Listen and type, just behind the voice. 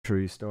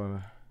Tree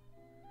storm.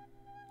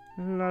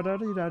 La da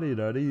dee da dee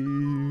da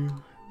dee.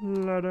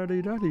 La da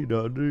dee da dee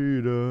da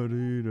dee da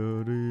dee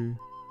da dee.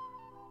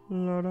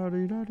 La da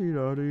dee da dee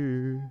da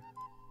dee.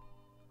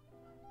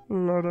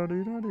 La da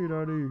dee da dee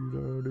da dee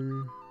da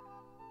dee.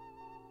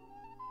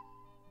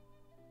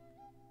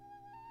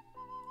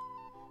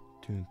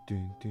 Dun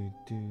dun dun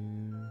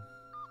dun.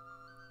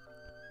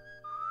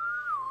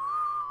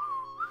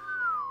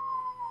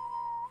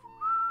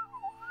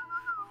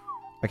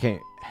 I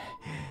can't.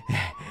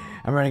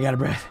 I'm running out of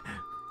breath.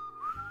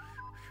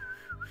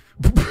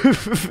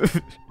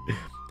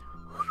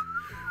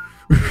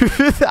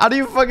 How do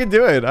you fucking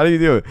do it? How do you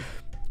do it?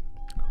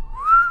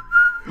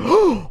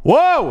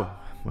 Whoa!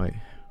 Wait.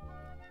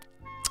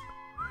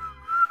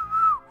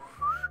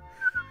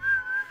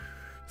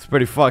 It's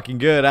pretty fucking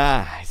good,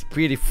 it's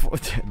pretty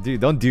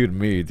dude, don't do to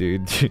me,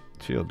 dude.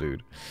 Chill,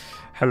 dude.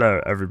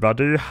 Hello,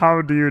 everybody.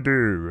 How do you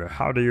do?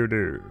 How do you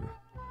do?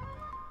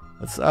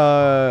 Let's,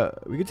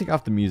 we can take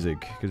off the music,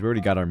 because we already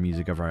got our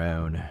music of our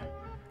own.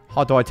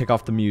 How do I take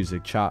off the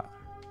music, chat?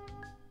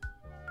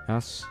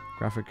 Yes?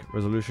 Graphic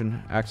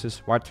resolution, axis,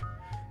 what?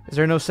 Is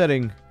there no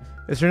setting?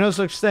 Is there no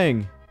such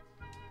thing?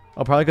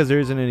 Oh, probably because there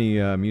isn't any,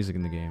 music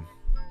in the game.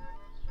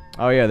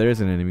 Oh yeah, there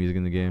isn't any music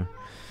in the game.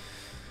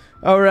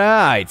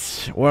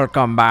 Alright,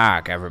 welcome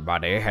back,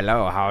 everybody.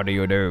 Hello, how do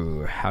you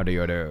do? How do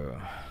you do?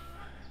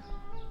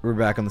 We're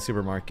back on the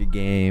supermarket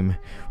game.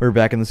 We're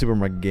back in the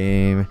supermarket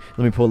game.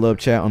 Let me pull up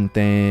chat on the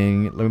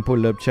thing. Let me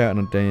pull up chat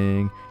on the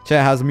thing.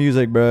 Chat has the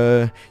music,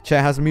 bruh.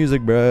 Chat has the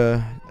music,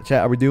 bruh.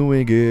 Chat, are we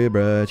doing good,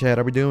 bruh? Chat,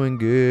 are we doing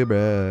good,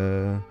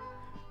 bruh?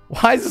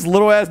 Why is this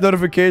little ass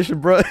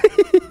notification, bruh?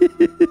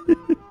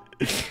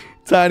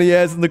 Tiny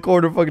ass in the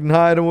corner fucking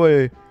hiding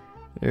away.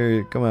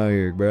 Here, come out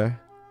here, bruh.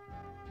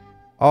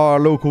 Our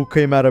local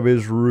came out of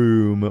his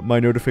room. My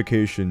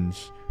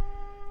notifications.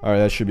 Alright,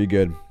 that should be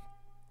good.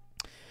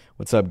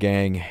 What's up,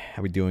 gang?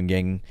 How we doing,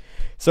 gang?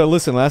 So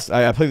listen, I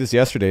played this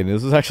yesterday, and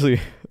this was actually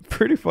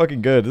pretty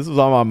fucking good. This was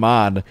on my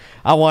mind.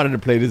 I wanted to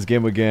play this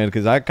game again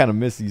because I kind of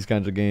miss these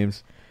kinds of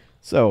games.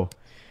 So,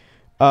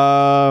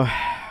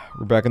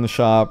 we're back in the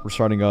shop. We're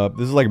starting up.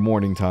 This is like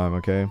morning time,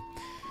 okay?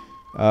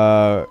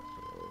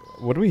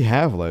 What do we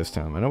have last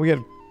time? I know we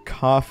had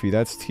coffee.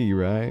 That's tea,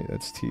 right?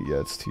 That's tea. Yeah,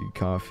 it's tea.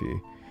 Coffee.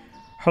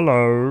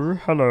 Hello,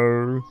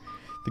 hello.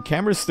 The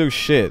camera's still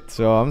shit,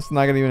 so I'm just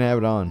not gonna even have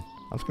it on.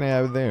 I'm just gonna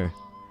have it there.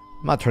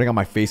 I'm not turning on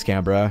my face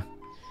cam, bruh.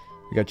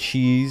 We got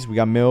cheese, we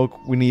got milk,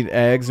 we need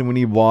eggs, and we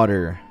need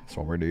water. That's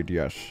what we're gonna do,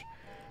 yes.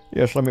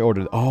 Yes, let me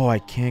order. Oh, I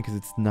can't because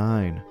it's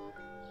 9.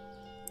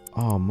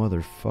 Oh,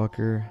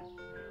 motherfucker.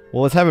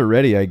 Well, let's have it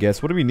ready, I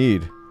guess. What do we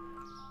need?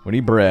 We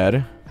need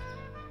bread.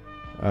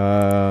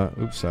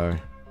 Oops,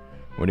 sorry.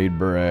 We need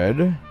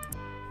bread.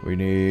 We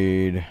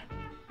need...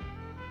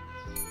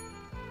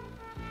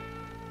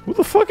 Who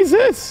the fuck is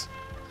this?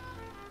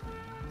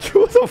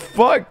 Who the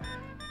fuck?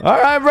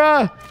 Alright,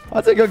 bruh.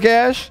 I'll take your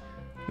cash.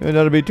 And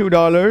that'll be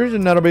 $2.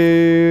 And that'll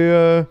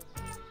be,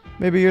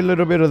 maybe a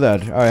little bit of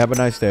that. Alright, have a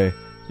nice day.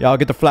 Yeah, I'll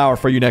get the flour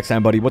for you next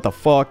time, buddy. What the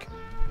fuck?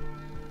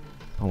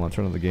 Hold on,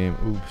 turn on the game.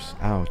 Oops.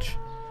 Ouch.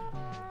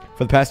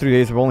 For the past 3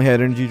 days, I've only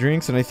had energy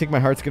drinks. And I think my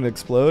heart's gonna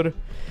explode.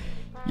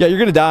 Yeah, you're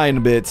gonna die in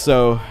a bit.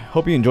 So,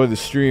 hope you enjoy the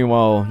stream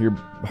while your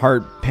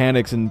heart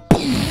panics and...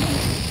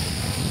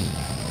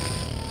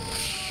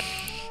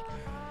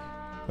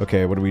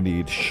 Okay, what do we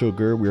need?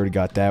 Sugar. We already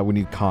got that. We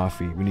need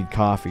coffee. We need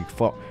coffee.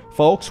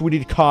 Folks, we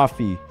need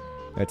coffee.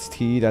 That's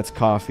tea. That's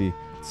coffee.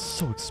 It's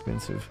so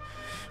expensive.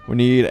 We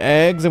need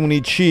eggs and we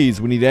need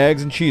cheese. We need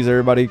eggs and cheese,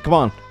 everybody. Come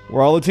on.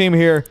 We're all a team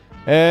here.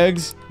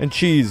 Eggs and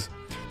cheese.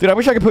 Dude, I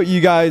wish I could put you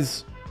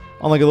guys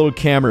on like a little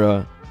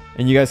camera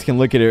and you guys can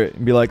look at it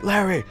and be like,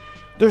 Larry,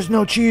 there's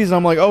no cheese. And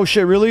I'm like, oh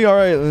shit, really?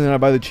 Alright. And then I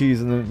buy the cheese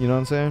and then, you know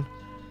what I'm saying?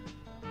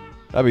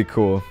 That'd be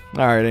cool.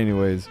 Alright,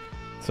 anyways.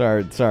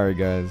 Sorry,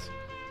 guys.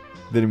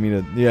 Didn't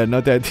mean to. Yeah,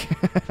 not that.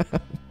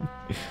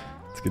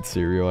 Let's get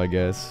cereal, I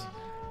guess.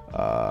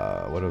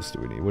 What else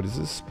do we need? What is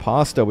this?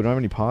 Pasta. We don't have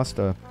any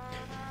pasta.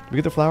 Did we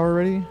get the flour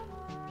already?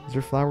 Is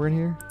there flour in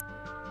here?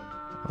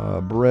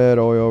 Bread,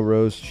 oil,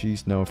 roast,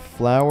 cheese. No.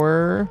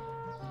 Flour.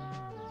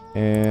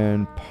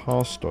 And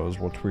pasta is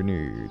what we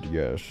need.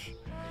 Yes.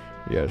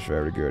 Yes,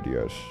 very good.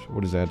 Yes.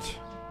 What is that?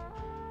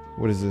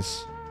 What is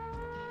this?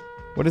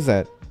 What is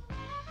that?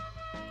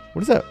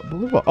 What is that?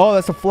 Oh,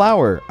 that's a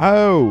flour.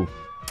 Oh.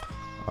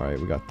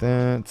 Alright, we got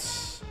that.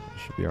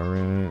 Should be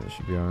alright.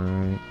 Should be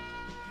alright.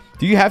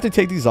 Do you have to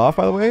take these off,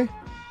 by the way?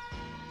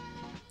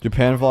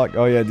 Japan vlog?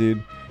 Oh yeah,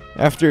 dude.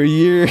 After a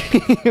year,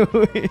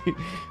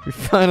 we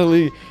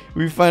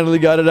finally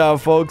got it out,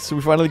 folks. We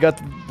finally got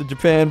the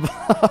Japan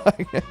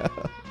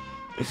vlog.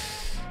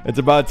 It's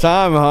about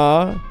time,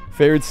 huh?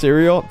 Favorite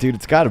cereal? Dude,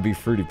 it's gotta be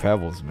Fruity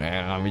Pebbles,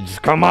 man. I mean,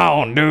 just come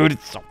on, dude.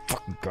 It's so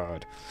fucking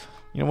good.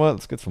 You know what?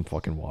 Let's get some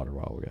fucking water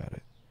while we got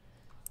it.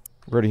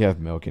 We already have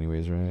milk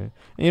anyways, right? And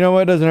you know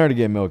what? It doesn't hurt to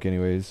get milk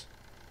anyways.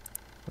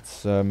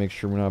 Let's make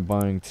sure we're not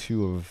buying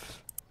 2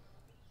 of...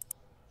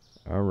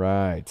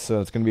 Alright, so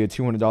it's going to be a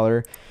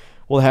 $200.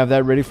 We'll have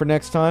that ready for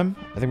next time.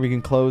 I think we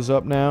can close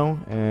up now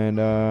and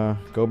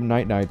go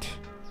night-night.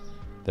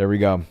 There we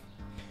go.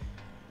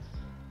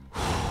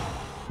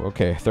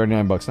 Okay,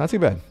 39 bucks. Not too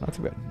bad. Not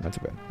too bad. Not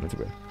too bad. Not too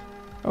bad.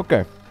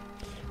 Okay.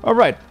 All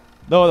right.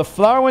 No, the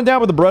flour went down,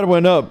 but the bread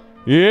went up.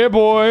 Yeah,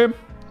 boy.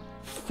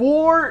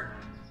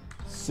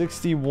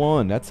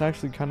 461. That's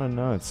actually kind of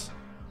nuts.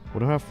 We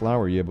don't have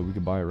flour yet, but we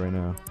can buy it right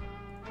now.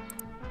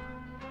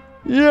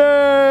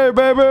 Yay,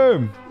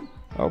 baby.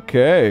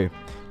 Okay.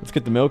 Let's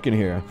get the milk in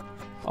here.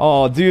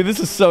 Oh, dude, this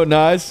is so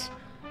nice.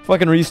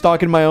 Fucking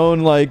restocking my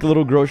own, like,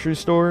 little grocery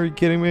store. Are you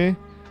kidding me?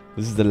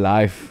 This is the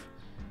life.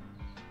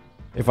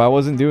 If I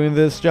wasn't doing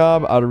this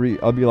job, I'll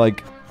be,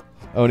 like,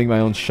 owning my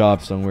own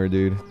shop somewhere,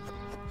 dude.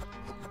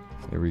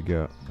 There we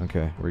go.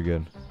 Okay, we're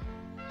good.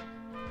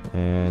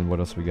 And what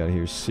else we got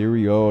here?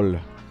 Cereal.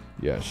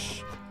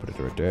 Yes. Put it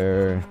right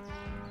there.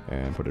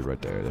 And put it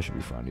right there. That should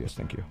be fine. Yes,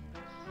 thank you.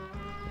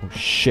 Oh,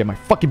 shit. My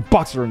fucking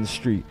bucks are in the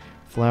street.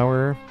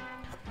 Flour.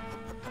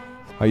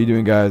 How you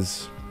doing,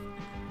 guys?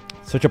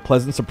 Such a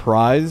pleasant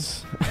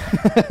surprise.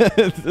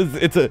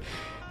 it's a...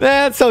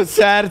 That's so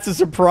sad. It's a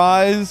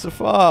surprise.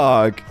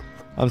 Fuck.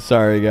 I'm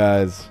sorry,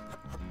 guys.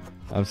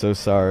 I'm so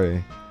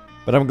sorry.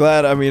 But I'm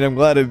glad, I'm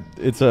glad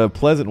it's a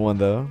pleasant one,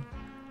 though.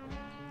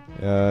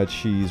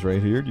 Cheese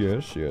right here.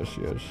 Yes, yes,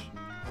 yes.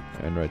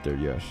 And right there,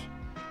 yes.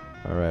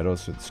 Alright,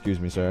 also, excuse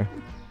me, sir.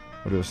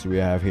 What else do we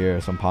have here?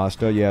 Some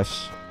pasta?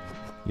 Yes.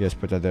 Yes,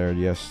 put that there.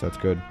 Yes, that's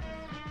good.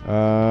 We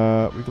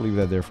can leave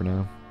that there for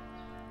now.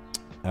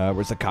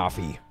 Where's the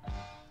coffee?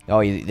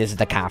 Oh, this is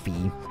the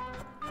coffee.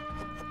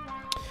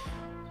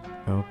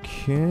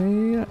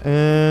 Okay,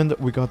 and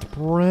we got the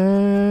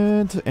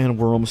bread, and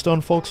we're almost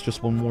done, folks.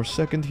 Just one more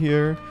second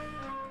here.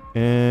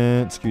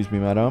 And, excuse me,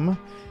 madam.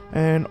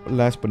 And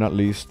last but not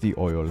least, the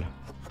oil.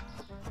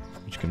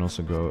 Which can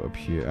also go up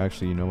here.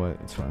 Actually, you know what?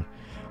 It's fine.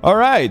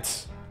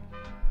 Alright!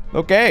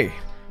 Okay.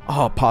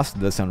 Oh, pasta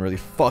does sound really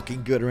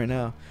fucking good right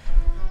now.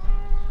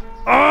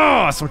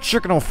 Oh, some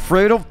chicken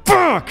Alfredo.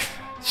 Fuck!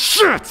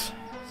 Shit!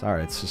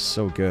 Sorry, it's just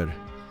so good.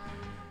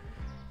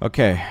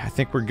 Okay, I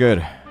think we're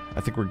good. I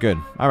think we're good.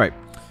 Alright.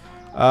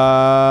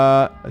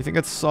 I think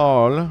that's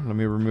all. Let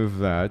me remove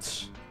that.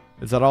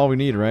 Is that all we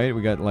need, right?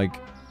 We got, like,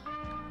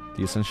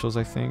 the essentials,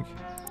 I think.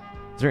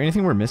 Is there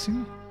anything we're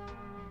missing?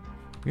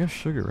 We have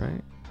sugar,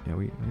 right? Yeah,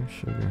 we have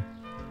sugar.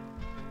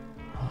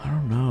 Oh, I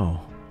don't know.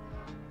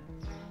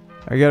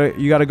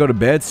 You gotta go to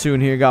bed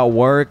soon here. Got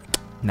work.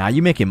 Nah,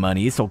 you making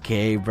money. It's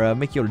okay, bro.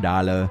 Make your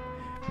dollar.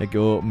 Make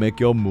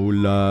your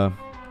moolah.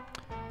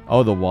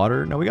 Oh, the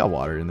water? No, we got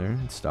water in there.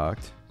 It's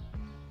stocked.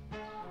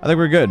 I think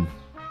we're good.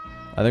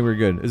 I think we're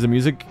good. Is the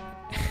music...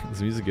 is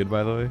the music good,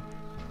 by the way?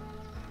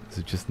 Is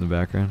it just in the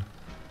background?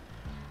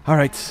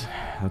 Alright.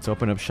 Let's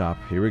open up shop.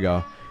 Here we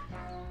go.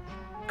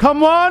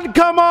 Come on!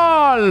 Come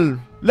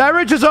on!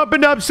 Larry just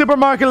opened up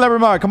supermarket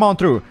larrymart. Come on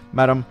through.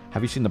 Madam,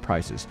 have you seen the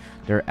prices?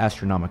 They're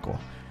astronomical.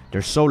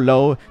 They're so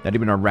low that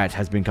even a rat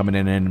has been coming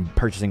in and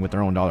purchasing with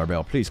their own dollar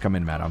bill. Please come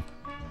in, madam.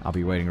 I'll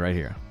be waiting right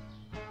here.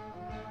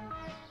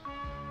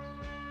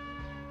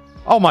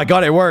 Oh my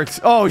god, it worked.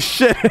 Oh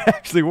shit, it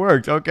actually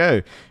worked.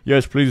 Okay.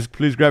 Yes, please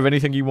grab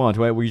anything you want.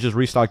 We just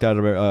restocked out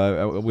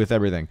of with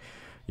everything.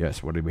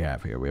 Yes, what do we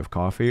have here? We have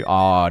coffee.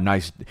 Ah,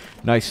 nice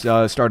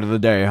start of the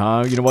day,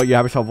 huh? You know what? You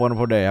have yourself a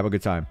wonderful day. Have a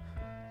good time.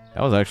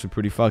 That was actually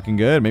pretty fucking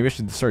good. Maybe I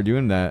should start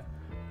doing that.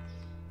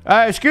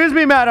 Excuse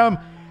me, madam.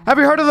 Have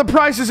you heard of the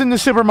prices in the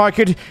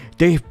supermarket?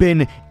 They've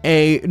been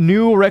a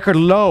new record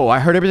low. I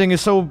heard everything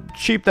is so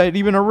cheap that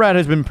even a rat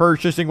has been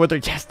purchasing with their...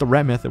 Yes, the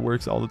rat method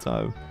works all the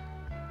time.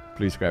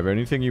 Please grab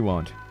anything you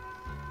want.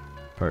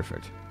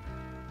 Perfect.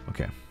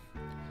 Okay.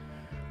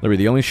 Larry,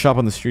 the only shop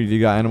on the street you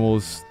got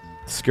animals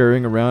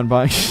scurrying around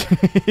buying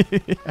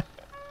shit.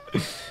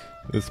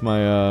 It's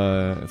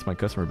my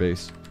customer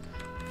base.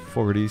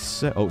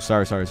 47. Oh,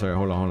 sorry.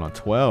 Hold on.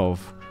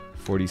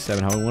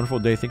 12:47. Have a wonderful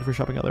day. Thank you for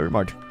shopping at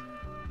larrymart.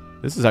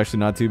 This is actually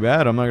not too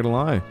bad. I'm not gonna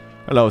lie.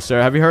 Hello,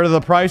 sir. Have you heard of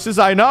the prices?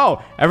 I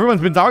know. Everyone's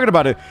been talking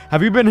about it.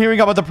 Have you been hearing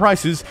about the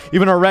prices?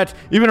 Even a rat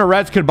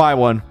could buy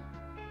one.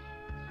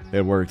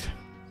 It worked.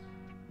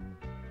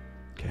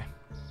 Okay.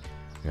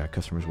 I got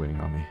customers waiting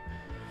on me.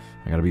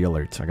 I gotta be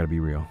alert. I gotta be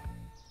real.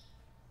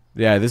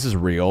 Yeah, this is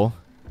real.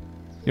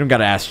 You don't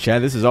gotta ask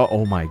Chad. This is all...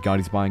 Oh my god,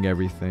 he's buying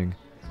everything.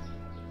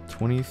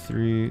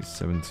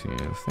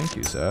 23.17. Thank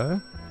you,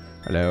 sir.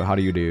 Hello, how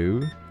do you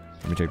do?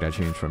 Let me take that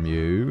change from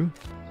you.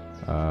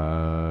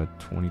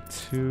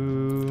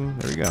 22.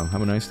 There we go.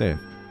 Have a nice day.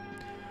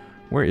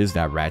 Where is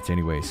that rat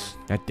anyways?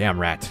 That damn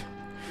rat.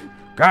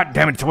 God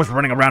damn it, it's always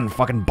running around and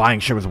fucking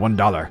buying shit with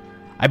 $1.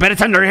 I bet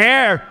it's under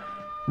here!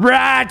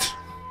 Rat!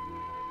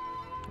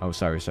 Oh,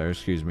 sorry, sir.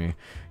 Excuse me.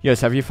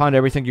 Yes, have you found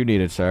everything you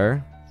needed,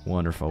 sir?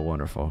 Wonderful,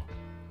 wonderful.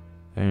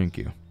 Thank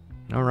you.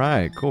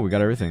 Alright, cool. We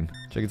got everything.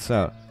 Check this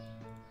out.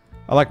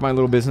 I like my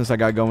little business I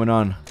got going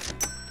on.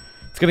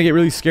 It's gonna get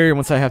really scary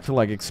once I have to,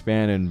 like,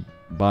 expand and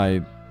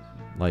buy,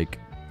 like,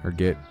 or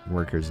get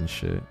workers and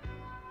shit.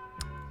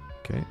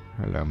 Okay.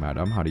 Hello,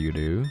 madam. How do you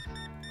do?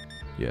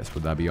 Yes,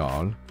 would that be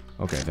all?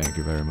 Okay, thank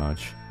you very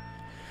much.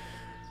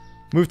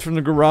 Moved from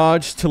the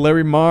garage to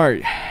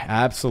larrymart.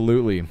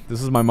 Absolutely.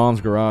 This is my mom's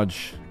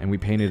garage, and we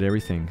painted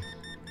everything.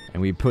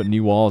 And we put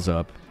new walls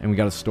up. And we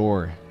got a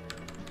store.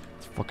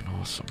 It's fucking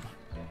awesome.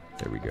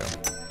 There we go.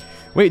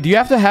 Wait, do you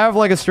have to have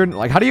like a certain...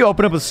 Like, how do you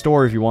open up a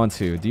store if you want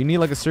to? Do you need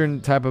like a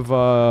certain type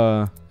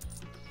of...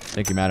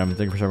 Thank you, madam.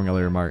 Thank you for showing a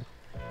larrymart.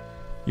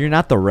 You're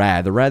not the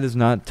rad. The rad does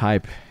not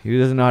type. He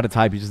doesn't know how to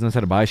type. He just knows how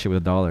to buy shit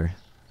with $1.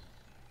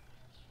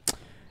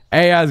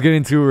 Hey, I was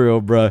getting too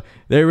real, bruh.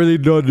 They really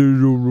don't do...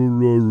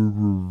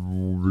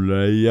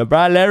 Yeah,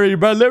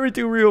 Larry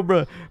too real,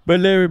 bruh.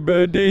 But Larry,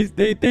 bruh, they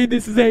think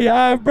this is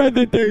AI, bruh.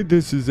 They think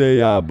this is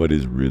AI, but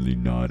it's really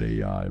not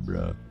AI,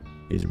 bruh.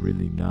 It's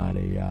really not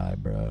AI,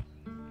 bruh.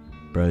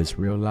 Bruh, it's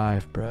real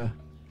life, bruh.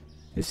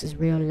 This is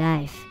real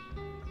life.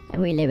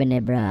 And we live in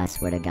it, bruh. I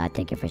swear to God,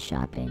 thank you for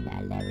shopping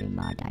at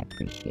larrymart. I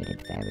appreciate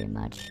it very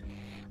much.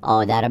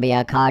 Oh, that'll be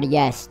a card?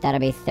 Yes, that'll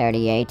be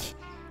 38.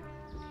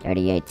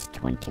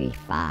 38.25,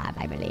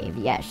 I believe.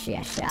 Yes.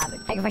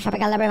 Thank you for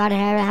shopping at larrymart.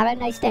 Have a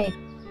nice day.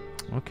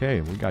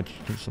 Okay, we got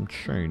some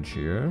change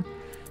here.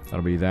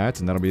 That'll be that,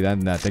 and that'll be that,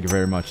 and that. Thank you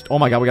very much. Oh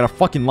my god, we got a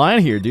fucking line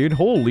here, dude.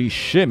 Holy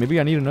shit. Maybe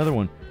I need another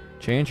one.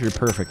 Change, you're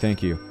perfect.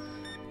 Thank you.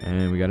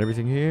 And we got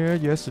everything here.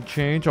 Yes, a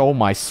change. Oh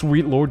my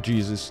sweet Lord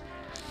Jesus.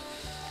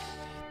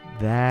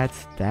 That.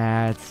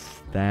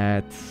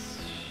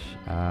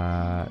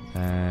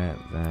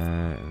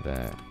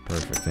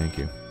 Perfect, thank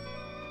you.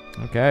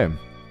 Okay.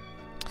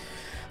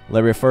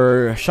 Larry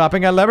for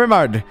shopping at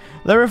larrymart.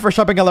 Larry for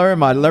shopping at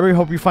larrymart. Larry,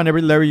 hope you find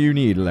every Larry you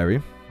need,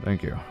 Larry.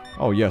 Thank you.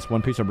 Oh yes,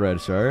 1 piece of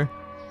bread, sir.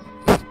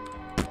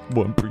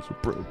 1 piece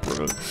of bread,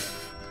 bro.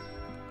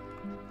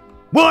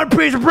 1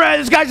 piece of bread!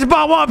 This guy just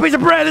bought 1 piece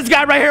of bread! This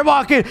guy right here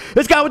walking!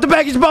 This guy with the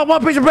bag just bought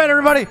 1 piece of bread,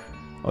 everybody!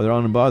 Oh, they're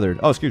unbothered.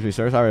 Oh, excuse me,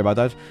 sir. Sorry about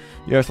that.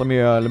 Yes, let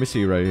me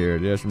see right here.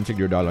 Yes, let me take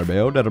your dollar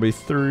bill. That'll be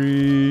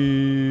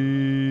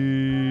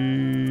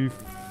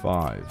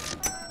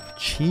 3.5.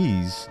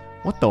 Cheese?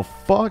 What the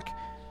fuck?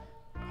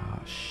 Oh,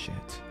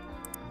 shit.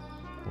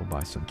 We'll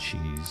buy some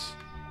cheese.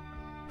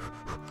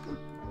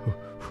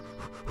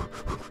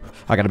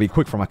 I gotta be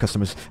quick for my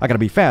customers. I gotta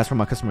be fast for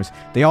my customers.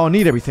 They all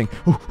need everything.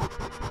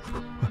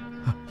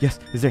 Yes,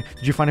 is there?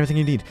 Did you find everything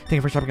you need? Thank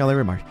you for shopping at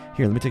larrymart.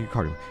 Here, let me take your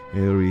card.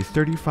 It'll be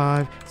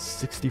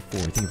 35.64.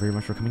 Thank you very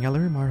much for coming at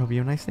larrymart. Hope you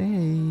have a nice day.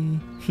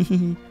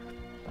 I'm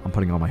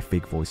putting on my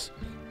fake voice.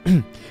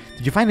 Did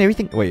you find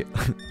everything? Wait.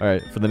 All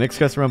right, for the next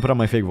customer, I'm putting on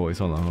my fake voice.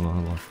 Hold on.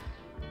 All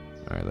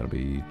right, that'll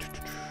be...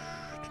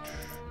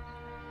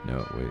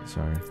 No, wait,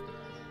 sorry.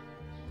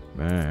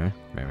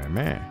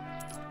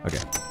 Okay.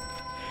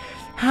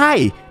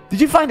 Hi,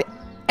 did you find...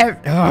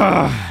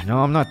 No,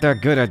 I'm not that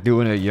good at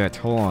doing it yet.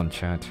 Hold on,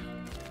 chat.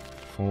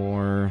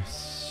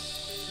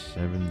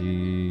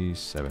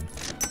 477.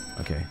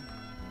 Okay.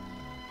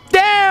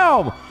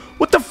 Damn!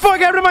 What the fuck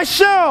happened to my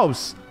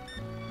shelves?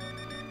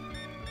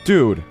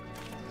 Dude.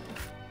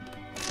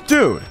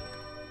 They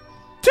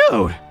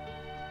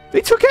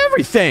took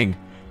everything.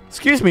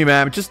 Excuse me,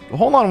 ma'am. Just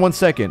hold on 1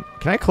 second.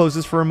 Can I close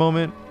this for a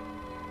moment?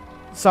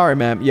 Sorry,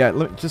 ma'am. Yeah,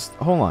 just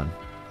hold on.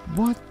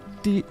 What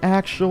the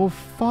actual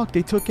fuck?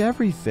 They took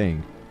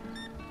everything.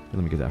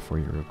 Let me get that for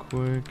you real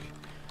quick.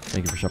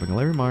 Thank you for shopping at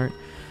larrymart.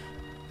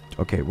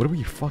 Okay, what do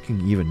we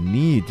fucking even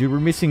need? Dude, we're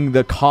missing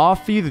the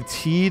coffee, the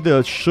tea,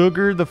 the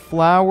sugar, the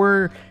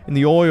flour, and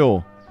the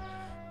oil.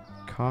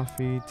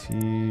 Coffee,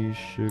 tea,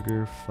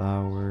 sugar,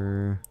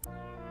 flour,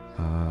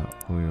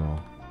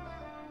 oil.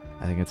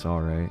 I think it's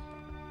alright.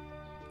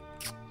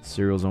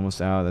 Cereal's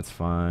almost out, that's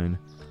fine.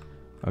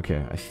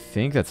 Okay, I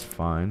think that's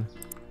fine.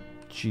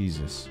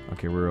 Jesus.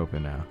 Okay, we're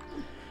open now.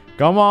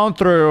 Come on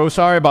through.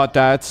 Sorry about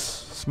that.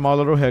 Small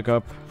little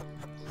hiccup.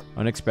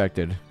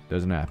 Unexpected.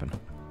 Doesn't happen.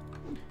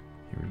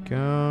 Here we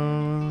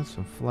go.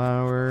 Some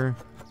flour.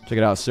 Check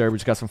it out, sir. We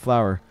just got some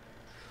flour.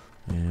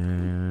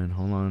 And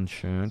hold on,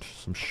 chat.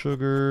 Some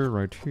sugar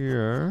right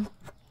here.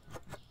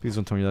 Please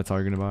don't tell me that's all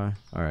you're gonna buy.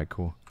 Alright,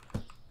 cool.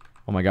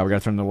 Oh my god, we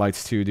gotta turn the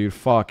lights too, dude.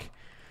 Fuck.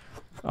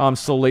 Oh, I'm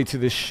so late to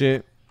this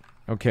shit.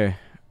 Okay.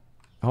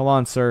 Hold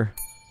on, sir.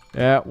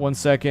 Yeah, 1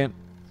 second.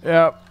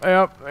 Yep.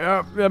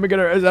 Let me get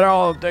it. Is that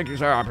all? Thank you,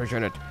 sir. I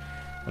appreciate it.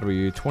 That'll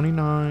be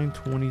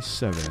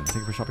 29.27. Thank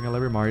you for shopping at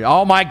larrymart.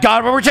 Oh my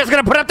god, we're just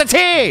gonna put up the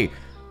tea!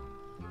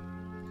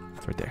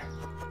 It's right there.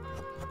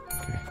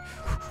 Okay.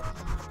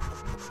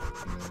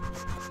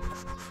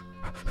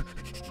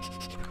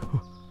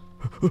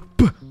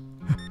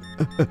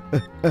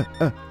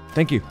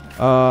 Thank you.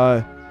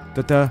 Oh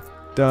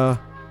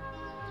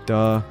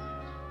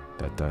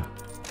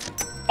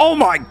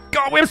my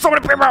god, we have so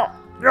many people!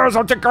 Yes,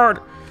 I'll take card.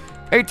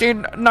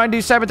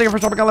 18.97. Thank you for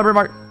shopping at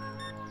larrymart.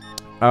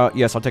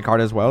 Yes, I'll take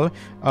card as well.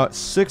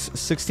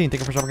 6.16. Thank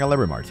you for shopping at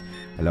larrymart.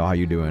 Hello, how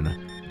you doing?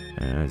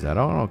 Is that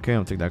all? Okay,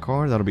 I'll take that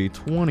card. That'll be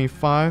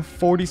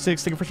 25.46.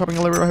 Thank you for shopping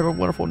at larrymart. Have a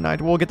wonderful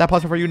night. We'll get that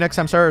pasta for you next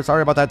time, sir.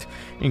 Sorry about that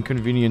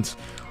inconvenience.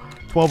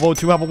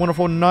 12:02. Have a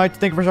wonderful night.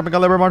 Thank you for shopping at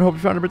larrymart. Hope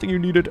you found everything you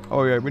needed.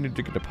 Oh yeah, we need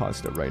to get the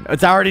pasta right now.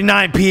 It's already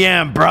 9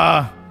 p.m.,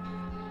 bruh.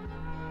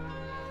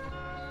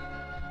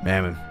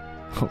 Man.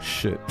 Oh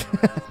shit.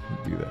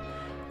 Do that.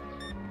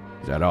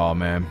 Is that all,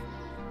 ma'am?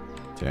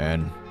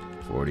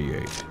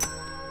 10:48.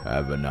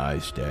 Have a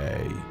nice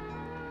day.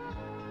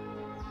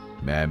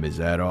 Ma'am, is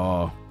that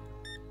all?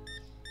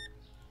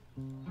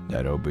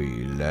 That'll be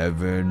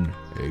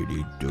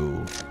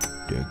 11.82.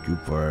 Thank you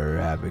for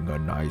having a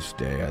nice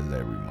day at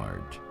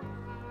larrymart.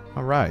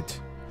 All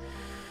right.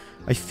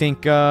 I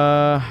think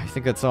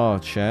that's all,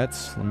 chat.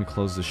 Let me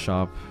close the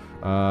shop.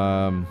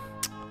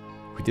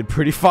 We did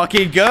pretty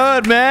fucking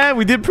good, man.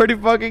 We did pretty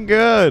fucking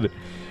good.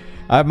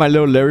 I have my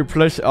little Larry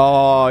plush.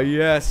 Oh,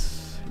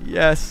 yes.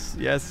 Yes,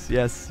 yes,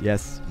 yes,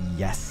 yes,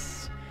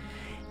 yes.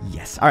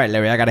 Yes. All right,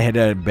 Larry, I gotta head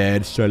to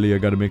bed. Shelly, I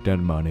gotta make that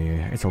money.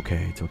 It's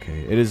okay, it's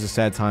okay. It is a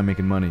sad time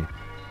making money.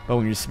 But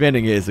when you're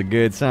spending it, it's a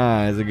good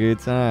time. It's a good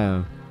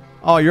time.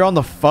 Oh, you're on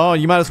the phone.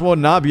 You might as well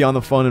not be on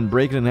the phone and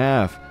break it in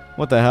half.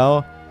 What the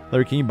hell?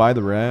 Larry, can you buy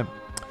the rat?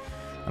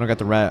 I don't got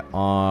the rat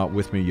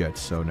with me yet,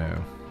 so no.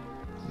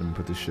 Let me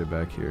put this shit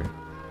back here.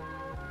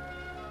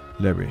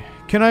 Larry,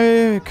 can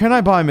I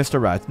buy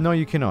Mr. Rat? No,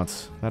 you cannot.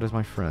 That is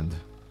my friend.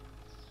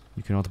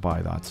 You cannot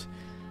buy that.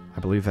 I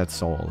believe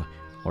that's all.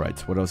 Alright,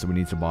 what else do we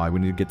need to buy? We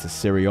need to get to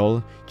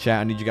cereal. Chat,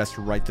 I need you guys to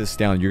write this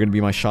down. You're gonna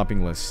be my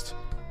shopping list.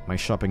 My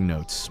shopping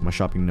notes. My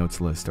shopping notes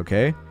list,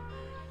 okay?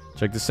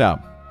 Check this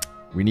out.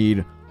 We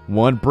need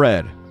 1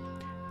 bread.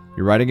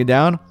 You're writing it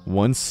down?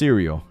 1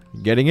 cereal.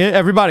 You getting it?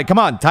 Everybody, come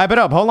on, type it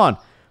up. Hold on.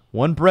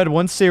 1 bread,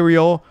 1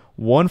 cereal,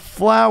 1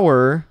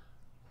 flour,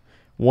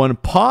 1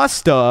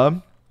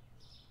 pasta.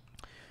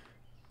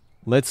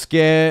 Let's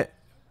get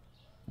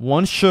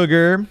 1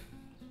 sugar,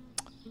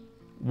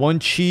 1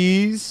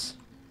 cheese,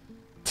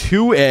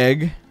 2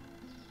 egg,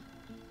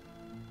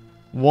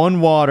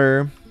 1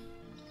 water,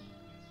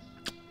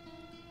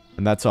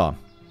 and that's all.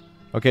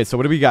 Okay, so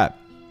what do we got?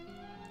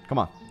 Come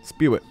on,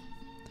 spew it.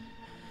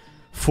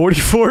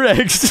 44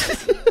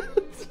 eggs.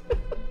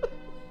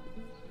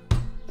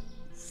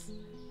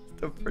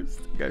 The first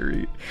thing I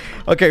read.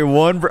 Okay,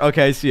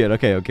 okay, I see it.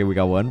 Okay, we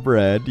got 1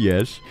 bread,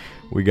 yes.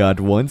 We got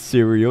 1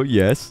 cereal,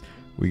 yes.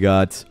 We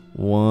got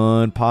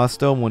 1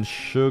 pasta, 1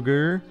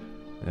 sugar.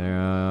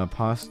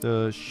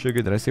 Pasta,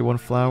 sugar. Did I say 1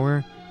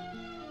 flour?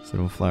 I said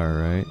 1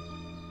 flour, right?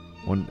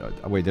 1.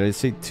 Wait, did I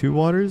say 2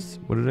 waters?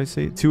 What did I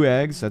say? 2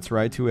 eggs. That's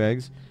right, 2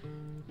 eggs.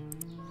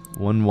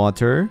 1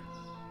 water.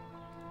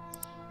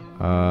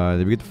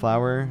 Did we get the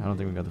flour? I don't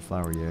think we got the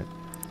flour yet.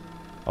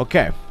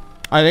 Okay,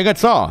 I think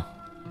that's all.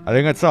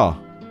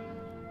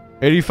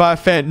 85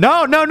 Fent.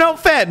 No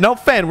Fent. No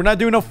Fent. We're not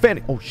doing no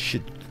Fent. Oh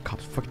shit.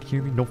 Cops fucking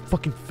hear me. No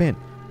fucking Fent.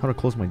 How do I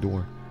close my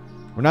door?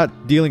 We're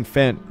not dealing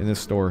Fent in this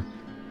store.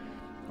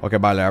 Okay,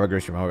 bye. Have a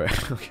great stream.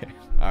 Okay.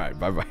 Alright,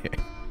 bye.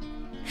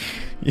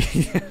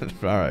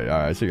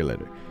 Alright. See you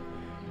later.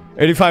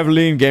 85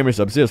 lean gamer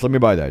subs. Yes, let me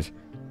buy that.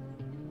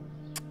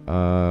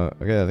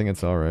 Okay, I think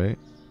it's alright.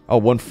 Oh,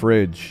 1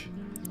 fridge.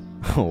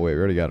 Oh, wait. We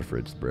already got a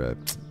fridge, bruh.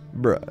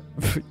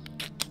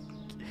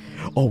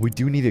 Oh, we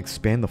do need to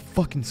expand the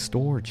fucking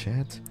store,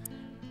 chat.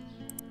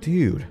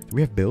 Dude, do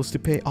we have bills to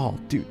pay? Oh,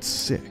 dude,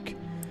 sick.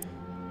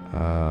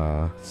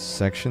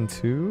 Section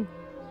 2?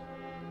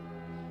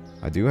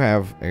 I do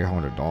have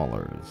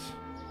 $800.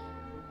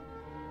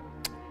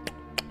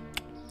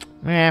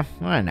 Eh,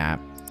 why not?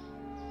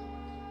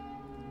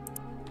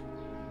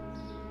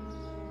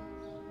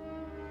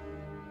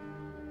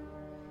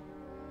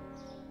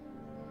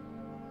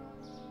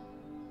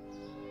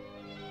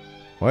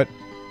 What?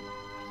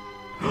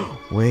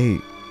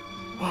 Wait.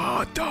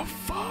 What the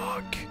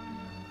fuck?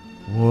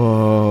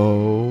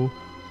 Whoa.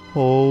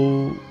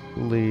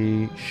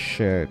 Holy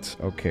shit.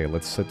 Okay,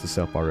 let's set this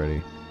up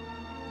already.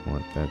 I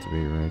want that to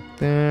be right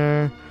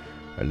there.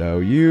 Hello,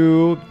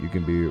 you. You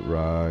can be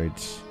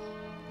right.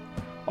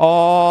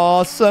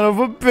 Oh, son of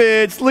a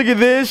bitch. Look at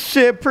this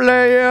shit,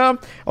 player.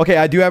 Okay,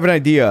 I do have an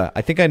idea.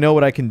 I think I know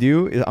what I can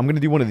do. I'm going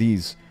to do one of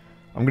these.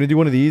 I'm going to do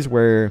one of these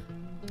where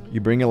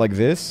you bring it like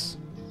this.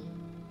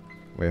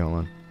 Wait, hold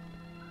on.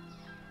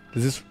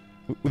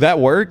 Would that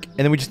work? And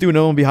then we just do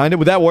another one behind it.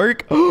 Would that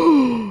work?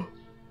 Does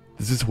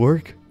this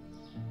work?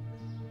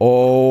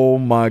 Oh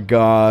my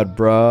god,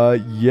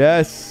 bruh.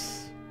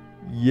 Yes.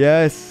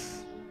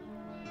 Yes.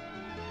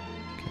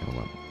 Okay, hold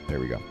on. There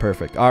we go.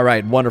 Perfect.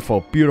 Alright,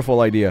 wonderful. Beautiful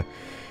idea.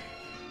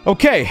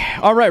 Okay.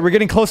 Alright, we're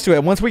getting close to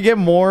it. Once we get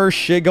more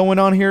shit going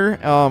on here,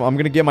 I'm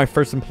gonna get my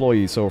first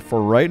employee. So for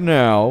right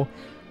now,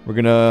 we're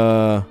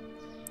gonna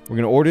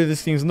order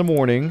these things in the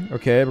morning.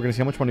 Okay, we're gonna see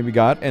how much money we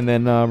got. And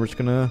then we're just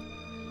gonna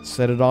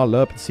set it all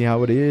up and see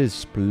how it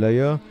is,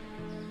 playa.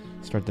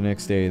 Start the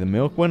next day. The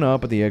milk went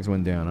up, but the eggs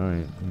went down.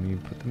 Alright, let me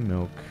put the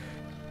milk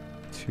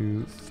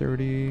to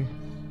 30.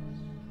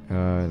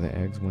 The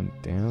eggs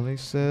went down, they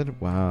said.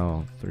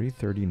 Wow,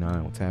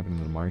 339. What's happening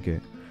in the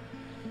market?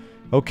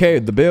 Okay,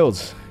 the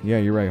bills. Yeah,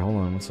 you're right. Hold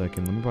on 1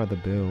 second. Let me buy the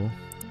bill.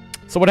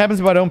 So what happens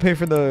if I don't pay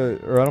for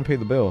I don't pay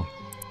the bill?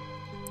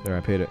 There, I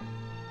paid it.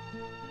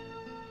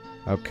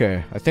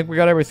 Okay, I think we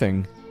got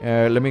everything.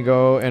 Let me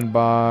go and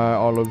buy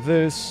all of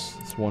this.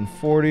 It's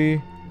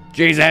 140.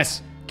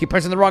 Jesus! Keep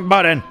pressing the wrong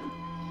button!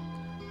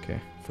 Okay,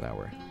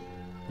 flour.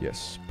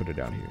 Yes, put it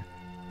down here.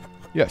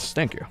 Yes,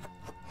 thank you.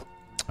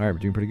 Alright, we're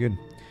doing pretty good.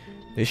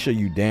 They shut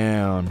you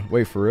down.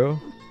 Wait, for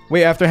real?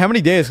 Wait, after how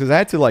many days? Because I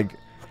had to, like...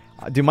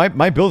 Dude,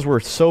 my bills were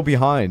so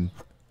behind.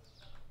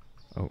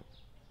 Oh.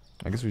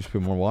 I guess we should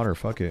put more water.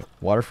 Fuck it.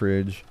 Water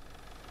fridge.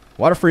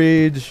 Water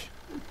fridge.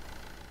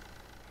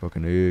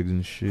 Fucking eggs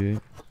and shit.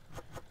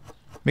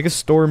 Make a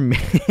store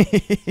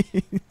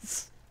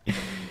maze.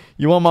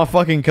 You want my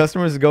fucking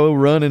customers to go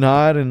run and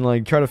hide and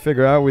like try to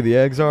figure out where the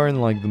eggs are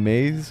in like the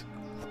maze?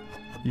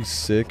 You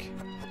sick.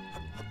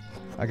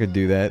 I could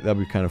do that. That'd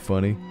be kind of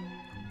funny.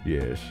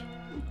 Yes.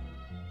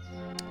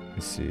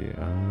 Let's see.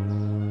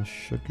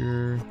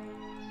 Sugar.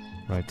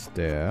 Right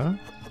there.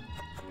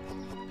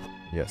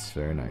 Yes,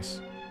 very nice.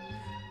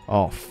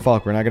 Oh,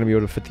 fuck. We're not going to be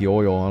able to fit the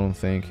oil, I don't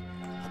think.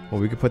 Well,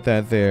 we could put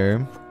that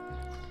there.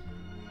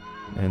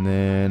 And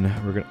then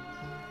we're going to...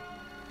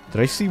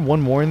 Did I see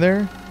one more in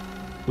there?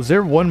 Was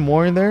there one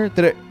more in there?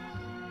 Did I...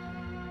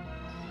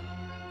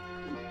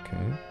 Okay.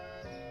 I'm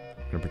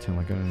going to pretend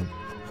like I...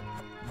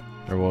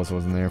 There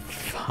wasn't there.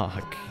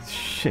 Fuck.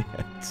 Shit.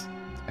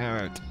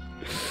 Damn it.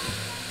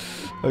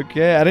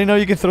 Okay, I didn't know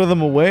you could throw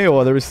them away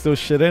while there was still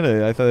shit in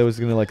it. I thought it was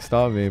gonna like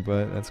stop me,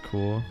 but that's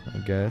cool, I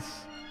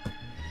guess.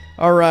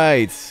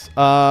 Alright.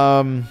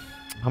 How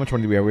much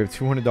money do we have? We have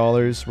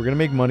 $200. We're gonna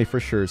make money for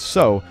sure.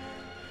 So,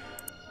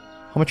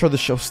 how much are the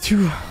shelves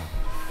too?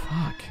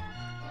 Fuck.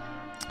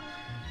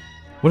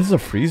 What does a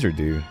freezer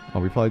do? Oh,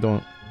 we probably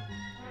don't...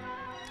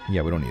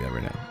 Yeah, we don't need that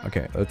right now.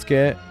 Okay, let's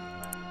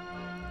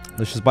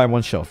just buy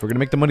one shelf. We're gonna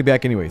make the money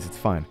back anyways. It's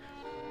fine.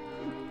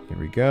 Here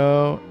we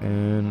go,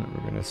 and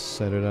we're gonna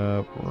set it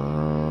up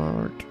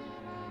right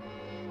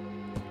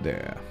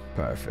there.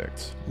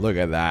 Perfect. Look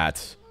at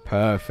that.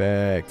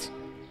 Perfect.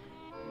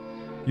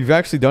 You've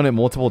actually done it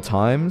multiple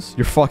times?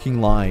 You're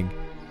fucking lying.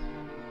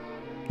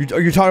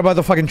 You're talking about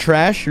the fucking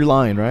trash? You're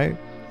lying, right?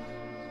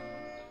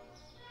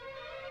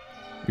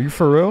 Are you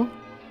for real?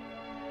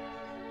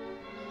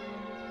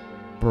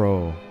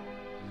 Bro.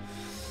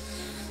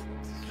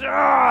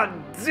 God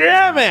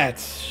damn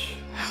it!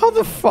 How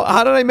the fuck?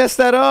 How did I mess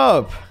that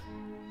up?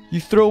 You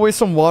threw away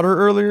some water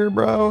earlier,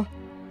 bro?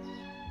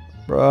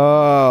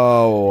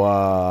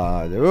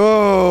 Bro,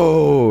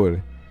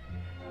 dude.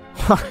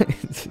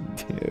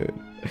 Dude.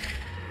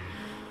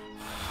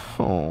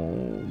 Oh,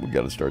 we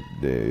gotta start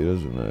the day. It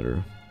doesn't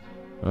matter.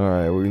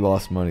 Alright, we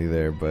lost money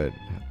there, but...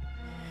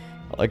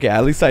 Okay,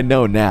 at least I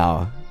know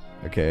now.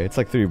 Okay, it's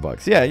like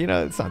 $3. Yeah, you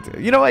know, it's not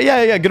too... You know what?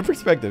 Yeah, good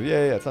perspective.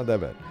 Yeah, it's not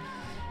that bad.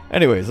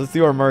 Anyways, let's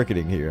do our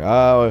marketing here.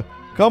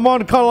 Come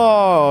on.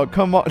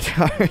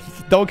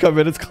 Don't come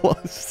in, it's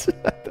closed.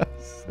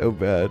 That's so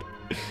bad.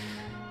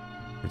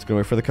 We're just gonna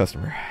wait for the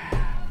customer.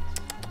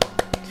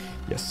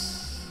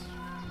 Yes.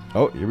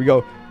 Oh, here we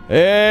go.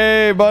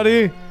 Hey,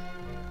 buddy.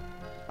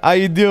 How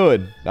you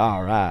doing?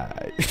 All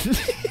right.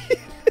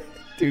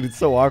 Dude, it's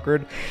so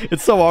awkward.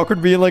 It's so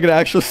awkward being like an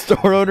actual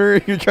store owner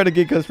and you're trying to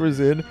get customers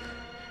in.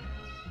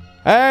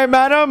 Hey,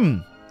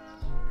 madam.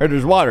 Hey,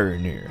 there's water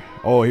in here.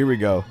 Oh, here we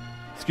go.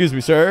 Excuse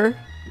me, sir.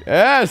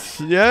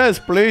 Yes,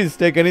 please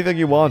take anything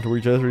you want.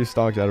 We just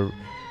restocked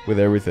with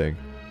everything.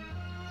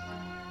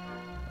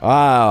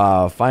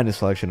 Ah, finest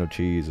selection of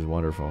cheese is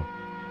wonderful.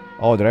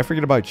 Oh, did I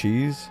forget to buy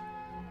cheese?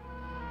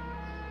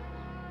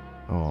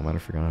 Oh, I might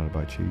have forgotten how to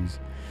buy cheese.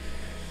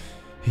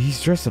 He's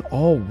dressed in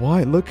all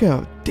white. Look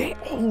out. Dang,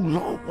 hold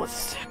on 1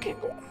 second.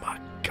 Oh my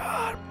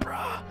god,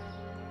 bruh.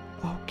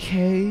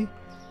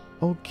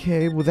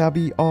 Okay, will that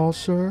be all,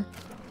 sir?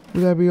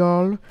 Will that be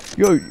all?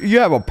 Yo, you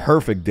have a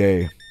perfect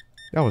day.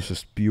 That was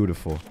just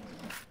beautiful.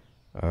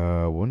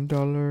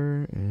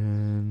 $1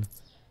 and...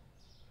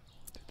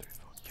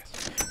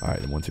 Yes. Alright,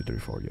 then 1, 2, 3,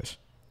 4, yes.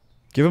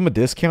 Give him a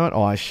discount?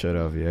 Oh, I should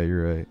have. Yeah,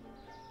 you're right.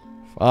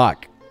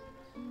 Fuck.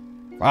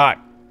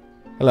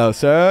 Hello,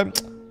 sir.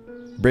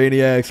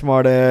 Brainiac,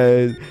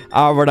 smartass,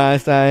 Albert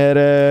Einstein head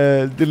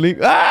ass, delete,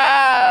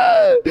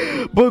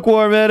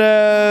 bookworm head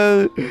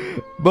ass,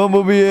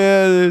 bumblebee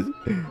ass.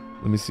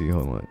 Let me see,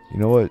 hold on. You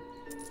know what?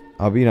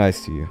 I'll be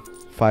nice to you.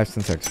 5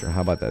 cents extra. How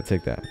about that?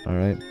 Take that. All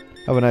right.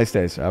 Have a nice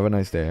day, sir. Have a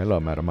nice day.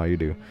 Hello, madam. How you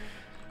do?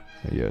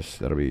 Yes,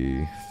 that'll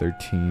be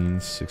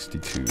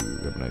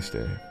 $13.62. Have a nice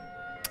day.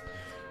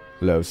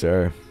 Hello,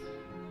 sir.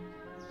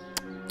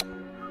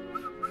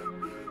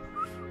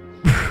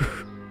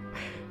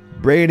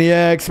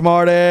 Brainiac,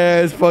 smart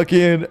ass,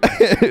 fucking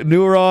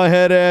neuron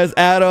head ass,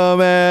 atom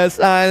ass,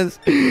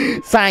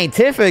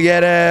 scientific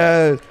head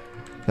ass.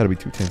 That'll be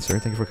 $2.10, sir.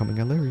 Thank you for coming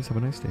at Larry's. Have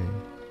a nice day.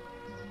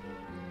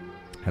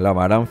 Hello,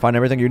 madam. Find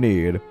everything you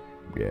need.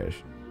 Yes.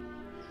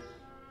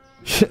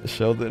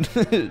 Sheldon.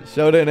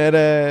 Sheldon head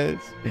ass.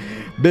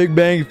 Big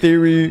Bang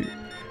Theory.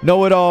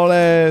 Know it all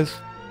ass.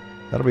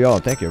 That'll be all.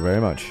 Thank you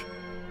very much.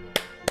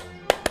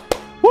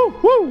 Woo,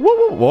 woo, woo,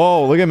 woo.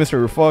 Whoa, look at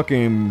Mr.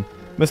 fucking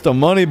Mr.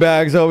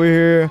 Moneybags over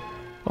here.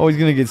 Oh, he's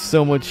gonna get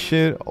so much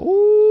shit.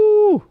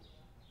 Ooh.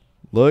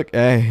 Look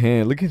at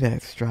him. Look at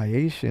that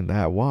striation,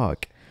 that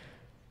walk.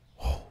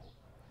 Whoa.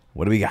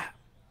 What do we got?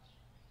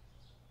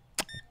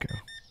 Okay.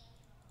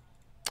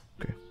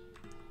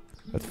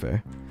 That's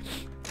fair.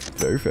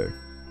 Very fair.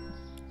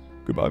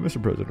 Goodbye,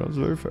 Mr. President. That's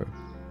very fair.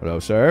 Hello,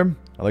 sir.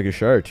 I like your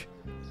shirt.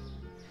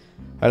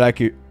 I like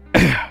you.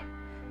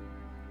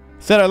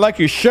 Said I like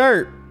your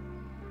shirt.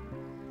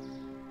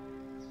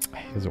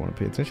 He doesn't want to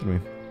pay attention to me.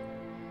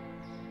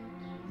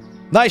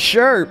 Nice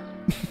shirt.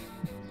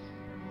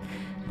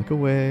 Look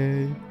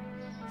away.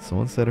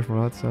 Someone said it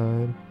from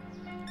outside.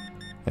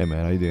 Hey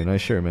man, how you doing?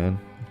 Nice shirt, man.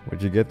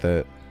 Where'd you get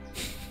that?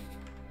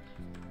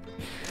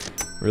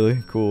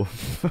 Really? Cool.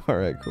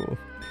 Alright, cool.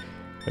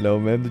 Hello,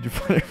 man. Did you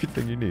find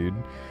everything you need?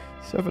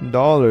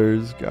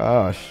 $7.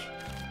 Gosh.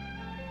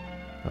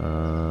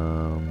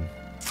 We're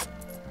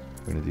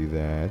gonna do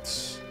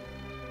that.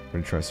 We're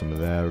gonna try some of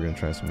that. We're gonna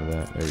try some of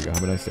that. There we go.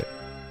 Have a nice day.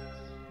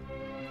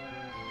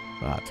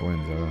 Ah,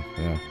 twins.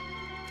 Yeah.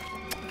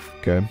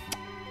 Okay.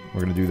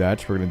 We're gonna do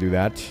that. We're gonna do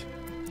that.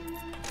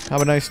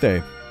 Have a nice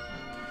day.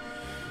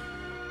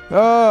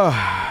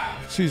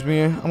 Excuse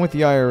me. I'm with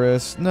the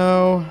IRS.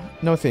 No.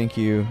 No, thank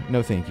you.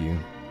 No, thank you.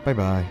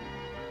 Bye-bye.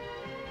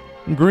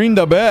 Green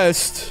the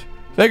best.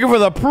 Thank you for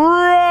the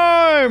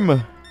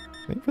prime.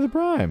 Thank you for the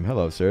prime.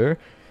 Hello, sir.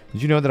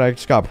 Did you know that I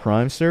just got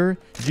prime, sir?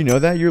 Did you know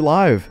that? You're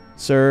live,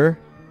 sir.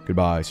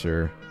 Goodbye,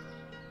 sir.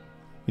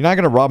 You're not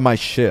gonna rob my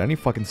shit. I need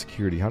fucking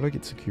security. How do I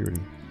get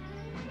security?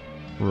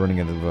 We're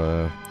running out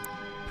of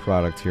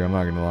product here. I'm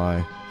not gonna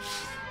lie.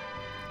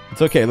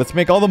 It's okay. Let's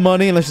make all the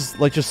money and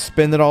let's just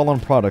spend it all on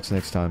products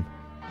next time.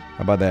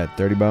 How about that?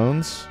 30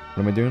 bones.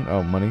 What am I doing?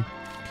 Oh, money.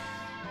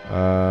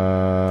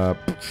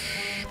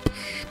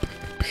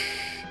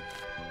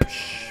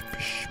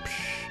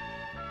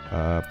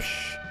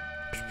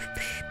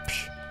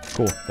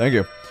 Cool. Thank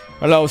you.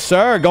 Hello,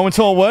 sir. Going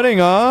to a wedding,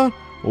 huh?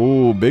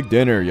 Ooh, big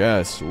dinner.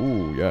 Yes.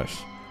 Ooh,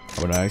 yes.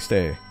 Have a nice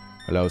day.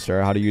 Hello,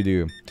 sir. How do you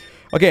do?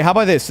 Okay, how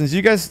about this? Since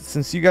you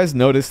guys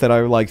noticed that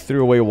I like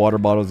threw away water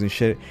bottles and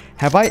shit,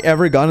 have I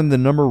ever gotten the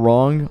number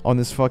wrong on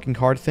this fucking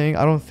card thing?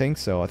 I don't think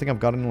so. I think I've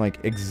gotten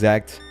like the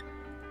exact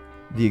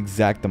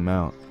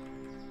amount.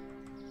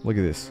 Look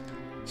at this.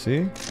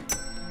 See?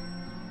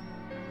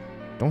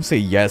 Don't say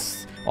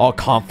yes all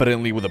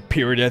confidently with a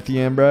period at the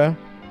end, bruh.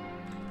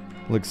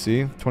 Look,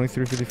 see?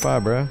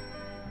 23.55, bruh.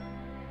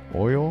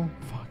 Oil?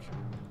 Fuck.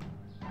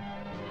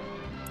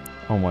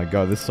 Oh my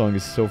god, this song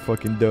is so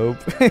fucking dope.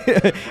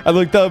 I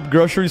looked up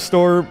grocery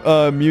store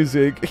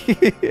music.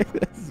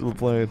 This is what we're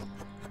playing.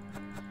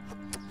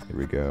 Here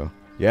we go.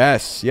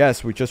 Yes,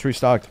 yes, we just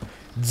restocked.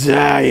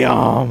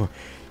 Damn!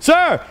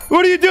 Sir,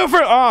 what do you do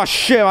for... Oh,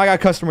 shit, I got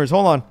customers.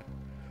 Hold on.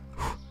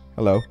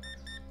 Hello.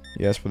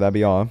 Yes, would that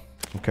be all?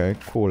 Okay,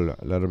 cool.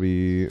 That'll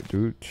be...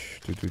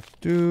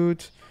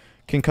 Doot.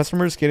 Can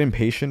customers get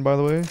impatient, by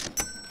the way?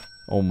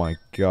 Oh my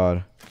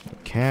god.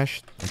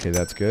 Cash. Okay,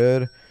 that's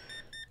good.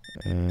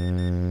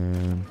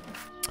 And...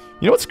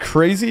 You know what's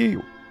crazy?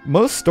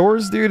 Most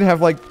stores, dude,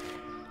 have like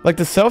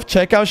the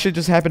self-checkout shit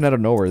just happened out of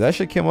nowhere. That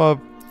shit came up,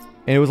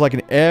 and it was like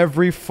in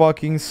every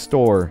fucking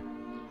store.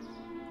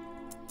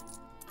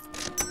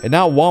 And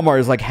now Walmart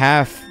is like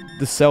half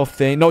the self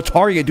thing. No,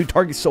 Target, dude.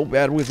 Target's so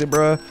bad with it,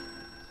 bruh.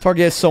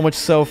 Target has so much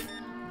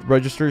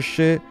self-register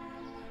shit.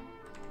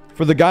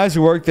 For the guys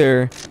who work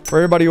there, for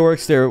everybody who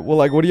works there, well,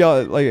 like, what do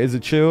y'all, like, is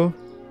it chill?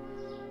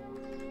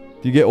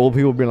 Do you get old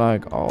people being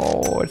like,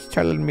 oh, it's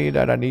telling me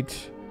that I need...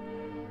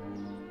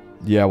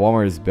 Yeah,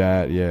 Walmart is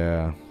bad,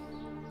 yeah.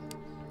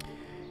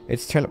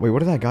 It's telling... Wait, what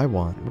did that guy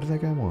want? What did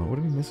that guy want? What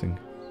are we missing?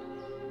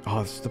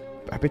 Oh, it's the...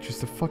 I bet you it's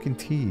the fucking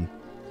tea.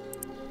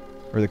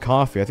 Or the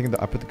coffee. I think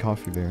I put the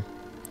coffee there.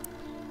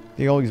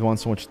 They always want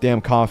so much damn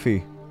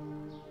coffee.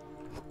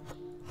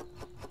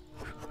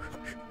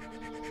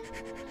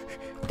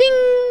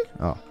 Ding!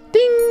 Oh.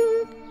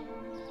 Ding!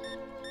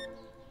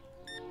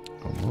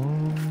 Come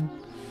on.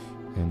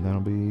 And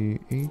that'll be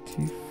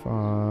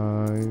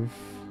 85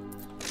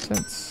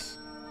 cents.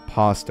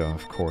 Pasta,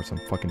 of course. I'm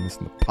fucking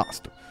missing the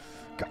pasta.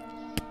 God.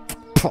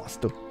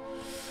 Pasta.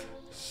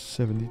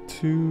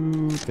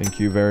 72. Thank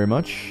you very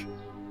much.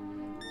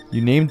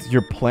 You named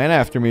your plant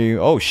after me.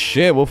 Oh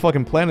shit, what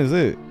fucking plant is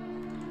it?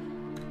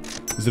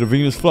 Is it a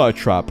Venus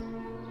flytrap?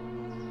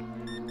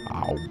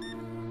 Ow.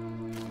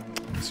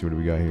 Let's see what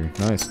we got here.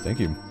 Nice, thank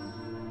you.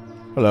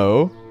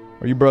 Hello.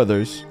 Are you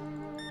brothers?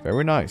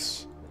 Very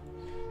nice.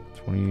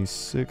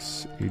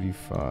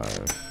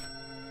 26.85.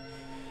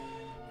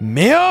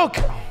 Milk!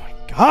 Oh my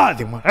god,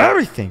 they want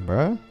everything,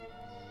 bro.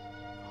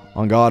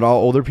 On God,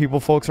 all older people,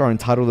 folks, are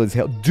entitled as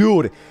hell.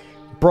 Dude,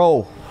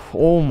 bro.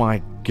 Oh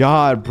my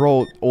god,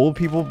 bro. Old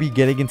people be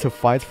getting into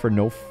fights for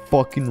no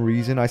fucking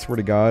reason. I swear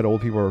to God,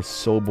 old people are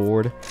so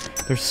bored.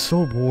 They're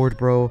so bored,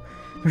 bro.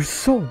 They're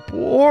so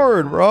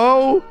bored,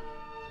 bro.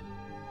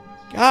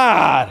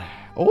 God.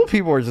 Old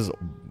people are just,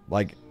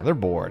 like, they're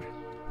bored.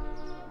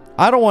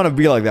 I don't want to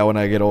be like that when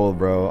I get old,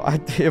 bro.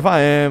 If I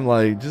am,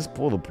 like, just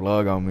pull the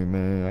plug on me,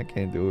 man. I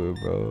can't do it,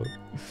 bro.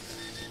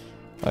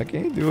 I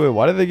can't do it.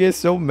 Why do they get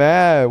so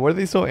mad? What are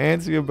they so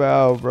antsy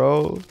about,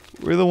 bro?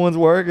 We're the ones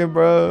working,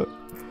 bro.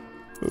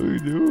 What are we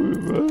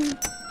doing, bro?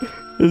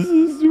 This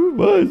is too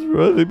much,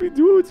 bro. They be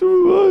doing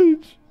too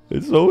much.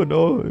 It's so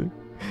annoying.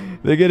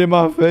 They get in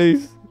my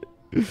face.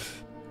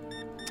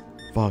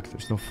 Fuck,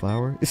 there's no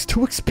flour. It's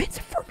too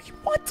expensive for me.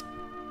 What?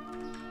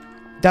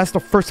 That's the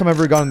first time I've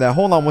ever gotten that.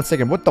 Hold on 1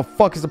 second. What the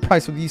fuck is the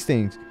price of these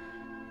things?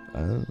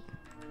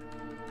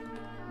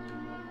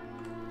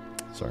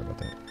 Sorry about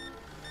that.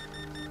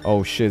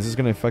 Oh shit, is this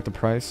gonna affect the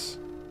price?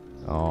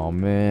 Oh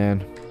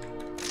man.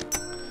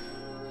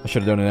 I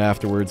should have done it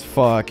afterwards.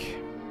 Fuck.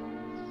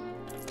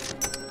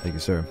 Thank you,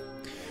 sir.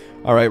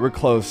 Alright, we're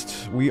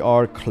closed. We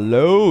are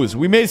closed.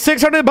 We made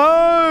 600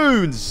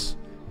 bones!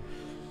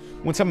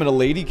 One time a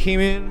lady came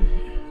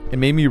in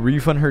and made me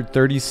refund her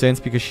 30 cents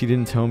because she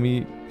didn't tell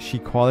me she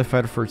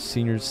qualified for a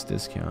senior's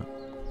discount.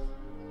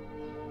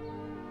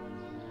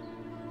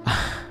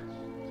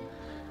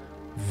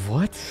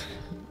 What?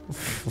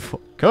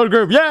 Code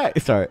group, yeah!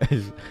 Sorry.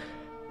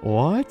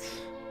 What?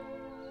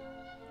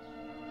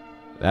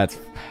 That's...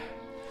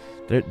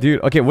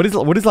 Dude, okay, what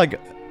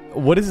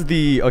is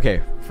the...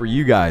 Okay, for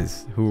you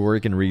guys who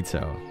work in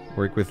retail,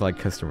 work with, like,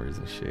 customers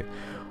and shit,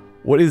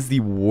 what is the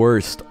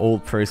worst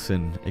old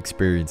person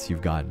experience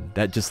you've gotten?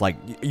 That just, like,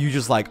 you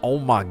just like, oh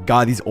my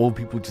god, these old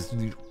people just...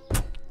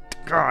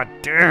 God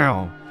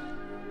damn!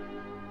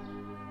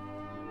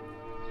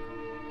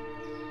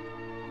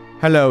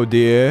 Hello,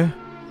 dear.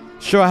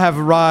 Sure, I have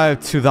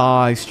arrived to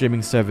thy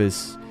streaming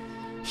service.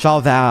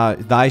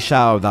 Thy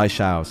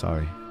shall,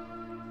 sorry.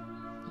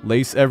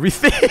 Lace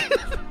everything.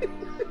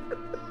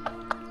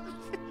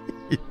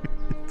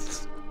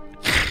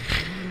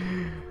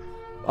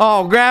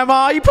 Oh,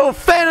 Grandma, you put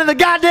fentanyl in the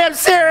goddamn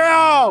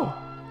cereal!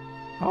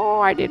 Oh,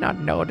 I did not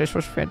know this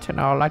was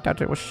fentanyl. I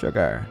thought it was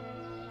sugar.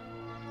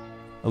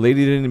 A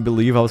lady didn't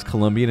believe I was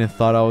Colombian and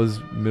thought I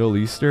was Middle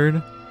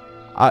Eastern.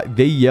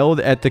 They yelled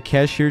at the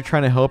cashier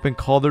trying to help and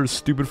called her a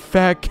stupid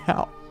fat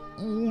cow.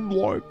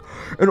 Like,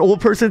 an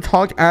old person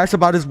talked ass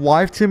about his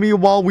wife to me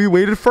while we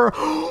waited for...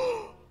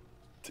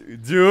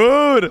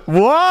 Dude!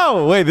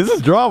 Whoa! Wait, this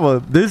is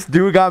drama. This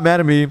dude got mad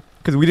at me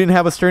because we didn't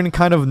have a certain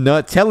kind of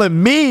nut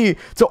telling me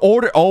to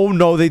order. Oh,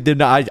 no, they did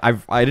not.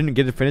 I didn't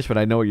get it finished, but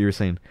I know what you were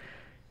saying.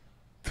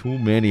 Too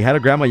many. Had a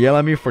grandma yell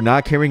at me for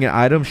not carrying an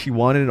item she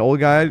wanted. An old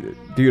guy.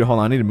 Dude, hold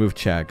on. I need to move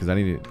chat because I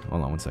need to...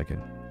 Hold on one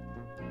second.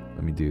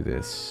 Let me do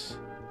this.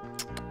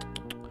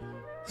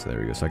 So there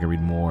we go. So I can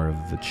read more of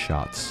the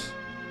chats.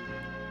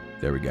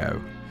 There we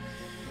go.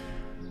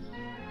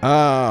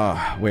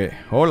 Wait.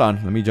 Hold on.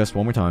 Let me adjust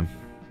one more time.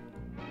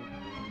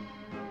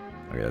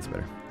 Okay, that's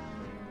better.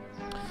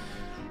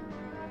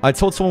 I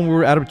told someone we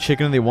were out of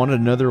chicken and they wanted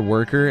another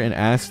worker and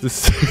asked to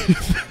see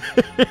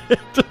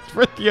just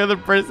for the other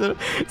person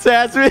to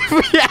ask me if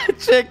we had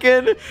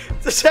chicken.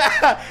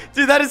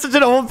 Dude, that is such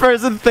an old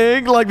person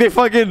thing. Like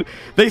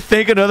they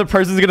think another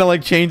person's gonna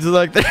like change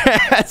like their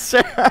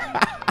answer.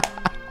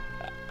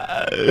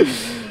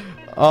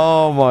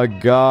 Oh my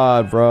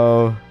god,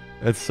 bro.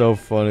 That's so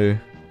funny.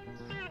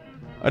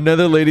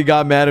 Another lady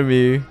got mad at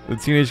me. The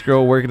teenage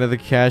girl working at the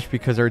cash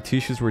because our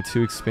t-shirts were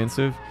too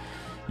expensive.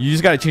 You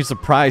just gotta change the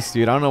price,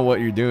 dude. I don't know what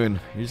you're doing.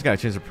 You just gotta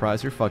change the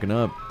price. You're fucking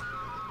up.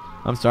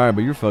 I'm sorry,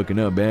 but you're fucking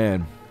up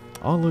bad.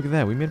 Oh, look at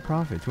that. We made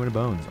profit. 200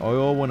 bones.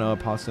 Oil went up.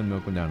 Pasta and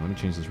milk went down. Let me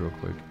change this real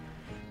quick.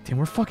 Damn,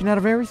 we're fucking out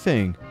of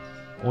everything.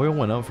 Oil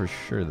went up for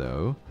sure,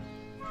 though.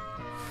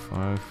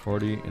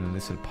 540. And then they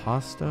said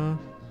pasta.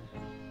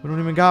 We don't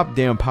even got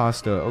damn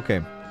pasta.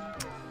 Okay.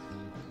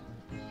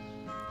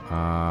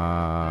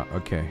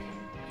 Okay.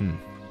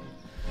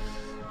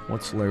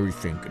 What's Larry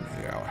thinking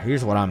here?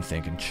 Here's what I'm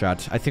thinking,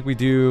 chat. I think we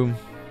do...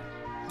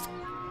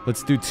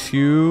 Let's do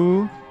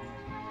 2...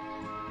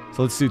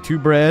 So let's do 2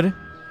 bread,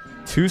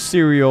 2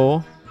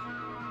 cereal.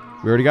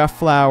 We already got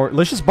flour.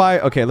 Let's just buy...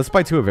 Okay, let's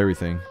buy 2 of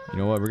everything. You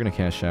know what? We're gonna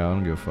cash out. I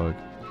don't give a fuck.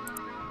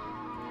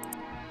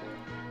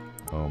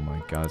 Oh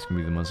my god, it's gonna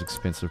be the most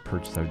expensive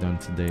purchase I've done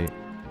to date.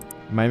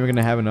 Am I even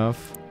gonna have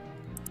enough?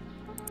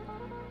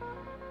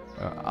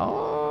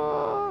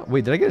 Oh...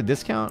 Wait, did I get a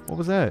discount? What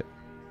was that?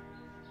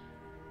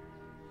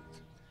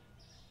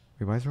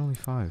 Wait, why is there only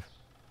 5?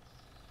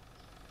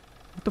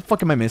 What the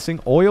fuck am I missing?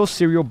 Oil,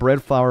 cereal,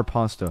 bread, flour,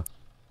 pasta.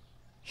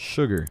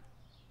 Sugar.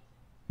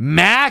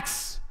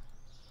 Max?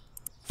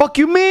 Fuck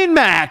you mean,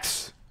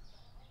 Max?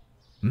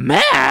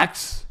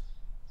 Max?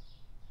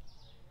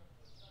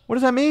 What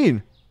does that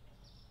mean?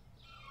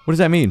 What does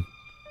that mean?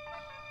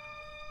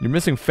 You're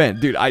missing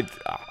Fent. Dude,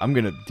 I'm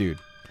gonna... Dude.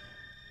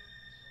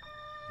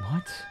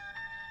 What?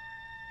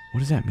 What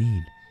does that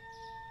mean?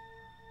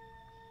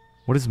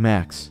 What is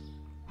Max?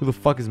 Who the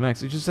fuck is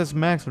Max? It just says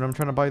Max when I'm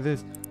trying to buy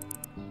this.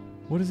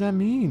 What does that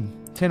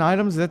mean? 10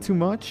 items? Is that too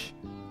much?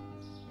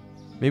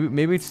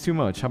 Maybe it's too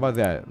much. How about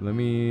that? Let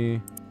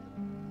me...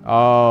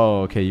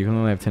 Oh, okay. You can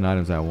only have 10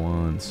 items at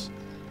once.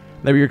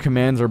 Maybe your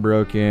commands are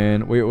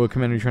broken. Wait, what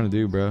command are you trying to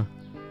do, bro?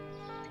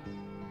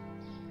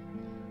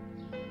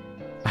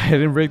 I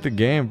didn't break the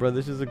game, bro.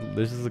 This is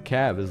a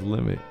cap. There's a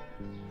limit.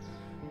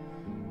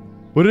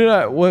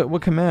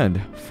 What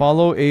command?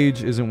 Follow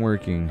age isn't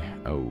working.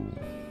 Oh,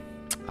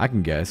 I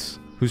can guess.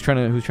 Who's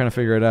trying to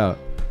figure it out?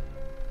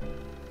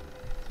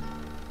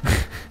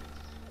 Let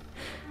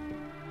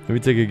me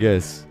take a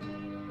guess.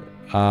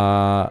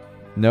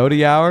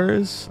 Noti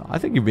hours? I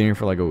think you've been here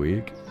for like a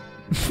week.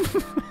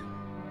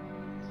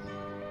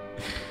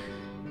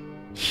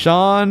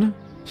 Sean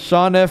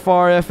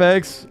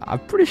FRFX. I'm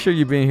pretty sure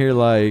you've been here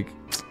like...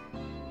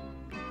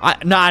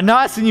 I know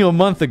I seen you a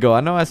month ago.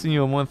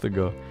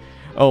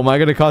 Oh, am I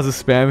gonna cause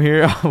a spam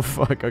here? Oh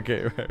fuck.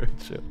 Okay, right,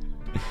 chill.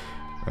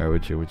 Alright, we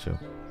chill.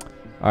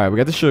 Alright, we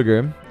got the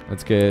sugar.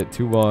 Let's get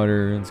 2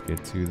 water. Let's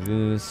get 2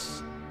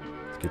 this.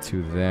 Let's get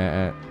 2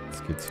 that. Let's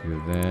get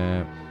 2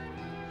 that.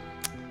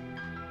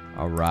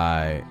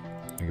 Alright.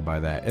 I can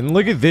buy that. And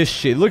look at this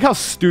shit. Look how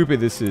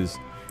stupid this is.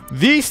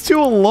 These 2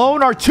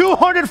 alone are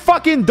 $200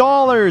 fucking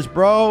dollars,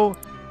 bro.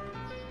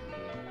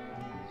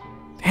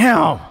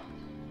 Damn.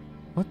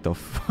 What the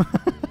fuck?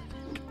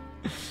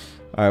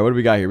 Alright, what do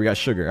we got here? We got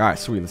sugar. Alright,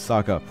 sweet. Let's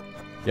stock up.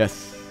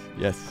 Yes.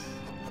 Yes.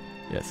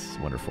 Yes.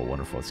 Wonderful.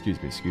 Wonderful.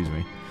 Excuse me. Excuse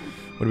me.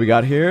 What do we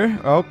got here?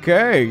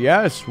 Okay.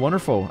 Yes.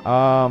 Wonderful.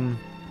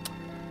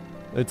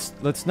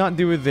 Let's not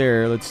do it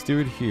there. Let's do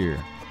it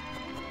here.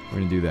 We're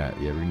gonna do that.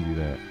 Yeah, we're gonna do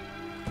that.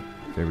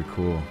 Very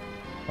cool.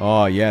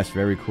 Oh, yes.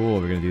 Very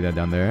cool. We're gonna do that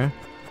down there.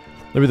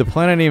 Maybe the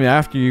planet named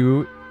after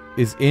you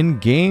is in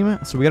game,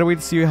 so we gotta wait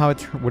to see how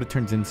what it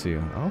turns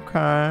into. Okay.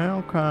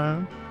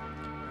 Okay.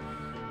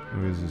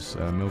 What is this?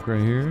 Milk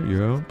right here?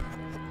 Yup.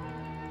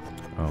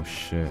 Oh,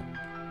 shit.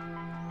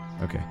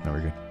 Okay, now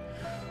we're good.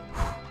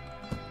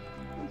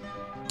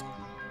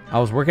 I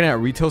was working at a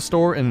retail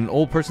store and an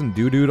old person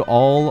doo-dooed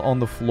all on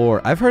the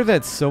floor. I've heard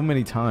that so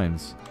many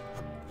times.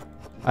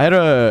 I had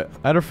a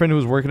friend who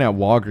was working at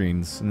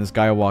Walgreens, and this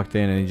guy walked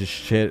in and he just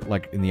shit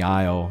like in the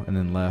aisle and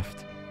then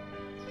left.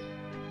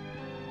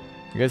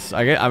 I guess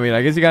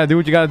you gotta do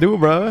what you gotta do,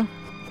 bro.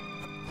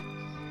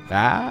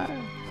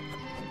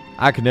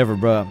 I could never,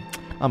 bro.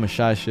 I'm a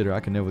shy shitter. I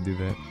can never do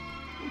that.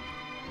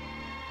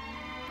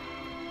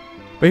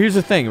 But here's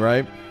the thing,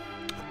 right?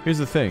 Here's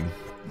the thing.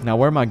 Now,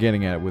 where am I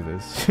getting at with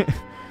this?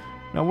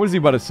 Now, what is he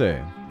about to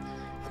say?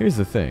 Here's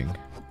the thing.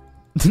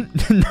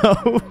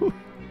 No.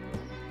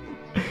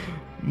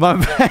 My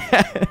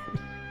bad.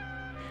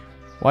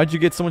 Why'd you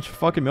get so much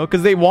fucking milk?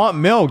 Because they want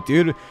milk,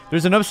 dude.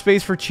 There's enough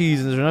space for cheese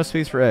and there's enough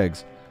space for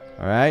eggs.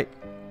 Alright?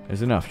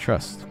 There's enough.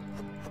 Trust.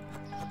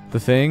 The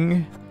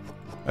thing...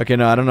 Okay,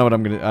 no, I don't know what I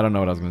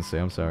was gonna say.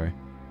 I'm sorry.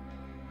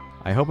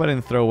 I hope I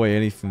didn't throw away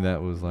anything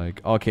that was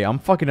like... Okay, I'm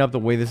fucking up the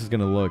way this is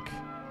gonna look.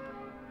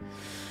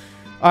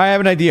 I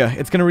have an idea.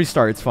 It's gonna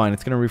restart. It's fine.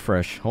 It's gonna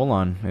refresh. Hold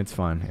on. It's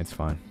fine. It's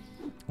fine.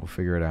 We'll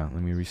figure it out.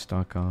 Let me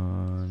restock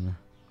on...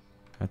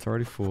 That's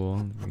already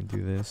full. We can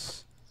do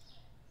this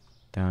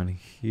down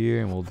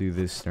here, and we'll do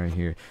this right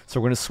here. So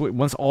we're gonna switch...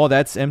 Once all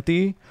that's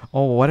empty...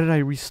 Oh, why did I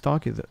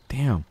restock it?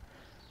 Damn.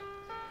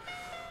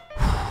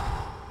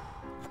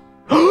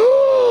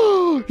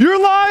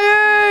 You're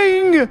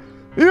lying!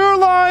 You're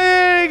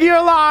lying!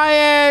 You're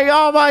lying!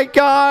 Oh my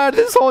god,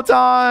 this whole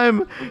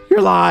time!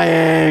 You're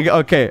lying!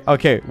 Okay,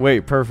 okay,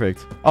 wait,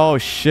 perfect. Oh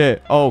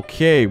shit,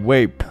 okay,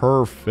 wait,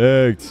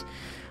 perfect.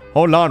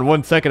 Hold on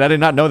 1 second, I did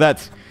not know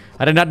that.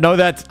 I did not know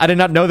that. I did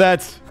not know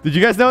that. Did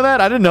you guys know that?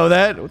 I didn't know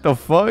that. What the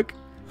fuck?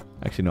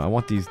 Actually, no, I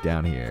want these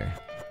down here.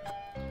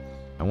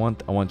 I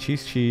want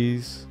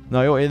cheese.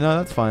 No, no,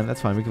 that's fine.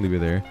 That's fine. We can leave it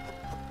there.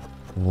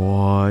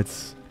 What?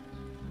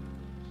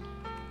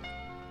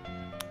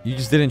 You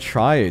just didn't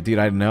try it, dude.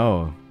 I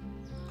know.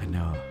 I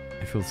know.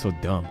 I feel so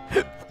dumb.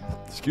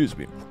 Excuse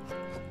me.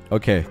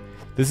 Okay.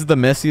 This is the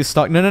messiest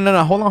stock. No, no, no,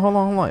 no. Hold on, hold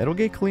on, hold on. It'll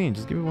get clean.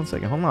 Just give me 1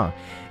 second. Hold on.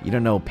 You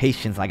don't know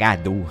patience like I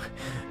do.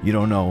 You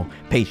don't know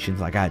patience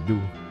like I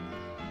do.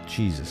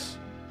 Jesus.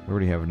 We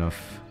already have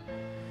enough.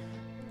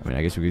 I mean,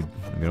 I guess we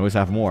can always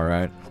have more,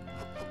 right?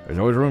 There's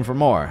always room for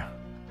more.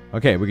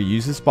 Okay, we could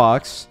use this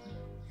box.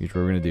 Here's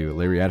what we're going to do.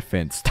 Larry, add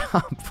fence.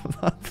 Stop.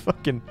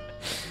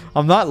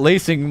 I'm not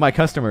lacing my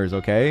customers,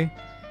 okay?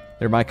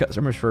 They're my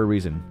customers for a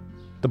reason.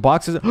 The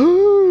box is...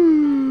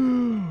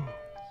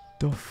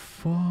 The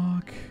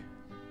fuck?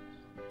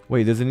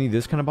 Wait, does it need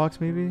this kind of box,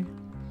 maybe?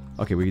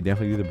 Okay, we can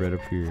definitely do the bread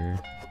up here.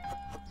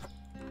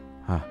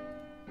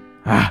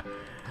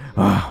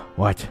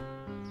 What?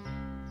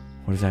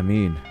 What does that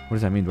mean? What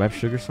does that mean? Do I have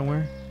sugar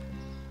somewhere?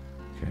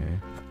 Okay.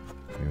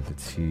 We have the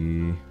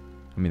tea.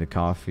 I mean the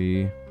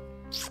coffee.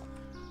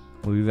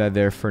 We'll leave that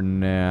there for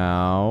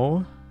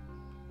now.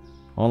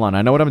 Hold on,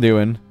 I know what I'm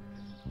doing.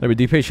 Let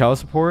me pay child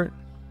support?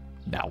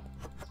 No.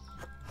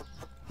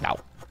 No.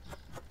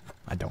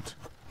 I don't.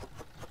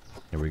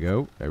 There we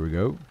go. There we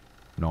go.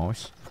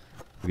 Nice.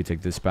 We can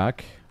take this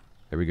back.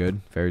 Very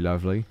good. Very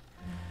lovely.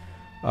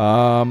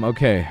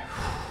 Okay.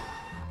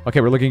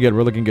 Okay, we're looking good.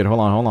 We're looking good. Hold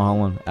on, hold on,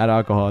 hold on. Add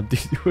alcohol.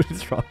 What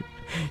is wrong?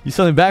 You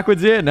selling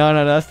backwards yet? No,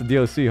 no, that's the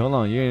DLC. Hold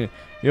on. You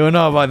don't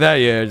know about that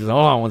yet. Just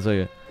hold on 1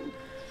 second.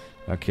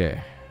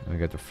 Okay. We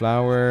got the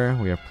flour.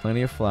 We have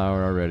plenty of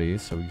flour already,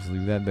 so we just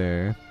leave that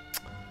there.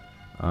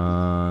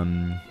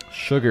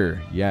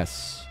 Sugar.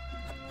 Yes.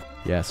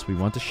 Yes, we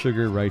want the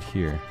sugar right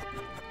here.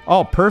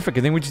 Oh, perfect.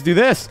 I think we just do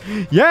this.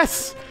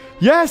 Yes!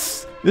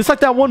 Yes! It's like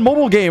that one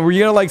mobile game where you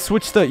gotta like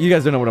switch the... You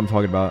guys don't know what I'm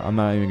talking about. I'm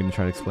not even gonna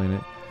try to explain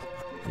it.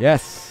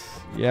 Yes.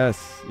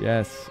 Yes.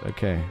 Yes.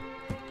 Okay.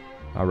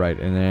 Alright,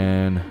 and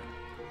then...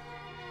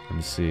 Let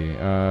me see.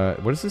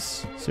 What is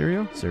this?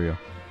 Cereal? Cereal.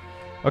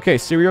 Okay,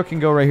 cereal can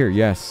go right here.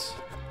 Yes.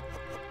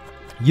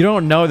 You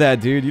don't know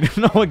that, dude. You don't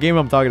know what game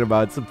I'm talking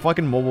about. It's a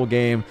fucking mobile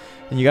game.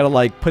 And you gotta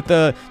like put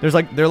the... There's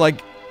like... They're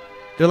like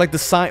the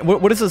sign...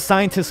 What is a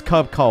scientist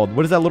cup called?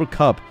 What is that little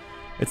cup?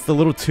 It's the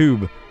little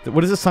tube.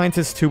 What is a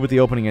scientist tube with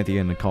the opening at the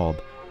end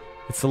called?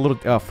 It's a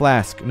little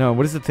flask. No,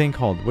 what is the thing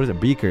called? What is it?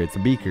 Beaker. It's a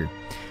beaker.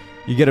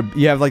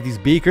 You have like these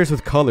beakers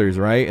with colors,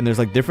 right? And there's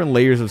like different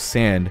layers of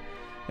sand.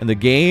 And the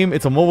game,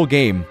 it's a mobile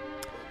game.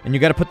 And you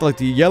gotta put like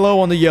the yellow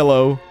on the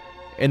yellow,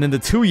 and then the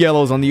 2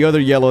 yellows on the other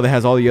yellow that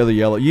has all the other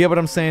yellow. You get what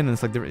I'm saying? And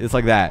it's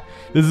like that.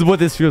 This is what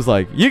this feels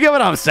like. You get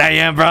what I'm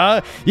saying,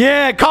 bro?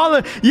 Yeah, call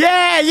it.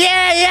 Yeah.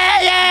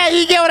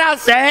 You get what I'm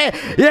saying?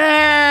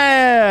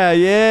 Yeah.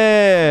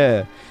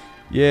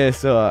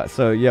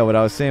 So yeah, what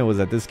I was saying was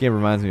that this game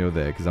reminds me of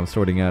that because I'm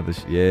sorting out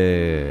this.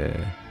 Yeah,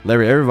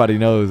 Larry. Everybody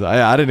knows.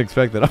 I didn't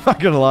expect that. I'm not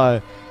gonna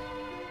lie.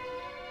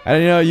 I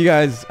didn't know you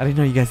guys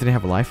didn't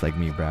have a life like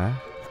me, bruh.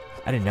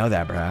 I didn't know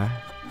that, bruh.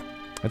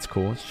 That's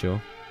cool. It's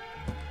chill.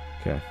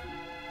 Okay.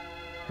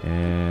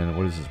 And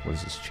what is this? What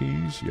is this?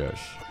 Cheese? Yes.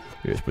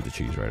 Yes, put the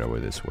cheese right over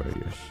this way.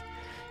 Yes.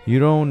 You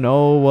don't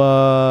know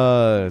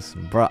us.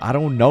 Bro, I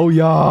don't know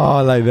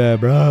y'all like that,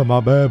 bro. My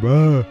bad,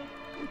 bro.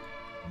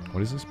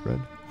 What is this, bread?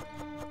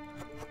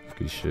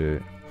 Good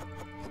shit.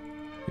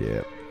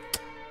 Yep.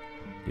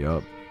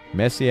 Yup.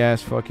 Messy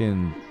ass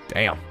fucking...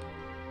 Damn.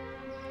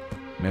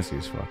 Messy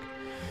as fuck.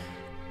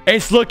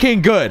 It's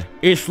looking good.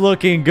 It's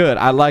looking good.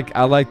 I like this.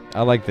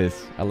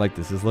 I like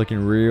this. It's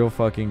looking real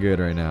fucking good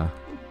right now.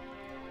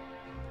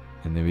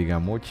 And then we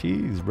got more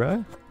cheese,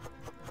 bruh.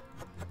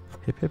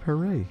 Hip hip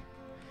hooray.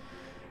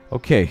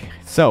 Okay,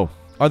 so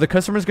are the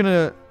customers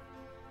gonna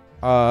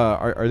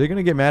are they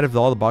gonna get mad if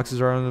all the boxes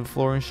are on the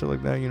floor and shit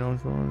like that, you know?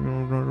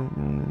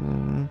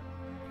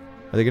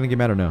 Are they gonna get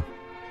mad or no?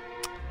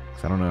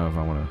 'Cause I don't know if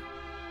I wanna.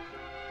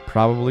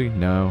 Probably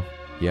no.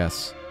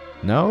 Yes.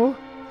 No?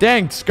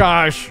 Dang,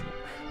 Skosh!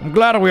 I'm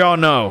glad we all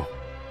know.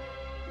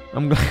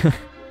 I'm glad.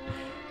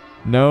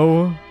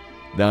 No,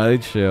 they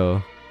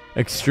chill.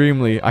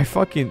 Extremely.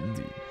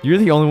 You're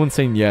the only one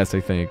saying yes, I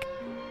think.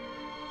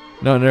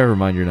 No, never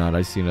mind. You're not.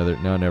 I see another.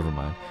 No, never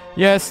mind.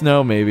 Yes,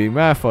 no, maybe.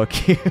 Ah,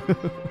 fuck you.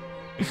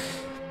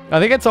 I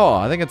think it's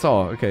all.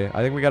 Okay,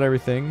 I think we got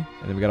everything,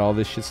 and then we got all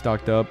this shit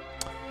stocked up.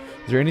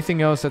 Is there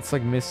anything else that's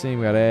like missing?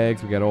 We got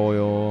eggs. We got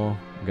oil.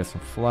 We got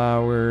some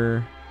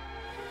flour.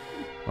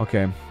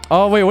 Okay.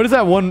 Oh wait, what is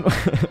that one?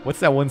 What's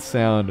that one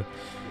sound?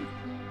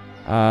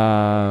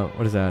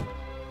 What is that?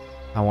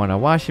 I want a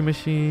washing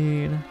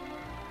machine.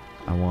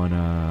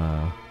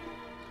 I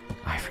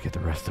forget the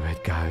rest of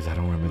it, guys. I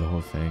don't remember the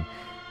whole thing.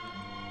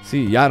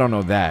 See, y'all don't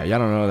know that. Y'all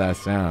don't know that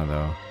sound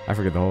though. I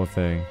forget the whole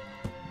thing.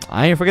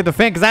 I ain't forget the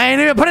fan because I ain't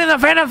even put in the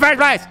fan in the first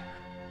place.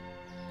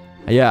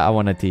 Yeah, I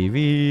want a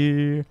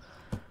TV.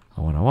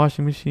 I want a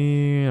washing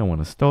machine. I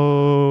want a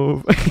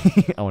stove.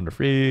 I want a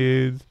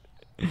fridge.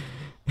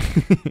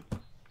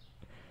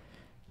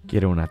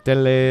 Quiero una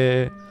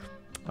tele.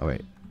 Oh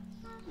wait,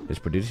 let's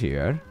put it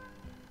here.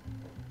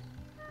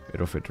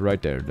 It'll fit right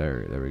there.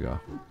 There we go.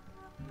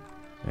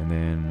 And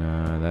then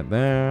that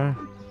there,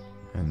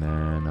 and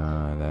then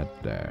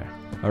that there.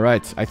 All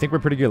right, I think we're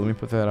pretty good. Let me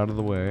put that out of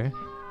the way.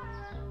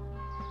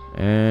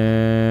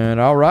 And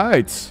all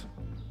right,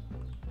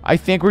 I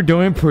think we're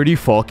doing pretty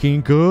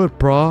fucking good,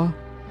 bruh.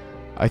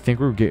 I think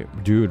we're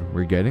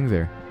getting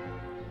there.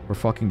 We're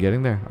fucking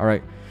getting there. All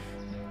right.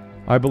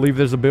 I believe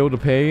there's a bill to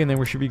pay, and then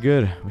we should be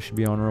good. We should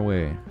be on our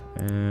way.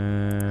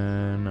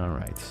 And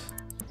alright.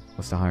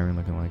 What's the hiring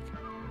looking like?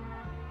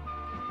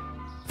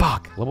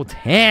 Fuck! Level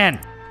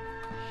 10!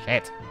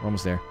 Shit. We're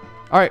almost there.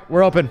 Alright,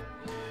 we're open.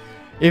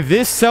 If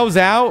this sells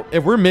out,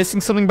 if we're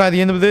missing something by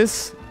the end of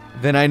this,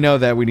 then I know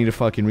that we need to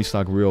fucking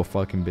restock real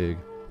fucking big.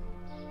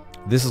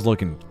 This is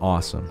looking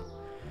awesome.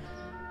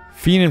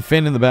 Fiend and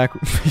Finn in the back.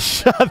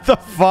 Shut the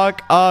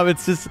fuck up.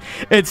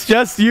 It's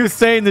just you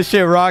saying this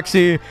shit,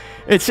 Roxy.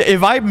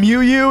 If I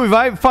mute you, if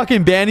I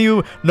fucking ban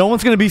you, no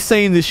one's gonna be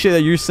saying this shit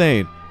that you're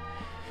saying.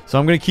 So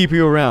I'm gonna keep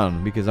you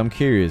around because I'm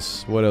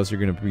curious what else you're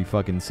gonna be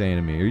fucking saying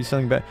to me. Are you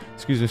selling back?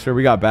 Excuse me, sir.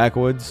 We got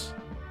backwoods.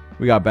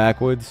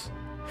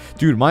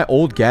 Dude, my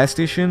old gas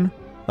station,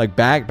 like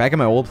back in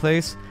my old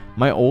place,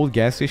 my old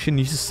gas station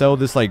used to sell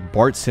this like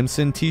Bart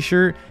Simpson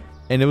t-shirt,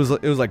 and it was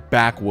like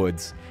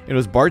backwoods. It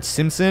was Bart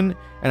Simpson,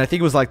 and I think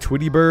it was like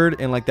Tweety Bird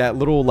and like that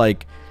little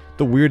like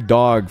the weird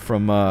dog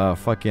from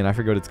fucking I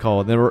forget what it's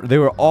called. They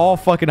were all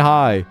fucking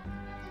high.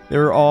 They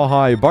were all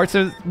high.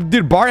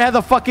 Dude, Bart had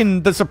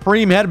the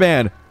Supreme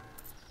headband.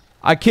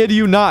 I kid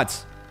you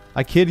not.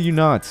 Thank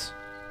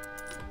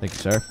you,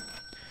 sir.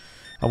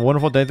 Have a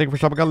wonderful day. Thank you for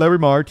shopping at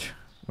larrymart.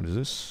 What is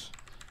this?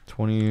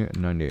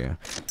 $20.90.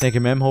 Thank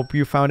you, ma'am. Hope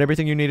you found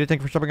everything you needed.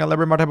 Thank you for shopping at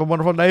larrymart. Have a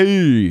wonderful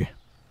day.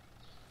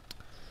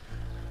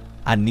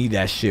 I need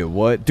that shit.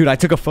 What? Dude, I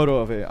took a photo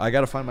of it. I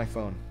gotta find my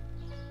phone.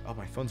 Oh,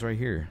 my phone's right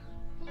here.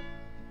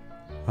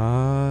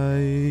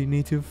 I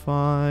need to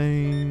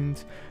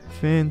find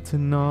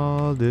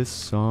fentanyl. This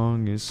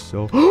song is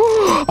so...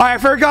 I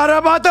forgot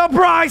about the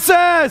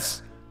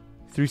prices!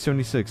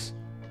 $3.76.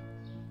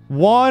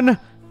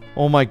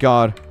 Oh my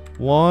god.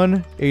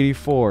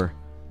 $1.84.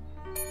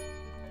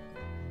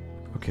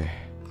 Okay.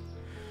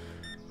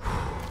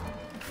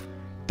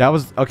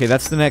 Okay,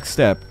 that's the next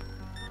step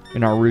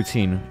in our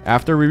routine.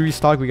 After we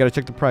restock, we gotta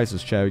check the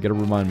prices, Chad. You gotta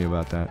remind me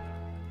about that.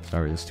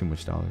 Sorry, that's too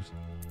much dollars.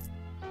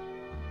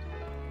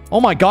 Oh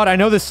my god, I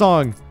know this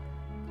song.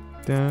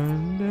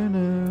 Dun, dun,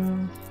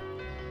 dun.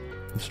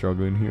 I'm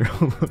struggling here.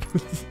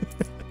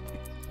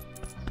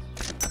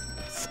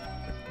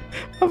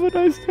 Have a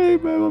nice day,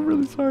 man. I'm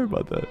really sorry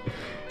about that.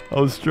 I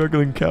was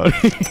struggling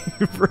counting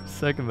for a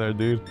second there,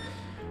 dude.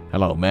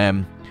 Hello,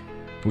 ma'am.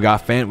 We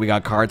got Fent, we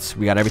got carts,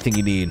 we got everything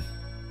you need.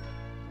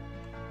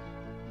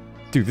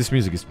 Dude, this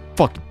music is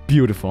fucking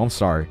beautiful. I'm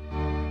sorry.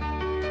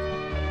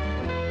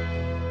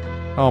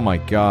 Oh my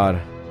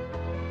god.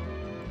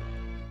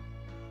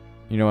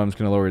 You know what? I'm just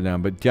gonna lower it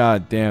down. But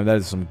god damn, that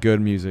is some good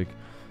music.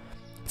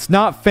 It's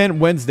not Fent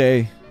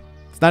Wednesday.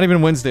 It's not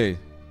even Wednesday.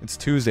 It's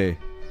Tuesday.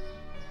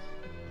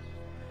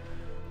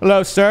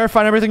 Hello, sir.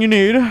 Find everything you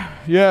need.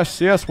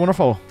 Yes, yes.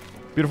 Wonderful.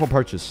 Beautiful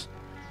purchase.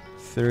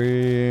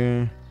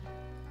 3...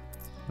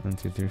 1,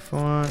 2, 3,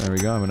 4. There we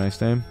go. Have a nice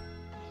day.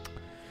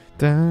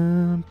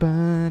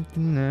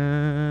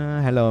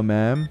 Hello,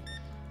 ma'am.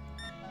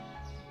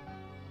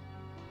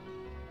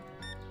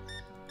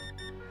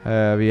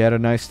 Have you had a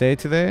nice day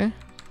today?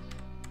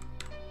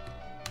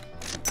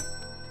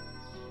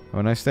 Have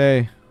a nice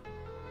day.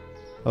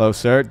 Hello,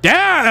 sir.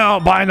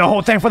 Damn! Buying the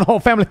whole thing for the whole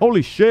family.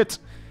 Holy shit.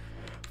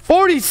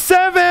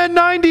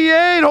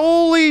 $47.98.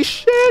 Holy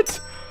shit.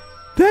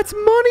 That's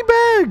money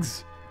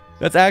bags.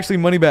 That's actually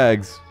money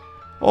bags.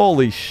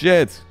 Holy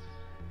shit.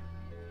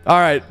 All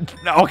right.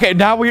 Okay,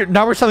 now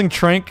we're selling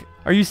Trank.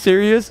 Are you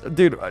serious?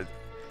 Dude.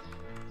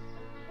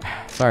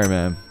 Sorry,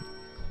 man.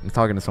 I'm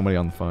talking to somebody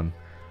on the phone.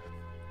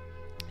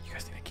 You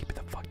guys need to keep it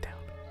the fuck down.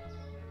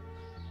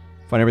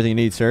 Find everything you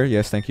need, sir.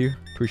 Yes, thank you.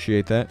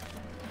 Appreciate that.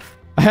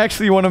 I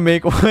actually want to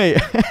make... Wait.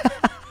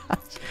 I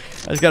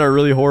just got a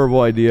really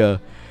horrible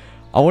idea.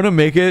 I want to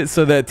make it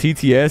so that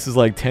TTS is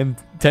like 10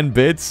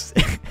 bits.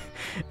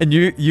 And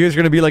you guys are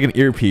going to be like an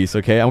earpiece,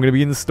 okay? I'm going to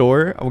be in the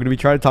store. I'm going to be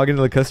trying to talking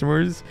to the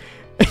customers.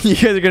 And you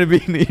guys are going to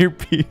be in the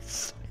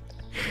earpiece.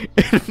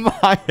 In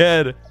my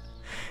head.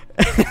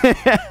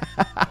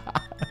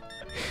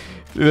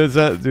 Dude,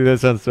 that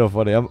sounds so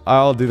funny.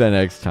 I'll do that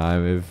next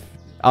time.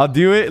 I'll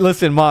do it.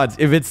 Listen, mods,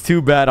 if it's too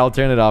bad, I'll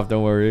turn it off.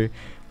 Don't worry.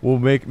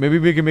 Maybe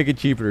we can make it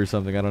cheaper or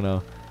something. I don't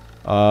know.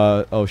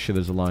 Oh shit,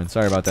 there's a line.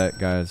 Sorry about that,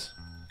 guys.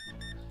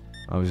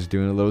 I was just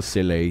doing a little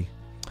silly.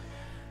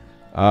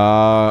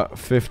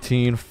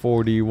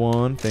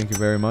 1541. Thank you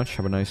very much.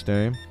 Have a nice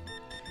day.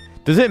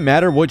 Does it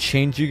matter what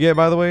change you get,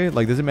 by the way?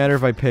 Like, does it matter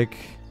if I pick...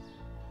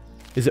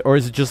 is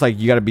it just like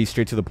you gotta be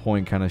straight to the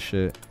point kind of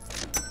shit?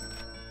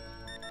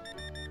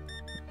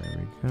 There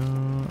we go.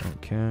 Oh,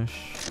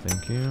 cash.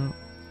 Thank you.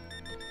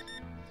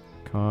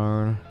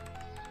 Card.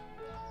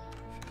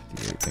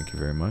 58. Thank you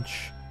very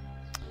much.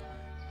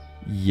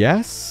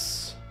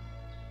 Yes?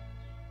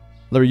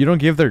 Larry, you don't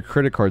give their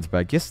credit cards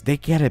back. Yes, they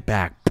get it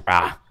back.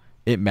 Brah.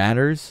 It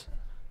matters.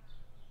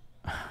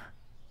 I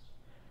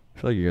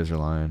feel like you guys are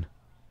lying.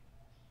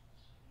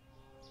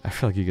 I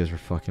feel like you guys are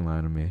fucking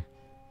lying to me.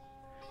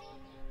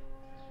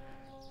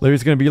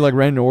 Larry's gonna be like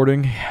Randy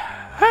Orton.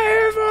 I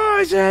hear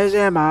voices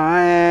in my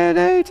head.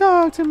 They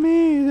talk to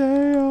me.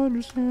 They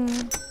understand.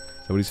 Is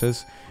that what he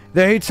says?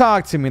 They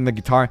talk to me in the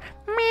guitar.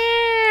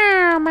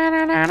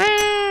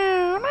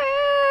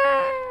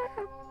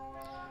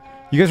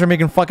 You guys are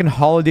making fucking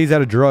holidays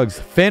out of drugs.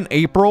 Fent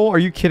April? Are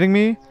you kidding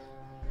me?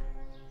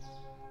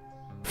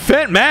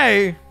 Fent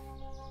May?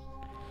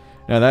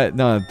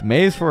 No,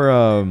 May is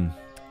for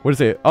what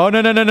is it? Oh no.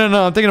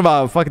 I'm thinking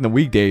about fucking the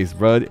weekdays,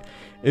 bro.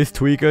 It's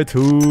Tweaka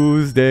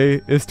Tuesday.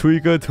 It's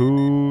Tweaka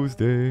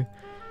Tuesday.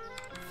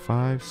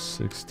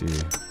 560.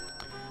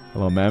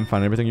 Hello, ma'am.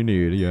 Find everything you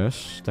need.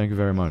 Yes. Thank you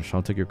very much.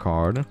 I'll take your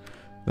card.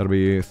 That'll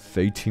be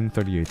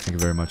 1838. Thank you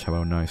very much. Have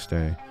a nice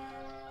day.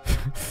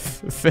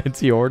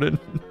 Fancy Orton.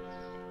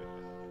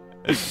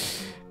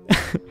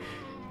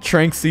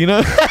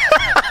 Tranksina.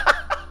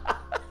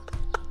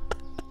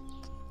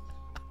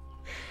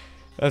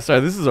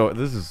 Sorry, this is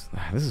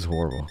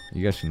horrible.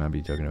 You guys should not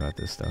be joking about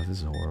this stuff.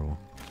 This is horrible.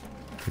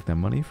 Take that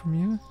money from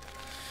you.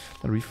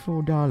 That'll be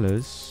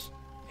 $4.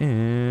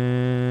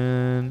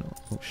 And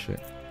oh shit.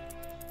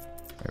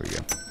 There we go.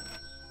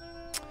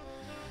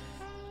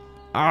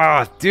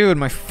 Ah, dude,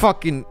 my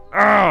fucking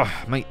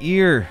my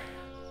ear.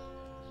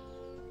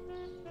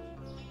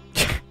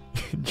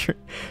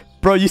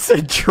 Bro, you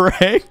said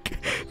Trank?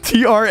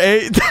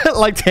 T-R-A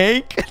like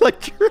tank?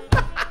 Like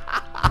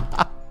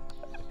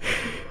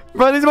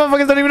bro, these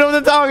motherfuckers don't even know what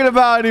they're talking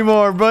about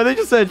anymore, bro. They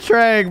just said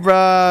Trank,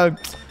 bro.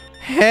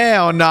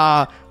 Hell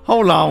nah.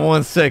 Hold on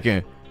one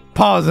second.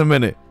 Pause a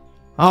minute.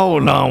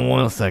 Hold on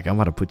one second. I'm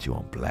about to put you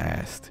on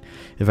blast.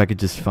 If I could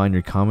just find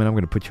your comment, I'm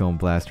gonna put you on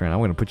blast right now.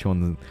 I'm gonna put you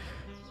on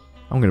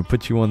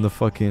the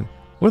fucking...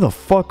 Where the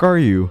fuck are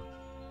you?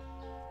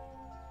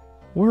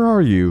 Where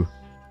are you?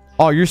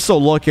 Oh, you're so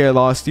lucky I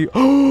lost you.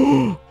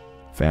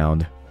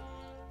 Found.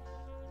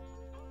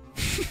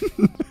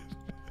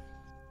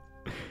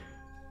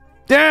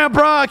 Damn,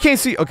 bro, I can't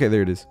see. Okay,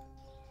 there it is.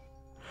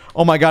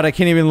 Oh my god, I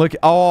can't even look.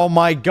 Oh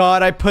my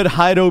god, I put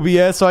hide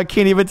OBS, so I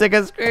can't even take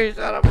a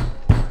screenshot of it.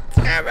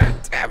 Damn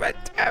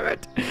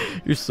it.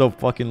 You're so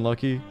fucking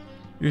lucky.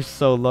 You're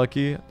so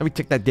lucky. Let me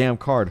take that damn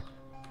card.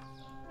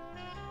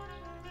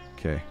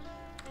 Okay.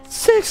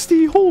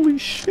 60, holy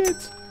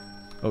shit.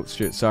 Oh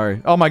shit,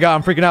 sorry. Oh my god,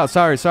 I'm freaking out.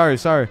 Sorry.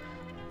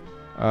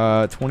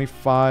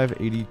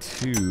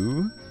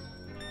 2582.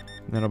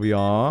 That'll be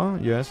all.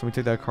 Yes, let me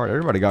take that card.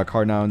 Everybody got a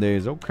card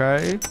nowadays.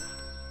 Okay.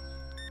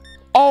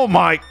 Oh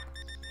my.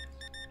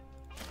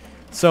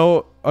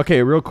 So,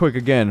 okay, real quick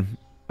again.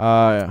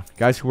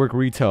 Guys who work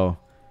retail.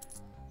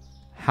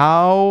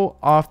 How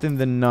often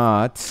than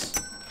not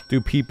do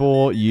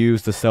people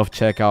use the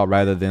self-checkout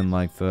rather than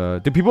like the...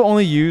 Do people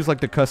only use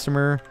like the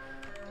customer...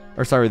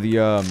 Or sorry,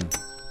 the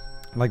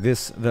like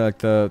this,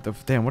 the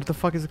damn, what the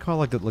fuck is it called?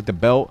 Like the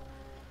belt?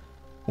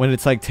 When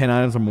it's like 10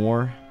 items or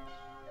more?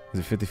 Is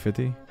it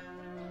 50-50?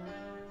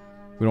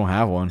 We don't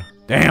have one.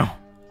 Damn!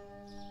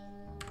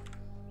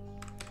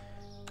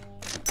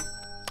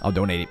 I'll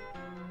donate it.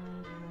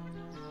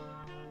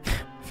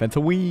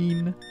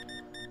 Fentaween.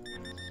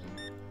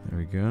 There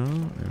we go.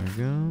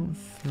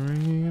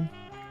 3.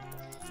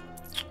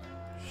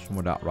 Some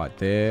of that right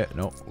there.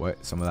 No,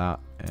 wait, some of that.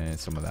 And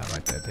some of that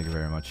right there. Thank you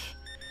very much.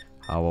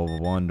 Have a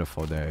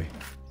wonderful day.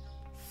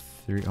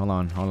 3. Hold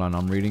on.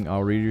 I'm reading.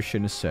 I'll read your shit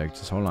in a sec.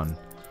 Just hold on.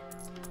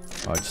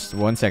 Oh, just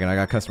 1 second. I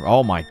got customer.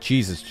 Oh my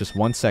Jesus. Just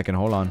 1 second.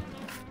 Hold on.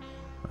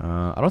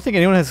 I don't think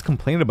anyone has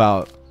complained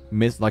about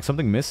like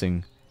something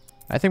missing.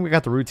 I think we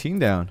got the routine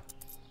down.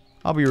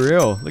 I'll be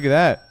real. Look at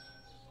that.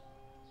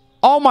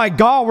 Oh my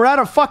god. We're out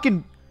of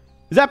fucking...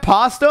 Is that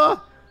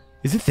pasta?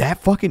 Is it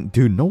that fucking...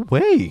 Dude, no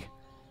way.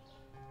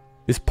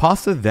 Is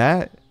pasta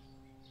that...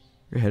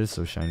 Your head is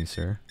so shiny,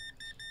 sir.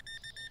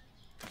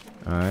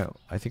 Alright,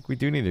 I think we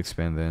do need to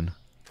expand then.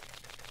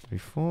 3,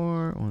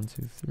 4, 1,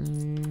 2,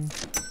 3.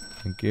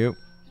 Thank you.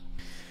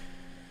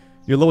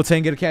 You're level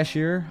 10, get a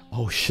cashier?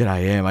 Oh shit, I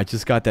am. I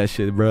just got that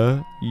shit,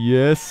 bruh.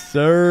 Yes,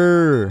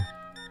 sir.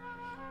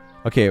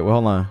 Okay, well,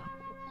 hold on.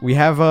 We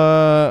have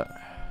a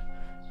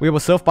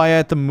self-buy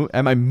at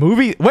my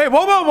movie. Wait,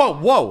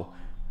 whoa.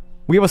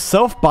 We have a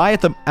self-buy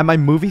at my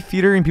movie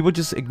theater and people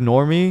just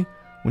ignore me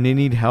when they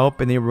need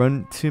help and they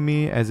run to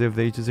me as if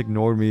they just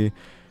ignored me.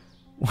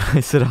 When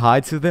I said hi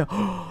to them.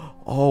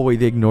 Oh,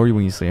 wait, they ignore you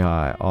when you say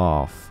hi.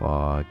 Oh,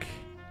 fuck.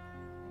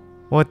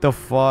 What the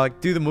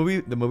fuck? Dude,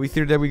 the movie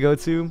theater that we go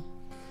to,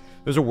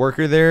 there's a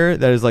worker there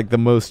that is like the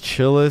most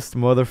chillest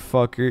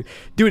motherfucker.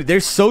 Dude, they're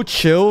so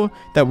chill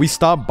that we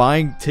stopped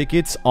buying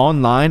tickets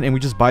online and we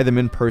just buy them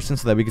in person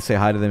so that we can say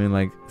hi to them and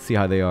like see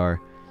how they are.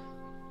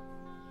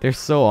 They're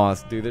so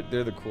awesome, dude.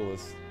 They're the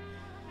coolest.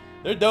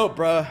 They're dope,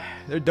 bruh.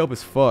 They're dope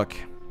as fuck.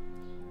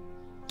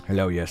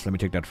 Hello, yes, let me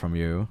take that from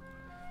you.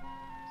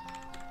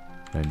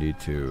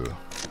 92.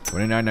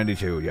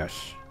 29.92,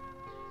 yes.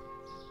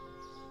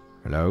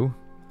 Hello?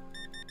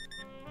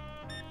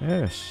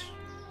 Yes.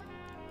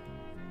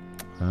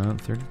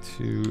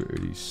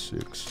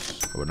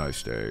 32.86. Have a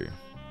nice day.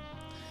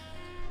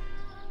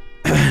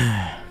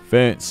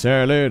 Fat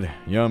salad.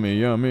 Yummy,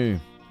 yummy.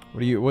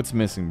 What's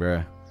missing,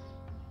 bruh?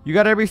 You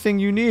got everything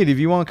you need. If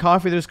you want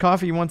coffee, there's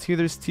coffee. You want tea,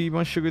 there's tea. You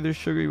want sugar, there's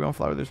sugar. You want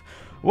flour, there's...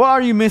 What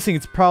are you missing?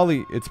 It's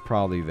probably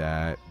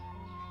that.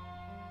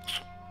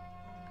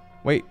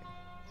 Wait.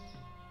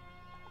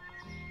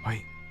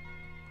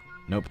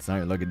 Nope, it's not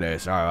your lucky day.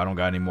 Sorry, I don't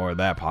got any more of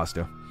that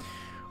pasta.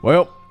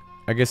 Well,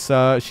 I guess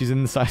she's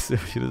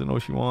indecisive. She doesn't know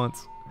what she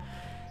wants.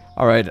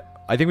 Alright,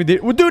 I think we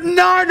did. We did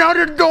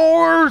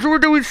 $900! We're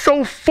doing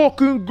so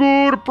fucking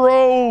good,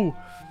 bro!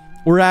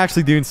 We're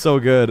actually doing so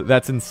good.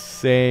 That's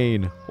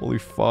insane. Holy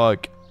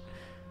fuck.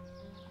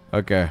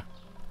 Okay.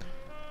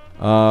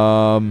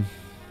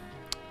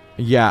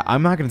 Yeah,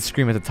 I'm not gonna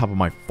scream at the top of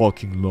my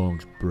fucking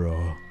lungs,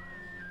 bro.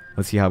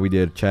 Let's see how we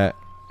did, chat.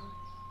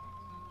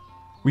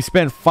 We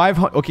spent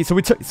 500. Okay, so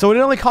it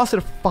only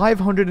costed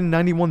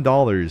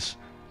 $591.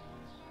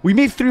 We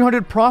made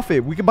 300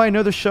 profit. We could buy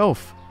another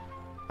shelf.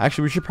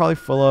 Actually, we should probably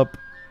fill up.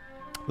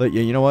 Yeah,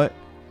 you know what?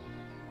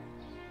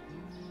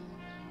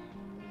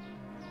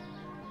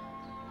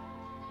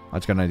 I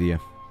just got an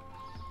idea.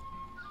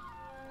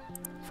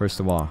 First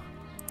of all.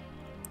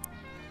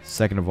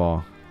 Second of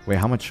all. Wait,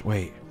 how much?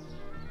 Wait.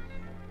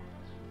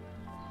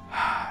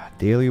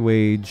 Daily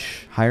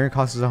wage. Hiring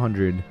cost is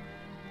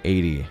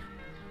 180.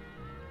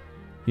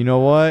 You know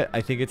what?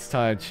 I think it's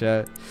time,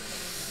 chat.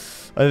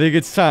 I think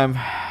it's time.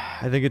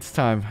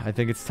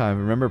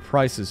 Remember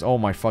prices. Oh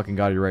my fucking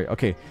god, you're right.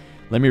 Okay,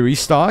 let me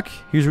restock.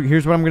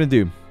 Here's what I'm gonna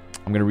do.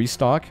 I'm gonna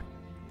restock.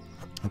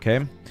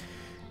 Okay,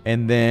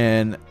 and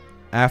then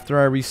after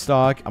I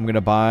restock, I'm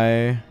gonna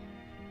buy.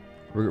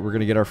 We're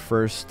gonna get our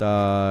first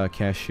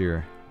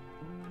cashier.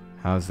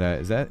 How's that?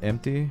 Is that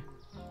empty?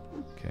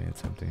 Okay,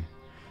 it's empty.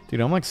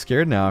 Dude, I'm like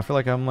scared now. I feel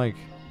like I'm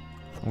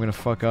gonna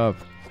fuck up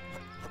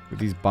with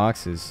these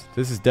boxes.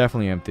 This is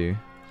definitely empty.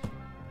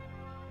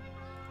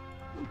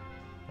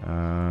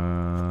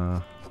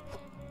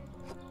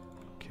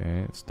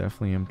 Okay, it's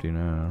definitely empty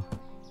now.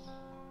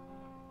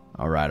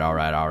 Alright.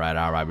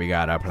 We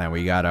got our plan.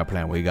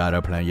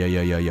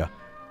 Yeah.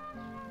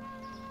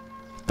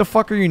 What the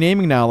fuck are you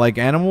naming now? Like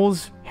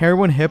animals?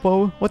 Heroin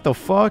hippo? What the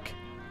fuck?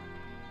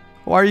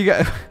 Why are you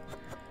guys...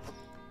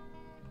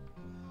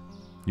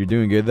 You're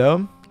doing good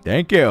though?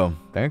 Thank you.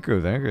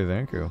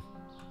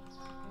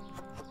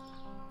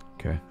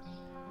 Okay.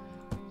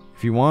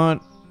 If you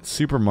want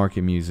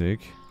supermarket music.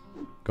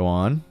 Go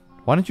on.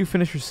 Why didn't you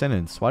finish your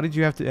sentence? Why did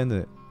you have to end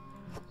it?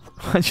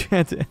 Why did you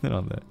have to end it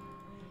on that?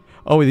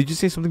 Oh, wait, did you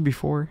say something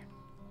before?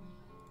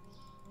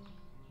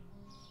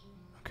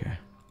 Okay.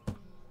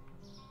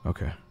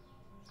 Okay.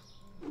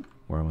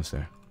 We're almost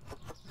there.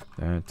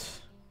 That.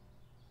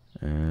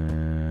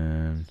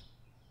 And...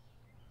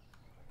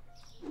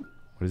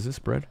 What is this,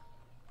 bread?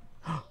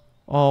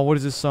 Oh, what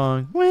is this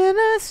song? When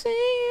I see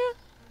you.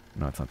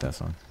 No, it's not that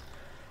song.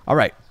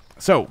 Alright.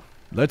 So,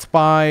 let's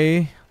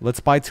buy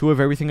 2 of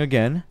everything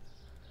again.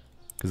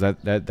 Because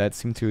that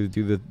seemed to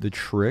do the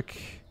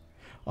trick.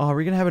 Oh, are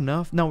we gonna have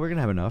enough? No, we're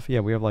gonna have enough.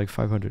 Yeah, we have like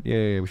 500.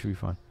 Yeah, we should be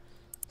fine.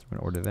 So we're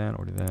gonna order that,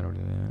 order that, order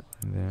that,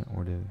 and that,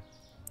 order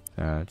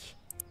that.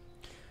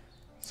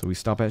 So we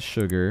stop at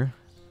sugar.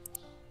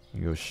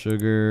 You go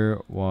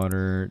sugar,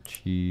 water,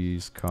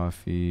 cheese,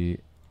 coffee,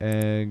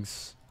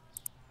 eggs,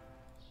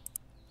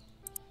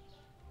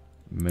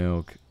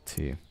 milk,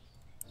 tea.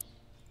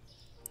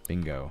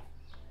 Bingo.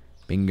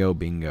 Bingo,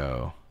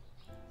 bingo.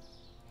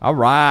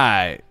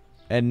 Alright.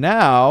 And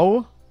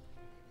now...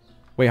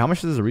 Wait, how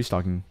much is the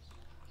restocking?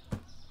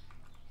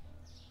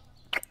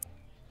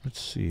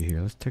 Let's see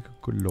here. Let's take a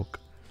good look.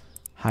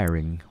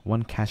 Hiring.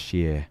 1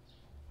 cashier.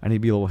 I need to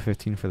be level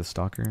 15 for the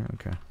stalker.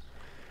 Okay.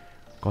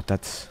 Got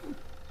that.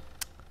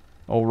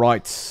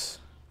 Alright.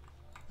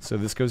 So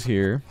this goes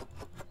here.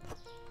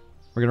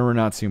 We're gonna run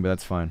out soon, but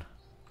that's fine.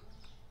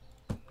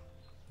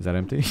 Is that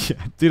empty?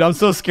 Yeah. Dude, I'm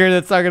so scared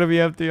that's not gonna be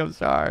empty. I'm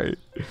sorry.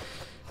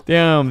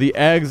 Damn, the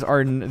eggs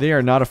are... They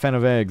are not a fan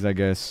of eggs, I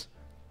guess.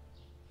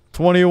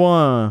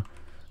 21.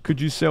 Could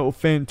you sell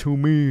fan to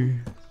me?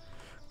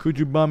 Could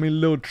you buy me a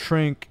little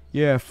drink?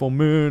 Yeah, for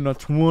me,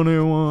 not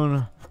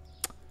 21.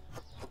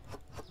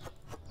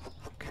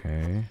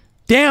 Okay.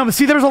 Damn,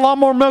 see, there's a lot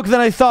more milk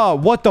than I thought.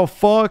 What the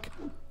fuck?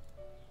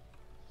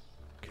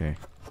 Okay.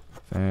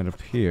 That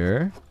up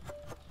here.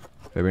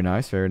 Very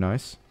nice, very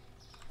nice.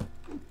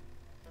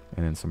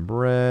 And then some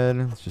bread.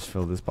 Let's just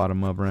fill this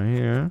bottom up right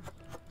here.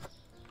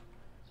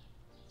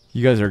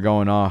 You guys are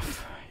going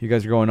off. You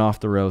guys are going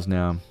off the rails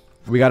now.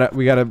 We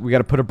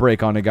gotta put a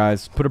break on it,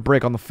 guys. Put a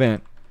break on the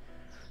Fent.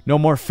 No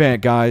more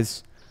Fent,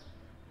 guys.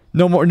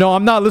 No more. No,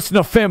 I'm not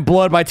listening to Fent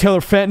Blood by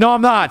Taylor Fent. No,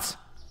 I'm not.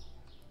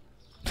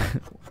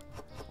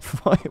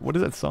 What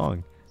is that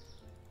song?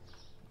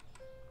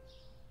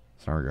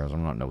 Sorry, guys.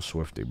 I'm not no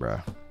Swiftie,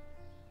 bruh.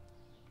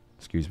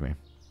 Excuse me.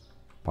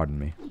 Pardon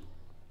me.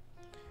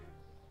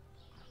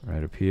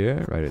 Right up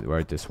here.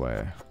 Right this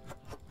way.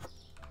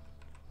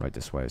 Right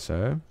this way,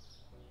 sir.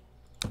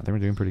 I think we're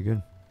doing pretty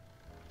good.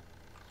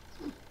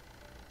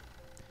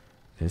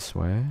 This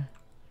way.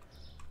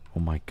 Oh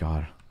my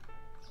god.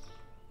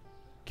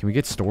 Can we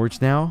get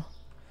storage now?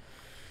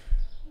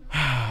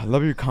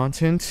 Love your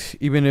content,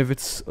 even if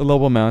it's a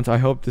low amount. I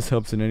hope this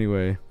helps in any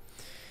way.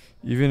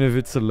 Even if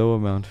it's a low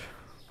amount.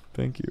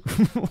 Thank you.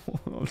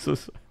 I'm so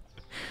sorry.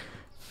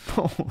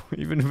 Oh,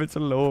 even if it's a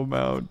low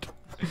amount.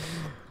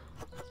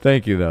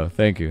 Thank you, though.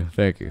 Thank you.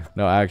 Thank you.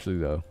 No, actually,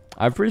 though.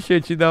 I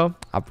appreciate you, though.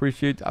 I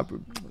appreciate...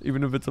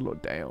 even if it's a low...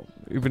 Damn.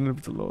 Even if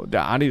it's a low...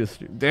 Damn, I need to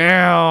stream.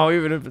 Damn.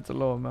 Even if it's a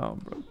low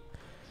amount, bro.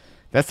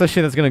 That's the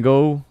shit that's gonna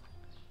go...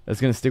 That's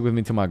gonna stick with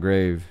me to my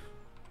grave.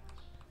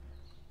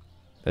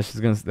 That's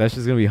just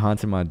gonna be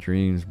haunting my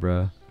dreams,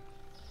 bro.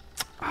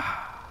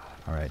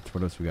 Alright,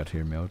 what else we got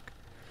here? Milk.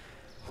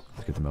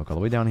 Let's get the milk all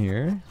the way down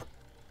here.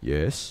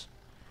 Yes.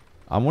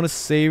 I want to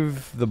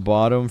save the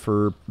bottom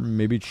for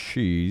maybe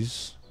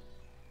cheese.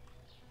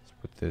 Let's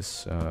put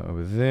this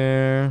over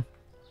there.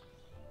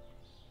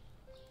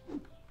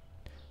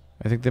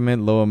 I think they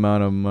meant low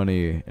amount of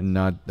money and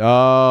not...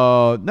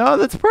 Oh, no,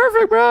 that's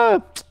perfect,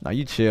 bro. No,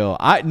 you chill.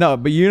 No,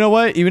 but you know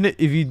what? Even if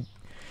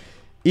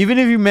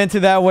you meant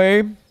it that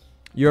way,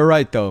 you're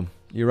right, though.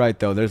 You're right,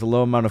 though. There's a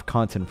low amount of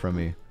content from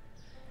me.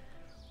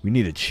 We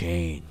need a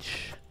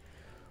change.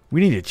 We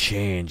need a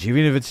change.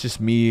 Even if it's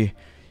just me...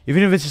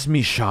 Even if it's just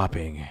me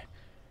shopping.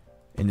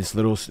 In this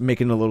little...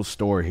 Making a little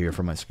store here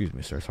for my... Excuse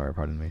me, sir. Sorry,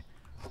 pardon me.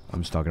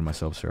 I'm just talking to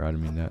myself, sir. I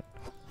didn't mean that.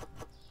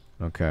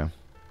 Okay.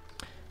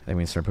 I think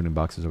we can start putting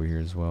boxes over here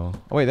as well.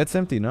 Oh, wait. That's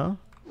empty, no?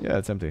 Yeah,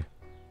 it's empty.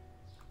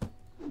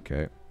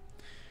 Okay.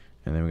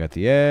 And then we got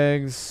the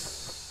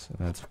eggs.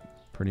 That's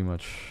pretty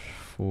much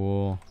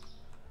full.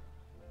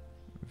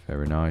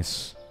 Very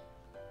nice.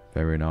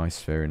 Very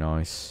nice. Very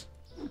nice.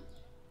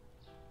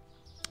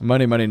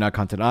 Money, money, not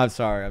content. I'm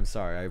sorry. I'm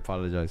sorry. I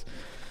apologize.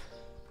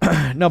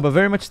 No, but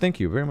very much thank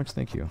you. Very much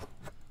thank you.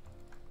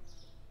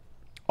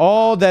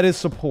 All that is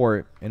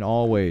support in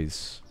all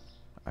ways.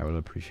 I will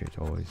appreciate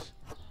always.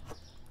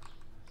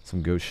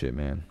 Some goat shit,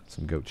 man.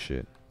 Some goat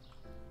shit.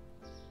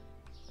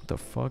 What the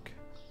fuck?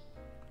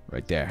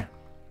 Right there.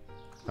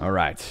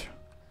 Alright.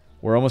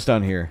 We're almost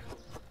done here.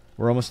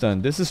 We're almost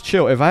done. This is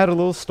chill. If I had a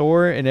little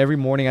store and every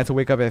morning I had to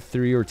wake up at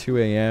 3 or 2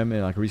 a.m.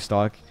 and like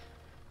restock,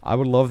 I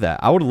would love that.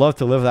 I would love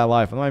to live that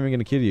life. I'm not even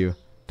gonna kid you.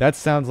 That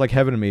sounds like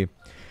heaven to me.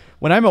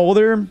 When I'm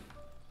older,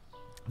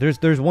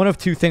 there's one of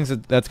two things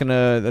that's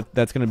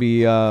gonna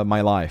be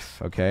my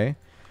life, okay?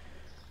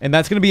 And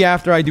that's gonna be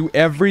after I do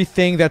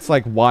everything that's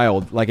like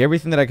wild, like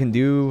everything that I can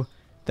do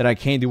that I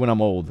can't do when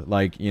I'm old.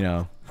 Like, you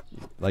know,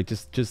 like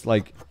just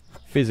like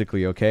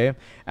physically, okay?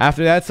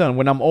 After that, son,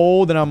 when I'm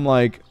old and I'm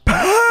like,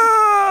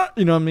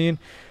 you know what I mean?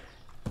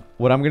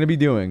 What I'm gonna be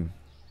doing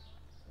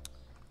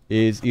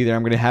is either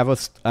I'm gonna have a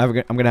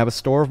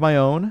store of my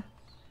own,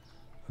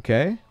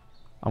 okay?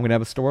 I'm gonna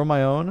have a store of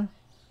my own,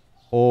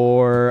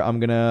 or I'm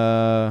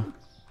gonna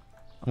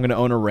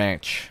own a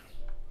ranch,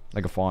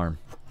 like a farm,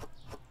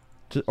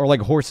 or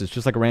like horses,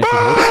 just like a ranch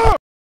with horses.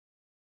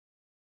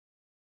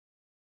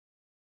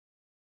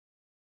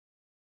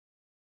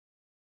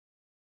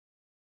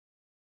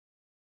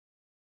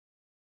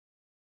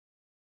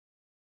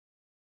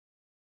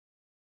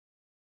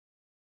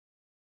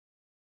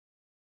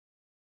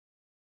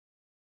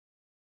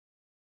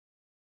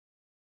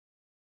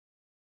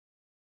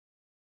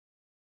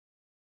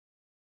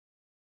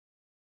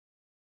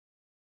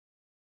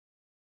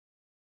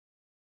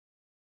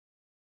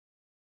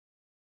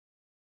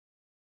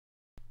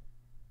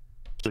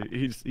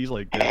 He's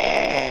like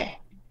dead.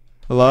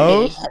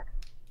 Hello?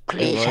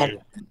 Please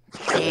help.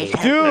 Please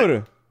help.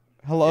 Dude!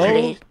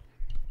 Hello?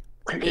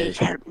 Please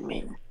help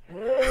me.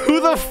 Who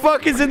the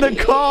fuck is in the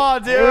car,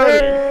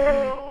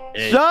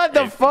 dude? Shut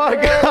the fuck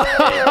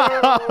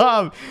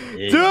up!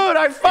 Dude,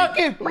 I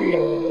fucking...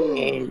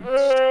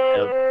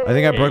 I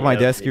think I broke my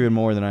desk even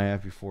more than I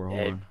have before. Hold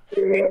on.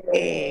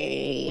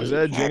 Was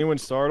that a genuine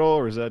startle,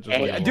 or is that just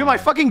like Dude, my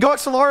fucking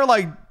Goxalar,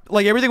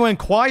 like everything went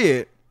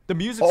quiet. The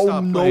music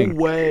stopped playing.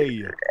 no way.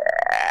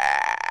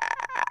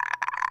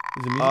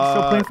 Is the music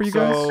still playing for you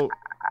guys?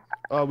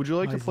 So, would you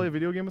like to play a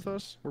video game with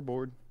us? We're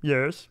bored.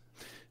 Yes.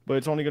 But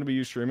it's only going to be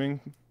you streaming.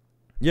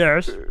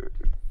 Yes.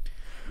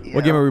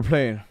 What game are we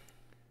playing?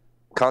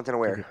 Content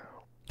aware.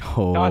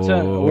 Oh,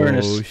 Content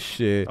awareness.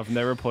 Shit. I've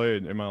never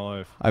played in my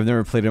life. I've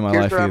never played in my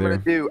Here's life what I'm either.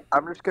 gonna do.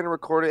 I'm just gonna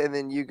record it, and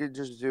then you could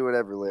just do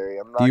whatever, Larry.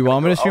 I'm not. Do you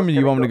want me to go- stream, or I do was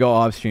you gonna want me to go- go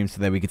off stream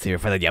so that we can see it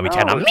for the Yummy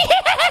channel?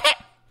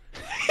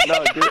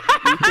 No, dude,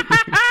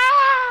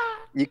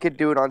 you could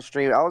do it on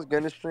stream. I was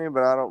gonna stream,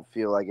 but I don't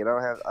feel like it.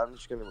 I'm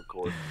just gonna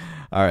record.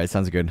 All right,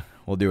 sounds good.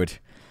 We'll do it.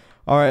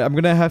 All right, I'm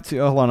gonna have to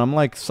hold on. I'm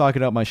like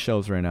stocking up my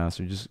shelves right now,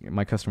 so just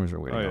my customers are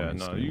waiting. Oh on yeah, me.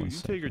 Just no, give me you one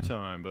take your second.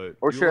 time, but.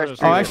 Or you should I let us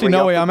stream Oh, know. it? actually, Wait, no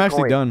y'all way. flip I'm the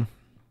actually coin. done.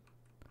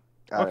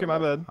 Okay, my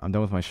bad. I'm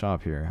done with my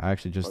shop here. I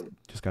actually just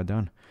got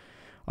done.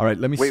 All right,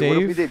 let me Wait, save.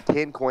 what if we did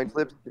 10 coin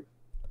flips?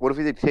 What if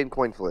we did 10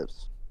 coin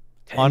flips?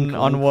 on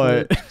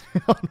what?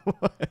 On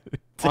what?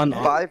 On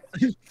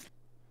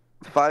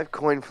Five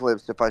coin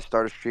flips if I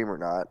start a stream or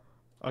not.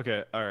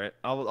 Okay, all right.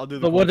 I'll do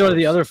the. But what coin are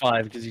the flips. other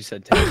 5? Because you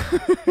said 10.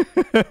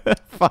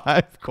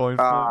 5 coin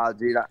flip.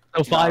 Dude.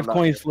 So 5 I'm not-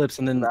 coin flips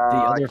and then the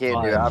Nah, other I can't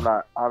 5. do it. I'm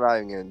not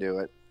even gonna do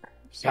it.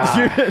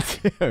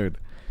 Dude,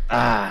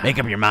 Ah. make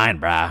up your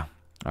mind, brah.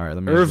 All right,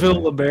 let me.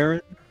 Irville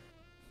LeBaron.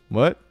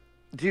 What?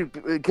 Dude,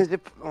 because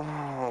if.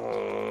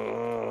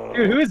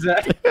 Dude, who is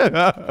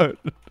that?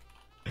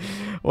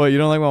 What, you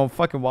don't like my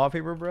fucking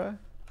wallpaper, bruh?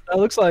 That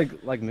looks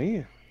like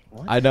me.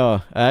 What? I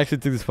know. I actually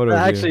took this photo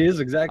That of actually you. is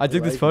exactly. I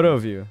took this like photo me.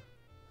 of you.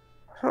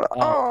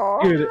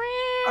 Dude,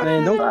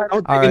 man, don't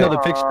take Alright. another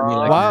picture of me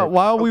like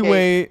While we Okay.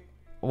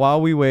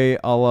 wait,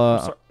 I'll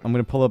sorry. I'm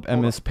gonna pull up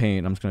MS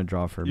Paint. I'm just gonna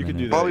draw for a You minute.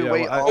 can do that. While we Yeah,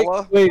 wait, well,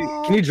 Allah. Wait,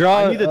 can you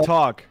draw? I need to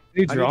talk.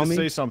 Can you I draw need to me?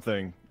 say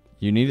something.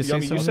 You need to say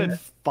Yummy, you something. said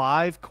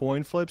 5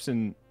 coin flips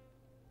and.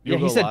 Yeah,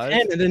 you'll he go said live?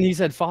 10, and then he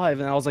said 5,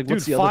 and I was like, Dude,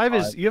 "What's the other 5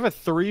 5?" is you have a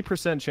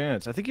 3%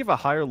 chance. I think you have a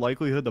higher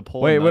likelihood to pull.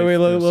 Wait, a knife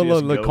look, than a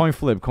look, CS:GO.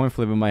 coin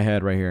flip in my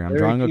head right here. I'm Larry,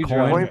 drawing can a you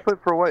draw coin. Coin flip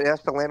for what? It has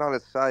to land on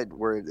its side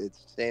where it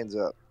stands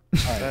up.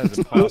 That is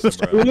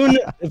impossible, bro. Spoon.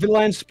 If it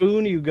lands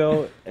spoon, you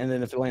go, and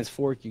then if it lands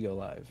fork, you go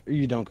live, or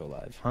you don't go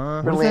live.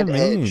 Huh? What does that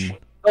Land edge.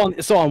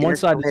 mean? So on one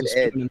Here's side the it's a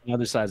land spoon, and the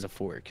other side is a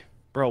fork.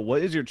 Bro,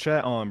 what is your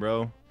chat on,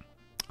 bro?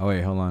 Oh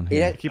wait, hold on.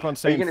 Yeah. Here. Keep on Are you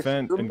saying gonna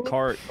Fent spoon and me?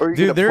 cart. Or are you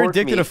Dude, gonna they're force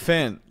addicted me? to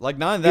Fent. Like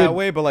not in that Dude,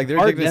 way, but like they're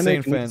addicted to the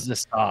same Ardemic needs Fent. to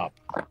stop.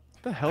 What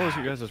the hell is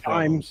you guys' I'm-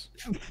 problems?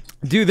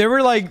 Dude, they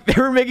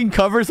were making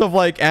covers of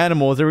like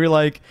animals. They were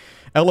like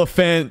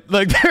elephant.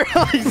 Like they're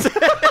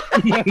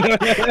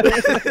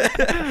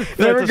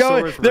they were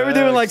going. They were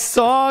doing like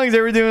songs.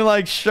 They were doing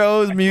like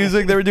shows,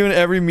 music. They were doing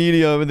every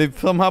medium, and they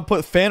somehow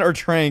put Fent or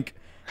Trank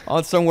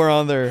on somewhere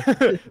on there.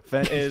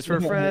 Fent is for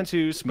friends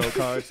who smoke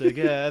hard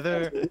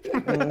together.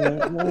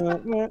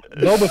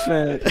 Boba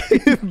Fett.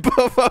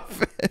 Boba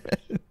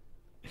Fett.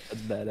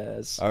 That's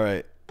badass. All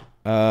right.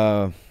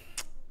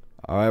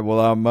 All right.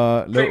 Well,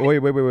 wait.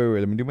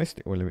 Let me do my.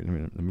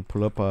 Let me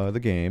pull up the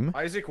game.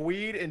 Isaac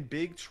Weed and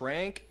Big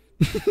Trank.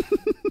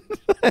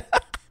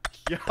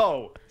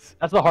 Yo,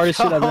 That's the hardest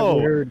shit I've Yo.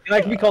 ever heard. Can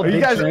I be called are you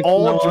Big guys Trank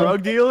all from now on?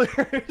 drug dealers?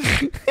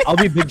 I'll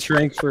be Big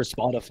Trank for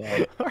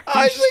Spotify.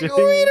 Isaac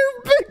Weed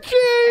or Big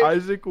Trank.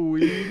 Isaac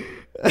Weed.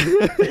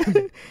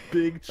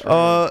 Big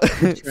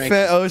Trank.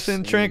 Fat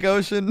Ocean, Trank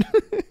Ocean.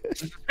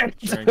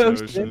 Trank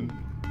Ocean.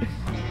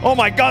 Oh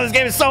my God, this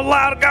game is so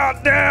loud.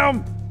 God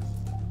damn.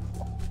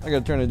 I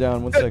gotta turn it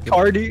down 1 second.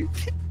 Cardi.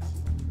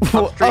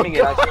 I'm streaming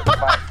it. I can't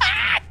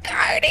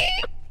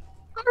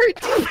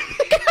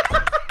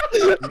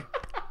find-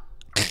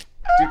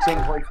 Do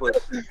 10 coin flips.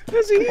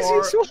 That's easy as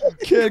well.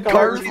 Kid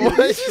Cardi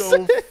Cardi. is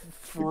so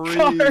freeze.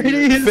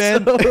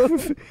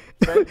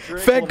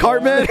 Fent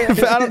Cartman.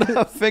 I don't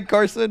know. Fent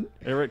Carson.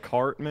 Eric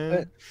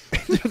Cartman.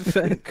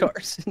 Fent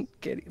Carson.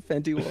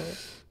 Fenty Wall.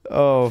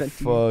 Oh Fenty.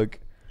 fuck.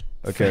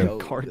 Okay.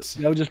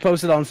 Yo, just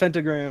post it on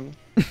Fentagram.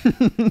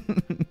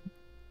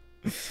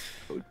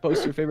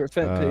 Post your favorite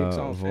Fent pics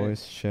on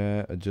voice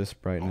chat.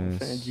 Adjust brightness.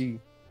 Fent.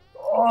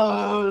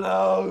 Oh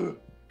no.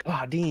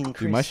 Oh, Dean.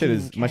 Dude, my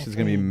shit's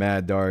gonna be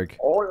mad dark.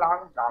 Oh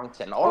long,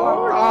 Fent.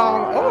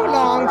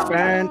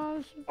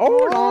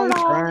 Oh long,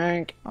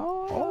 Trank.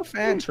 Oh,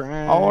 Fent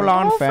Trank. Hold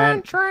on,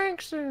 Fent.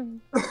 Trankson.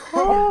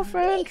 Oh,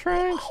 Fent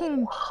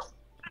Trankson.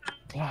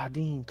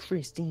 Claudine,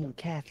 Christine,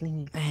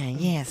 Kathleen.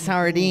 Yeah,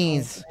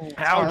 sardines.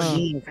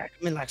 Sardines. I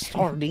mean, like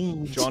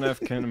sardines. John F.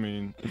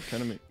 Kenneman.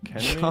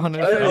 John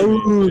F.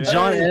 Oh,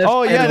 John F.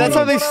 Oh yeah, that's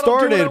how they Kenneman.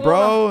 started,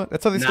 bro.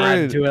 That's how they Nah,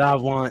 started. do what I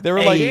want. They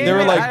were like,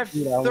 I have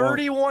Dude, I want-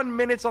 31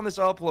 minutes on this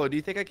upload. Do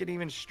you think I can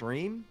even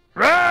stream?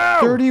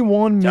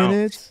 31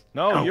 minutes.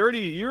 No,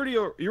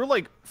 you're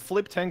like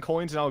flip 10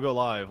 coins and I'll go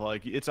live.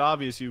 Like it's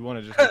obvious you want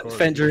to just record.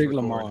 Fendrick Just record.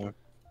 Lamar.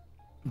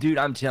 Dude,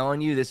 I'm telling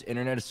you, this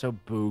internet is so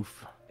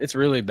boof. It's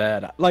really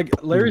bad. Like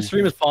Larry's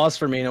stream is paused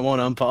for me and it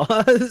won't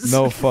unpause.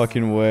 No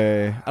fucking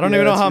way. I don't Yeah,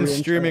 even know that's how I'm really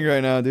streaming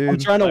right now, I'm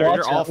dude. trying to Larry, watch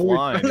you're it.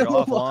 offline. You're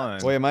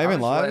offline. Wait, am I I'm even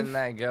just letting live?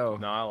 that go.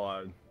 No, I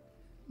lied.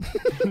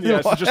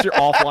 Yeah, it's just your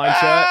offline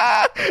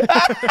chat.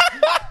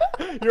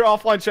 Your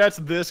offline chat's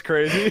this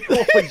crazy.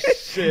 Holy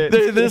shit.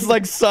 They're this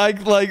like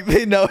psych, like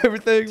they know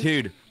everything.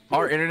 Dude,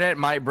 our internet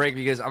might break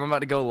because I'm about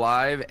to go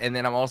live and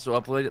then I'm also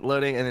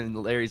uploading and then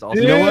Larry's also.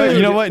 You know what?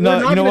 You know Dude, what? we're No,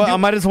 not you know gonna what? do- I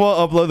might as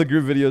well upload the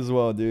group video as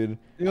well, dude.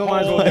 You know,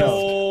 might as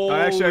well.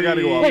 I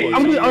gotta go Hey,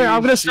 upload.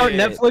 I'm gonna start shit.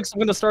 Netflix. I'm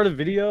gonna start a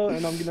video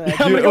and I'm gonna. Dude,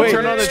 gonna go wait,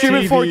 turn on the stream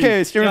in TV.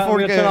 4K. Stream in Yeah, I'm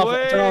gonna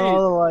 4K. turn on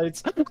all the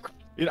lights.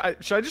 You know,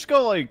 should I just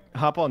go like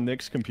hop on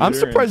Nick's computer? I'm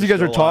surprised and you guys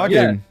just are go live?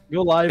 talking. Yeah,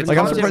 go live. It's Like,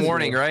 I'm content surprised-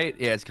 warning, right?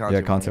 Yeah, it's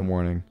content. Yeah, content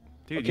warning.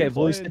 Dude, Okay, you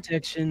voice played?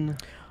 detection.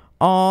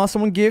 Aw,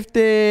 someone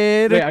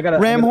gifted. Wait, I gotta-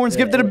 Ram I gotta- Horns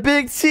gifted a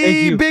big Thank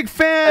T. you. Big I'm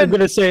fan.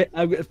 gonna say.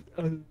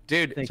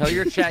 Dude, Thank tell you.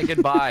 your chat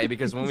goodbye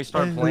because when we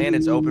start playing,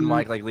 it's open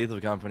mic like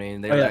Lethal Company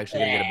and they're yeah. actually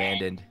gonna get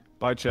abandoned.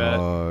 Bye, chat.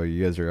 Oh,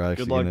 you guys are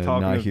actually Good luck gonna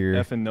talking not to hear.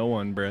 effing no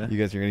one, bruh. You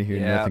guys are gonna hear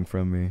Yeah. nothing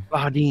from me.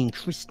 Claudine,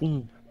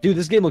 Christine. Dude,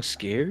 this game looks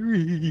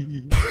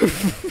scary.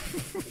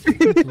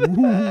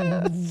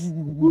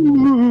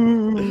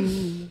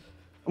 I'm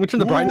gonna turn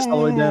the brightness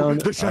all the way down.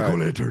 The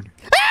jack-o'-lantern.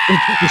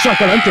 The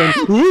jack-o'-lantern.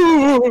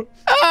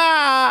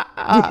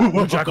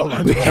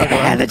 The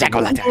jack-o'-lantern. The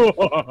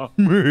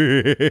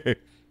jack-o'-lantern.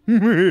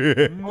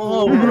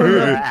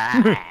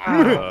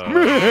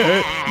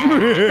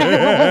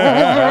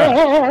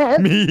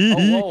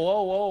 Whoa,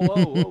 whoa, whoa,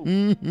 whoa,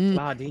 whoa.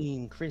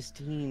 Claudine,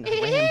 Christine,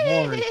 Ram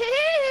Horn,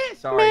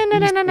 Sorry.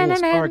 Peaceful,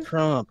 Star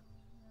Crump,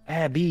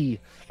 Abby.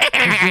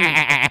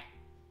 Bad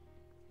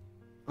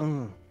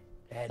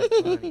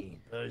Bunny,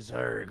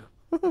 Berserk,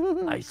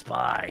 Ice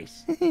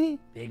Spice,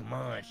 Big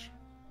Munch.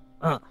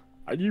 I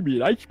need me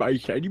an ice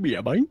spice. I need me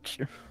a bunch.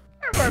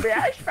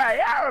 I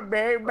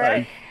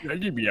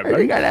need me a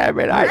bunch. gotta have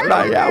it. I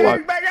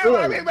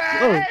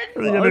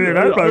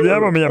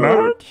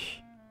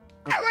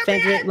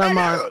Fendrick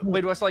Lamar.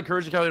 Wait, do I sound like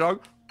Courage the Cowardly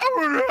Dog?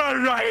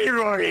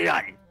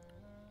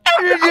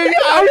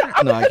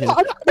 No, I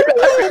can't.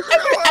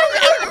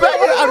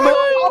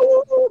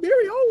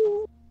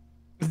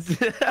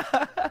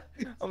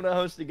 I'm gonna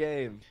host a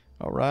game.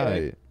 All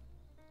right.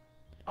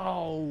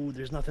 Oh,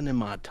 there's nothing in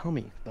my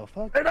tummy. The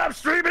fuck? And I'm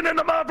streaming and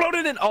I'm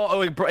uploading it.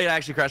 Oh, it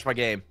actually crashed my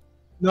game.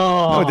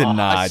 No. No, it did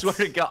not. I swear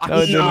to God.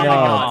 No, it did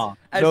not.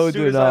 As No, it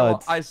soon did as I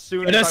not. As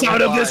soon Get as us I out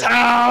went of this live-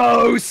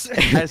 house!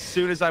 As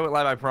soon as I went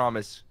live, I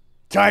promise.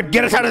 Type,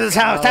 get us out of this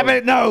house. Type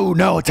it. No,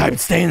 no. Type,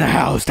 stay in the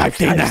house. Type,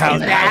 stay in the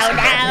house. Stay in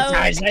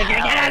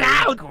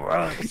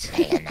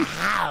the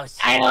house.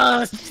 I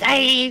will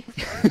stay.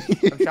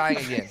 I'm trying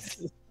again.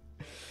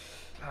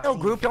 No,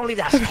 group, don't leave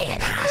the house. Stay in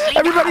the house.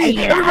 Everybody,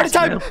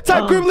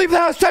 type group, leave the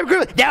house. Type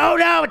group.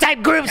 No,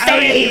 type group,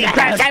 stay in the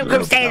house. Type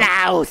group, stay in the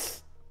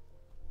house.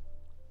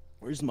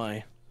 Where's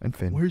my? And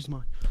Finn. Where's my?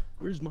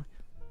 Please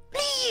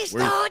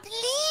don't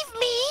leave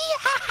me.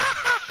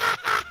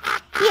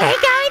 You're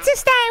going to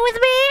stay with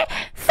me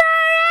forever.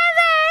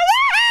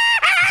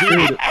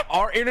 Dude,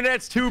 our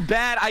internet's too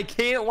bad. I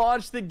can't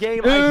launch the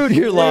game. Dude,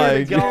 you're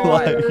lying. You're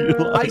lying. You're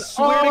lying. I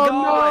swear to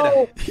God.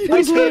 No.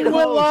 I can't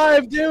went host.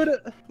 live, dude.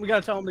 We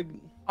gotta tell him to.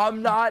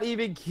 I'm not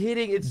even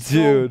kidding. It's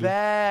Dude. so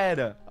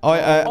bad. Oh,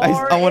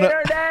 Our I want to.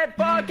 internet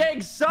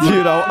fucking sucks.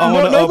 Dude, I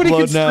want to Nobody can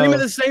upload stream now. at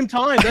the same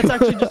time. That's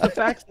actually just a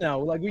fact now.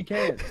 Like we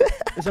can't.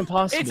 It's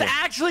impossible. It's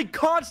actually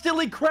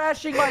constantly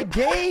crashing my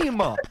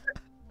game.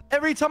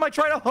 Every time I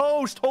try to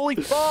host, holy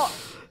fuck.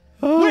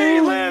 We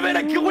live in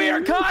a, we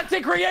are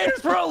content creators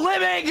for a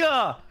living.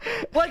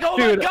 Like, oh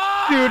Dude, my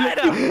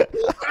God.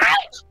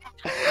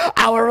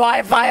 Our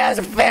Wi-Fi has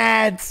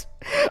fans.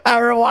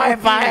 Our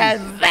Wi-Fi has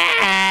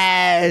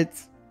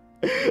fans.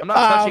 I'm not Oh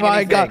touching my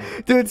anything.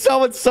 God, dude!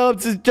 Someone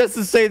subs just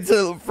to say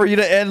for you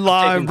to end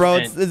live, bro.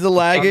 Is it I'm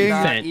lagging?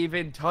 not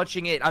even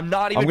touching it. I'm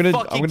not even I'm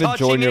fucking gonna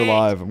touching join your it.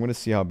 live. I'm gonna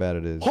see how bad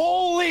it is.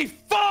 Holy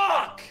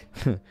fuck!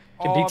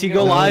 Can DT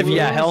go live?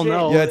 Yeah, hell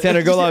no. Yeah,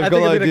 Tanner, go live,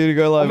 dude,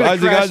 go live.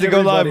 Isaac,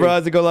 go live, bro.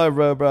 Isaac, go live,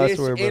 bro. I This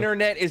swear, bro.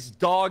 internet is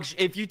dog.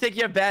 If you think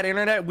you have bad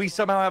internet, we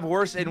somehow have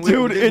worse. And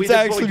Dude, we it's this is what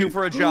actually we do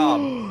for a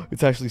job.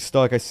 It's actually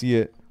stuck. I see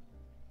it.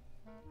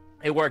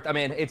 It worked. I'm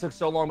in. It took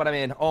so long, but I'm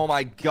in. Oh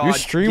my god. Your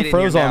stream Get in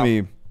froze here on now. me.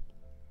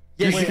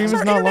 Yeah, Your stream is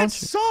not internet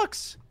launching.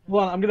 sucks.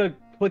 Hold on, I'm gonna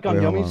click on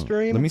Wait, hold Yummy on.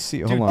 stream. Let me see.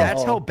 Hold Dude, on.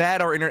 that's how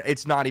bad our internet.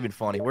 It's not even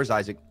funny. Where's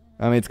Isaac?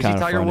 I mean, it's Is he kind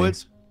of Tiger funny.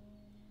 Woods?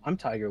 I'm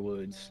Tiger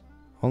Woods.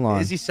 Hold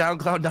on. Is he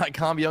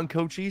SoundCloud.com young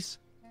coaches?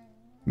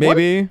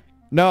 Maybe.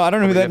 No, I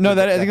don't know who Okay, that. No,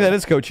 that's- I think that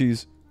is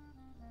Cochise.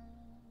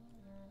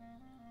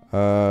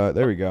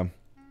 There we go.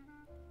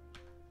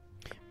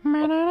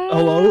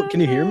 Hello, can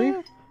you hear me?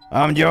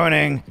 I'm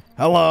joining.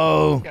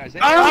 Hello. Guys,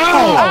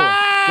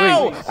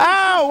 Ow! Wait.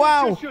 Ow!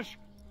 Wow!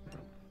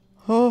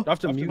 Oh, Do I have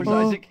to mute? Where's You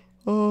Isaac?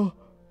 oh,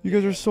 you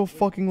guys are so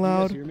fucking guys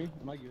loud. hear me?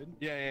 Am I good?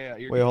 Yeah.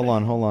 You're Wait, good.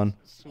 hold on.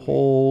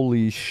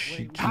 Holy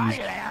shit.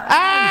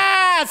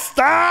 Ah!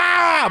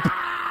 Stop!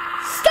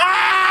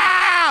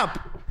 Stop!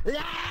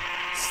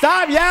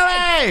 Stop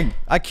yelling!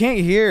 I can't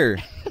hear.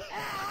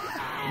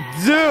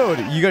 Dude,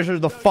 you guys are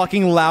the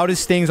fucking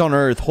loudest things on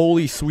earth.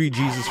 Holy sweet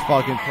Jesus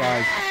fucking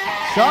Christ.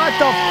 Shut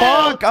the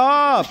fuck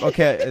up!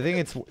 Okay, I think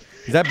it's...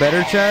 Is that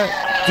better,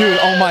 chat? Dude,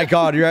 oh my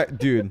god, you're at...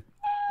 Dude.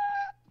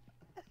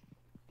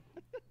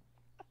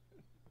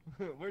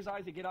 Where's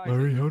Isaac? Get Isaac.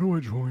 Larry, how do I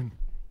join?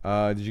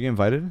 Did you get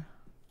invited?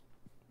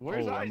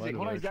 Where's Isaac?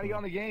 Hold on, he's gotta get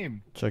on the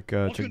game. Check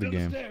the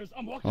game.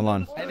 Hold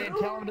on. And then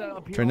tell him to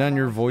appear Turn down on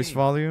your our voice team.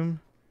 volume.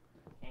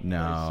 No,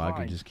 I could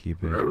fine. just keep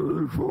it.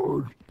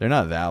 They're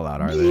not that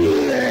loud, are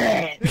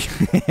they?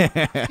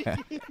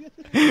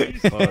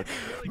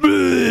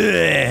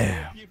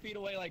 A few feet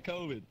away like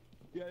COVID.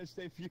 You gotta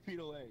stay a few feet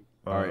away.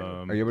 Alright,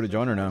 are you able to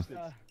join or no?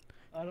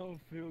 I don't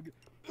feel good.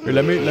 Here,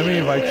 let me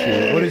invite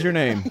you. What is your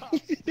name?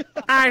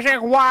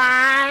 Isaac,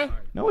 why?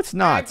 No, it's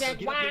not. Get up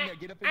in there,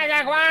 get up in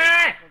Isaac,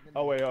 why?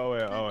 Oh wait. Oh,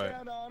 hell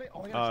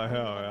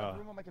yeah.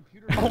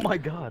 Oh my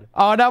god.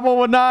 Oh, that boy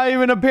was not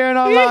even appearing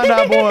online,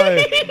 that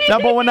boy.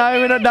 That boy was not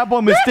even, that boy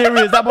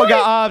mysterious. That boy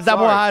got obs. That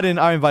boy hiding.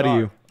 I invited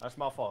you. That's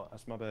my fault.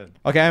 That's my bad.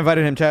 Okay, I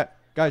invited him, chat.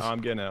 Guys.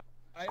 I'm getting out.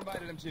 I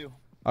invited him too.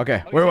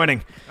 Okay, we're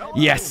winning.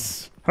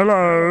 Yes.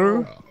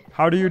 Hello.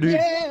 How do you do?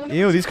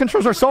 Ew, these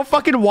controls are so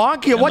fucking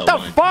wonky. What the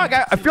fuck?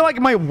 I feel like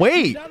my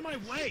weight.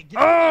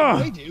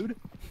 Ugh. dude.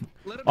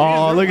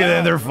 Oh, look at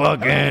that. They're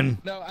fucking.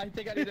 No, I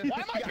think I need to. Why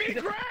am I being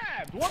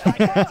grabbed?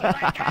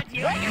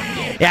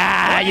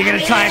 Yeah, you're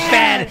gonna try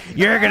Fent.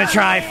 You're gonna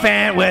try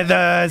Fent with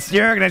us.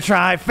 You're gonna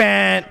try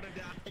Fent.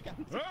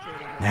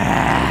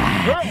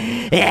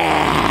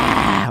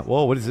 Yeah.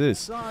 Whoa, what is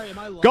this?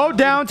 Go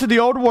down to the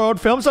old world,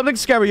 film something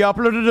scary,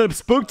 upload it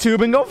to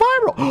SpookTube, and go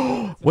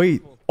viral.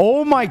 Wait.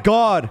 Oh my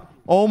god.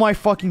 Oh my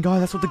fucking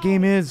god. That's what the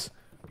game is.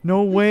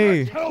 No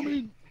way.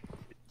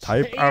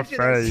 Type a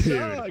face.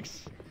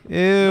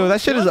 Ew,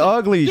 that shit is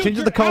ugly. Change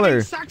the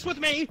color. Sex with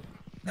me.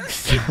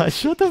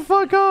 Shut the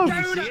fuck up.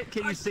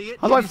 Can you see it?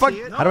 How do I fuck?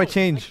 How do I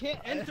change? Can't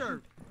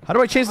enter. How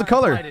do I change the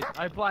color?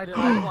 I applied it.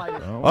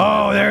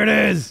 Oh, there it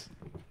is.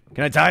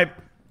 Can I type?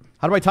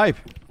 How do I type?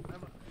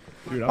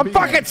 Dude, I'm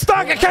fucking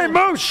stuck. I can't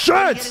move.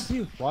 Shit.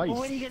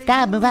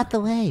 Stop, move out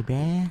the way,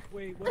 bruh.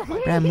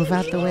 Bruh, move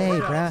out the way,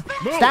 bruh.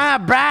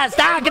 Stop, bruh.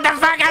 Stop. Get the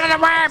fuck out of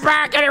the way,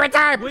 bruh. Get it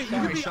retarded.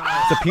 It's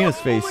a penis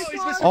face.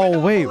 Oh,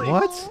 wait.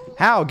 What?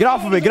 How? Get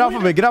off of it. Get off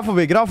of it. Get off of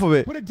it. Get off of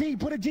it. Put a D.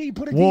 Put a D.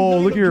 Put a D. Whoa, No,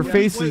 look at no, your do it.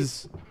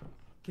 faces.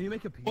 Can you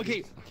make a penis?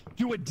 Okay,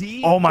 do a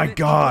D. Oh my and an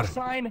God. equal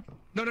sign.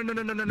 No.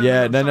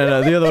 Yeah, no,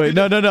 the other way.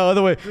 No,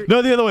 other way.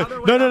 No, the other way.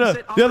 No,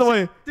 the other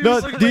way. No,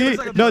 D.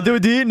 No, do a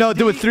D. No,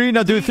 do a 3.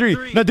 No, do a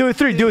 3. No, do a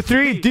 3. Do a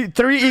 3. D.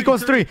 3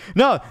 equals 3.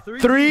 No,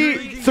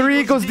 3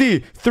 equals D.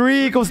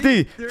 3 equals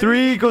D.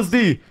 3 equals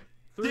D. D.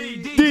 That's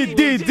 3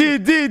 equals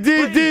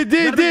D.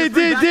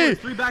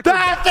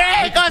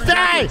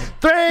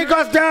 3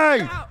 equals D.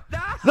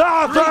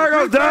 No, 3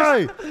 equals D.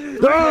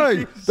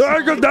 3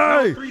 equals D.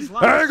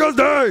 3 equals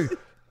D.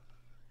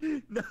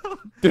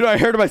 Dude, I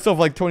heard myself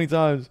like 20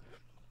 times.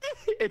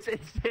 It's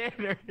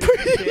standard.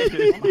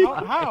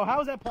 How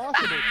is that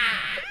possible?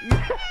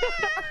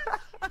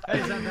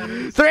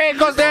 3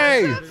 equals D.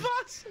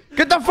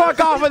 Get the fuck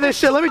off of this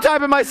shit. Let me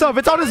type it myself.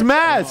 It's on his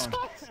mask.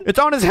 It's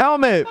on his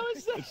helmet.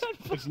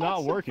 It's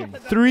not working.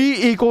 3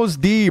 equals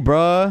D,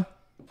 bruh.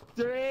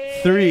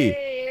 3.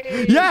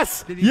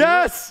 Yes.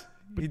 Yes.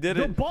 He did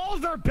it.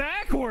 Balls are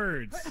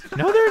backwards.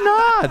 No, they're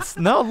not.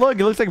 No, look.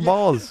 It looks like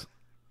balls.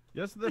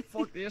 Yes,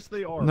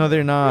 they are. No,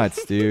 they're not,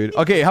 dude.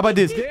 Okay, how about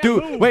this?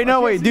 Dude, wait, no,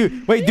 wait,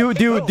 dude. Wait, dude.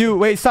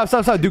 Wait, stop.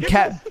 Dude,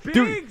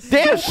 dude,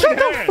 damn, shut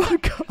the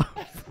fuck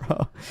up,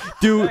 bro.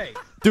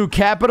 Dude,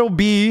 capital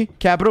B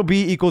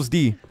equals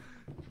D.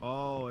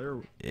 Oh, there.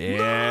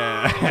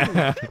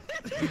 Yeah.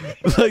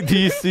 Look, do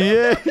you see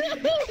it?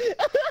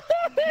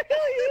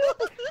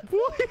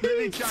 Let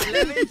me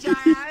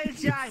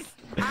try.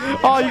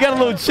 Oh, you got a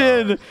little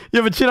chin. You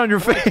have a chin on your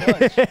face.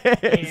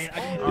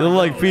 You look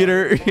like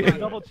Peter.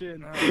 Double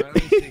chin.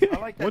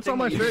 What's on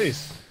my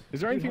face?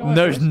 Is there anything on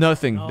There's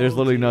nothing. There's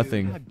literally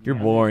nothing. You're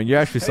boring. You're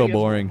actually so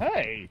boring.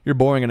 Hey. You're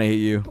boring and I hate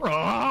you.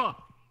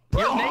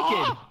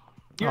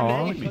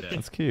 Oh, naked.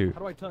 that's cute. How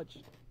do I touch?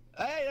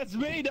 Hey, that's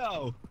me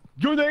though.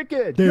 You're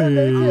naked. Dude. How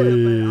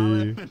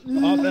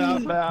do I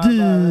touch?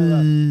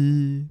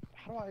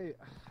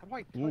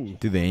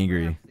 Dude, they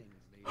angry.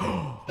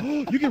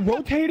 You can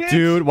rotate it?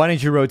 Dude, why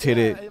didn't you rotate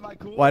it?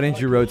 Why didn't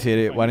you rotate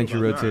it? Why didn't you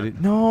rotate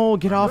it? No,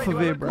 get off of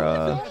it,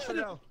 bro.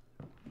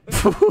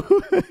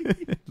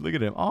 Look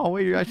at him. Oh,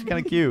 wait, you're actually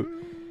kind of cute.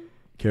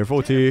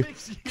 Careful, T.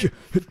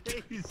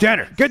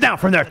 Tanner, get down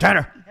from there,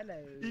 Tanner.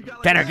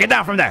 Tanner, get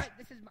down from there.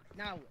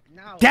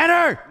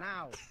 Tanner,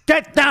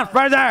 get down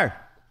from there.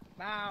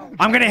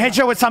 I'm gonna hit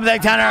you with something,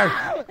 Tanner.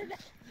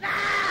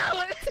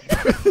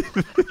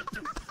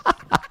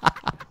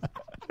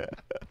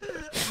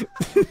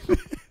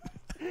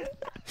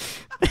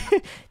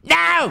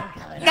 No!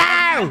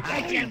 No!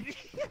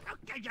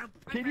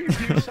 Can you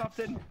do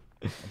something?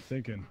 I'm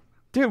thinking.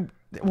 Dude,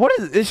 what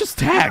is it's just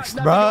text,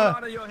 bro.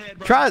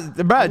 Try,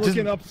 bro. Just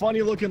Looking up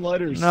funny looking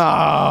letters.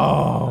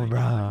 no,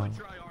 bro.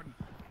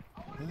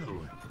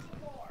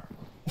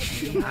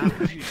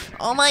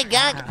 Oh my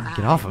God!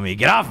 Get off of me!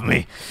 Get off of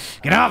me!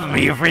 Get off of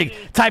me, you freak!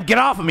 Type get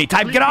off of me!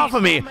 Type get off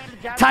of me!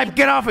 Type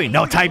get off of me!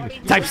 No, type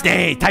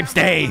stay! Type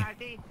stay!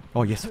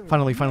 Oh yes!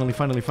 Finally!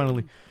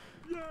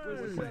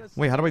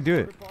 Wait, how do I do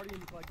it?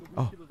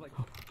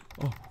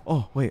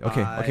 Oh! Wait.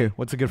 Okay.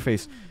 What's a good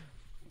face?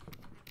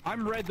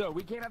 I'm red though.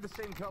 We can't have the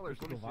same colors.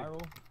 Let me see.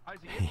 Viral.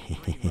 Isaac, it's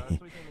green,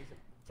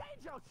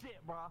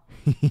 bro.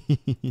 So we can't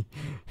make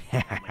it.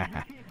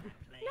 Change your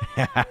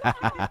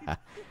shit, bro.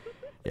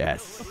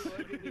 Yes.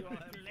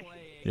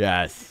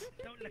 Yes.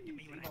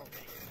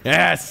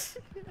 Yes.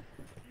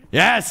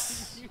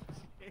 Yes.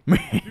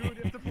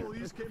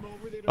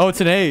 Oh, it's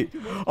an 8.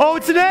 Oh,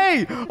 it's an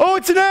 8. Oh,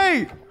 it's an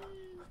 8.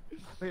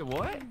 Wait,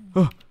 what?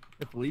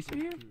 The police are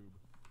here?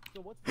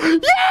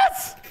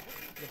 Yes.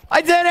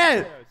 I did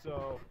it.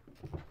 So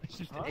it's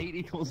just an 8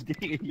 equals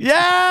D.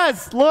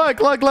 Yes.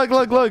 Look. Look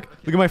at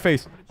my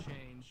face.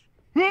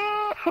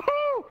 Yeah,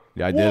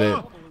 I did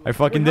it. I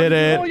fucking did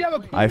it.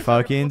 I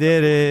fucking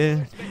did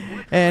it.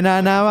 And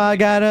now I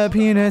got a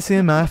penis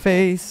in my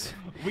face.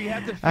 We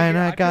have to. And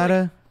I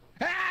gotta.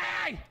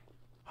 Hey!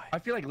 I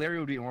feel like Larry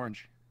would be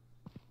orange.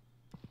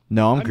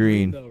 No, I'm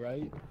green. Though,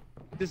 right?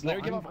 Does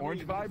Larry give off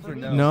orange vibes or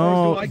no?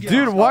 No,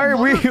 dude, why are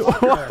we?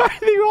 Why are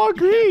they all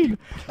green?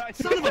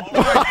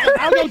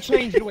 I'll go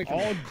change it.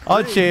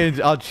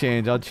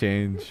 I'll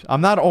change. I'm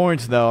not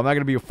orange though. I'm not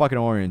gonna be a fucking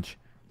orange.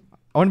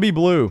 I want to be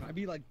blue. I'd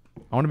be like.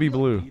 I want to be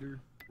blue.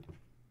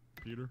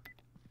 Peter.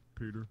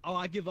 Oh,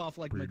 I give off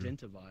like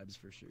magenta vibes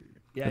for sure.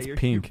 Yeah, That's you're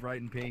pink. You're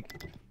bright and pink.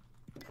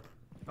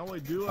 All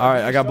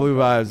right, I got blue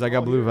vibes. I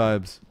got blue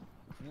vibes.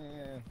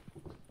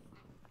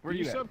 Where are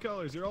you at?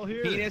 Subcolors, they're all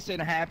here. Penis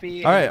and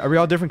happy. All right, are we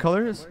all different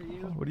colors?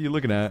 What are you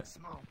looking at?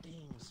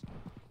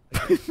 I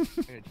gotta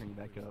turn you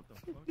back up.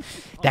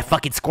 That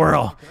fucking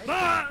squirrel.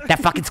 That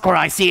fucking squirrel.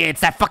 I see it.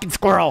 It's that fucking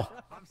squirrel.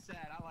 I'm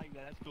sad. I like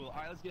that. That's cool. All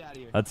right, let's get out of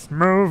here. Let's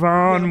move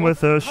on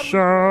with the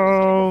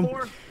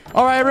show.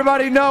 All right,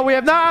 everybody. No, we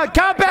have not.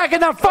 Come back in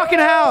the fucking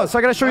house.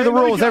 I gotta show you the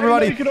rules,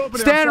 everybody.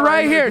 Stand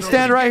right here.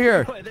 Stand right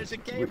here.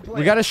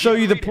 We gotta show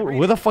you the.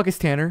 Where the fuck is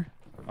Tanner?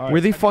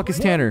 Where the fuck is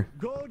Tanner?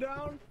 Go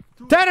down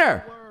to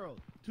Tanner. the world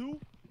to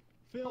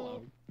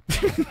film.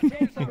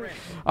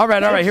 All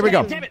right. Here we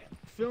go.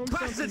 Film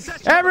something.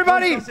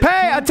 Everybody,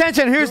 pay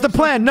attention. Here's the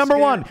plan. Number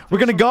 1, we're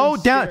gonna go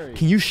down.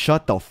 Can you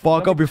shut the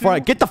fuck up before I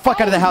get the fuck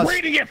out of the house?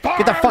 Get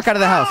the fuck out of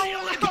the house.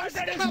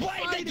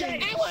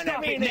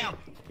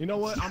 You know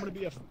what? I'm gonna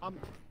be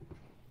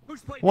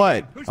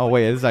What? Oh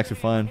wait, this is actually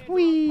fun.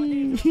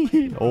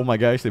 Whee! Oh my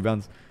gosh, they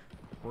bounce.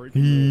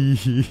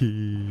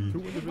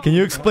 Can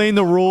you explain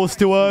the rules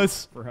to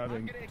us? for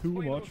having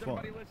too much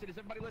fun.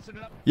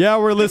 Yeah,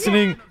 we're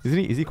listening.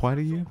 Is he quiet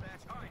to you?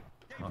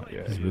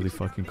 Yeah, He's really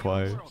fucking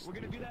quiet. We're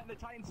gonna do that in the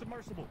Titan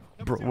submersible.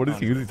 Bro, who's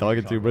he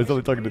talking to, bro? He's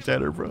only talking to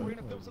Tanner, bro.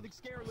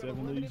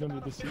 7 leagues under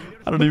the sea.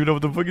 I don't even know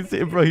what the fuck he's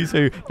saying, bro. He's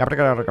saying. Spooky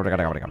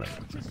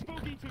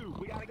 2.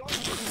 We gotta go.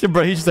 Shit,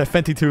 bro, he's just at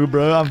Fenty too,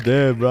 bro. I'm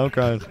dead, bro. I'm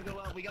crying.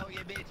 We go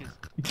get bitches.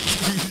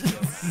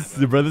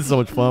 Bro, this is so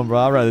much fun, bro.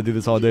 I'd rather do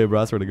this all day,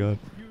 bro. I swear to God.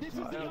 This is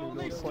the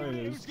only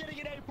story who's getting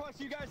an A+.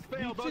 You guys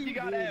failed. Both you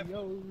got F.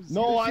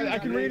 No, I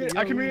can read it.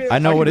 I can read it. I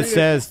know what it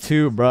says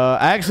too, bro.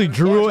 I actually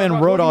drew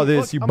and wrote all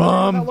this. You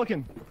bum.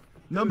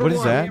 Number What is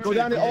 1, that? go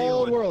down the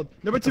old world.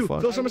 Number 2,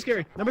 fuck? feel something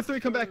scary. Number 3,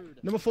 come back.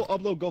 Number 4,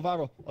 upload, go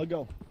viral. I'll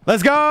go.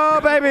 Let's go,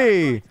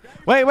 baby.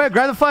 Wait,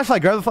 grab the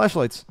flashlight. Grab the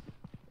flashlights.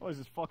 Oh, is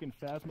this fucking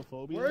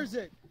phasmophobia? Where is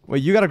it?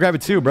 Wait, you gotta grab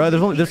it too, bro.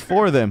 There's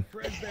 4 of them.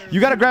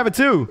 You gotta grab it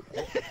too.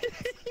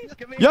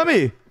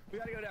 Yummy.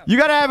 You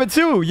gotta have it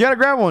too. You gotta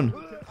grab one.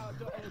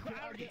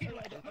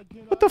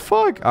 What the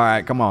fuck? All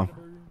right, come on.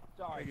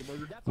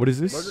 What is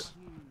this?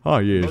 Oh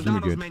yeah, it's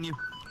really good.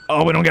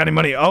 Oh, we don't got any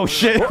money. Oh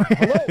shit.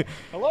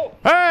 Hello.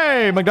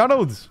 Hey,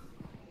 McDonald's.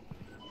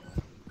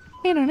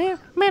 What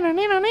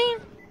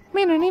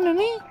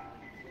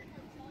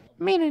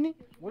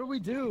do we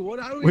do? What?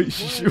 How do we Wait,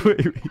 play?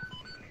 wait.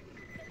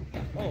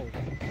 Oh, is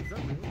that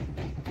real?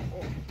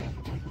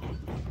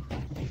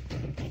 Oh.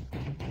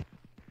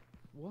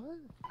 What?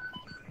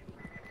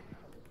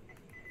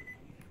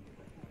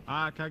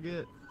 Can I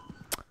get?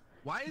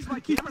 Why is my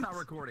camera not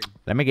recording?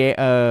 Let me get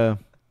Can I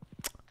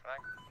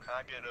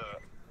get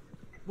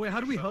Wait,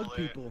 how do we hug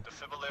people?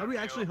 How do we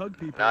actually hug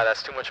people? Nah,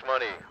 that's too much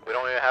money. We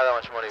don't even have that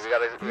much money. We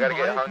gotta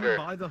get hunger.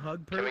 Can we buy the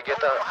hug perk? Can we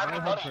get the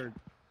hug perk?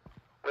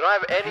 We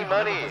don't have any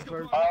money.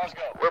 We're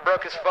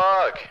broke as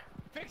fuck.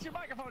 Fix your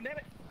microphone, damn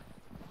it.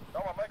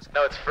 No,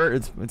 it's for.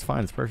 it's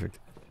fine. It's perfect.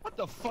 What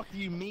the fuck do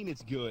you mean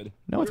it's good?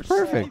 No, it's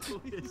perfect.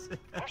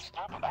 I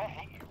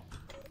hate you.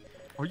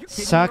 Are you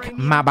kidding Suck me right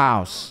my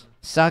balls.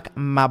 Suck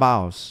my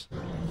balls.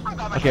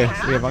 Okay,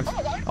 we have bugs.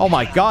 Oh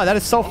my god, that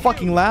is so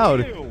fucking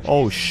loud.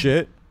 Oh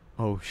shit.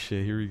 Oh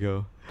shit, here we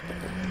go.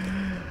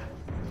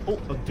 Oh,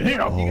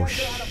 damn. Oh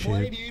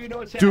shit.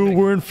 Dude,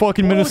 we're in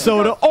fucking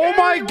Minnesota. Oh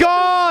my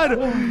god!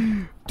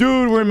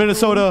 Dude, we're in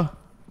Minnesota.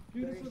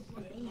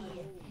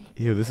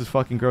 Ew, this is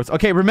fucking gross.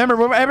 Okay,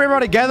 remember,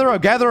 everybody gather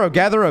up, gather up,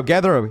 gather up,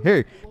 gather up.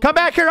 Here, come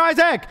back here,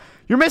 Isaac!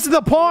 You're missing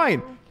the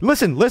point!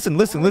 Listen.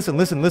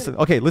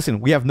 Okay,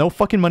 listen, we have no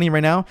fucking money right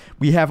now.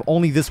 We have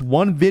only this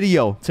one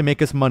video to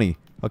make us money,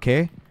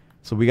 okay?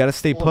 So we gotta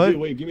stay put. Dude,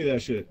 wait, give me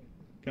that shit.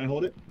 Can I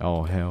hold it?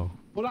 Oh, hell.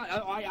 Hold on,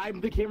 I'm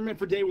the cameraman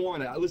for day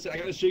one. Listen, I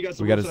gotta show you guys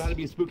how to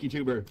be a spooky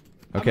tuber.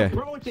 Okay. I'm a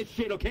pro at this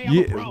shit, okay? I'm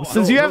a pro.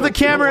 Since you have the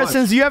camera,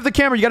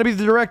 you gotta be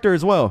the director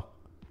as well.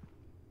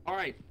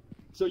 Alright,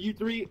 so you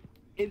three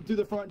in through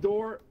the front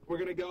door. We're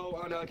gonna go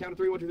on count of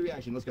 3, 1, 2, 3,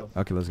 action. Let's go.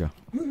 Okay, let's go.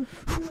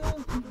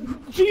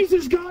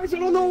 Jesus, guys, I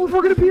don't know if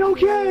we're gonna be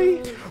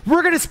okay.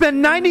 We're gonna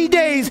spend 90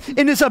 days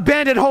in this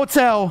abandoned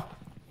hotel.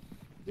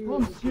 Dude,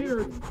 I'm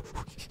scared.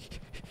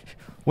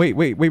 Wait,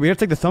 we gotta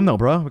take the thumbnail,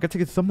 bro. We gotta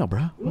take the thumbnail,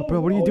 bro. Bro,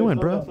 what are you doing,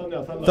 bro?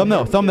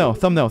 Thumbnail,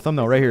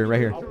 right here. We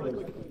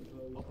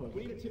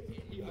need a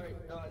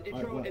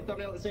intro and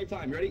thumbnail at the same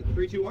time. Ready?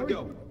 3, 2, 1,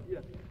 go.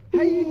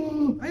 Hey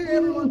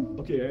everyone.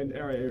 Okay,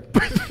 all right.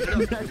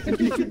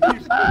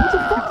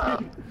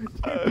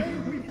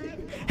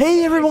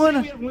 Hey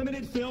everyone. We have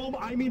limited film.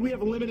 We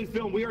have limited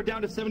film. We are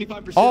down to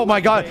 75%. Oh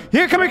my god.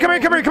 Here, come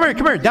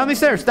here. Down these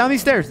stairs.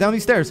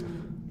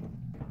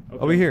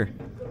 Over here.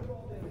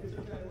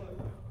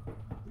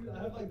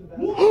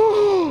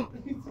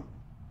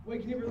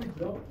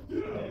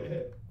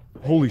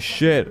 Holy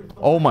shit.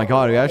 Oh my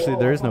god. Actually,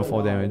 there is no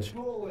fall damage.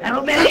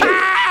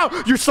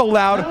 Ow! You're so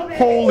loud.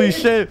 Holy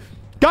shit.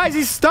 Guys,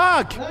 he's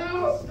stuck.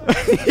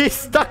 He's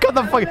stuck on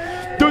the fucking...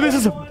 Dude,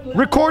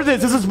 record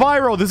this. This is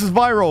viral.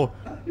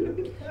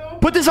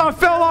 Put this on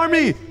Fell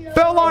Army.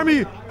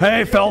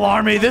 Hey, Fell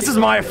Army. This is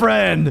my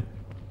friend.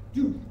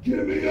 Dude,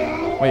 get me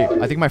out. Wait,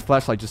 I think my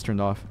flashlight just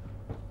turned off.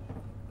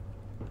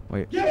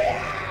 Wait.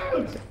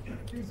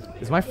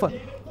 Is my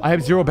I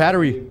have 0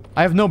 battery.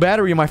 I have no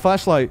battery in my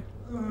flashlight.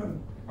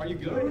 Are you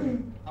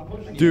good?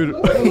 Dude.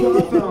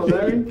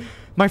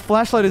 My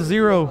flashlight is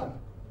 0.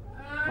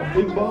 A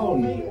big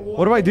bone.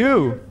 What do I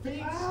do? I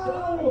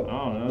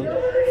don't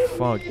know.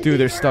 Fuck. Dude,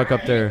 they're stuck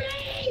up there.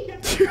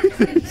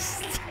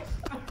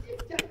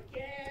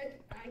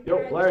 Yo,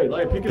 Larry,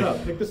 pick it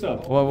up. Pick this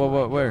up.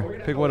 What,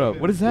 where? Pick what up?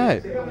 What is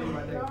that?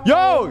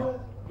 Yo,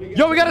 we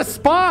got a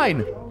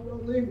spine.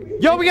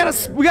 Yo, we got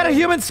a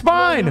human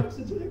spine.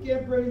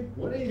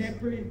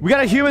 We got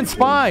a human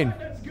spine.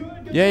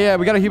 Yeah,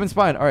 we got a human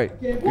spine. All right.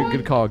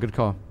 Good call.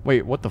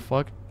 Wait, what the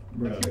fuck?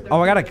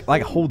 Oh, I gotta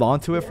like hold on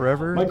to it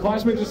forever. My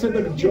classmate just said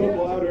the joke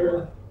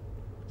louder.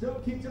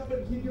 All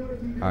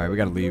right, we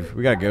gotta leave.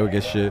 We gotta go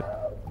get shit.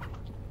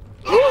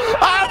 Oh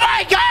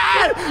my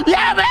god!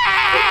 Yummy!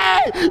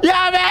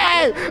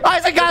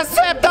 Isaac got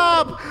slipped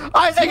up!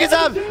 Isaac is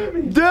up!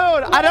 Dude,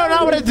 I don't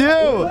know what to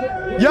do!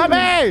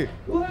 Yummy,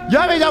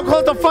 don't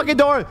close the fucking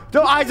door!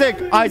 Dude,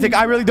 Isaac,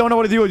 I really don't know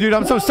what to do, dude.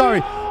 I'm so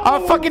sorry.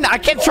 I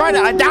can't try to.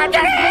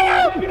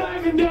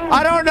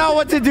 I don't know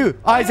what to do.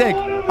 Isaac,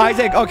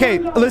 okay,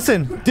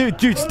 listen. Dude,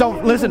 just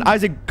don't. Listen,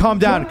 Isaac, calm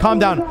down.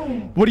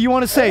 What do you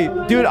want to say?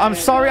 Dude, I'm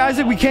sorry,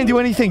 Isaac. We can't do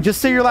anything. Just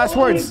say your last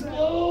words.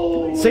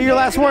 Say your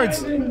last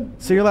words. What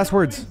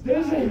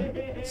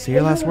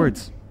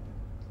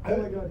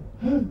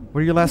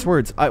are your last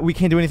words? We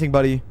can't do anything,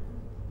 buddy.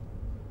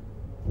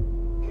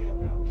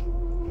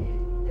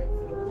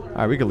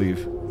 Alright, we can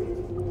leave.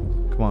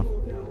 Come on.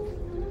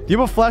 Do you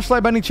have a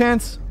flashlight by any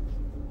chance?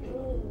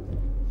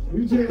 I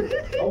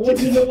want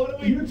to know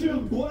what do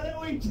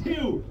we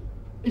do?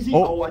 Is he?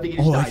 Oh, I think he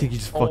just died. I think he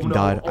just fucking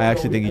died. I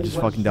actually think he just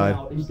fucking died.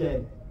 He's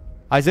dead.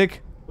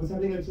 Isaac? What's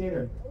happening to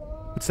Tanner?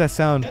 What's that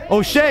sound?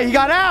 Oh shit, he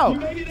got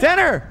out!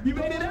 Tanner!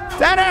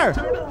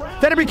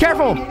 Tanner, be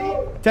careful!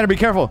 Tanner,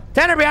 behind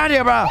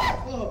you, bro!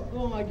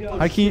 Oh my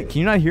god. Can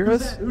you not hear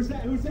us? Who's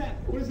that?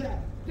 What is that?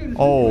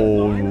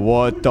 Oh,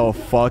 what the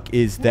fuck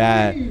is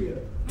that?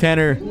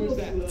 Tanner,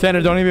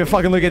 don't even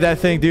fucking look at that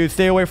thing, dude.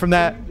 Stay away from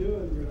that.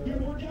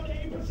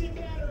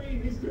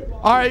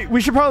 Alright,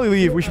 we should probably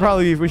leave. Hit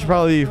that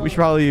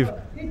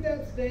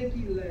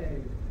stanky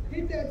leg.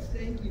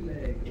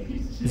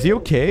 Is he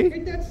okay?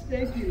 Hit that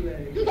stanky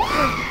leg.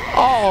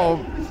 Oh,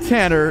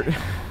 Tanner.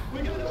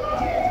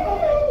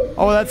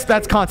 Oh,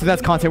 that's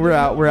content. We're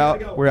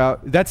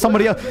out. That's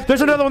somebody else.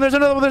 There's another one. This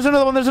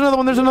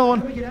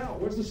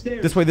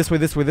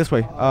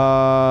way.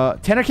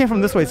 Tanner came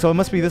from this way, so it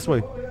must be this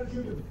way.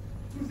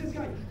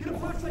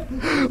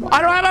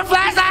 I don't have a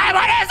flashlight!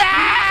 What is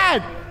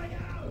it?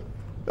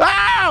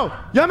 Oh!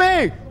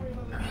 Yummy!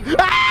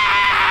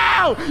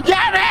 Oh!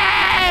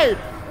 Yummy!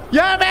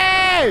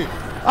 Yummy!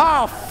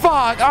 Oh,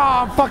 fuck. Oh,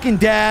 I'm fucking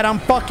dead. I'm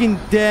fucking...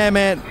 Damn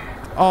it.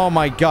 Oh,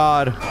 my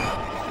God.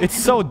 It's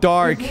so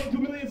dark.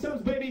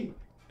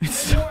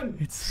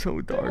 It's so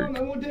dark. I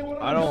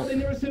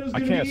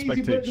can't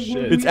spectate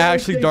shit. It's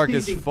actually dark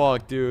as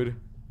fuck, dude.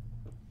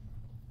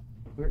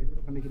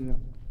 I'm making it out.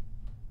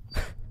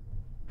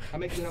 I'm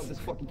making it out with this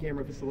fucking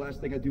camera if it's the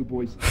last thing I do,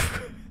 boys.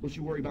 Don't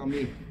you worry about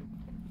me.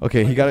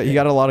 Okay, he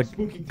got a lot of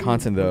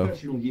content though.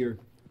 Here.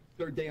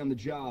 Third day on the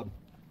job.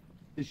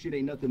 This shit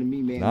ain't nothing to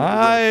me, man.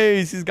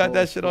 Nice. He's got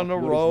that shit on the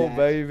roll,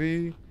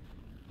 baby.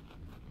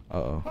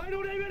 Uh-oh.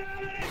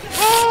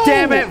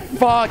 Damn it.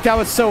 Fuck. That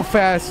was so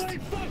fast.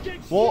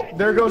 Well,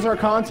 there goes our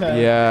content.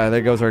 Yeah,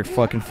 there goes our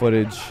fucking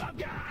footage.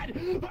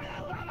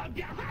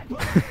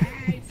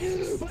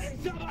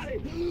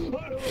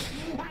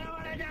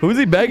 Who's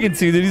he begging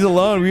to? That he's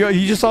alone.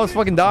 He just saw us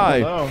fucking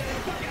die.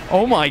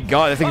 Oh my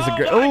God, that thing is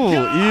aggressive. Oh,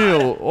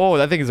 ew. Oh,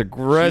 that thing is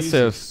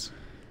aggressive. Jesus.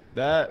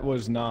 That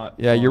was not.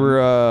 Yeah, fun. you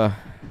were.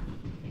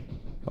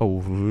 Oh,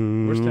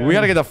 we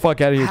gotta get the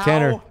fuck out of here,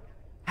 Tanner.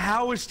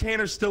 How is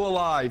Tanner still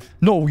alive?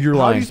 No, you're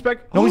How do lying. you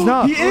No, he's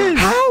not. He is.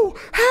 How?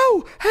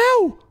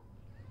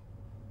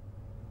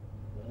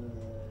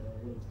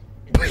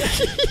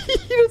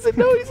 He doesn't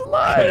know he's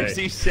alive. Is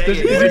he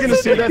gonna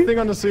see that thing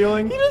on the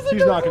ceiling?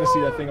 He's not gonna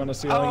see that thing on the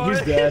ceiling.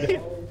 He's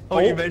dead. Oh,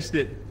 you missed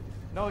it.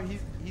 No, he's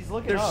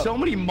looking There's up. so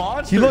many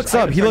monsters. He looks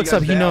up. He looks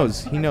up. He down.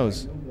 knows. He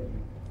knows.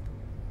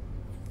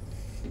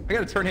 I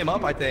gotta turn him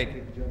up, I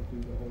think.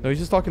 No, he's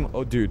just talking.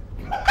 Oh, dude.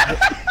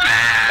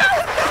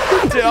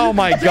 Oh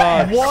my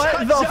God.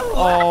 What the?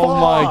 Oh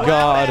my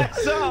God.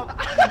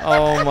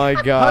 Oh my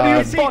God. How do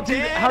you fuck?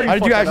 How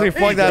did you actually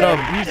fuck that up?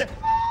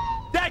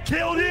 That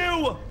killed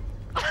you.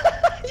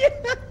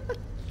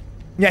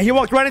 Yeah, he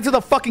walked right into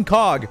the fucking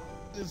cog.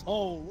 This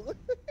hole.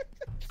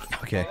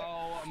 Okay.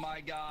 Oh my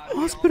God.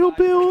 Hospital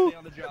bill.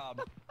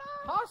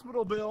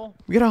 Hospital bill.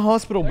 We got a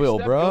hospital bill,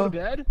 Go to bro.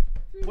 bed?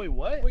 Wait,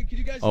 what? Wait, could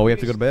you guys? Oh, we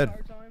have to go to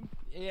bed.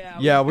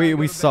 Yeah.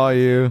 We saw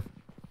you.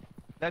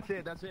 That's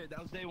it. That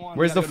was day one.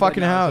 Where's the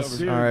fucking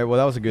house? All right. Well,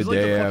 that was a good This is like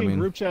day. the I fucking mean,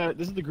 group chat.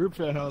 This is the group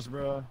chat house,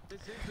 bro.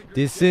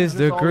 this is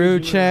the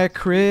group chat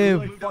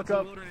crib. Like, fuck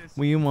up.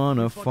 We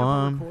wanna Fuck up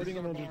farm. recording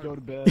and then just go to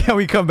bed. Yeah,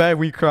 we come back,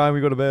 we cry,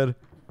 we go to bed.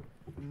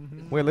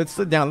 Wait, let's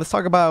sit down. Let's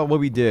talk about what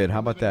we did. How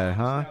about that,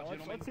 huh?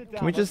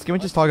 Can we just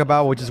talk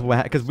about what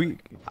because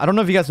I don't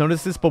know if you guys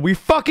noticed this, but we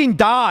fucking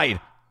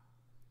died.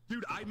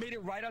 Dude, I made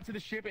it right out to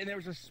the ship and there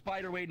was a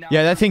spider waiting out.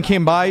 Yeah, that thing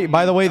came by.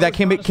 By the way, that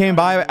came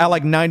by at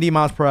like 90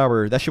 miles per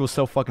hour. That shit was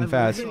so fucking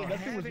fast. That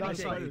thing was not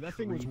spider. That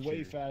thing was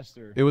way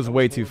faster. It was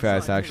way too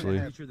fast, actually.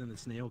 Than the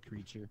snail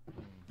creature.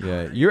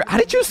 Yeah, how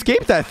did you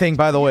escape that thing,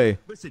 by the way?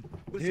 Listen,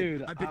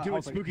 Dude, I've been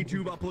doing spooky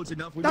tube uploads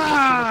enough.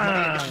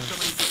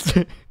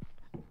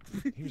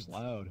 He was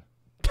loud.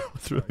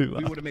 It's really We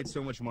loud. would have made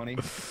so much money.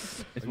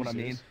 Is what I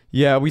mean.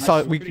 Yeah, we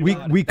saw.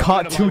 We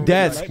caught 2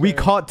 deaths. We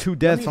caught 2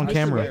 deaths on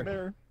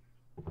camera.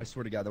 I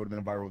swear to God, that would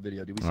have been a viral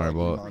video, dude. We All saw right, like,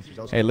 well, monsters.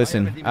 I was hey, like, I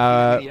listen. haven't even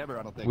seen any ever,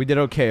 I don't think. We did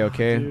okay.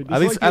 Okay. Dude,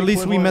 At it's least like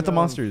the we met the equivalent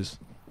monsters.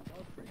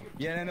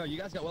 Yeah, no, you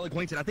guys got well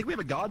acquainted. I think we have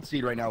a god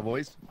seed right now,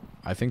 boys.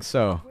 I think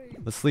so.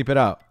 Let's sleep it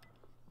out.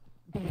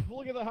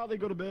 Look at how they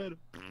go to bed.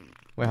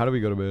 Wait, how do we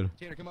go to bed?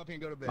 Tanner, come up here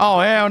and go to bed. Oh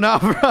hell no,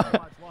 bro.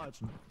 Watch.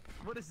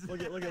 What is this?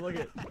 Look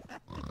at.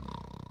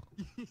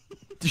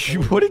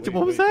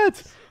 What was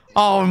that?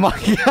 Oh my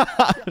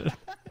God.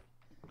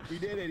 He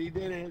did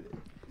it.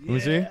 Let me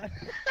see. Yeah,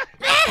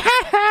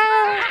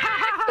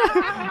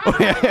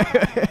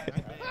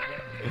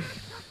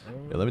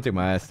 let me take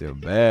my ass to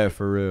bed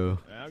for real.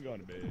 Yeah, I'm going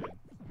to bed.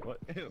 What?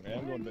 Yeah,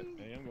 I'm going to bed.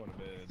 Hey, I'm going to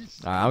bed.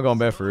 Alright, I'm going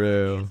to bed for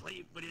real.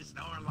 Sleep with his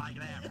snoring like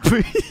that.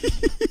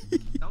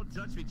 Don't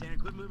touch me, Tanner.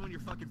 Quit moving on your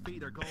fucking feet.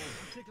 They're cold.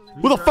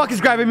 Who the fuck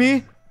is grabbing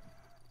me?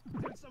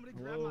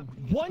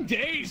 1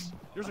 days.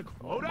 There's a Oh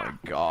quota. my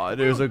God,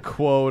 there's a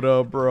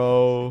quota,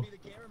 bro.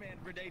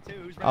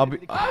 I'll be.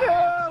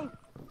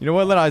 You know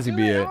what? Let Izzy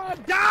be it.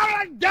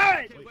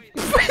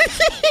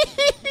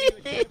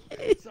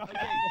 So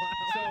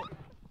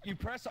you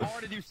press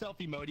R to do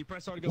selfie mode. You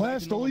press R to go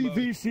Last back to normal mode.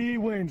 VC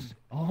wins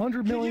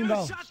 $100 million. Can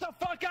you shut the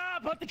fuck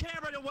up? Put the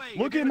camera away.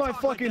 Look You at never my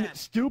talk like fucking that.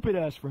 stupid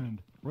ass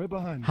friend right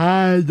behind me.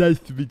 Hi, nice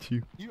to meet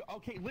you.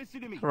 Okay,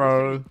 listen to me.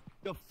 Bro. Listen to me.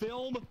 The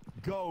film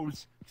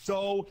goes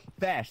so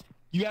fast.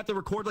 You have to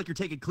record like you're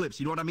taking clips.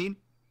 You know what I mean?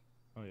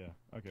 Oh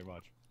yeah. Okay,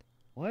 watch.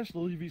 Last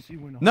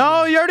VC win.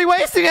 No, you're already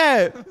wasting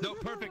it. No,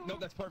 perfect. No,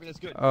 that's perfect. That's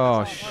good.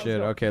 Oh shit.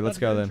 Okay, let's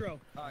go then. All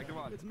right, come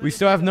on. We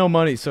still have no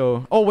money,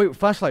 so. Oh wait,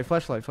 flashlight.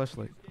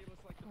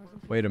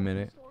 Wait a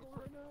minute.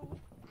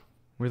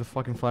 Where are the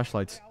fucking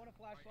flashlights?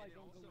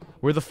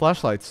 Where are the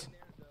flashlights?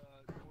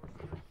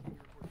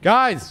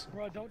 Guys!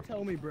 Bro, don't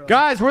tell me, bro.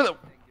 Guys, where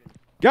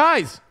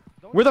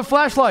the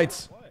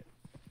flashlights?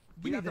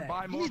 We have to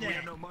buy more. We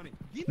have no money.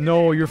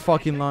 No, you're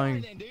fucking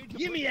lying.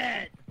 Give me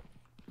that.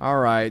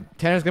 Alright,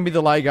 Tanner's gonna be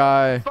the light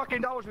guy.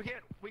 Fucking dollars we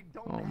get. We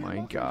don't. Oh my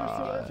So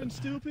God. effing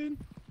stupid.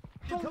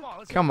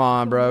 Come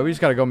on, bro. We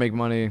just gotta go make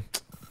money.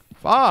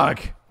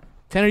 Fuck.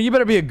 Tanner, you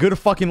better be a good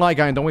fucking light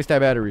guy and don't waste that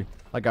battery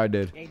like I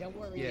did. Hey, don't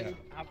worry. Yeah.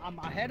 I'm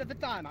ahead of the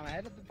time. I'm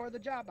ahead for the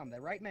job. I'm the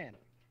right man.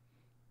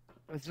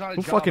 It's not a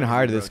Who job, fucking it's a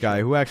hired bro this guy?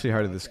 job. Who actually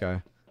hired this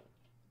guy?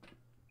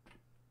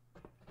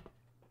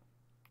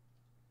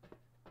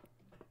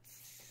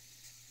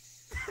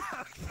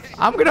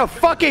 I'm gonna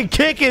fucking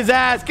kick his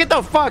ass. Get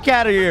the fuck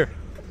out of here.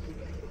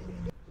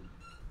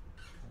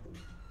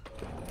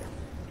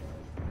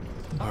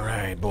 All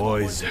right,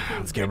 boys.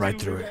 Let's get right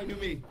through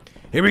it.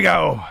 Here we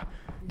go.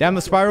 Down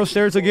the spiral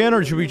stairs again,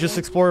 or should we just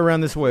explore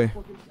around this way?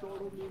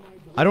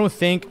 I don't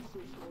think...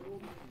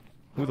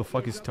 Who the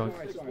fuck is talking?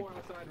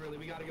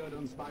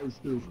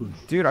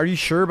 Dude, are you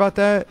sure about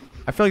that?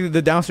 I feel like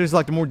the downstairs is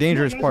like the more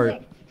dangerous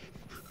part.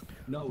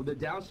 No, the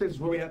downstairs is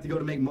where we have to go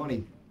to make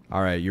money.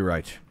 Alright, you're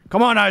right.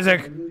 Come on,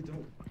 Isaac!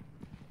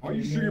 Are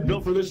you sure you're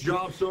built for this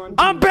job, son?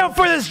 I'm built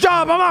for this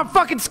job! I'm not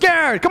fucking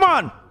scared! Come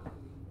on!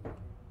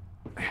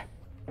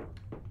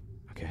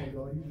 Okay.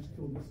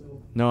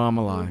 No, I'm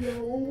alive.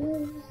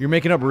 You're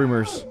making up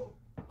rumors.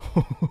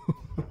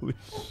 Holy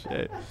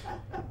shit.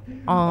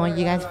 Oh,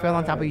 you guys fell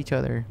on top of each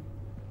other.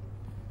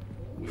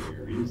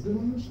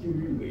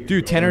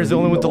 Dude, Tanner's the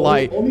only one with the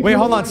light. Wait,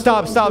 hold on.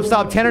 Stop.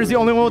 Tanner's the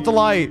only one with the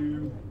light.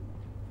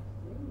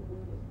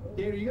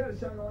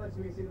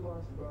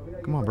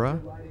 Come on, bro.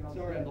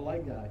 Sorry, I'm the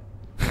light guy.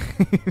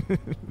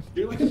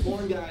 You're like a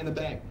porn guy in the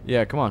back.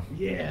 Yeah, come on.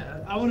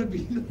 Yeah, I want to be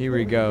the Here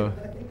we go.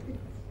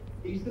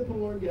 He's the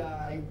porn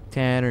guy.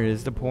 Tanner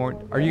is the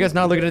porn. Are you guys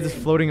not looking at this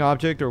floating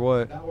object or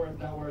what? Not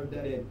worth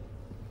that in.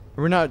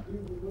 Are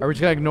we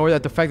just gonna ignore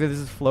that the fact that this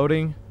is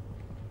floating?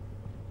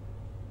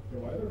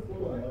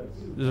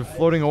 There's a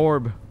floating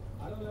orb.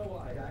 I don't know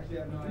why. I actually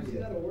have no idea. You see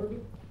that orb?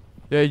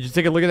 Yeah, you just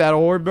take a look at that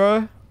orb,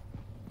 bro.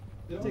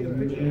 Take a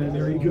picture.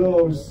 There he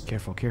goes.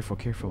 Careful.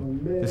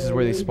 This is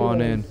where they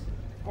spawn in.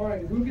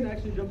 Alright, who can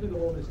actually jump through the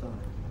hole this time?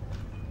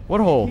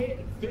 What hole?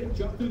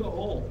 Jump through the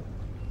hole.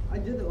 I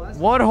did the last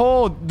time. What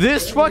hole?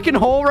 This fucking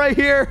hole right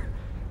here?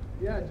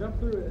 Yeah, jump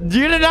through it.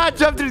 You did not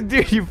jump through,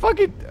 dude. You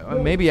fucking.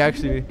 Maybe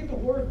actually. Make a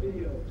horror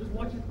video. Just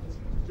watch it. Just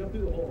jump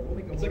through the hole. We'll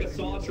make it's like a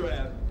saw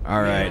trap.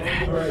 All right.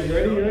 Alright, you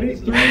ready? You ready?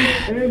 3,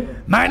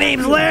 and... My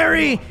name's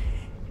Larry,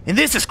 and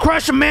this is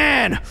Crush a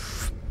Man.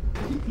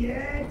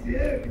 Yeah,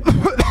 dude.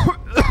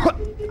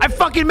 I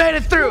fucking made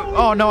it through.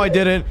 Oh no, I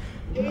didn't.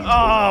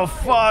 Oh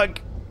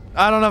fuck.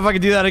 I don't know if I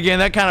can do that again.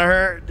 That kind of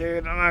hurt,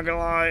 dude. I'm not gonna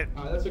lie.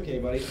 Alright, that's okay,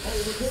 buddy. Oh,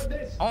 record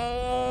this.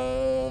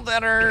 Oh,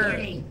 that hurt.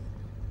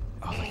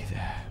 Oh, look at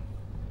that.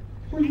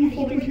 Are you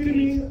fucking kidding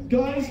me?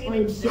 Guys, I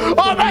am so...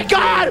 Oh my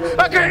god!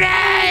 A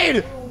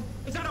grenade!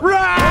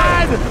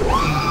 Run!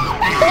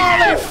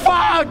 Holy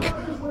fuck!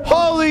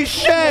 Holy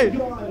shit!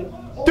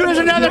 Dude, there's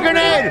another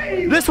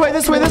grenade! This way.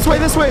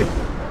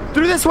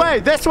 Through this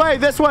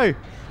way.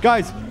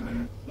 Guys.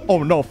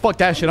 Oh no, fuck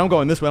that shit. I'm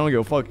going this way. I don't give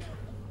a fuck.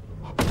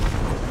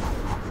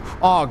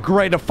 Oh,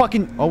 great. The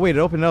fucking... Oh, wait. It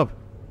opened up.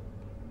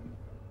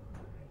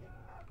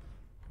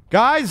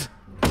 Guys!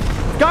 What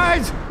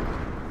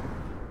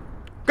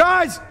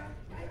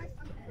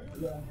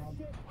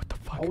the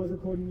fuck? I was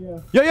recording, yeah.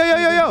 Yo.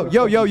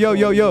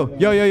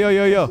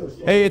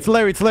 Hey, it's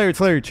Larry. Chill.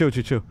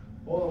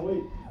 Oh,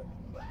 wait.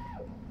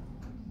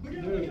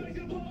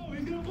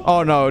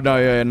 Oh, no.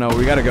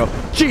 We gotta go.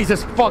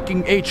 Jesus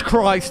fucking H.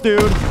 Christ, dude.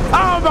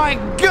 Oh my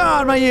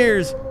god, my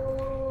ears.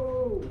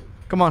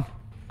 Come on.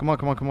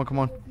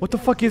 What the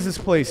fuck is this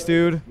place,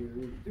 dude?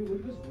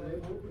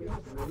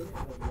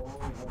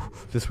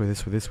 This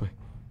way.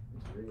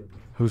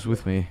 Who's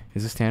with me?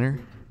 Is this Tanner?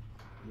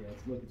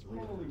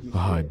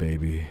 Hi,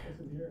 baby.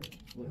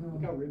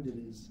 Look how ribbed it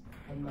is.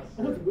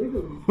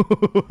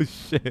 Oh,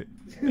 shit.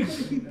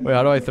 Wait,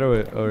 how do I throw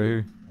it? Over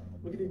here.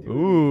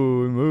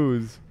 Ooh, it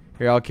moves.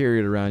 Here, I'll carry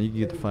it around. You can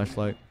get the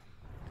flashlight.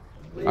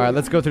 Alright,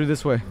 let's go through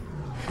this way.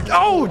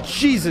 Oh,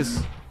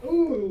 Jesus!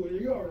 Ooh, are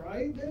you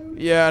alright, dude?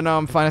 Yeah, no,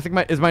 I'm fine. I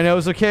think is my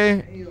nose okay?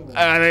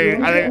 I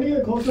think. I need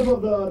a close-up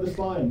of the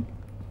spine.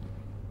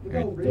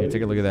 Here,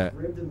 take a look at that.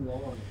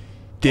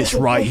 This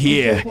right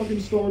here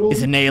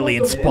is an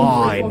alien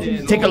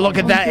spine. Take a look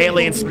at that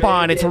alien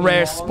spine. It's a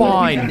rare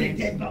spine.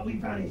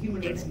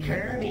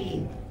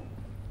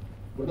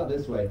 What about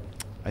this way?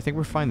 I think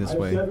we're fine this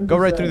way. Go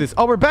right through this.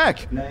 Oh, we're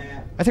back. Nah.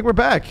 I think we're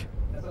back.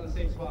 That's not the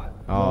same spot.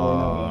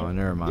 Oh,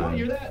 never You don't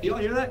hear mind. that? You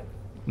don't hear that?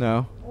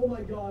 No. Oh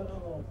my god,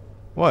 uh-oh.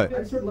 What? I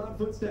just heard loud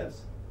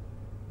footsteps.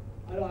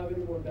 I don't have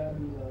any more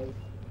battery life.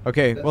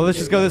 Okay, well, let's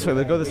just go this way.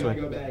 Let's go this We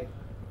gotta way. go back.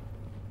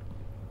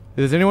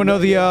 Does anyone know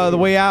the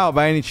way out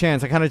by any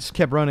chance? I kind of just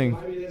kept running.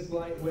 Might be this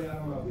light way, I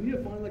don't know. We need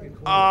to find like a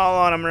corner.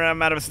 Oh, Lord,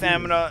 I'm out of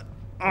stamina.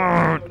 No,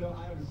 I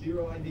have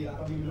zero idea. I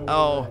don't even know where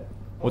Oh, we're at.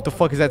 what the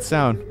fuck is that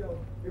sound?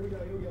 Here we go.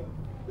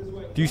 This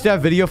way. Do you still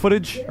have video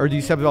footage, or do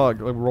you still have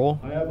like roll?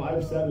 I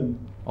have 7.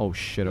 Oh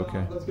shit.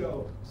 Okay. Let's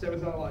go.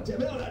 7's not a lot.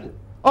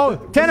 Oh,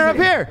 Tanner up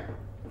here.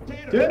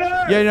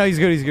 Tanner! Yeah, no, he's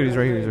good. He's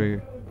right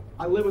here.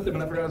 I live with him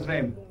and I forgot his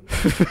name.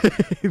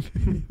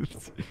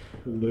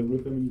 Live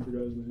with him and you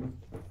forgot his name?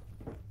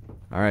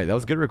 All right, that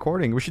was good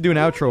recording. We should do an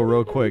outro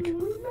real quick.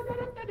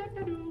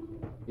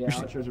 Yeah,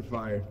 outros are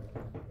fire.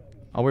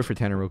 I'll wait for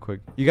Tanner real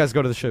quick. You guys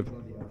go to the ship.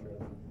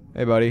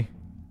 Hey, buddy.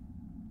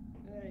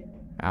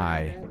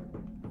 Hi.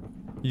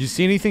 Did you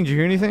see anything? Did you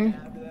hear anything?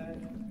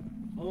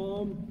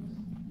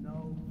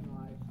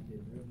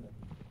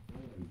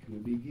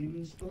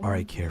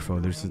 Alright, careful.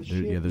 There's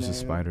a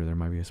spider. There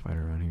might be a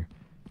spider around here.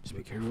 Just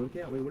be careful. Look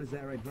at, wait, what is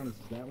that right in front of us?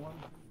 Is that one?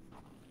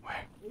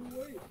 Where?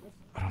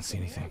 I don't see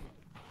anything.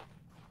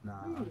 Nah.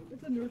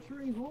 It's a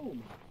nurturing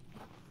home.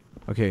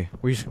 Okay,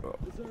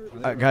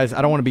 guys,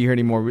 I don't want to be here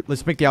anymore.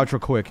 Let's make the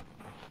outro quick.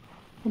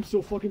 I'm so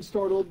fucking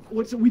startled.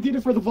 We did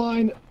it for the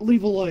Vine.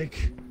 Leave a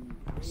like.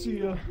 See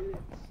ya.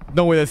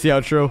 No way that's the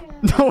outro.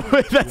 No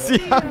way that's the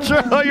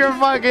outro. You're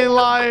fucking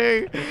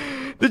lying.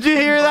 Did you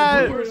hear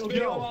that?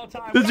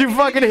 Did you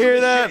fucking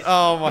hear that?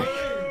 Oh my.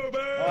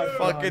 It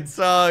fucking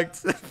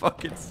sucked. It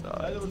fucking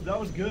sucked. That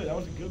was good. That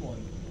was a good one.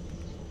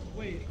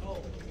 Wait,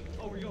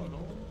 we're going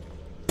home?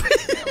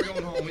 Yeah, we're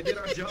going home. We did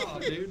our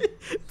job, dude.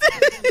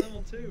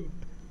 Level 2.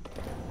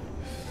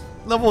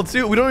 Level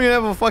 2? We don't even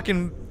have a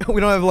fucking...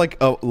 We don't have like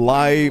a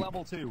live...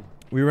 Level 2.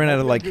 We ran out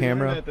of like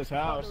camera. At this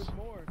house.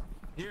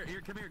 Here,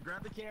 come here.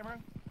 Grab the camera.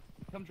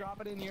 Come drop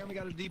it in here. We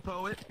gotta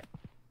depot it.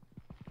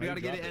 We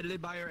gotta get it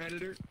edited by our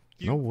editor.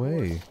 No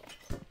way.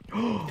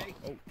 Okay.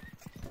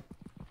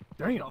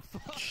 Damn.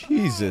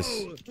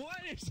 Jesus.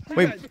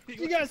 Wait. Did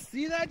you guys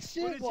see that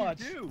shit? Watch.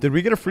 Did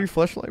we get a free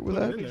fleshlight with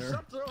that?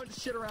 Stop throwing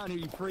shit around here,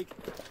 you freak.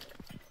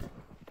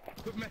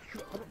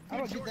 How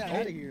do I get that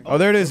out of here? Oh,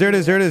 there it is. There it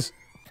is. There it is.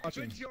 Put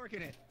York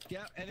in it.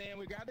 Yeah, and then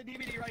we grab the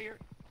DVD right here.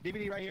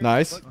 DVD right here.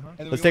 Nice. Look,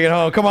 Let's take it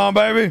home. Come on,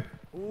 baby.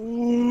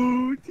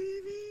 Ooh,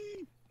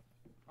 TV.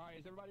 Alright,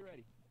 is everybody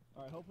ready?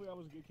 Alright, hopefully I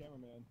was a good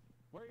cameraman.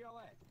 Where are y'all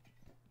at?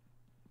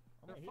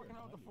 I'm right fucking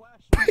out with the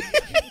flash.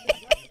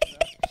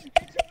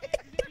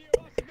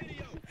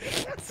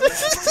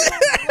 This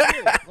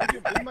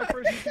is my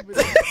first YouTube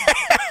video.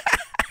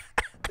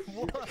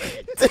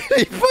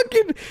 He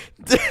fucking...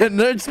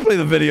 No, just play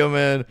the video,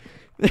 man.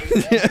 How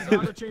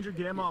to change your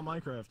gamma on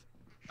Minecraft.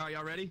 Alright,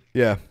 y'all ready?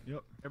 Yeah.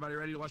 Yep. Everybody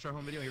ready to watch our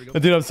home video? Here we go.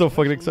 Dude, I'm so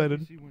fucking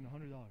excited.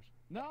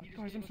 No,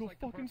 guys, I'm so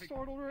fucking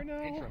startled right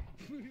now. Intro.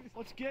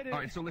 Let's get it.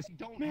 Alright, so listen,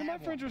 don't Man, my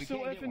have friends one. are so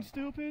We can't get effing one.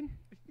 stupid.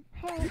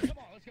 Oh, Come on,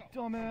 let's go.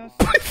 dumbass.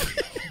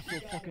 I'm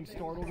so fucking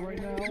startled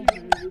right now.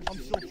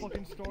 I'm so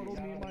fucking startled.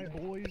 Me and my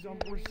boys,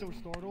 we're so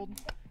startled.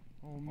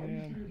 Oh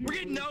man. We're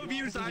getting no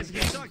views, Isaac.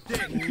 You suck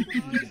dick. Oh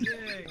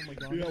my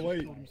god. Yeah,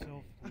 wait.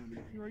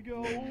 Here I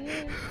go.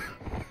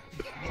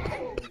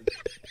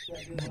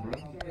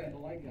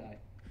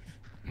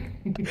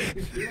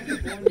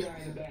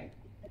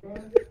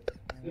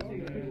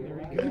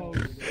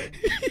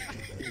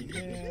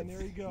 Man,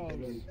 there he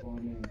goes.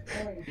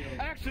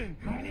 Action!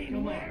 My name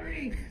is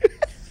Larry,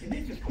 and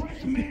this is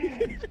Crush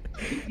Man.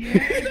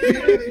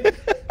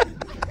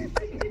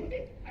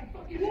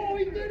 Whoa,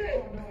 he did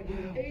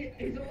it!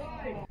 He's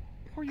alive!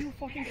 Are you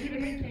fucking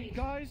kidding me?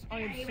 Guys,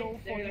 I am so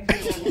fucking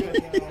good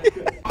right now.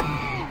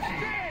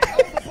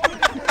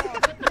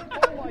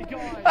 Oh my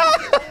god!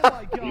 Oh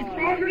my god!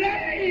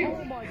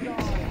 Oh my god!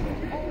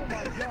 Oh my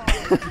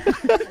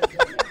god!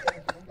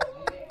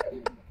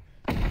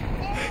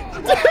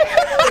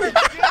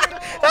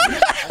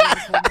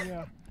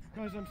 Yeah.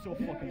 Guys, I'm so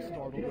fucking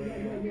startled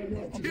right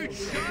now. Dude,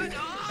 shut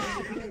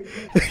up!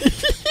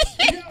 He's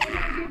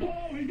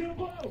gonna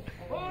blow!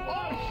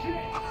 Oh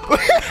shit!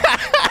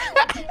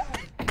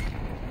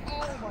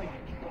 Oh my god!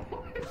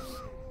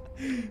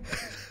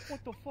 What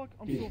the fuck?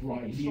 I'm so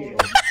fucking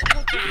startled.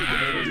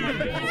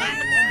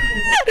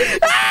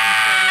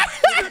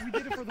 We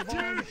did it for the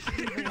Vine.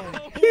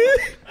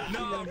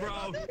 No,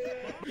 bro.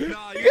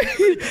 No,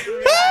 you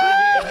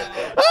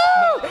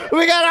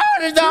We got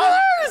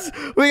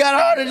 $100! We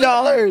got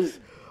 $100!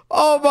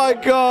 Oh my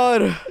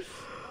god!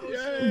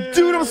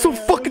 Dude, I'm so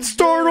fucking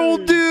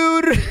startled,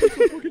 dude!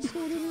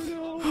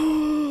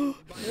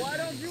 Why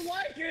don't you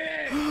like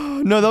it?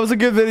 No, that was a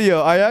good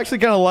video. I actually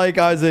kind of like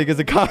Isaac as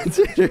a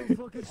commentator.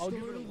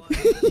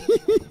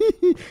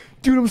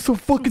 Dude, I'm so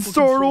fucking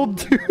startled,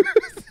 dude.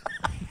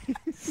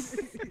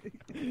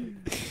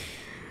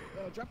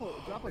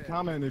 Drop a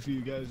comment if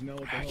you guys know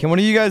what the hell. Can one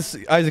of you guys,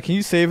 Isaac, can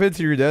you save it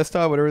to your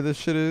desktop, whatever this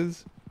shit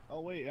is?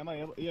 Oh wait, am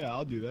I able? Yeah,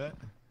 I'll do that.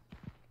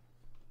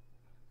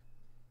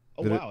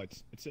 Oh Did wow,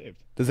 it's saved.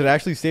 Does it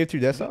actually save to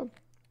your desktop?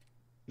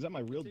 Is that my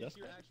real Your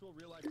desktop? actual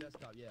real life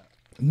desktop, yeah.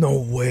 No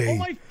way. Oh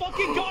my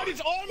fucking god,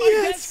 it's on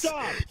my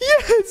desktop!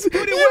 Yes! Dude, it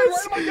went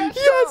Yes! right on my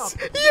Yes!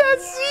 desktop!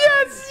 Yes!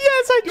 Yes!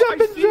 Yes! I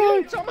jump and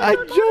joy!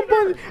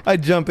 I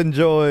jump and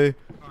joy!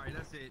 Alright,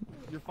 that's it.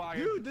 You're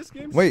fired. Dude, this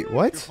game's Wait, sick.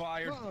 what? You're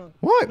fired.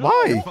 What? You're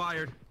Why?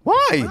 fired.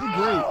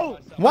 Why?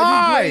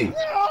 Why?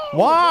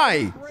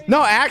 Why?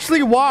 No,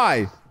 actually,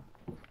 why?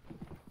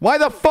 Why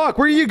the fuck?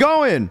 Where are you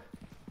going?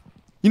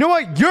 You know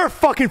what? You're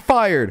fucking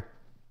fired.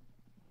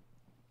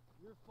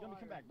 I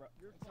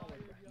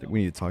think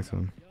we need to talk to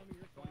him.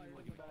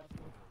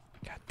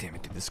 God damn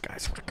it, dude, this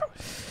guy's.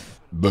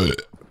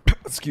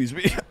 Excuse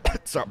me.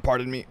 Sorry,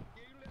 pardon me.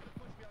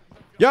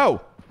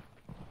 Yo.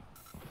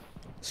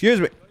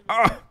 Excuse me.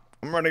 I'm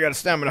running out of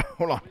stamina.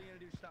 Hold on.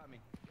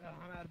 I'm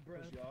out of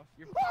breath.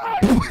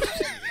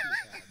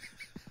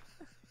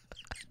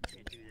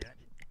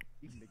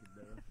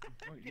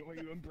 Are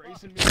you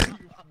embracing me?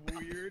 You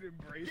weird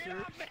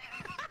embracer.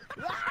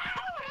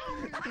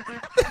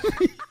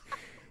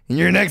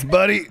 You're next,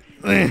 buddy.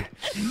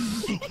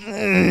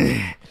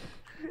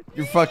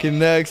 You're fucking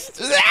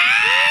next.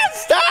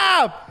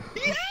 Stop!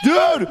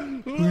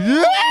 Dude!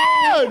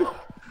 Dude!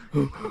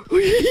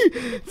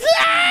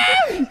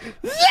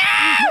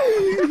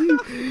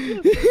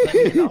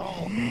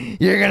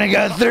 You're gonna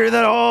go through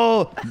the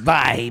hole.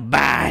 Bye,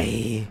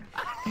 bye.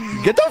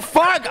 Get the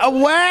fuck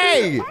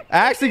away!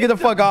 Actually, get the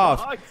fuck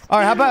off. All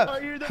right, how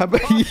about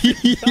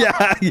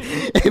yeah?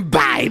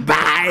 Bye,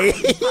 bye.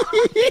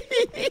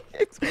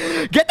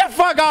 Get the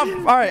fuck off!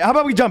 All right, how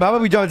about we jump? How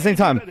about we jump at the same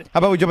time? How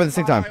about we jump at the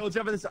same time? We'll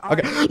jump in this.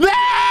 Okay.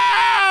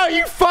 No!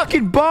 You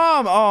fucking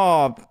bum!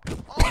 Oh.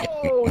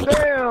 Oh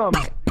damn!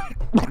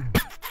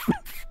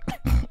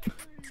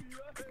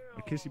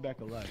 I kiss you back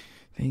alive.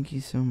 Thank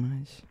you so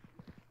much.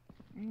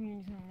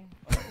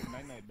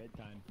 Night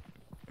bedtime.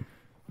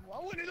 I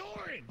want an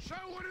orange.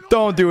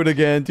 Don't do it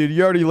again, dude.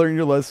 You already learned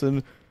your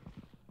lesson.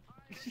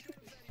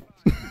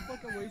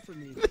 Fuck away from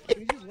me.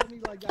 Can you just let me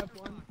like that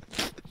fun?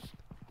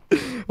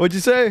 What'd you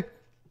say?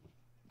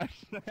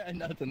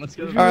 Nothing. Let's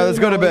go. All right, let's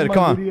go to bed.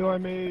 Come on.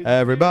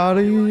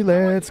 Everybody, Video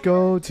let's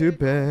go to What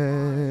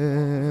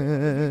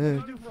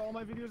bed. do for all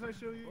my videos I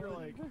show you? You're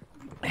like,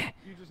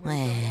 you just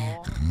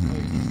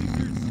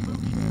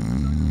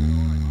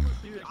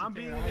Dude, I'm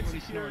being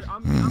insecure.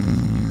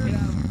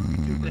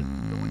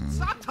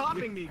 Stop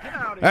topping me. Get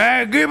out of here.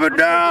 Hey, keep it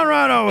down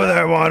right over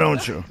there, why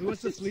don't you? Who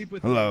wants to sleep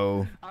with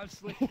Hello. I'm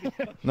sleeping.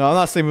 No, I'm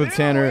not sleeping with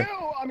Tanner.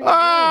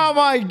 Oh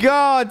my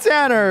God,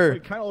 Tanner!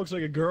 It kind of looks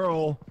like a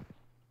girl.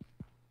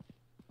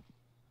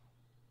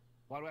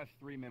 Why do I have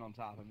 3 men on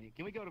top of me?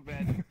 Can we go to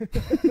bed?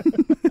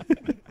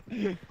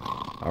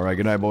 All right,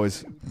 good night,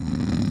 boys.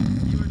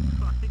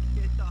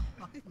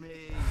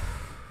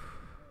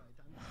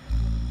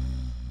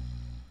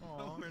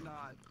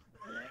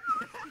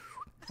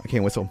 I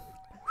can't whistle.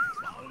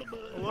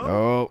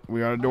 Oh, we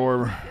got a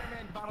door.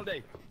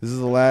 This is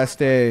the last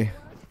day.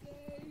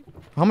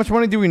 How much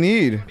money do we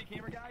need?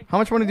 How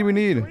much money do we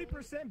need?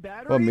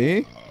 What,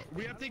 me?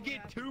 We have to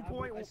get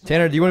 2.1.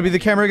 Tanner, do you want to be the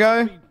camera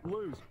guy?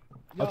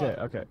 Okay,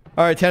 okay.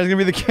 All right, Tanner's gonna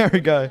be the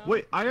camera guy.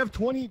 Wait, I have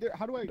 20.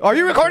 How do I? Are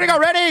you recording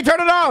already? Turn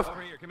it off!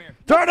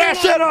 Turn that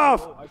shit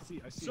off! I see.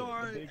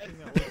 Sorry.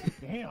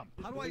 Damn.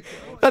 How do I?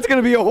 That's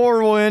gonna be a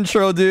horrible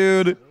intro,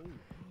 dude.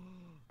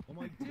 Oh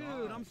my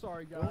dude, I'm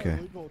sorry, guys. Okay.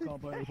 Legal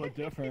complaint was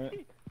different.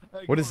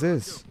 What is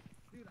this?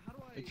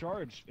 It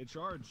charged. It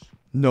charged.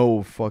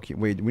 No fucking.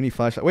 Wait, we need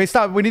flashlight. Wait,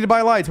 stop. We need to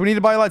buy lights. We need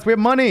to buy lights. We have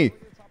money.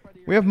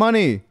 We have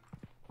money.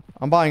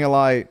 I'm buying a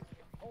light.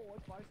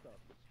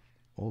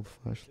 Old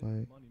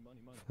flashlight.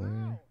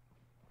 Flare.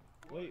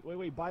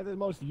 Wait. Buy the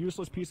most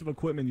useless piece of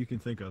equipment you can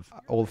think of.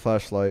 Old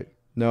flashlight.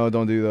 No,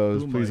 don't do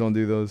those. Please don't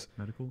do those.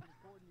 Medical.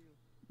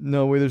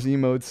 No way. There's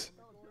emotes.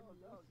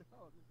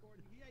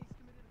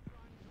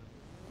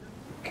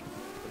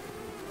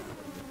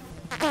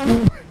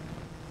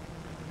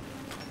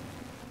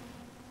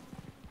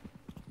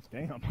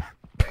 Damn.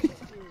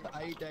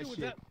 I hate that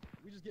shit.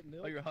 We just get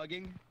milk. Oh, you're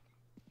hugging?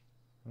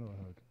 Oh,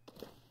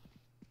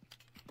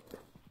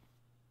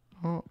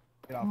 Oh.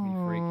 Get off me,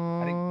 freak.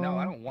 No,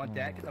 I don't want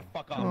that. Get the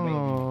fuck off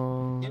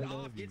Aw. me. Get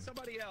off. Get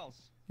somebody else.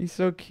 He's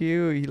so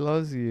cute. He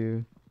loves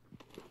you.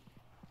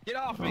 Get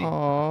off me.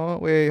 Aw.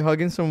 Wait,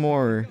 hugging some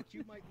more. Look how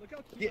cute my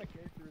character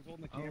is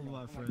holding the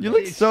camera. You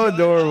look so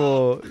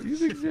adorable. You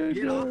look so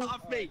Get adorable.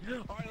 off me.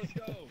 All right, let's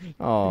go.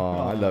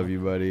 Aw, I love you,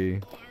 buddy.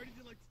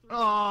 Aww.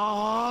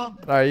 All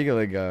right, you can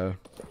let go.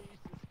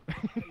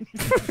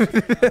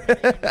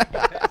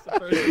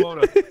 First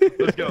quota.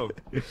 Let's go. All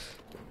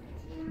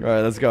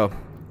right, let's go.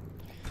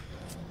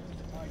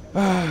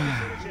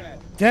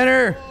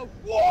 Tanner!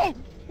 Whoa!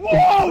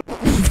 Whoa!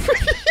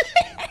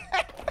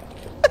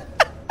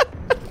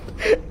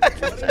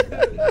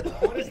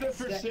 What is the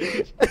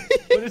percentage?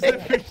 What is the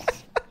percentage?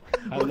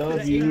 I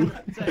love you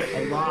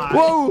a lot.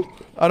 Whoa!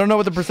 I don't know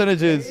what the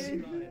percentage is.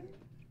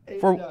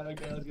 For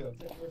Okay, let's go.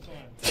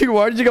 Dude,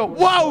 why did you go?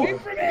 Whoa!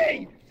 Wait for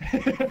me!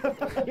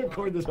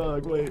 Record this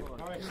hug. Wait.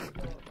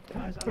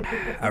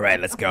 All right,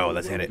 let's go.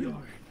 Let's hit it.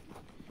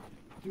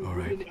 Dude, All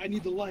right. I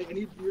need the light. I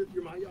need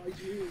your my eyes.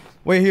 Ears.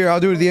 Wait here. I'll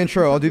do the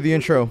intro. I'll do the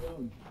intro.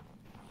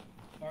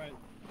 All right.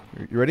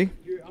 You ready?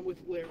 Here, I'm with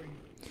Larry.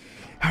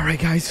 All right,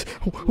 guys.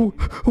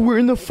 We're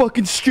in the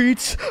fucking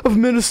streets of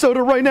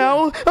Minnesota right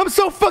now. I'm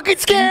so fucking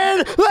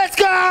scared. Let's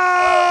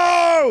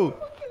go!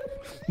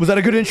 Was that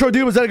a good intro,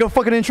 dude? Was that a good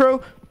fucking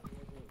intro?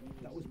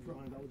 That was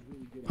prime. That was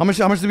really good. How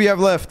much do we have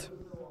left?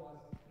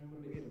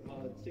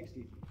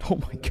 60. Oh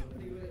my god.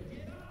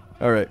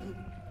 All right.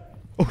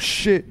 Oh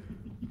shit.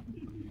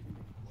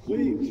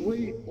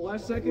 Wait.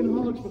 Last second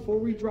hugs before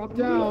we drop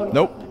down.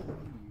 Nope.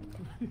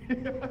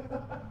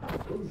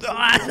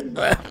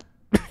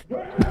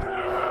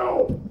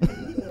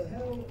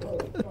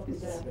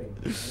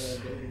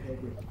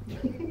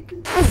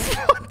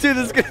 Dude,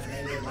 this guy.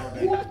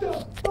 What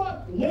the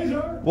fuck,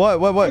 Lizard?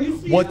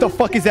 What the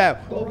fuck is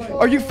that?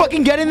 Are you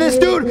fucking getting this,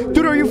 dude?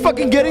 Dude, are you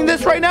fucking getting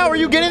this right now? Are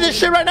you getting this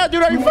shit right now?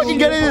 Dude, are you fucking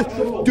getting this?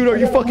 Dude, are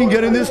you fucking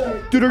getting this?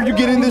 Dude, are you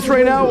getting this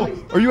right now?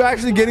 Are you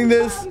actually getting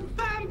this?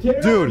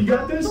 Dude,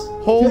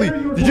 holy,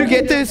 did you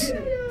get this?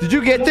 Did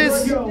you get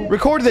this?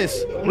 Record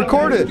this.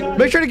 Record it.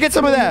 Make sure to get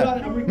some of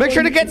that. Make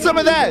sure to get some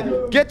of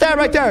that. Get that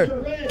right there.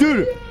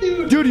 Dude,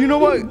 you know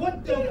what?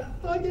 What the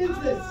fuck is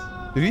this?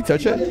 Did he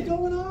touch What is it?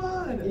 going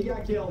on? He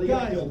got killed. He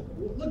got killed.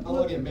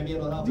 Look, maybe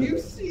it'll help. Do you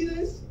see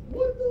this?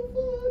 What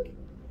the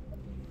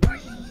fuck?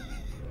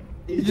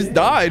 He just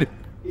died.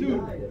 Dude,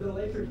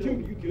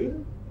 you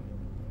good?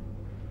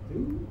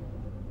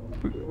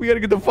 We gotta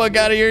get the fuck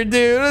out of here,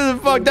 dude. This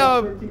is fucked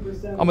up.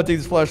 I'm gonna take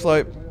this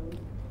flashlight.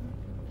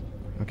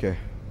 Okay.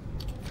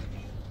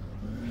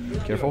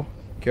 Careful.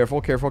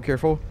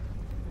 Careful.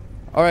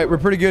 All right, we're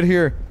pretty good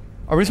here.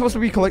 Are we supposed to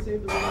be What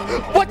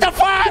the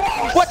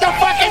fuck? What the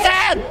fuck is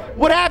that?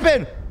 What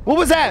happened? What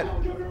was that?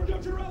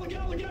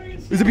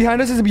 Is it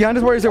behind us?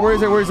 Where is it? Where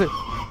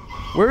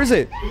is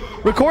it?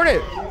 Record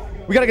it.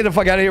 We gotta get the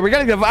fuck out of here. We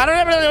gotta get the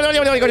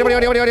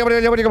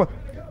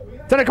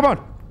Tanner, come on.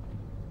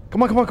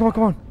 Come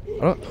on.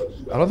 I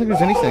don't think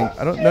there's anything.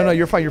 No,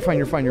 you're fine.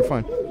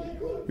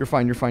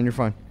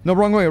 No,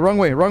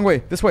 wrong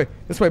way. This way,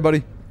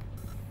 buddy.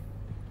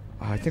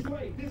 I think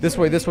this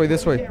way.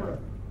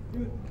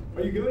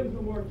 Are you good?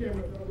 No more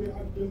camera.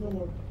 There's no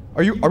more.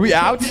 Are we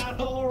out?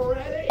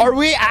 Are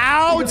we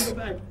out?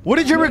 What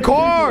did you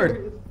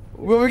record?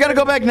 Well, we gotta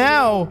go back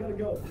now.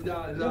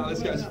 No,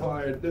 this guy's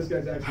fired. This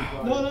guy's actually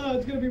fired. No,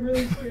 it's gonna be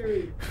really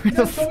scary.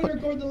 That's how we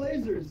record the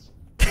lasers.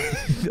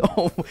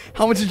 Oh,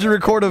 how much did you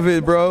record of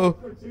it, bro?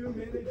 For 2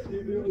 minutes,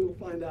 we'll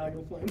find out.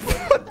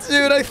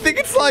 Dude, I think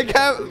it's like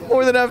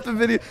more than half the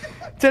video.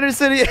 Tanner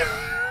City.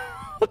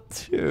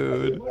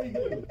 Dude,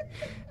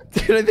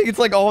 I think it's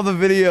like all the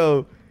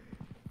video.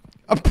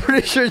 I'm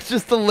pretty sure it's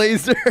just the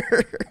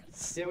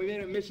lasers. Yeah, we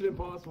made a Mission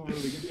Impossible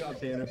movie. Good job,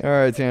 Tanner. All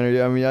right, Tanner.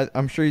 Yeah, I mean,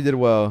 I'm sure you did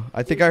well.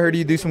 I think I heard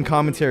you do some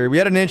commentary. We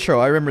had an intro.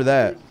 I remember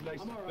that.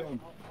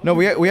 No,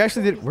 we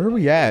actually did. Where are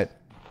we at?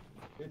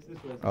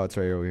 Oh, it's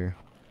right over here.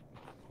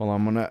 Hold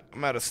on,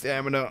 I'm out of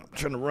stamina. I'm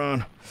trying to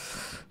run.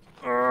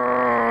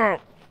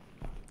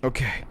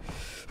 Okay.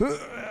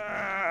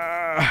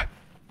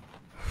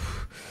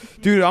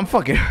 Dude, I'm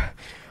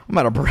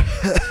out of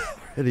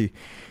breath already.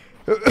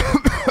 What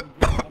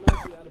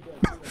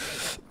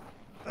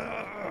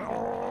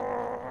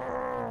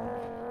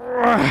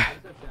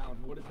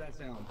is that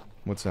sound?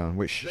 What sound?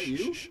 Wait, shh.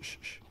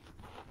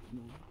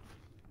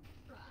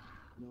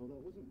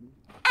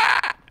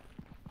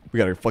 We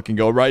gotta fucking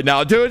go right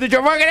now, dude. Did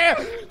you fucking hear?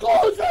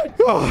 Close it!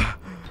 Oh.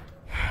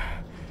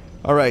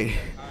 All right.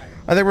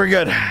 I think we're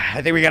good.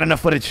 I think we got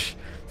enough footage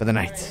for the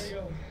night.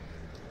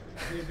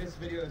 Dude, this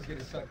video is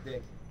gonna suck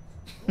dick.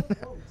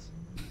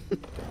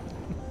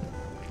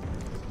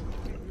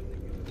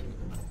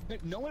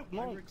 No, it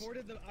won't.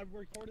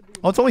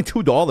 Oh, it's only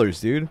 $2,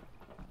 dude.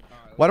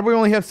 Why do we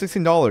only have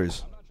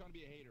 $16?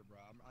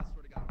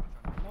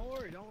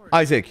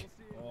 Isaac,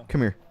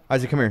 come here.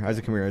 Isaac, come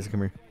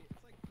here.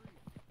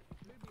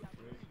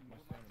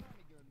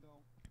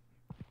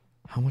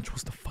 How much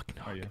was the fucking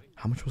hug?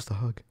 How much was the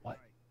hug? What?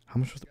 How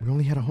much was we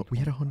only had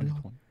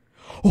 $100.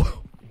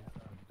 Oh,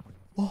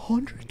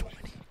 120.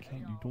 You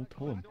don't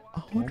tell him.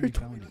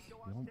 120.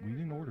 We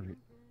didn't order it.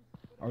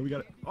 Alright, we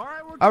got it. All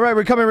right,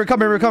 we're coming.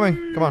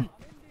 Come on.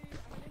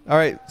 All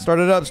right,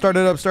 start it up.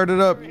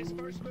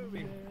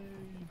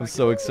 I'm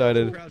so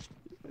excited.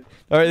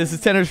 All right, this is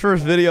Tanner's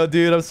first video,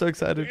 dude. I'm so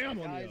excited.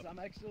 Guys, I'm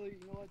actually, you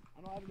know what?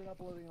 I know I haven't been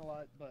uploading a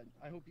lot, but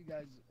I hope you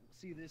guys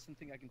see this and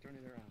think I can turn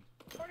it around.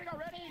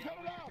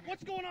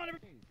 What's going on?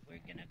 We're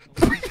gonna go.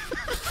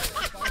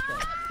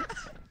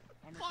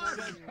 I'm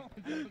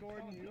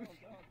recording you.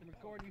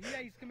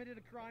 Yeah, he's committed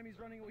a crime. He's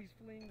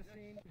fleeing the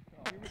scene.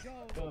 Here we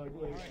go.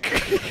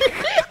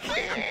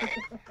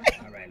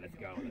 All right, let's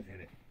go. Let's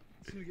hit it.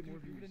 It's gonna get more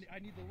views. I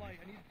need the light.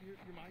 I need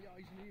my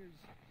eyes and ears.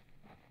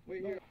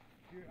 Wait here.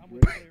 I'm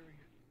with Larry.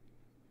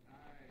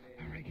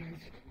 Alright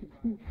guys,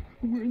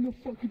 we're in the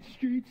fucking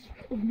streets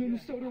of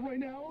Minnesota right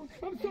now.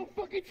 I'm so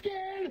fucking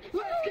scared.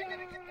 Let's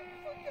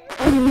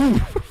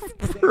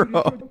go.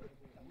 Bro.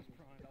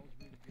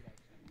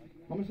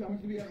 How much do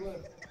we have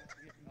left?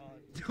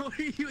 Don't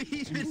you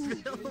even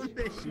film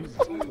it?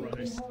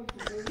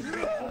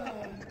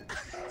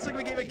 It's like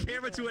we gave a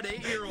camera to an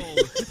 8-year-old.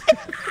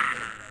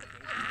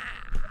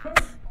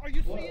 Are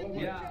you seeing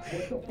this? Yeah.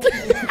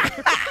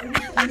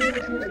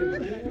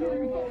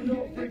 No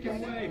freaking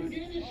way.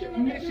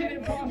 Mission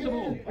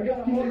Impossible. I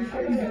got 100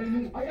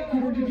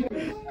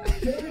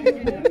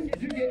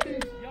 Did you get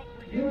this?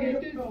 You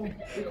get this?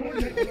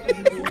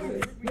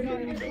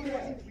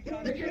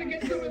 Make sure to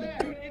get some of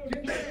that.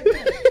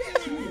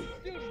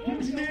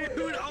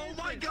 Dude, oh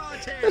my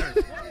god, Tanner.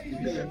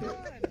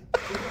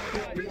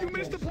 You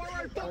missed the part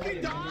where I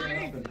fucking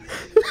died.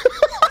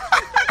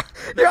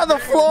 You're on the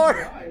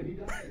floor.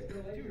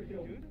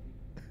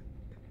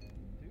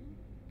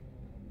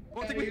 I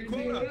don't think we can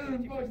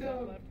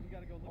quota.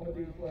 Oh,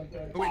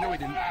 wait, no, we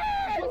didn't.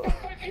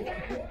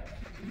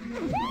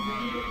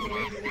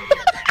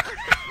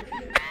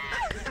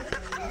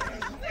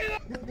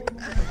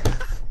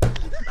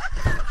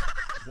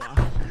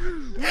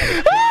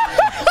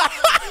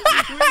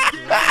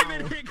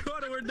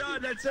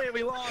 done. That's it.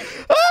 We lost.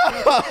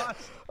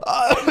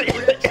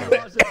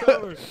 It's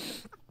over.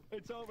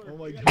 It's over. Oh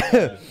my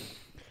god.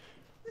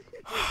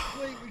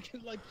 Wait, we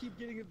can like keep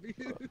getting a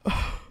view.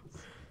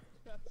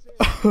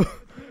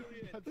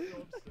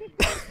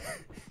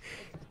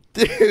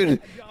 Dude,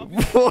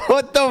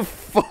 what the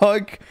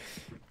fuck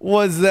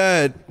was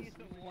that?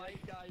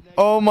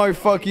 Oh my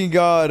fucking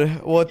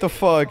god. What the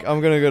fuck? I'm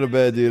gonna go to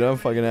bed, dude. I'm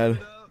fucking out.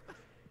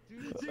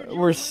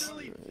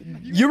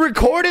 You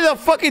recorded the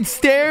fucking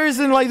stairs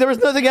and like there was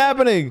nothing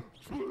happening.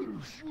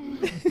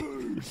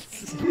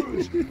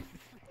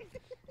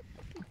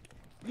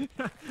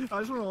 I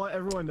just want to let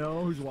everyone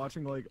know who's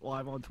watching like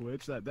live on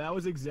Twitch that that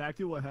was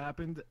exactly what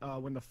happened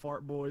when the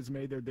Fart Boys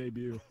made their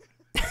debut.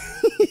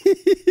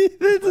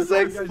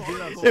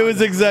 It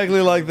was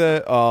exactly like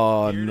that.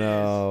 Oh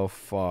no,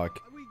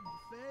 fuck.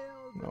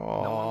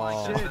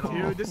 Oh, shit,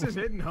 dude, this is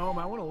hitting home.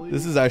 I want to leave.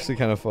 This is actually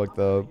kind of fucked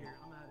up.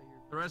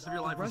 The rest of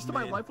your life. The rest of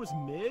my life was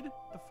mid.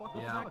 The fuck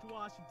was Yeah. that?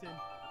 Washington.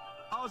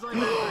 I was only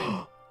there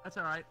 3. That's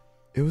all right.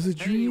 It was a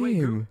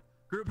dream.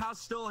 Group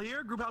house still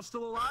here? Group house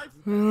still alive?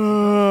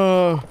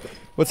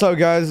 What's up,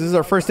 guys? This is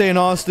our first day in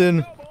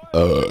Austin.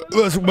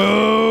 Let's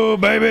go,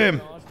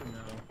 baby.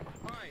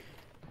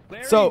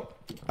 So,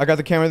 I got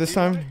the camera this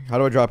time. How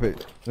do I drop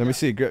it? Let me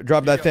see.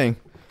 Drop that thing.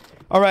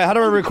 All right, how do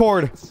I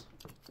record?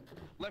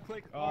 Left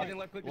click, and then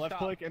left click. Left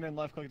click and then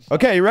left click.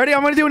 Okay, you ready?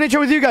 I'm gonna do an intro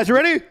with you guys. You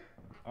ready?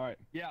 All right.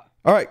 Yeah.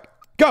 All right,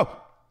 go.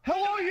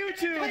 Hello,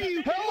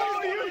 YouTube.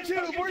 Hello,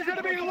 YouTube. We're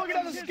gonna be looking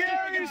at the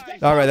scariest.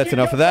 All right, that's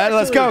enough of that.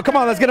 Let's go. Come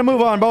on, let's get a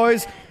move on,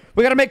 boys.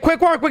 We gotta make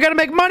quick work. We gotta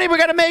make money. We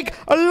gotta make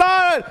a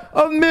lot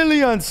of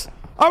millions.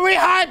 Are we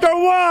hyped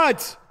or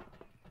what?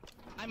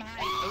 I'm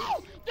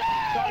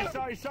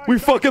Sorry. We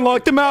fucking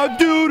locked him out,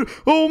 dude.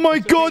 Oh my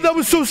god, that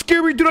was so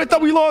scary, dude. I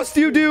thought we lost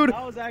you, dude.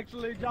 That was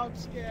actually a jump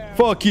scare.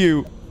 Fuck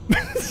you.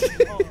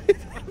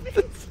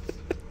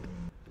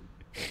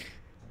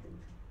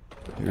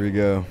 Here we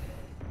go.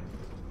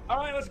 All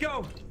right, let's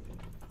go.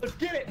 Let's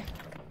get it.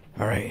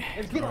 All right.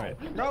 Let's get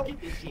it. Bro.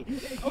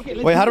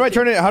 Okay, Wait, how do I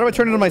turn it? How do I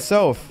turn it to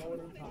myself?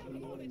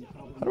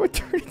 How do I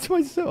turn it to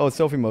myself? Oh,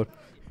 selfie mode.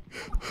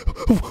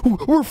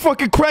 We're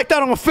fucking cracked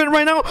out on a fin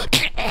right now.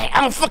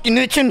 I'm fucking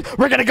itching.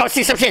 We're gonna go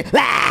see some shit.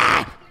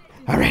 Ah!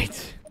 All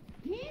right.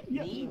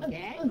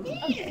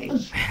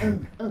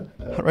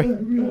 All right.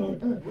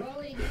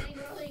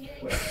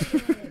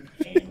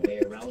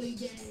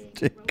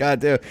 God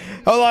damn.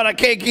 Hold on, I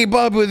can't keep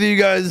up with you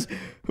guys.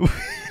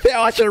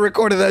 Yeah, I should have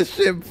recorded that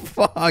shit.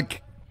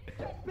 Fuck.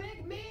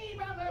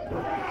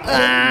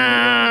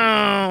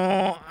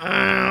 Ow,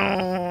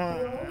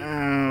 ow,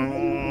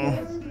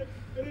 ow.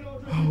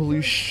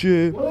 Holy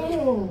shit.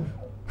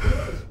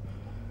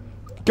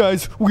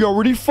 Guys, we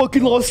already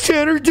fucking lost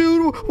Tanner,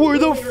 dude. Where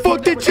the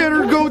fuck did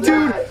Tanner go,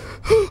 dude?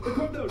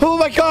 Oh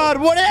my god,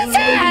 what is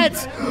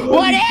it?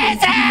 What is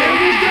it?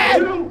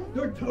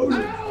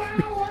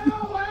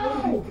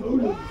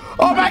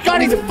 Oh my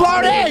god, he's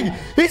floating!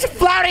 He's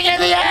floating in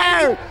the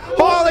air!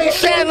 Holy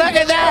shit, look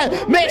at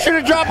that! Make sure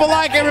to drop a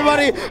like,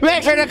 everybody!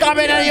 Make sure to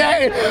comment in the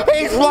air!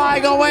 He's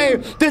flying away!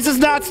 This is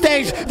not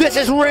staged! This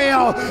is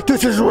real!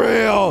 This is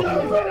real!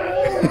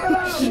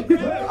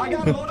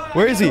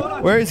 Where is he?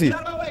 Where is he?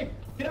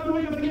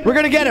 We're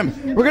gonna get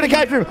him! We're gonna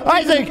capture him!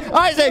 Isaac!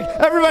 Isaac!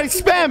 Everybody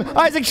spam!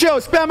 Isaac Show!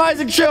 Spam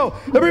Isaac Show!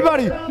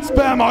 Everybody!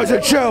 Spam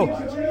Isaac Show!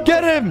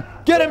 Get him!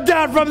 Get him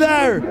down from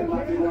there!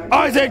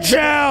 Isaac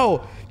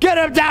Show! Get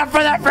him down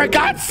for that, for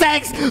God's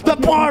sakes! The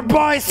poor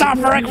boy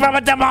suffering from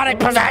a demonic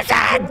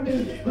possession!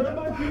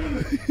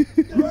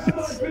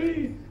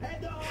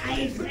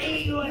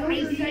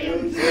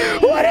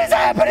 What is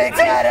happening,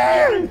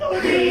 Tanner?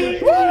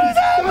 What is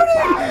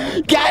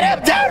happening? Get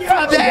him down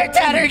from there,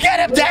 Tanner! Get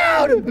him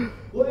down!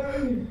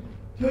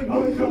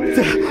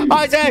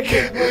 Isaac!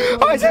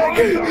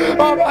 Isaac!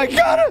 Oh my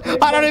god!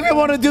 I don't even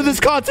want to do this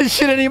content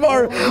shit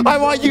anymore! I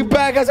want you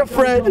back as a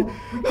friend!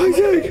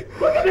 Isaac!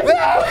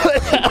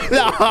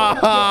 No!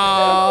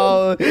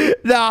 No!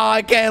 No,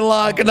 I can't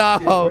look,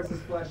 no!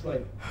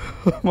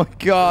 Oh my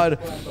god.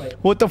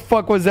 What the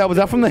fuck was that? Was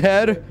that from the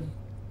head?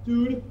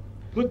 Dude,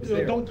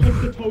 don't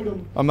touch the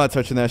totem. I'm not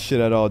touching that shit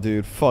at all,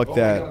 dude. Fuck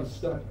that.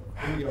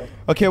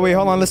 Okay, wait,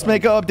 hold on. Let's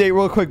make an update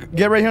real quick.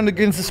 Get right here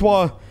against this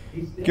wall.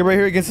 Get right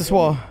here against this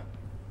wall.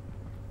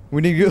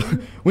 We need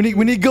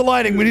good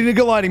lighting. We need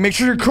good lighting. Make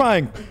sure you're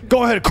crying.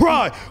 Go ahead,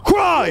 cry,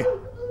 cry.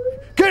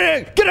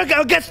 Get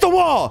against the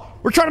wall.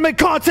 We're trying to make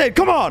content.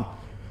 Come on.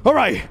 All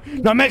right.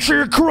 Now make sure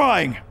you're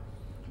crying.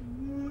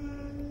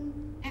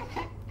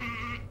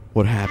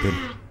 What happened?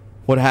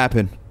 What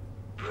happened?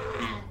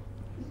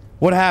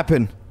 What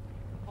happened?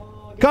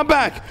 Come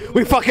back.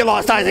 We fucking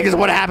lost Isaac is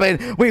what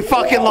happened. We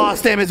fucking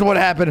lost him is what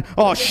happened.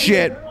 Oh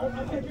shit.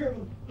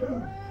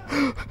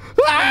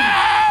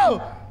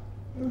 Ow!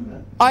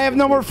 I have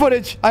no more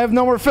footage. I have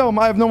no more film.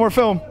 I have no more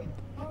film.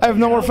 I have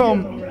no more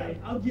film.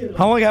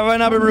 How long have I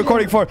not been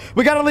recording for?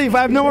 We gotta leave.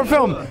 I have no more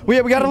film. We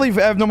gotta leave.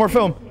 I have no more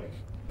film.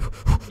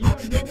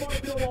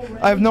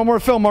 I have no more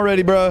film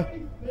already, bro.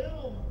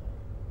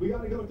 We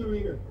gotta go through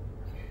here.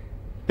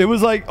 It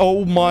was like,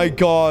 oh my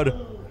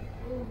god.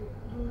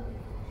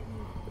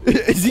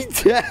 Is he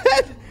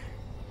dead?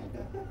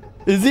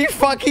 Is he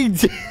fucking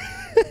dead?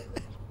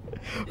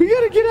 We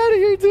gotta get out of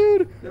here,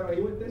 dude. No,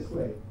 he went this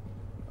way.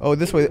 Oh,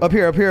 this way. Up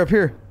here, up here, up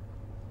here.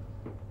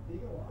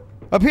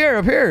 Up here,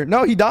 up here.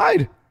 No, he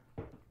died.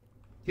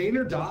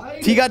 Tanner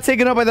died? He got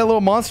taken up by that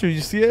little monster. Did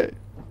you see it?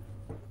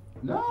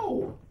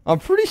 No. I'm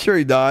pretty sure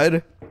he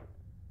died.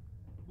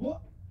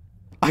 What?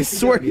 I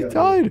swear he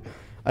died.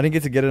 I didn't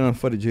get to get it on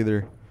footage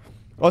either.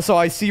 Also,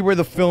 I see where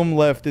the film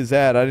left is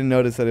at. I didn't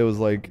notice that it was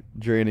like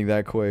draining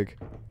that quick.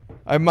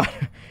 The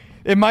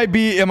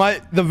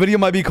video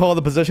might be called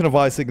The Possession of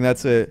Isaac, and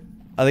that's it.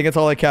 I think that's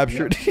all I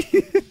captured.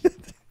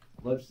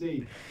 Let's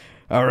see.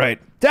 All right.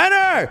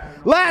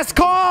 Tanner! Last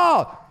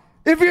call!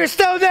 If you're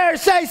still there,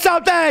 say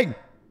something!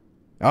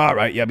 All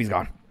right. Yep, he's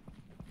gone.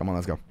 Come on,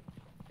 let's go.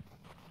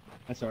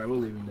 That's alright, we'll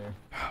leave him there.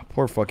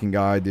 Poor fucking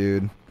guy,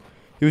 dude.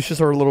 He was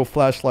just our little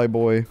flashlight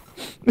boy.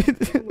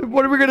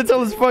 What are we gonna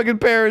tell his fucking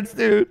parents,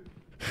 dude?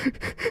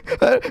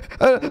 I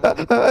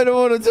don't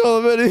want to tell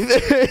them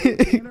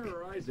anything. Tanner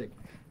or Isaac?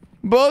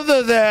 Both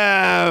of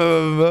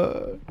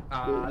them.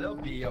 They'll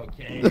be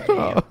okay.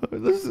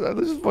 Let's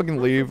just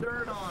fucking leave.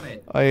 Dirt on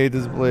it. I hate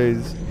this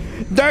place.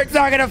 Dirt's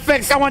not gonna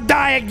fix someone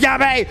dying,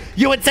 yummy!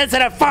 You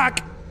insensitive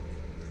fuck!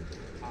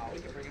 We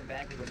can bring him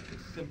back with a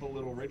simple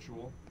little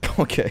ritual.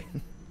 Okay.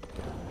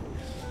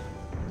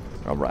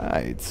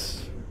 Alright.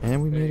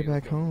 And we made it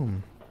back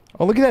home.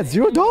 Oh, look at that.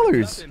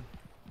 $0.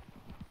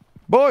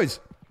 Boys!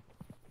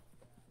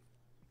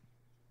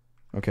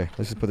 Okay,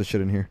 let's just put this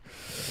shit in here.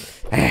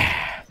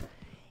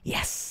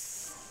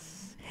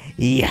 Yes.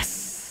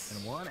 Yes.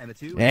 And 1 and a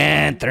 2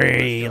 and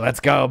 3. Let's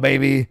go,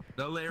 baby.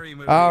 The Larry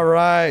movie. All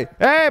right.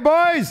 Hey,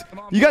 boys!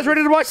 You guys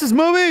ready to watch this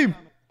movie?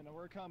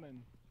 We're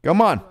coming.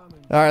 Come on. All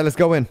right, let's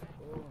go in.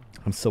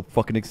 I'm so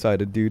fucking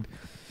excited, dude.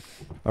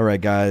 All right,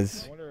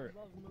 guys.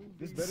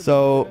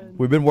 So,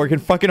 we've been working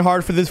fucking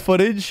hard for this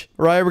footage,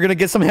 right? We're gonna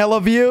get some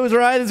hella views,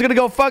 right? It's gonna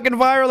go fucking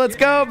viral. Let's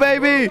go,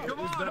 baby!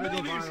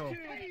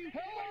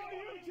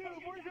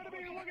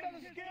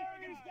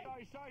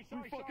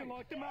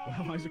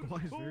 Isaac, why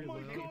is very low? Oh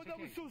my god, that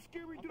was so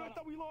scary, dude. I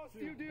thought we lost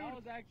you, dude. That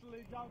was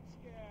actually jump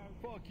scare.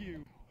 Fuck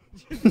you.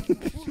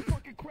 We're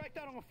fucking cracked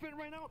out on a fit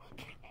right now.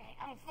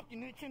 I'm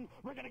fucking itching.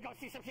 We're gonna go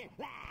see some shit.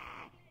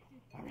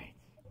 Alright.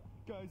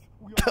 Guys,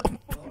 we are fucking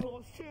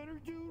lost Tanner,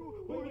 dude.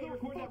 Where the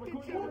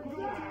fucking Tanner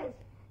go,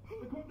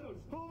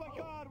 dude? Oh my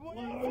god, what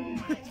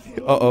happened?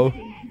 Uh-oh.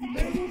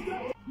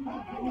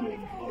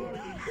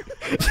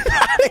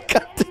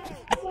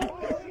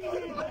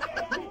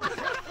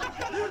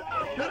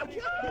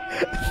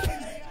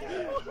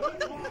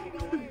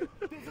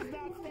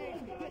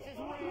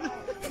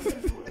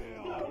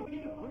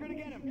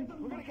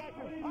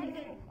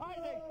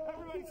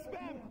 Everybody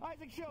spam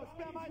Isaac show,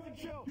 spam Isaac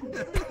show.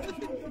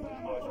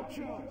 Spam Isaac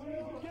show.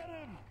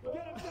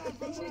 Get him down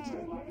for that.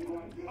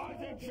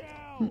 Isaac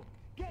show.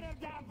 Get him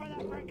down for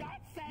that, for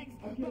God's sakes.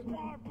 The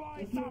poor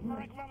boy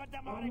suffering from a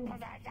demonic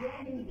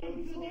possession.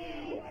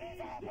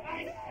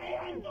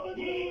 What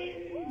is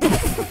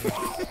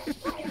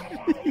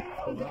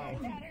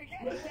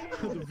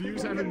The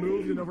views haven't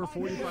moved in over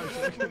 45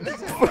 seconds.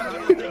 I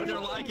don't think they're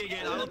liking it.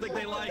 I don't think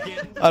they like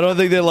it. I don't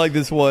think they like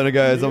this one,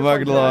 guys. I'm not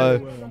gonna lie.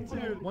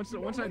 Dude,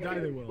 once I die,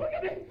 they will.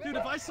 Dude,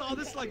 if I saw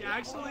this like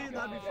actually,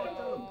 that'd be fucked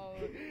up.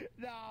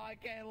 No, I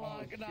can't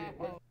look.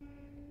 No.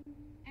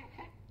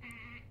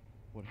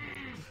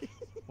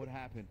 What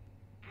happened?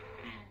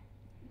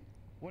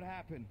 What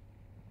happened?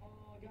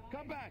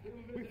 Come back.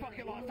 We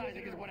fucking lost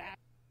Isaac. Is what happened.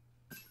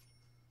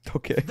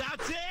 Okay.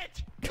 That's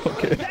it.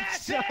 Okay.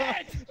 That's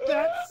it.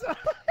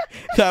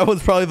 That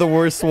was probably the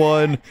worst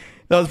one.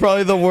 That was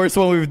probably the worst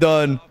one we've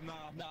done.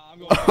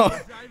 All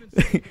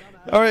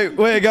right,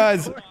 wait,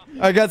 guys.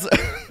 I got. You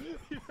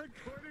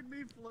recorded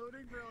me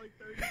floating for like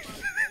 35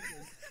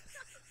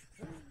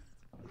 seconds.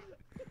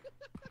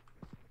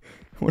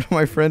 Where did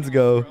my friends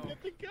go?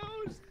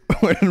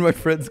 Where did my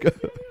friends go?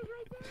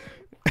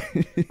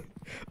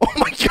 Oh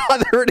my god,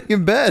 they're already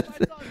in bed.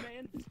 If I saw a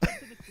man stuck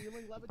to the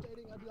ceiling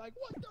levitating, I'd be like,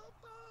 what the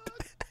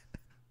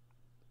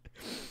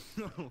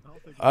fuck?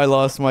 I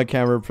lost my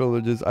camera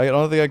privileges. I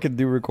don't think I could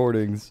do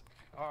recordings.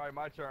 Alright,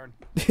 my turn.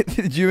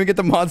 Did you even get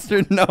the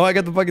monster? No, I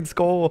got the fucking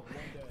skull.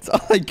 That's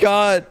all I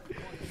got.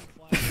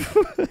 I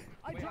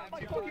dropped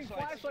my fucking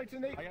flashlights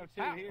and they. I have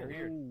 2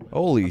 here.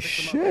 Holy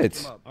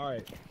shit.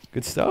 Alright,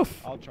 Good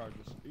stuff. I'll charge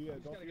this. Yeah,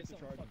 don't forget to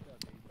charge.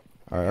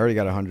 Alright, I already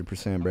got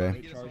 100%,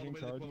 bruh. Charging.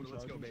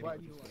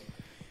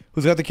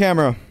 Who's got the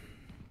camera?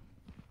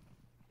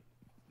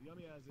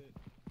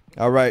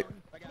 Alright.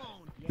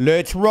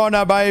 Let's run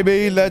it,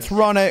 baby. Let's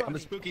run it. I'm the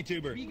spooky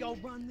tuber.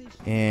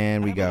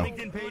 And we go.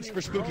 LinkedIn page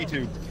for Spooky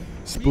Tube.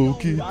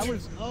 Spooky.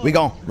 We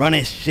gon' run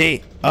this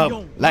shit up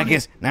like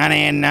it's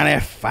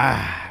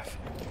 1995.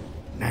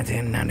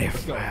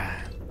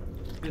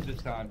 1995.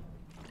 Business time.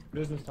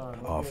 Business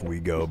time. Off we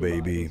go,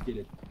 baby.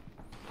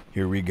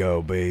 Here we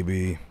go,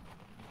 baby.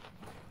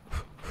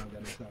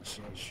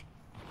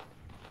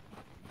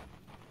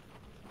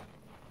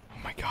 Oh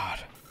my god.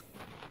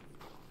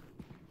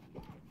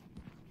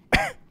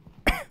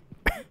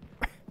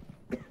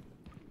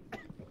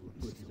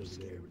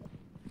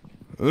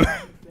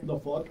 The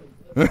fuck?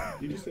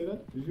 Did you say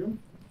that? Did you?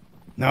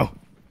 No.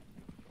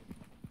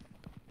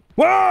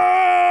 Whoa!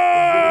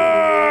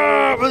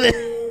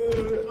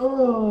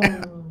 Oh.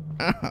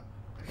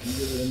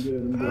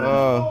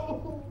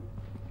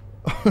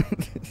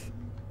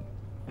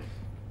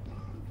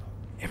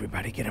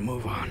 Everybody get a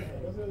move on.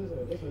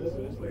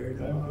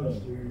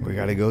 We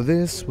gotta go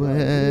this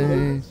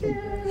way.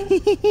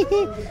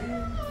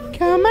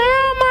 Come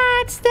on,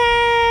 monster!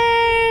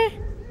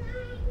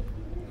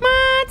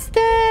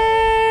 Monster!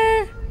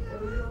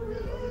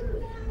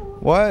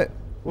 What?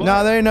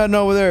 Nah, there ain't nothing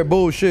over there.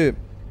 Bullshit.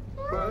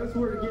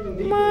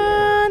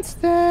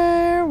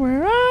 Monster,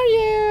 where are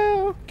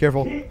you?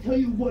 Careful. Can't tell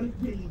you what it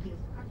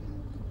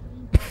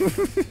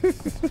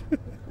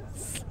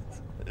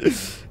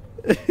is.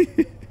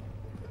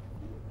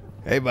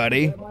 Hey,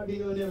 buddy. That might be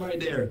him right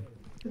there.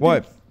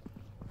 What?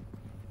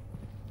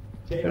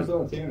 Tanner's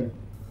on Tanner.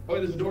 Oh,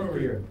 there's a door over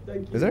here.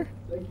 Thank you. Is there?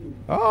 Thank you.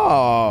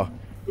 Oh.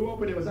 Who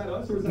opened it? Was that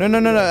us or was that No, no,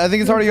 no, no. I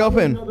think it's already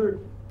open.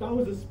 That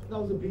was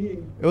a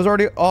being. It was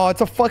already. Oh,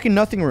 it's a fucking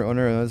nothing room. Oh,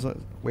 no,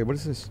 wait, what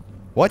is this?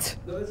 What?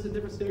 No, this is a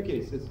different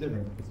staircase. It's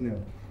different. It's new.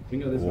 We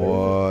go this way.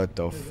 What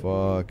the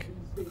fuck?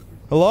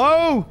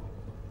 Hello?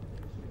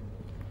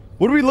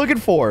 What are we looking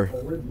for?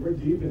 Oh, we're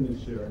deep in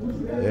this shit.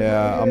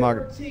 Yeah, I'm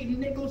not.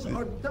 Nickels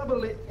or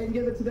double it and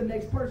give it to the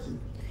next person.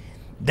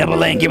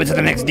 Double A and give it to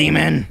the next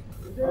demon.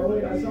 Oh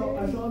wait, I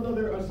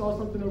saw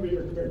something over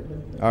here. Come here.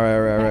 All right,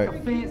 all right, all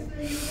right.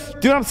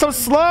 Dude, I'm so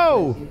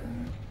slow.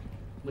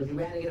 Would you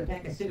rather get a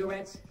pack of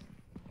cigarettes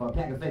or a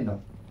pack of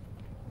fentanyl?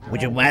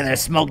 Would you rather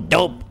smoke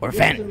dope or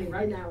Give it to fent? me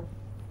right now.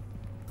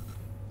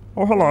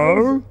 Oh,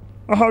 hello.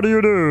 How do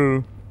you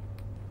do?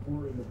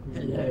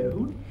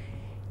 Hello?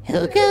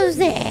 Who goes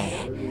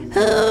there?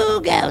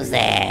 Who goes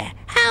there?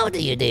 How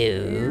do you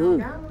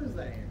do?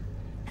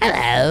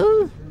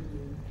 Hello?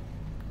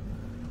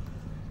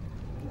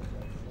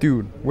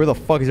 Dude, where the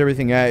fuck is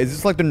everything at? Is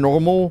this like the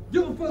normal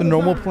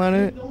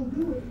planet?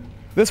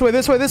 This way,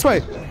 this way, this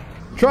way.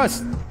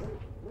 Trust.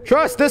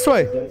 Trust, this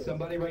way.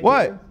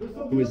 What?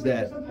 Who is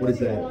that? What is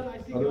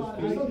that?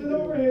 There's something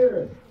over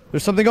here.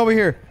 There's something over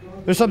here.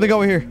 There's something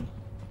over here.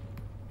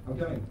 I'm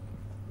coming.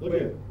 Look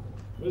at it.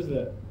 What is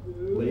that?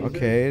 Laser?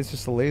 Okay, it's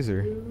just a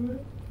laser.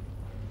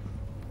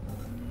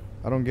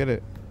 I don't get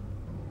it.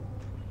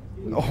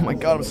 Oh my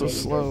god, I'm so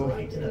slow.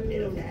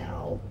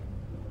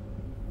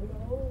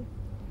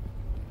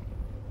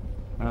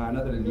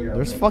 Nothing in here.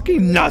 There's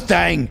fucking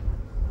nothing!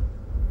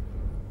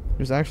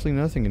 There's actually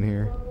nothing in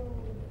here.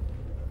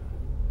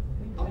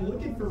 I'm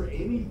looking for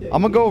anything.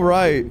 I'm gonna go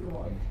right.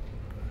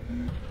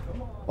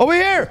 Over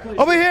here!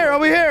 Over here!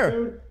 Over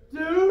here!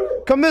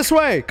 Dude! Come this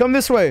way! Come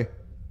this way!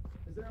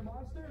 Is there a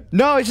monster?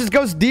 No, it just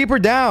goes deeper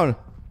down.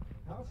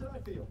 How should I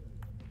feel?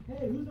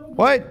 Hey, who's over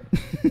What? Oh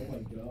my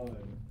god.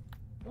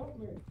 Help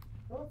me.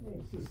 Help me.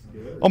 This is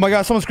scary. Oh my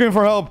god, someone's screaming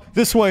for help.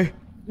 This way.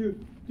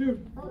 Dude,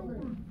 help me.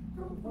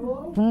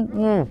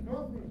 Hello?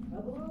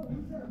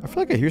 I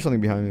feel like I hear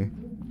something behind me.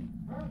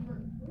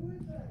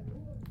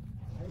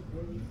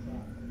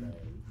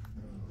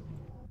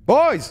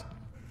 Boys!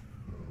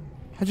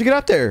 How'd you get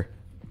up there?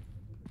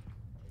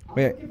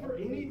 Wait,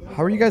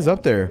 how are you guys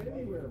up there?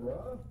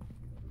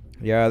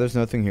 Yeah, there's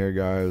nothing here,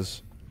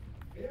 guys.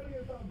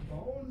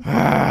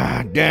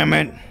 Ah, damn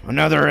it.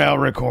 Another L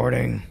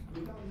recording.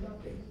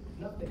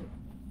 Nothing.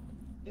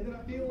 And then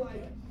I feel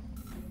like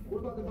we're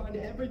about to find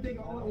everything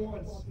all at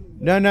once.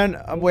 No, no,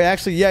 no. Wait,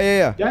 actually,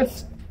 yeah.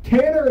 That's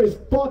Tanner is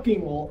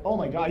fucking well. Oh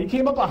my god, he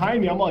came up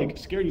behind me. I'm like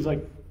scared. He's like.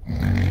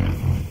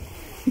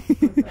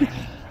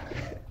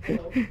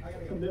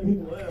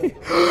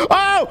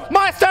 Oh!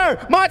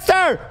 Monster!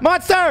 Monster!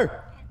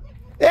 Monster!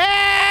 Ew!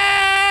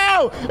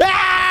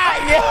 Ah!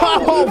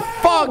 Oh,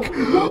 fuck!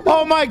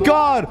 Oh my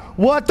god!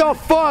 What the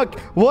fuck?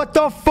 What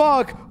the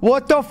fuck?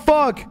 What the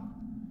fuck?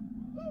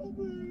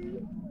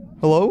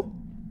 Hello?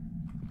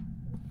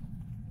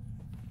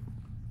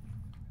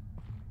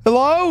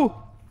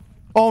 Hello?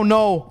 Oh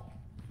no.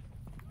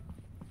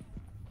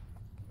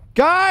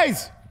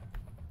 Guys!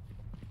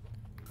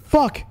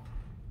 Fuck!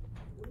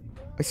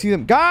 I see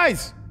them.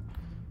 Guys!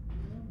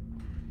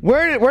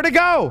 Where'd it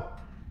go?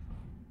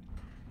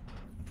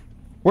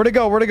 Where'd it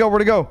go? Where'd it go?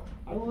 Where'd it go?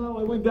 I don't know.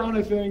 I went down.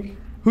 I think.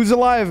 Who's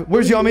alive?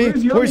 Where's Yummy?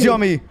 Where's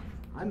Yummy?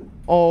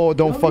 Oh,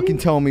 don't fucking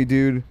tell me,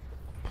 dude.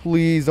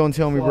 Please don't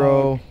tell me,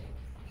 bro.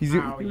 He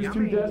was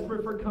too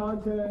desperate for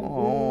content.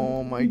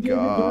 Oh my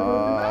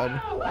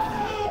god.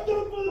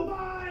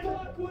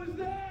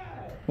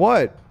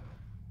 What?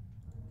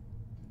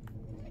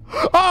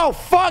 Oh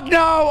fuck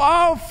no!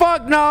 Oh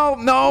fuck no!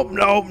 Nope,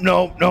 nope,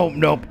 nope, nope,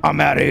 nope. I'm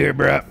out of here,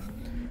 bruh.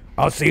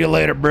 I'll see you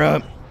later,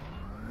 bruh.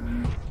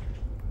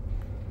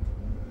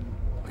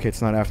 Okay,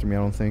 it's not after me, I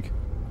don't think.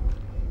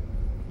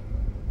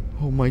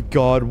 Oh my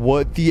god,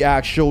 what the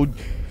actual...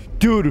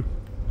 Dude,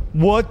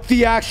 what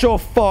the actual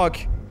fuck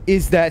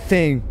is that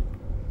thing?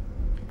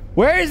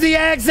 Where is the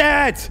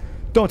exit?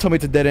 Don't tell me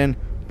it's a dead end.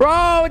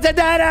 Bro, it's a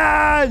dead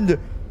end!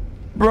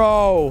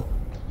 Bro.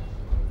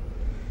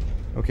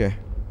 Okay.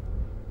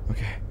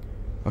 Okay.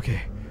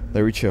 Okay.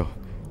 Larry, chill.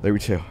 Larry,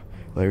 chill.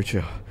 Larry,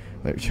 chill.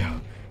 Larry, chill.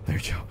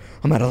 Larry, chill.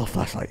 I'm out of the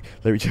flashlight.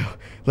 Larry, chill.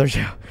 Larry,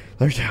 chill.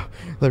 Larry, chill.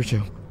 Larry,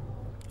 chill.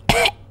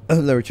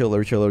 Larry, chill.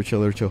 Larry, chill. Larry, chill.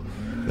 Larry, chill.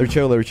 Larry,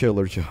 chill. Larry, chill.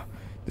 Larry, chill.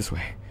 This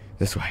way.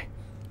 This way.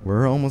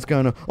 We're almost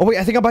gonna. Oh wait,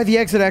 I think I'm by the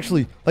exit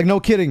actually. Like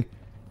no kidding.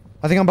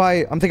 I think I'm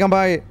by.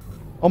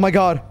 Oh my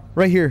god,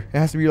 right here. It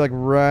has to be like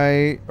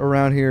right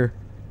around here.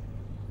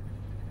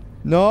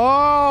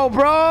 No,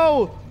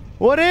 bro.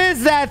 What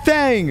is that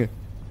thing?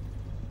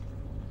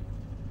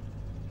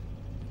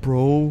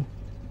 Bro,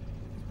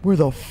 where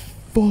the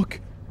fuck?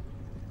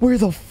 Where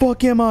the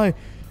fuck am I?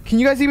 Can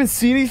you guys even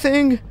see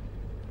anything?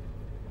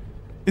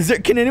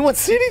 Can anyone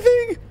see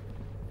anything?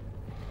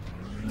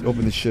 Let's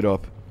open this shit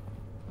up.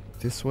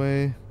 This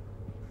way.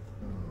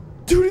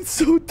 Dude, it's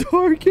so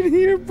dark in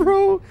here,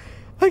 bro.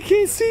 I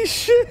can't see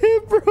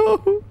shit,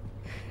 bro.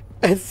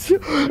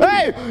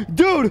 Hey,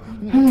 dude.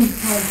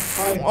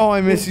 Oh, I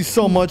miss you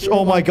so much.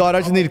 Oh my god, I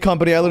just need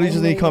company. I literally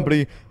just need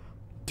company.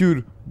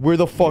 Dude, where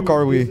the fuck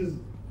are we?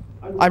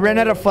 I ran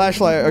out of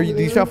flashlight.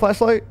 Do you have a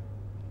flashlight?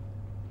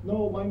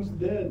 No, mine's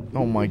dead.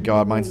 Oh my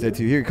god, mine's dead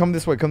too. Here, come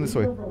this way. Come this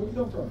way. Where you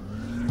come from?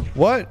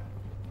 What?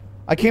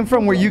 I came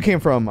from where you came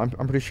from. I'm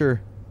pretty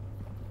sure.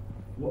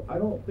 Well, I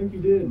don't think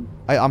you did.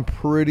 I'm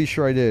pretty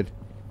sure I did.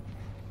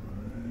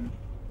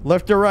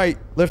 Left or right?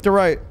 Left or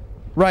right?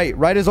 Right.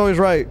 Right is always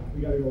right.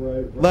 We gotta go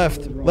right.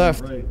 Left.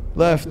 Left. Right.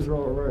 Left.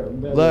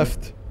 Right.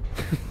 Left.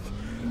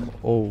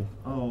 Oh.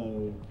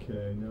 Oh,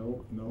 okay.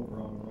 No,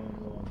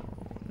 wrong.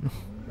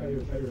 Try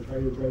here.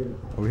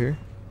 Over here?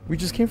 We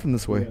just came from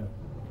this way. Yeah.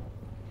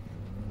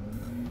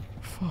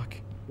 Fuck.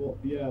 Well,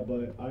 yeah,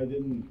 but I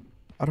didn't.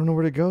 I don't know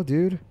where to go,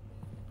 dude.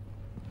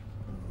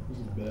 This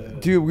is bad.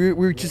 Dude,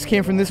 we just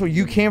came from this way.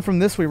 You came from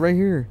this way right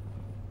here.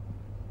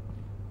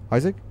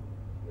 Isaac?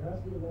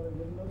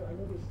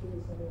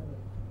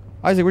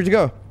 Isaac, where'd you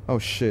go? Oh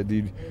shit,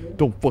 dude.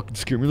 Don't fucking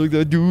scare me like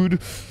that,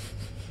 dude.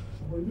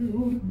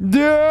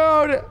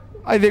 Dude!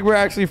 I think we're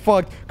actually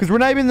fucked. Because we're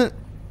not even the...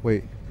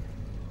 Wait.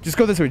 Just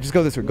go this way. Just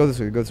go this way. Go this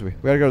way. Go this way.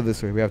 We gotta go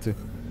this way. We have to.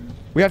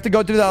 We have to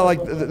go through that, like,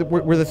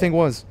 where the thing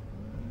was.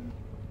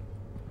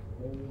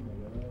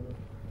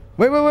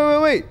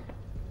 Wait.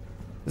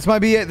 This might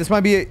be it. This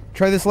might be it.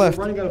 Try this left.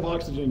 We're running out of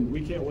oxygen.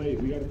 We can't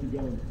wait. We gotta keep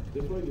going.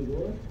 This way, the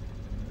door?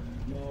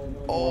 No.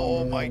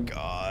 Oh my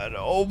god.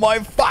 Oh my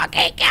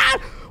fucking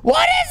god.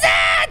 What is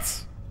that?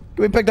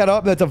 Can we pick that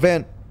up? That's a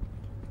vent.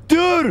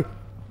 Dude!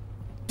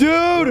 Dude!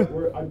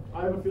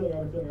 I have a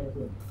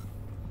feeling.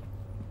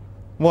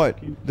 What?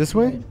 This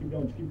way? Keep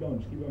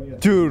going, yeah.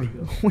 Dude,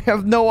 we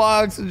have no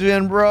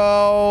oxygen,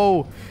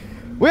 bro.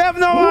 We have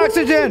no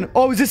oxygen.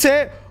 Oh, is this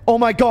it? Oh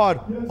my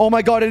god. Yes. Oh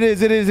my god, it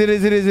is.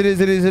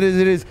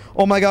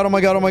 Oh my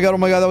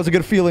god. That was a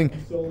good feeling.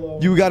 So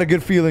you got a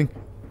good feeling.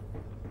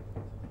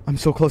 I'm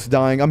so close to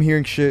dying. I'm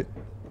hearing shit.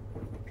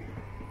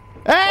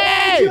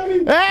 Hey!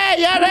 Hey,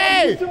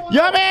 Yummy!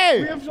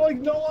 We have like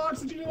no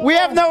oxygen.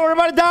 We're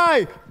about to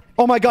die.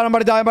 Oh my god, I'm about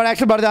to die. I'm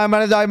actually about to die. I'm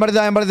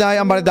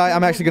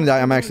actually gonna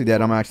die. I'm actually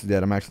dead. I'm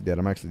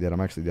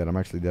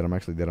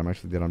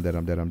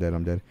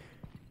dead.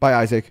 Bye,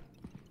 Isaac.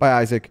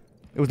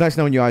 It was nice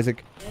knowing you,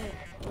 Isaac.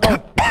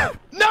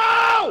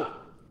 No!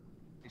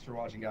 Thanks for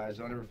watching, guys.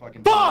 Don't ever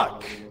fucking.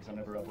 Fuck!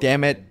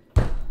 Damn it.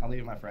 I'll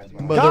leave my friends.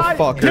 Motherfucker.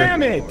 God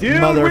damn it,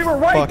 dude! We were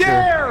right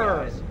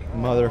there!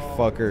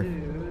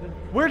 Motherfucker.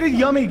 Where did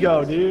Yummy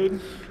go,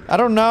 dude? I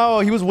don't know.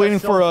 He was waiting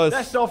for us.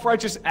 That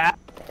self-righteous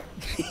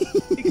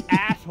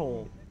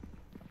asshole.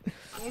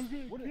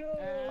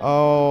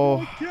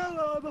 Oh.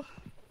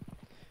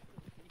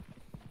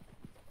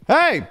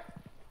 Hey!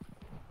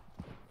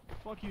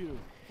 Fuck you.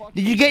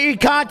 Did you get your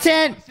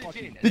content?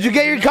 Did you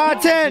get your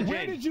content?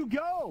 Where did you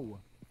go?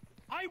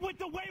 I went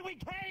the way we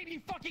came,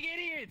 you fucking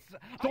idiots!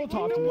 Don't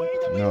talk to me.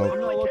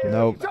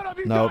 Nope.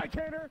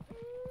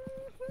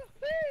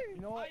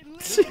 You know what?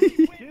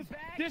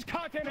 This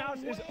content house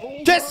is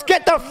over. Just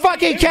get the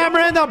fucking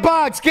camera in the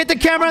box. Get the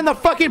camera in the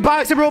fucking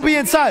box and we'll be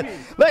inside.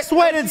 Let's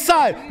wait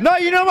inside. No,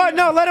 you know what?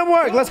 No, let him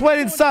work. Let's wait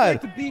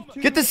inside.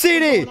 Get the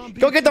CD.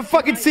 Go get the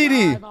fucking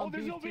CD. Oh,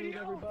 there's no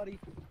video.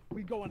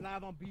 We going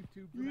live on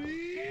BeefTube.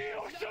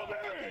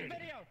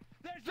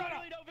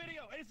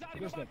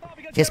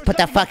 Just put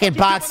the fucking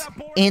box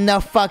in the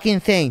fucking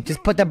thing.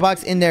 Just put the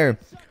box in there.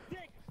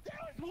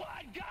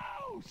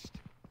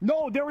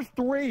 No, there was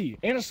 3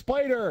 and a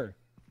spider.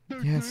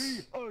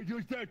 Yes.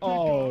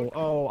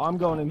 Oh, I'm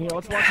going in here.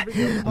 Let's watch the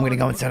video. I'm gonna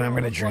go inside and I'm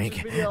gonna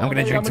drink. I'm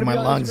gonna drink till my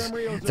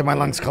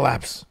lungs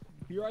collapse.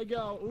 Here I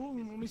go.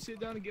 Ooh, let me sit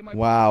down and get my.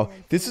 Wow,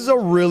 this is a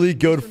really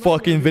good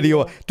fucking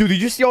video. Dude,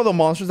 did you see all the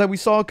monsters that we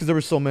saw? Because there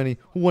were so many.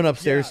 Who went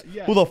upstairs?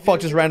 Yeah, Who the fuck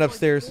just ran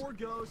upstairs? 4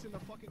 ghosts and a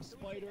fucking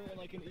spider and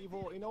like an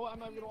evil. You know what? I'm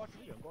not even gonna watch the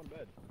video. I'm going to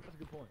bed. That's a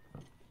good point.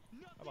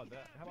 How about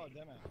that? How about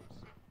them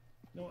apples?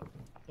 You know what?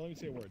 Don't even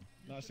say a word.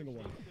 Not a single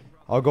one.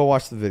 I'll go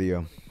watch the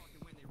video.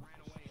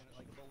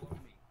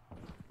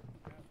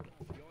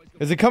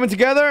 Is it coming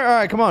together? All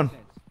right, come on.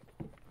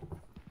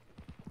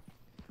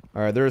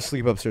 All right, they're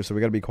asleep upstairs, so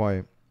we gotta be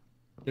quiet.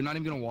 They're not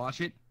even gonna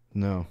watch it?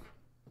 No.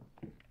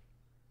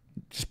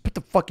 Just put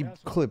the fucking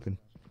clip in.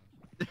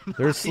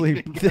 They're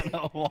asleep.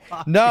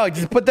 No,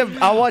 just put them.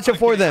 I'll watch it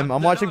for them.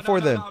 I'm watching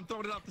for them.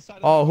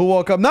 Oh, who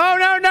woke up? No,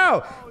 no,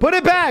 no! Put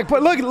it back.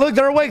 But look, look.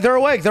 They're awake. They're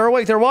awake. They're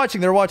awake. They're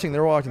watching. They're watching.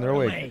 They're watching. They're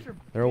awake.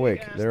 They're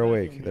awake. They're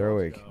awake. They're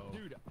awake.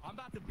 Dude, I'm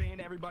about to ban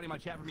everybody in my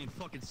chat for being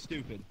fucking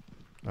stupid.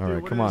 All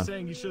right, come on.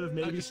 Saying you should have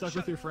maybe stuck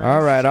with your friends.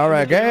 All right, all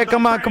right. Hey,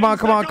 come on, come on,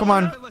 come on, come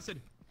on.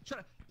 Listen, shut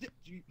up.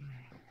 You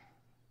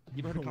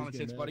ever heard of common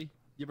sense, buddy?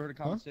 You ever heard of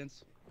common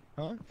sense?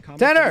 Huh?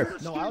 Tanner!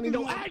 No, I don't need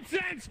no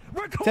AdSense!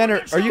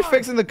 Tanner, are you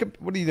fixing the...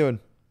 What are you doing?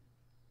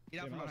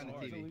 Get out from behind the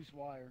TV. Loose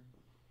wire.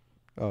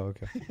 Oh,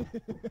 okay.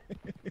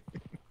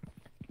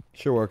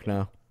 Should work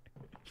now.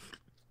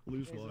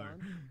 Loose wire.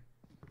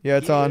 Yeah,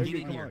 it's on. Get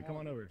in here. Come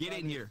on over. Get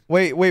in here.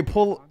 Wait, wait,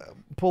 pull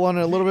on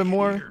it a little bit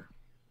more.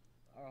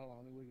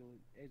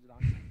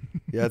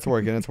 Yeah, it's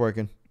working, it's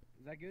working.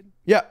 Is that good?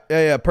 Yeah,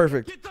 yeah, yeah,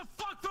 perfect. Get the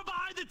fuck from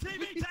behind the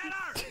TV,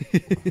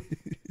 Tanner!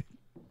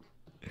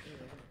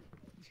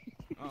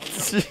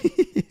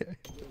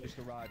 Just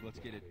arrived. Let's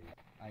get it.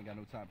 I ain't got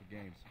no time for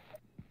games.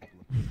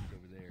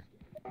 Over there.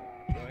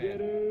 Go ahead.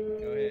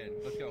 Go ahead.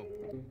 Let's go.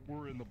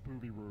 We're in the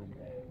booby room.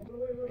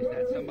 Is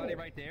that somebody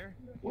right there?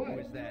 Who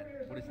is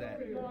that? What is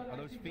that? Are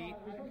those feet?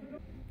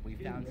 We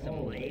found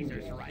some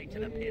lasers right to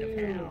the pit of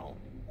hell.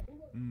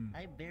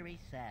 I'm very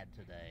sad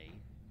today.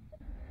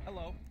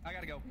 Hello. I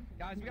gotta go.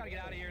 Guys, we gotta get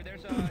out of here.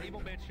 There's a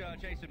evil bitch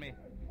chasing me.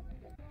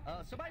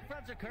 So my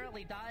friends are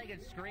currently dying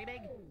and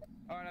screaming.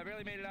 Alright, I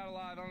barely made it out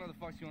alive. I don't know what the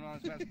fuck's going on.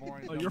 It's fast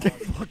boring. Oh, you're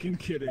fucking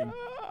kidding. I'm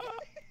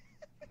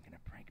gonna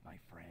prank my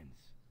friends.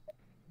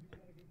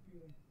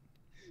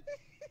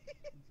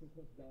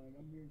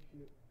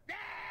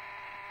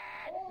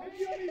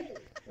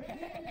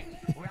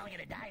 We're all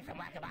gonna die from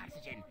lack of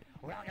oxygen.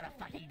 We're all gonna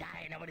fucking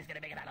die and nobody's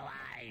gonna make it out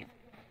alive.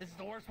 This is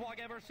the worst vlog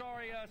ever.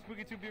 Sorry,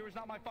 Spooky Tube viewers.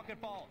 Not my fucking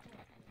fault.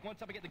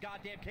 Once I get the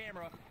goddamn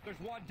camera, there's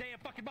one damn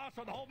fucking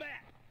monster on the whole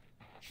map.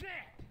 Shit!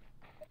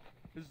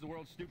 This is the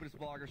world's stupidest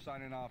vlogger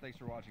signing off. Thanks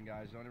for watching,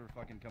 guys. Don't ever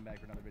fucking come back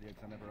for another video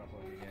because I'm never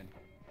uploading again.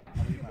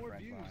 I'll leave my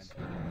friends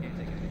behind. Can't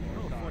take it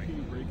anymore. Sorry.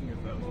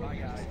 Bye,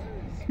 guys.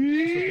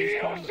 You're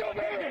so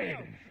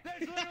bad!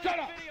 There's literally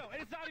a video,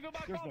 and it's not even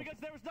my fault because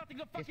there was nothing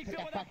to fucking do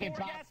with that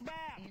boring-ass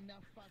map.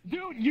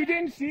 Dude, you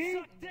didn't see?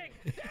 Suck dick.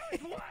 There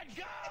was one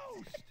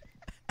ghost!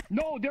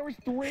 No, there was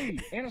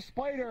 3 and a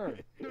spider.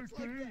 There's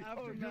 3.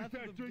 Oh my god.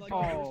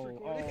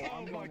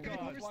 Oh my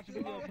god.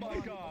 Oh my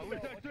god. Was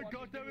that the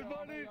ghost,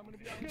 everybody?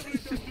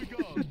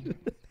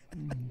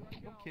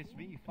 Don't kiss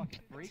me, you fucking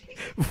freak.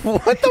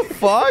 What the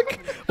fuck?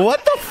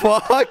 What the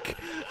fuck?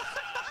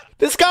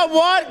 This got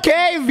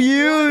 1K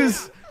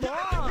views. Break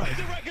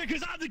the record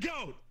because I'm the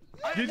goat.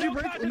 Did you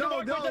break? No,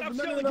 what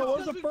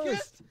was the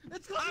first?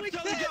 It's because we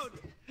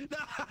kissed. No,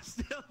 I'm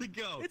still the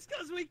goat. It's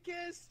because we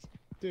kissed.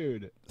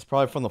 Dude. It's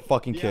probably from the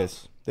fucking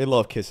kiss. They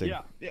love kissing.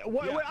 Yeah.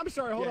 Wait, I'm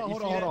sorry.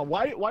 Hold on.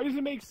 Why does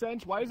it make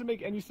sense? Why does it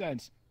make any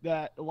sense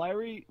that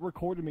Larry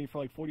recorded me for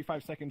like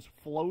 45 seconds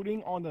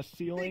floating on the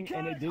ceiling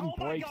and it didn't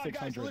break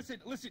 600? Guys,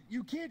 listen.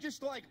 You can't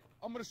just like,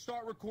 I'm going to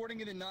start recording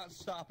it and not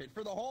stop it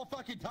for the whole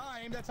fucking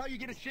time. That's how you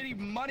get a shitty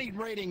money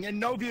rating and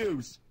no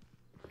views.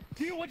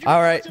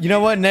 All right, you know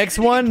what? Next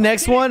one.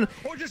 Let's shut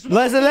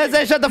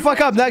the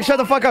fuck up. Shut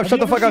the fuck up.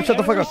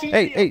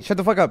 Hey, shut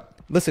the fuck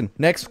up. Listen,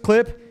 next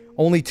clip.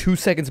 Only 2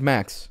 seconds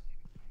max.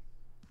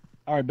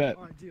 All right, bet.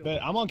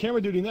 I'm on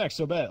camera duty next,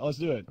 so bet. Let's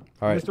do it.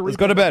 All right, let's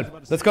go to bed.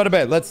 Let's go to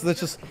bed. Let's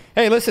just.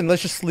 Hey, listen.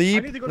 Let's just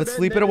sleep. Let's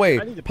sleep it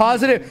away.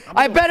 Positive.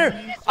 I better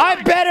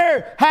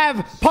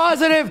have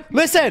positive.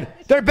 Listen,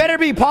 there better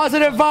be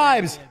positive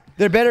vibes.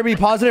 There better be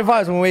positive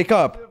vibes when we wake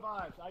up.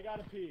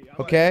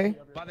 Okay.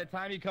 By the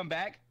time you come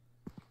back.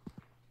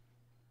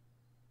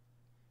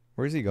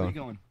 Where's he going? Where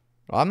you going?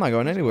 I'm not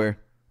going anywhere.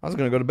 I was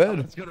gonna go to bed.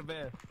 Let's go to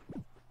bed.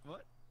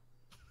 What?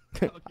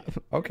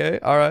 Okay.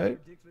 All right.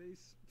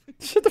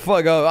 Shut the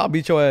fuck up. I'll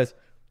beat your ass.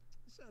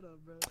 Shut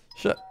up, bro.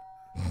 Shut.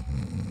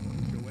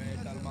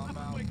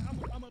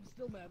 I'm up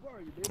still mad. Where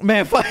are you, dude?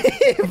 Man, fuck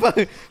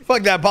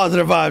that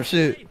positive vibe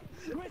shit.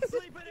 Quit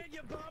sleeping in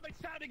your bum. It's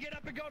time to get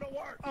up and go to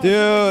work.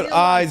 Dude,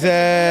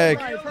 Isaac,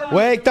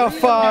 wake the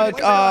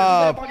fuck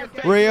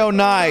up. Real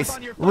nice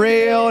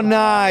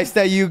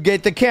that you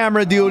get the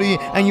camera duty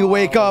and you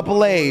wake up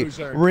late.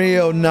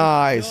 Real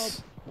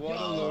nice.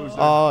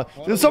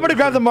 Somebody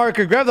grab the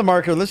marker.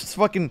 Let's just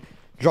fucking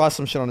draw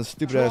some shit on his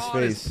stupid ass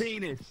face.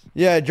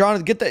 Yeah,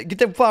 John, get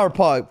that flower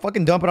pot.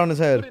 Fucking dump it on his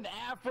head. Put an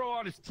afro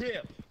on his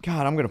tip.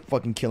 God, I'm gonna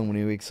fucking kill him when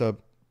he wakes up.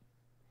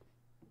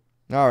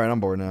 All right, I'm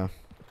bored now.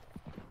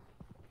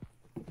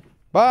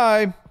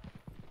 Bye.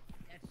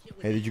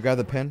 Hey, did you grab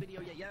the pen?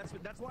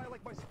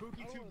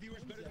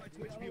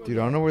 Dude,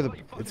 I don't know where the...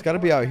 It's got to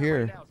be out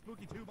here.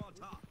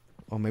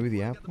 Oh, maybe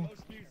the apple?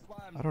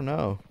 I don't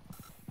know.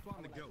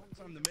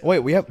 Wait,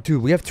 we have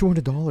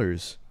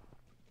 $200.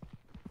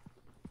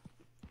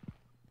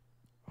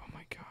 Oh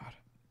my god.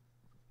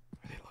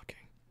 Are they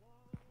looking?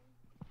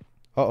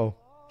 Uh-oh.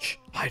 Shh,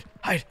 hide.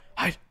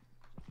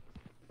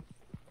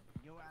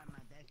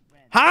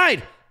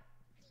 Hide!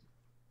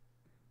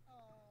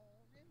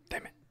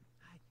 Damn it.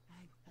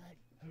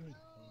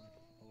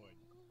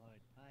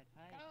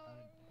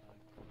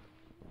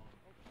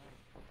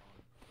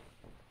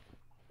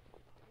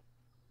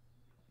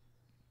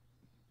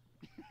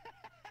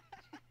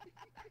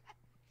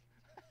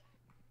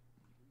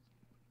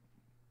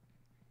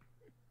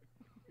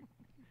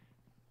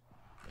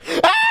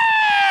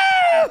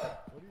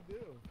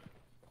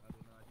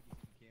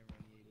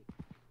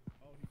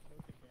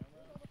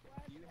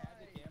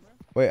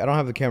 Wait, I don't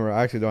have the camera.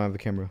 I actually don't have the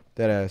camera.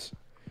 Dead ass.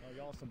 Oh,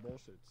 y'all some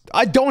bullshit.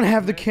 I don't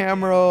have the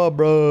camera,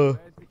 bro.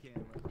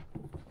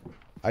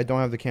 I don't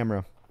have the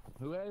camera.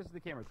 Who has the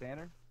camera,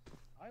 Tanner?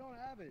 I don't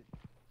have it.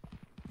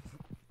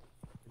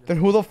 Then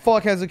who the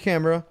fuck has a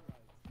camera?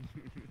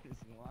 He's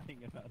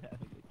lying about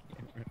having a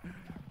camera.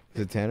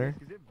 Is it Tanner?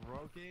 Is it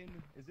broken?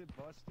 Is it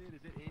busted?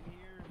 Is it in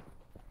here?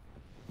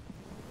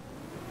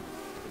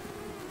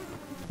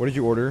 What did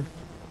you order?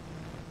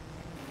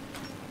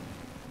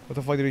 What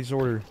the fuck did he just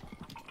order?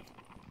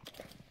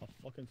 A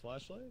fucking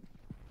flashlight?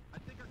 I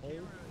think our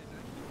camera is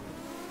actually...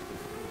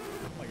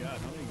 Oh my god,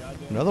 how many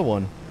goddamn... Another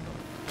one.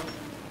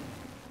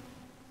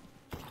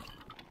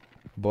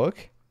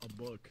 Book? A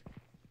book.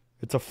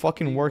 It's a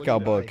fucking Hey,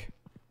 workout what did you book.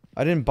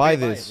 I didn't buy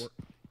this.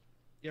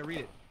 Yeah,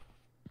 read it.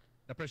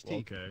 Now press T.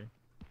 Okay.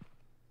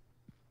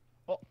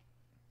 Oh.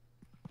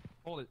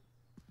 Hold it.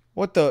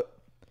 What the?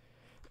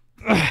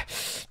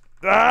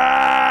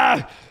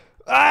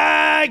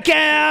 I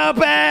can't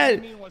help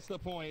it! What's the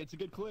point? It's a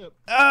good clip.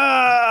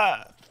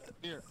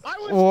 Here.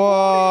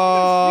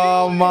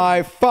 Whoa,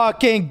 my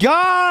fucking god!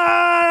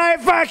 I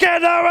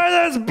fucking know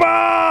where this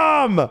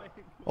bomb!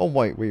 Oh,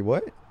 wait,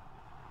 what?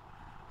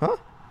 Huh?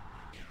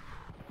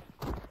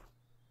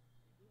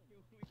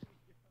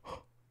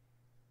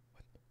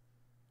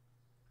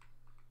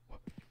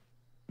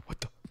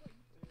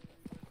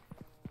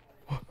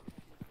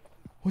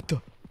 What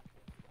the?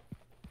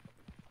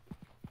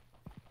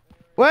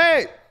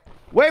 Wait!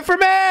 Wait for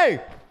me!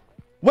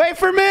 Wait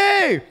for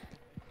me!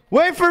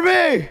 Wait for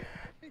me!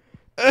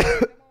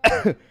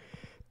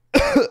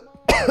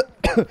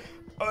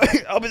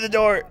 Open the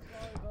door!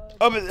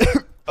 Open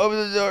the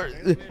door!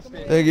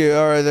 Thank you.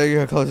 Alright, thank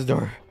you. Close the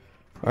door.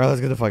 Alright, let's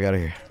get the fuck out of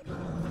here.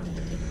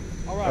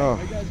 Alright, are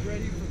you guys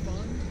ready for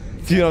fun?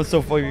 Dude, I'm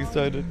so fucking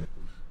excited.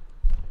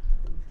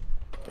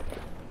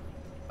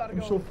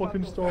 I'm so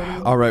fucking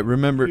startled. Alright,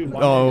 remember.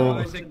 Oh.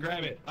 Isaac,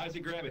 grab it.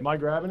 Isaac, grab it. Am I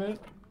grabbing it?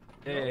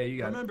 Yeah, you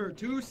got Remember,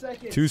 2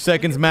 seconds. 2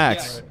 seconds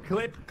max.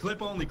 Yeah,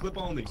 clip only, clip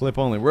only. Clip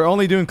only. We're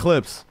only doing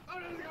clips.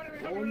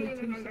 Only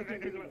 2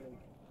 seconds.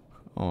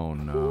 Oh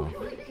no.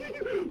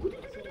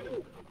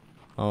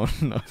 Oh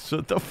no.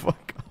 Shut the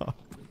fuck up.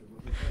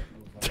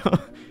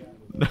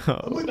 No.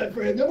 That was my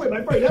friend. That was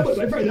my friend. That was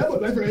my friend. That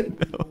was my friend.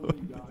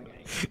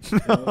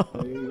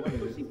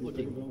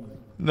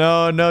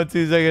 No. No,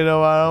 2 seconds.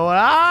 No, I don't want.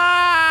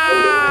 Ah!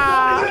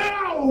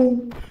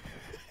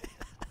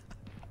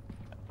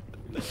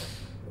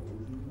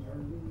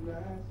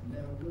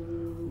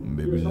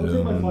 Baby, Did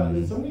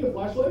somebody a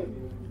flashlight?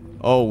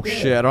 oh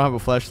shit! I don't have a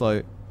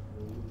flashlight.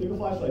 Take a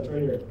flashlight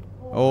right here.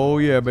 Oh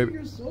yeah, baby.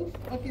 You're so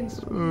fucking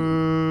sweet.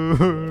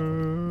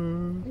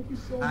 Thank you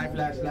so much. Hi,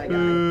 flashlight guy. Keep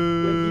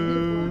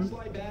your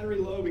flashlight battery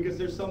low because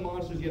there's some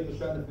monsters you have to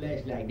shine the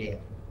flashlight there.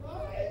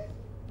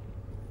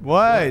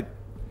 What?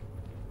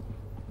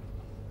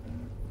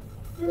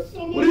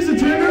 What is it,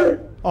 Tanner?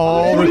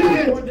 Oh,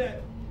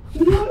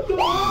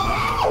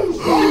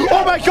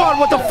 oh my god,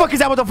 what the fuck is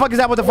that? What the fuck is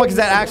that? What the fuck is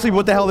that? Actually,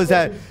 what the hell is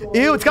that?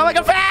 Ew, it's got like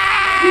a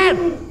fan!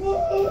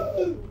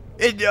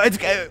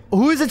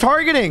 Who is it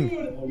targeting?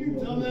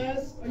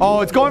 Oh,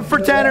 it's going for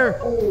Tanner.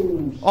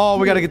 Oh,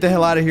 we gotta get the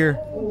hell out of here.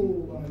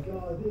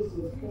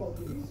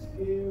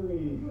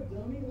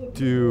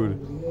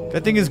 Dude,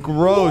 that thing is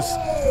gross.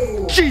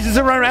 Jesus,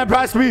 it ran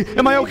past me.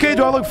 Am I okay?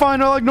 Do I look fine?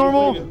 Do I look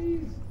normal?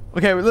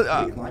 Okay,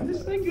 Climb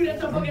this thing, dude.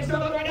 That's a fucking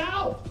setup right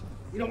now.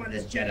 You don't want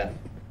this cheddar.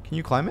 can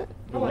you climb it?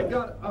 Oh my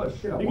god. Oh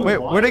shit. Wait,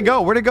 where'd it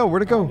go? Where'd it go?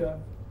 Where'd it go?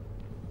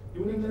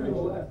 You went in there to the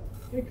left.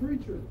 Hey,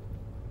 creature.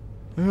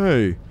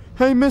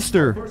 Hey,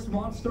 mister. First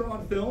monster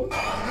on film.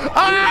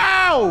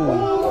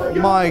 Ow!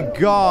 My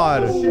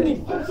god.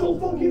 I'm so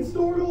fucking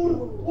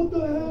startled. What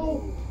the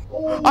hell?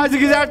 Oh,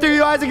 Isaac is after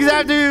you. Isaac is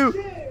after you.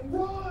 shit,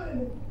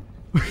 run.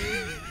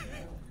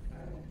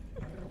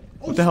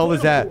 What the hell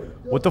is that?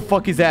 What the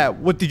fuck is that?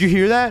 What, did you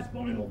hear that?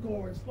 Spinal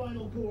cord.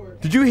 Spinal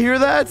cord. Did you hear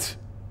that?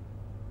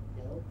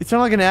 It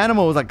sounded like an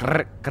animal. It was like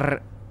grr, grr.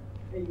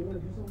 Hey, you wanna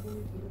do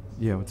something?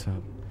 Yeah, what's up?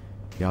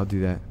 Yeah, I'll do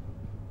that.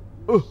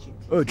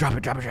 Oh, drop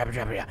it.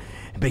 Yeah.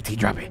 Big T,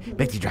 drop it.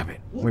 Big T, drop it.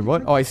 Wait,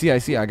 what? Oh, I see. I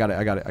got it.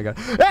 Hey,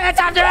 it's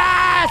after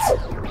us!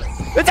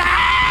 It's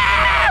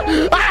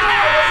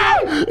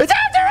It's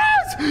after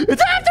us!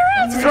 It's after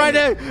us! It's right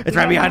there. It's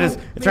right behind us.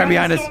 It's right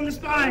behind us.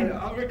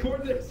 I'll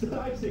record this.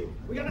 Isaac.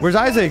 Where's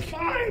Isaac?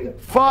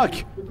 Fuck!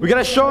 We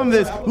gotta show him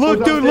this.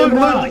 Look, dude,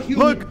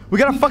 look! We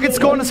got a fucking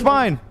skull in the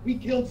spine. We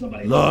killed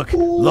somebody. Look!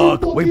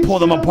 We pull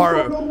them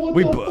apart.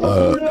 We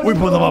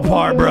pull them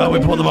apart, bro. We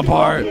pull them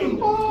apart. Dude.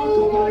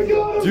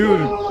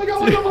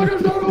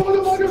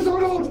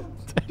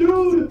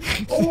 Dude!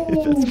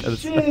 Oh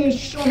shit!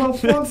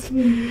 Shut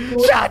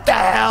the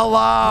hell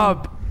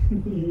up!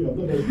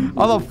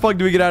 How the fuck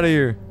do we get out of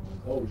here?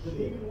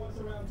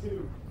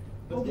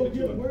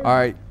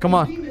 Alright, come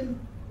on.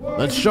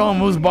 Let's show him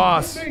who's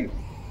boss. Oh,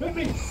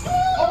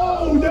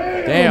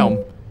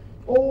 Damn.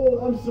 Oh,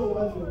 I'm so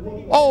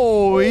happy.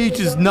 Oh, he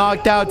just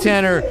knocked out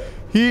Tanner.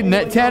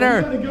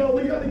 Tanner.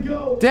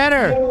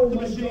 Tanner.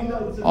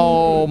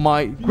 Oh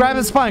my. Grab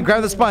the spine.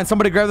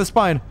 Somebody grab the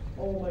spine.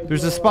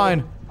 There's the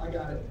spine.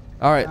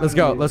 All right, let's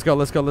go. Let's go.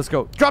 Let's go. Let's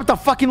go. Drop the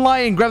fucking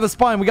lion. Grab the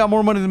spine. We got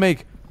more money to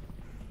make.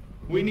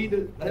 We need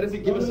to. That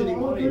doesn't give us any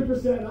money.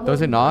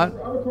 Does it not?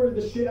 I recorded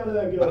the shit out of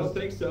that ghost. I don't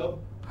think so.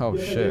 Oh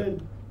shit.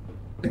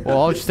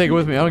 Well, I'll just take it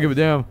with me. I don't give a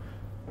damn.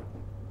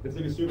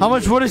 How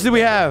much footage do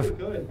we have?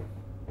 Good.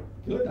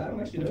 I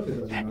don't actually know if it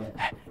does or not.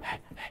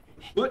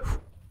 What?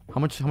 How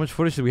much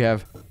footage do we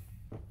have?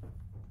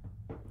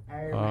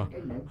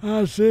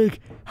 I think.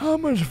 How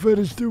much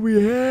footage do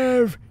we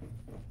have?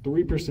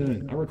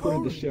 3%. I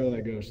recorded the shit out of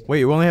that ghost.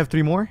 Wait, we only have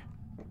 3 more?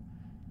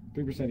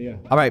 3%, yeah.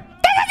 All right.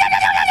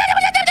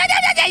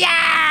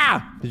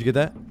 Did you get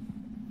that?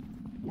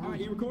 Are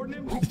you recording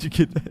him? Did you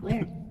get that?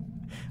 Where?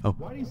 Oh.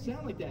 Why do you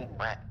sound like that?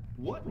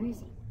 What? Where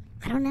is he?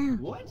 I don't know.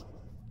 What?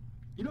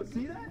 You don't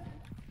see that?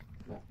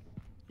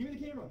 Give me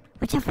the camera.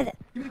 Watch out for the.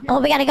 Oh,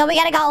 we gotta go. We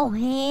gotta go.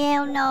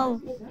 Hell no.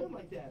 You sound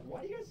like that.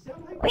 Why do you guys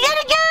sound like We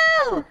gotta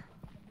go.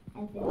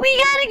 We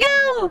gotta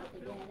go.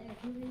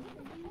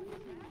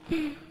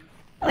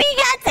 We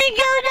got to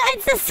go.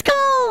 It's the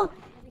skull.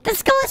 The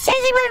skull is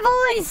changing my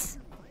voice.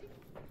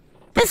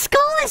 The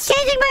skull is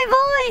changing my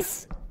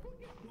voice.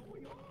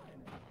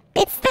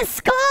 It's the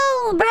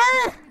skull,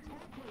 bruh.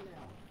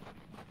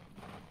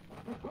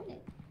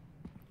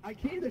 I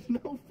can't. There's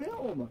no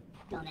film.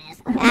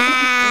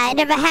 Ah, it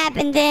never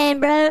happened then,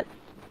 bro.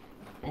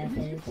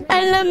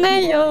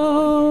 LMAO.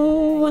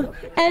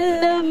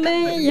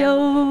 LMAO.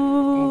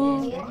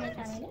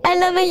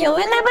 LMAO.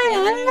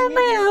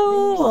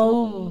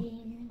 LMAO.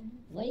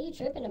 What are you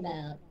tripping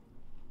about?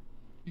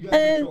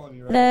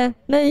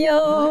 LMAO.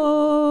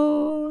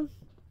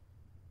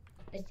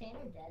 Is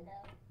Tanner dead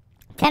though?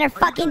 Tanner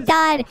fucking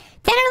died.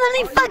 Tanner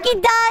literally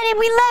fucking died and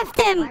we left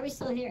him. Why are we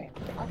still here?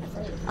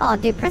 Oh,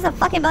 dude, press the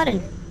fucking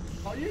button.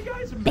 Are you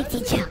guys Big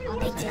teacher.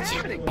 Big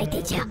teacher. Big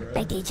teacher.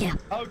 Big teacher.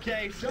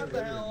 Okay, shut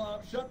the hell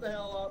up. Shut the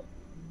hell up.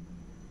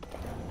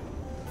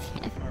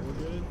 Alright, we're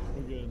good.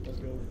 We're good. Let's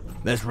go.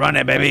 Let's run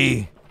it,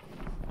 baby.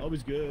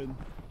 Always good.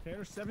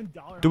 Tanner,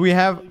 $7. Do we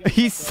have?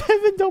 He's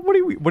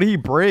 $7. What did he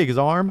break? His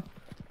arm?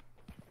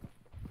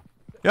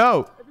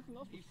 Yo.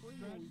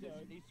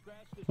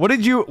 What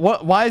did you?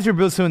 What? Why is your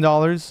bill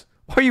 $7?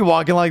 Why are you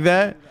walking like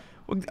that?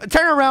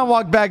 Turn around,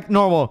 walk back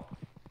normal.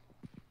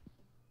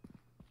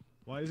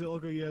 Why does it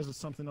look like he has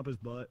something up his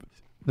butt?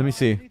 Let me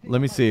see.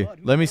 Let me see.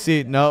 Let me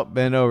see. Nope,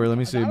 bend over. Let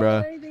me see,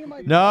 bro.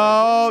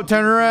 No,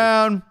 turn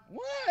around.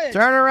 What?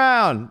 Turn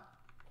around.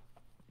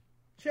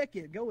 Check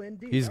it. Go in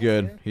deep. He's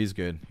good. He's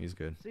good. He's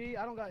good. See,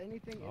 I don't got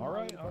anything. All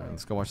right.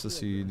 Let's go watch the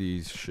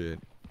CDs shit.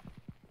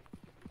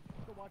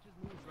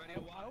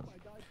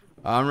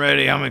 I'm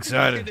ready. I'm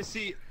excited.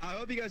 I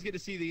hope you guys get to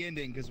see the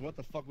ending, because what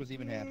the fuck was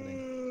even happening?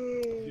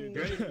 Dude,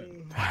 great.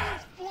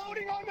 It's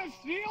floating on the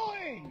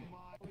ceiling!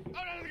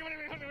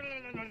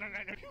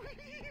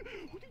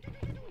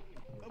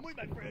 I'm with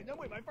my friend, I'm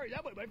with my friend,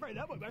 I'm with my friend,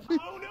 I'm with my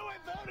friend. Oh no, I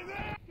found it!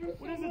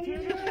 What is it,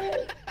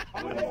 Tanner?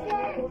 What the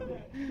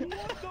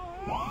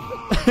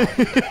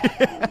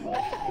hell?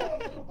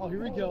 Oh,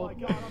 here we go. Oh my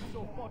god, I'm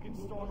so fucking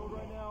startled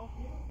right now.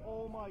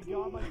 Oh my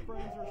god, my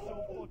friends are so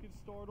fucking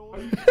startled. What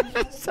the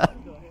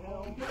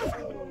hell?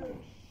 Oh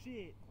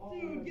shit.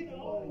 Dude, get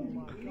over. Oh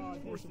my god,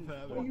 this is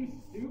fucking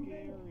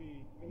scary.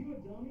 Are you a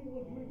dummy?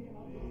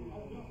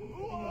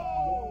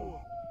 Whoa!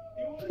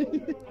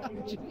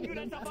 Dude,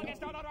 I'm so fucking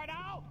startled right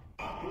now!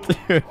 Oh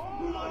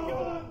my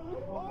god!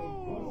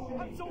 Oh,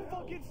 I'm so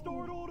fucking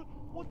startled!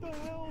 What the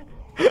hell?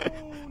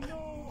 Oh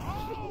no!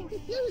 Oh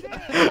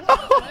shit!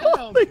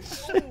 Holy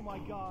shit! Oh my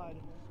god!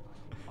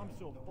 I'm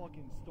so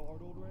fucking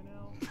startled right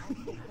now. I'm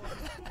so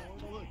fucking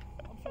startled. Look,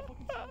 I'm so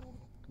fucking startled.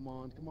 Come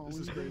on, come on. This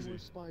is crazy.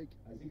 Spike.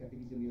 I think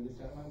he's on the other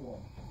side of my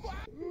wall.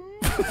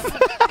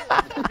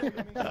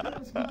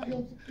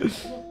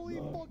 Holy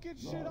fucking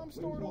shit, I'm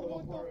startled.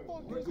 What the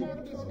fuck is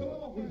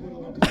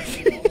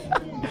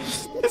happening?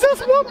 This is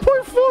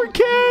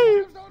 1.4K.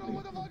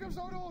 What the fuck, I'm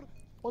startled.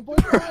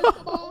 1.5,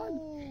 come on.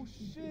 Oh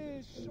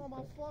shit, show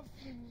my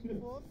fucking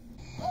fuck.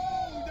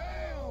 Oh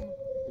damn.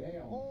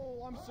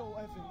 Oh, I'm so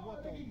effing. What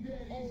the?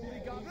 Holy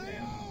god.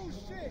 Oh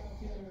shit.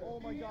 Oh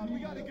my god, we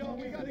gotta go.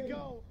 We gotta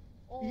go.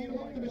 Oh my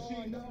god.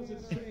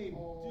 Dude.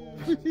 Oh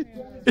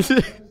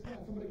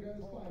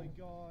my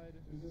god.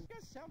 You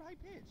guys sound high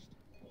pitched.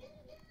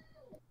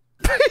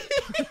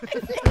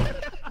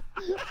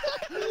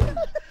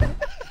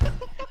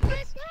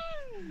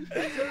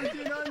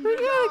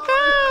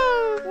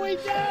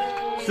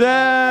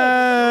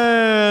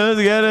 Let's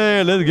get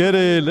it. Let's get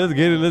it. Let's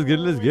get it. Let's get it.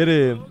 Let's get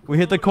it. We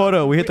hit the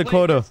quota. We hit the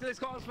quota. This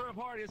calls for a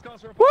party. This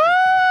calls for a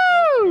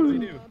Woo!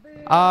 party.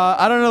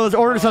 I don't know. Let's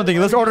order something.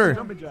 Let's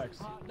order.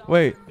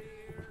 Wait.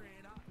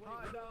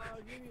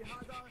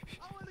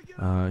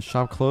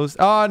 Shop closed.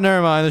 Oh,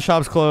 never mind. The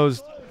shop's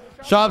closed.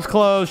 Shop's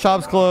closed.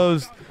 Shop's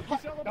closed.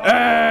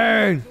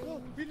 Hey!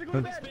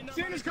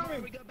 Santa's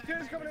coming.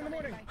 Santa's coming in the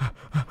morning.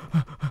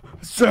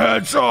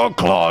 Santa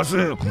Claus.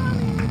 Santa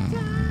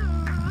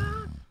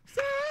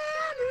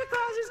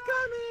Claus is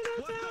coming.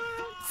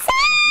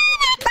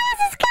 Santa Claus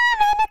is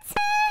coming to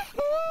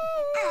town.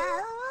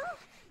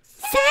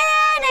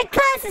 Santa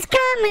Claus is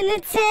coming to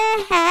town.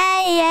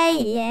 Yeah,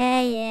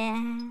 yeah, yeah.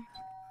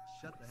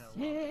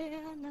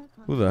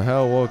 Who the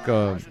hell woke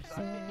up?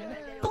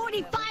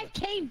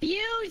 45K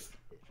views?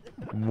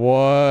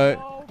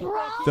 What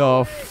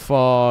the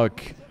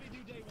fuck?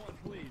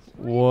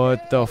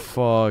 What the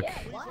fuck?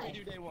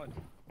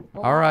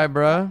 Alright,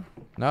 bruh.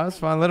 No, it's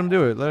fine. Let him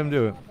do it. Let him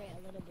do it.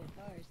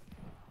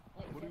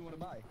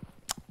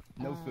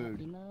 No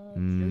food.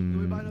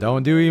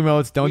 Don't do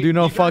emotes. Don't do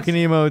no fucking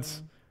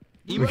emotes.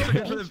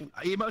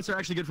 Emotes are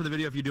actually good for the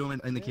video if you do them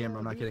in the camera.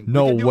 I'm not kidding.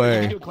 No We can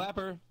way. do a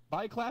clapper.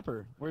 Buy a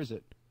clapper. Where is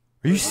it?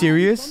 Are you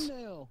serious?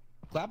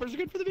 Clappers are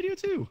good for the video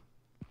too.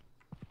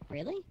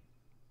 Really?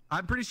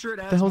 I'm pretty sure it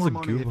The adds hell's more a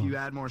money if Goomba? you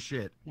add more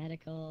shit.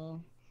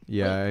 Medical.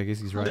 Yeah, I guess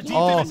he's right. The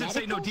Oh, defib is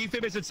insane. No,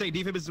 defib is insane.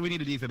 Defib is, we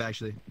need a defib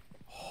actually.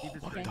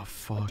 what the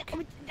fuck?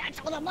 That's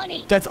all the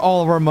money. That's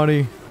all of our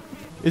money.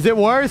 Is it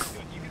worth?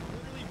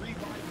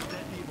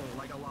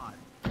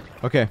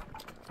 Okay,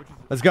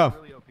 let's go.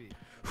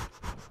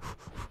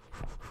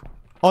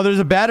 Oh, there's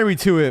a battery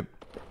to it.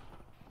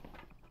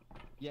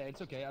 Yeah,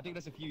 it's okay. I think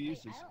that's a few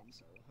uses.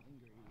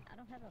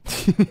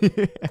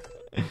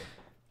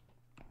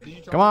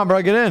 Come on,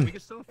 bro, get in. We can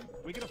still,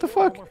 we can What the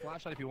fuck? More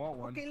flashlight if you want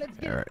one. Okay, let's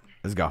All right,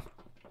 let's go.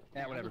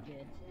 Yeah, whatever.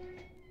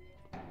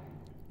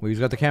 Wait, he's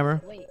got the camera?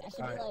 Wait, I should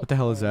be like... What the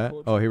hell is that?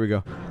 Oh, here we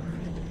go.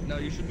 No,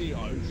 you should be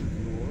Isaac.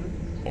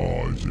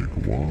 Isaac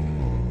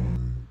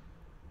one.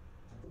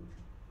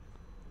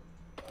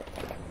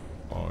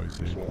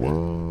 Isaac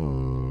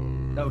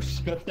one. No,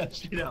 shut that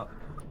shit up.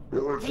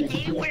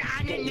 Today we're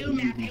on a new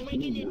map and we're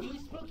gonna do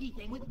spooky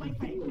thing with my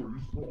friend.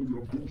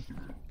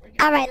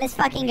 Alright, let's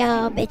fucking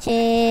go,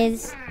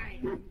 bitches.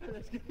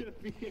 That's gonna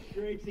be a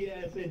crazy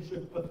ass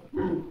intro.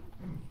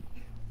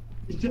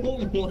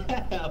 Don't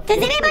laugh. Does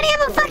anybody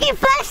have a fucking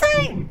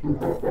flashlight?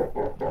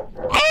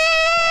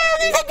 Oh,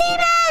 there's a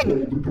demon!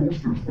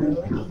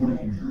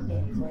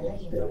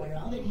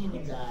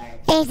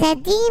 There's a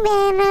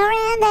demon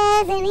around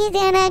us and he's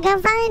gonna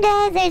come find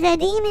us. There's a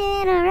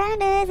demon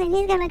around us and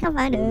he's gonna come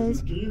find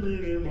us.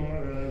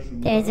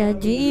 There's a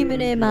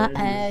demon in my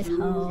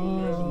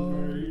asshole.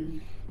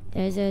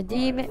 There's a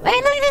demon.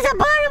 Wait, look, there's a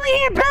bar over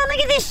here, bro. Look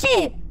at this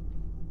shit.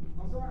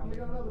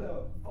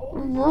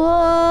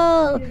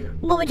 Whoa!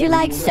 What would you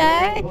like,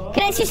 sir?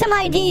 Can I see some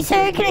ID,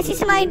 sir? Can I see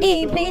some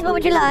ID, please? What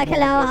would you like?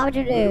 Hello, how would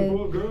you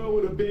do?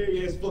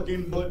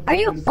 Are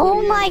you?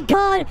 Oh my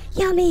god!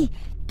 Yummy!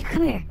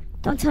 Come here.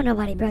 Don't tell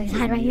nobody, bro. Just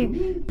hide right here.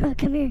 Bro,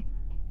 come here.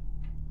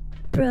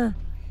 Bro,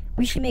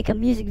 we should make a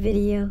music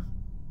video.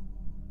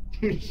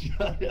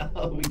 Shut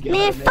up.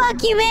 Man,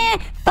 fuck you, man!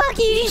 Fuck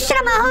you! You shut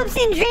up my hopes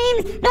and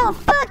dreams! No,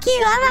 fuck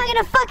you! I'm not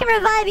gonna fucking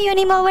revive you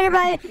anymore whenever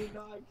I...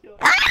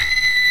 Ah!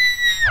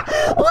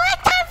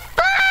 What the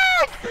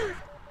fuck?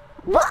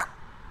 What?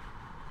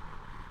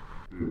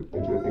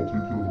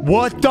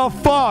 What the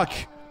fuck?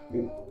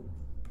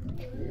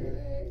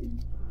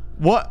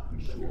 What?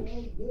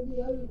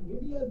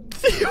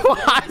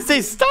 Why is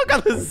he stuck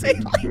on the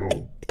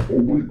ceiling? I'll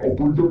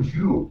bring them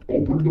here.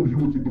 I'll bring them here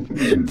with the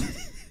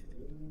definitive.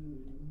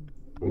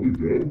 Are they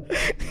dead?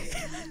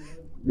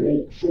 Well,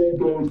 so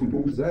guys, the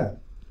dog is that.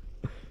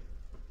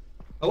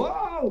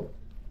 Hello?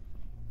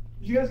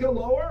 Did you guys go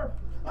lower?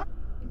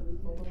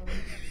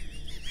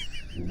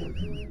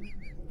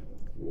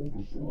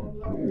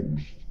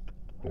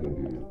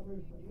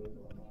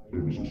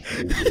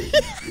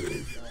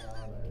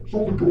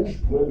 So the ghost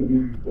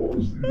probably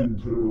is eating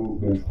terror.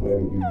 Most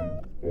probably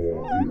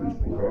is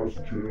perhaps a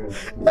chance.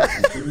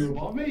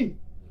 Mommy?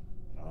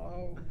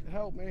 Oh,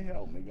 help me,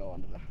 go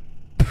under the...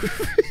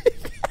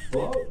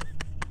 Hello?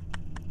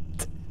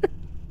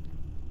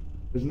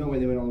 There's no way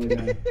they went all the way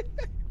down.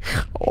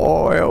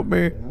 Oh, help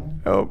me.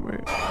 Help me.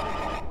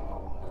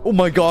 Oh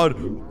my god.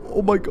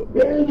 Oh my god.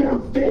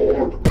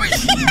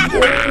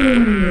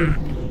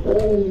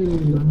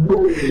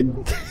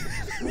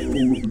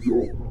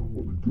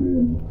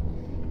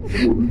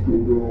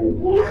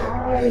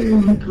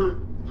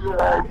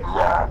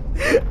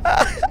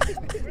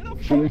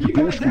 So the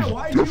ghost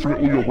was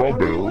definitely around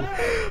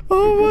there.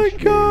 Oh my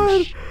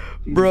god.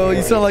 Bro,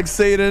 you sound like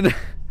Satan.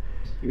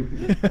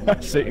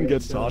 Satan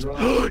gets tossed.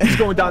 He's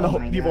going down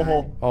the people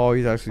hole. Oh,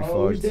 he's actually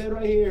Oh, he's fucked. dead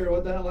right here.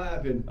 What the hell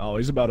happened? Oh,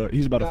 he's about to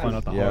find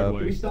out the hard Can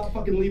way. we stop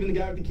fucking leaving the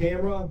guy with the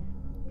camera?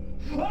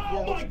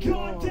 Oh my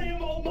god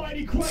damn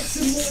almighty Christ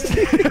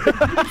and Lord!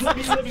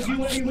 Please let me live as you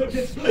let me live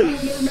this. I will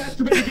never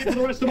masturbate again for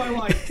the rest of my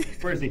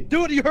life. Where is he?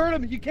 Dude, you heard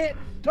him. You can't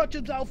touch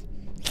himself.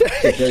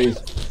 There he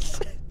is.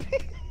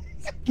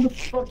 How the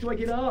fuck do I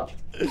get up?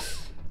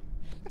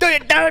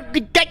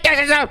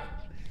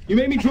 You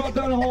made me drop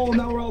down a hole and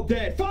now we're all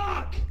dead.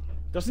 Fuck!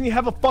 Doesn't he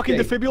have a fucking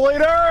My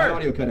defibrillator?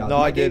 audio cut out. No,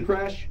 Did my I game did.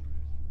 Crash?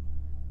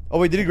 Oh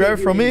wait, did he grab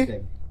it from me?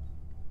 Anything.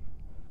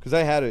 Cause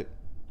I had it.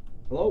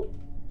 Hello?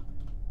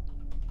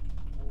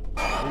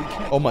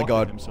 Oh my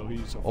god. Him, so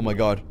he's Oh my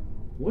god.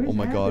 What is Oh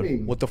my god.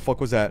 happening? What the fuck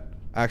was that?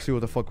 Actually,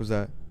 what the fuck was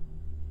that?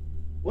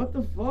 What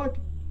the fuck?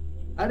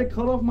 I had to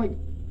cut off my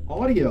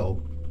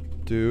audio.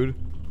 Dude.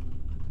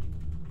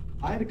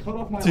 I had to cut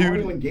off my Dude.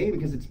 audio in game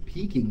because it's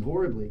peaking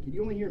horribly. Can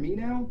you only hear me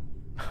now?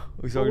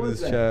 He's What talking to was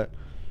this that? chat.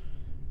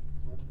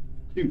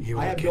 Dude, He I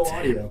will have get no to him.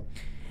 audio.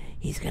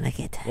 He's gonna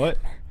get to What?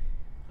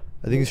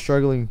 I think he's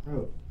struggling.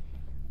 Bro.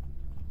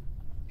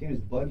 Game is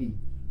buggy.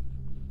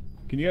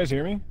 Can you guys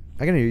hear me?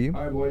 I can hear you.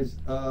 Alright, boys.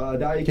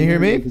 Can you hear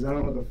me? Because I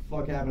don't know what the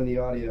fuck happened to the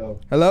audio.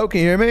 Hello,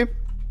 can you hear me?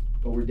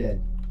 But we're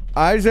dead.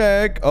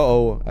 Isaac.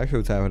 Uh-oh. Actually,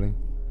 what's happening?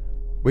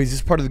 Wait, is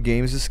this part of the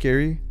game? Is this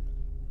scary?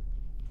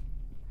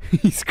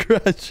 He's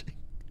crashing.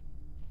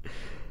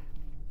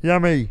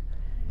 Yummy.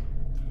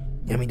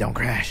 Yummy, don't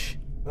crash.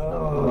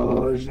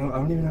 Oh, I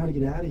don't even know how to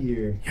get out of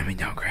here. Yummy,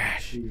 don't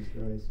crash. Jesus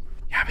Christ.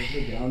 Yummy.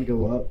 Let's go down,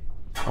 go up.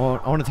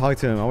 I want to talk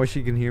to him. I wish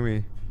he can hear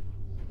me.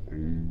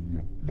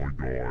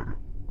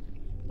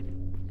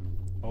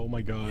 Oh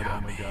my god. Yummy. Oh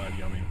my god.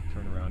 Yummy.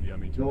 Turn around.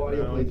 Yummy. Turn No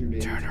audio around. playthrough,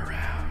 baby. Turn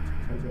around.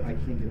 I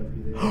can't get up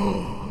through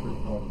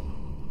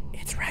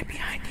there. It's right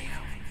behind you.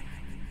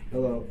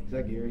 Hello, is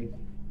that Gary?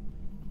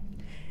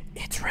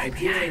 It's right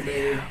behind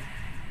you.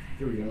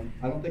 Here we go.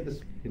 I don't think this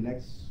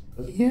connects.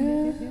 Does it?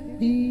 Yeah.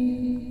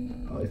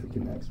 Oh, if it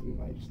connects, we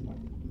might just not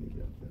make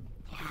it up there.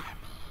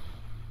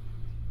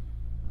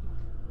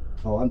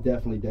 Oh, I'm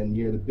definitely dead in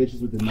here. The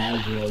bitches with the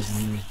knives are always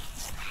in here.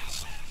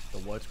 The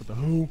what's with the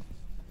who?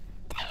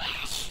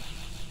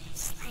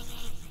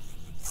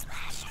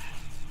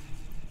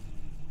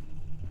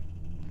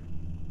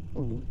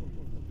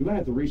 We might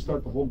have to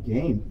restart the whole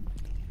game.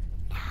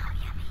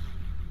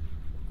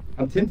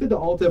 I'm tempted to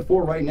Alt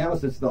F4 right now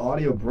since the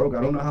audio broke.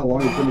 I don't know how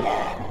long it's gonna.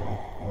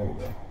 There we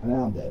go.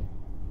 Now I'm dead.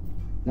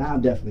 Now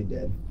I'm definitely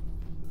dead.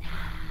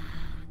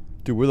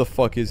 Dude, where the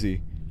fuck is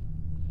he?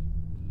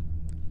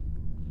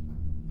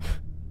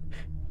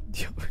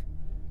 Where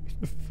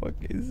the fuck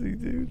is he,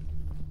 dude?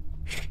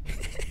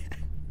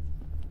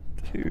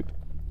 Dude.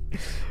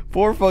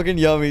 Poor fucking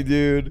Yummy,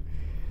 dude.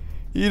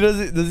 He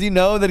does he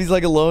know that he's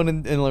like alone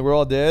and like we're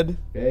all dead?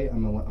 Okay,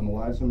 I'm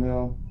alive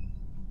somehow.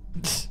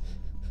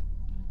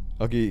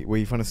 Okay, wait,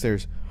 he found the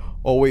stairs.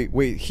 Oh wait,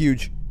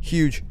 huge,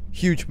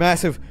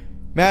 massive.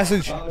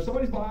 There's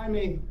somebody's behind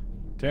me.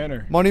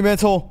 Tanner.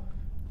 Monumental.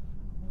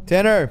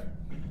 Tanner.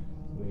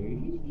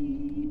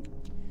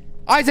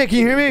 Isaac, can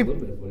you hear A me?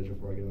 little bit of footage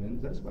before I go in.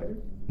 Is that a spider?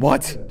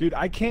 What? Dude,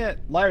 I can't.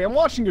 Larry, I'm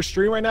watching your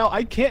stream right now.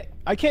 I can't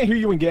hear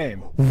you in game.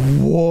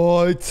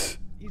 What?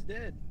 He's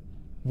dead.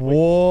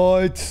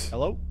 What?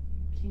 Hello?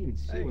 I can't even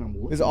see what I'm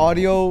looking Is at.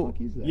 audio? What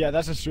the fuck is that? Yeah,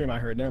 that's a stream I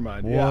heard. Never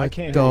mind. What Yeah, I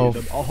can't the hear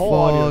you. The whole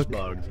audio's fuck?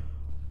 bugged.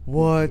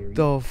 What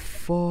the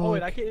fuck? Oh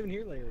wait, I can't even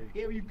hear Larry.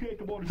 Yeah, you can't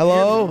come on.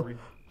 Hello?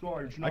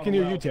 Sorry, it's I not can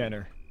hear you, allowed.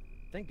 Tanner.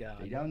 Thank God.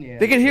 Stay down there.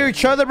 They can hear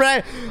each other,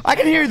 but I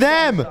can hear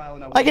them.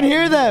 I can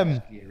hear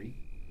them. Gary.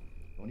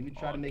 Don't even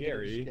try to make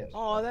Gary. it steps.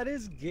 Oh, that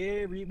is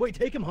Gary. Wait,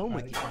 take him home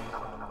with you.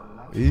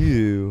 Ew.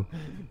 You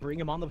can bring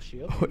him on the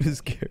ship. What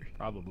is Gary?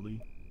 Probably.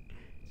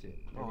 That's it.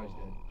 Everybody's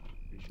dead.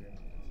 Pretty sure.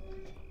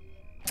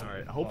 All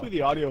right. Hopefully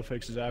the audio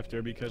fixes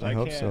after because I I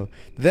hope can't. so.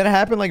 Did that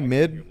happen like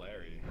mid?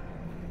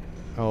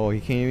 Oh, he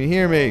can't even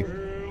hear me.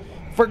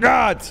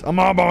 Forgot. I'm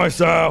all by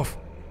myself.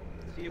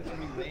 See if when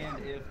we land,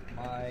 if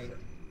my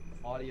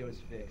audio is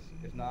fixed.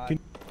 If not, Come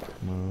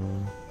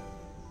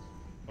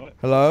on.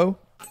 Hello?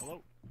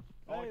 Hello.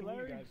 Hey,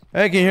 Larry.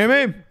 Hey, can you hear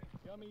me?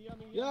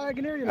 Yeah, I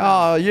can hear you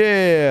now. Oh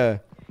yeah.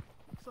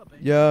 What's up,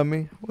 baby?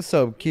 Yummy. What's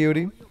up,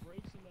 cutie? What's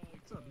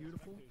up,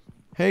 beautiful?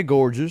 Hey,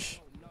 gorgeous.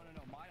 no,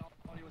 my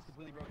audio was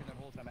completely broken that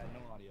whole time. I had no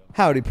audio.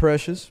 Howdy,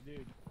 precious.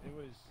 Dude, it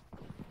was.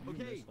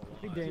 Okay.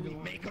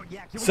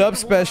 Sub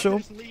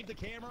special.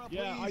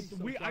 Yeah, I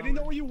didn't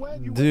know where you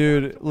went. You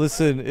Dude,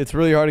 listen, it's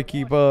really hard to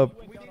keep up.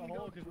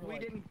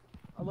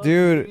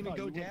 Dude,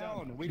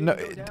 no,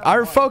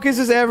 our focus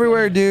is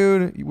everywhere,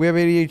 dude. We have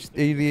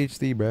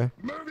ADHD, bruh.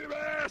 Move your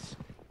ass!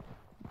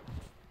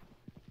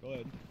 Go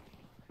ahead.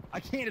 I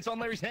can't. It's on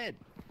Larry's head.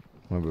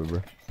 My bad,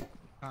 bro.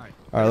 All right.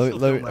 All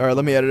right,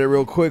 let me edit it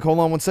real quick. Hold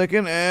on 1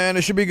 second, and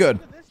it should be good.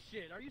 Look at this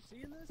shit. Are you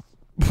seeing this?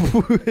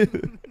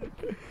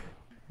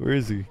 Where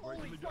is he?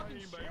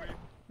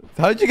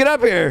 How did you get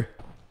up here?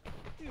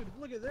 Dude,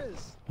 look at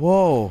this.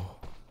 Whoa,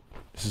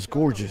 this is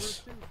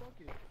gorgeous.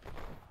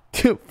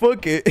 Dude,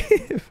 fuck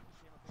it.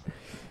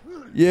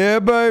 Yeah,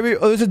 baby.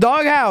 Oh, there's a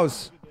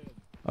doghouse.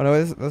 Oh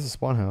no, that's a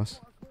spawn house.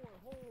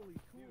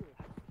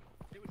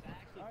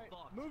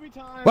 Movie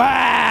time.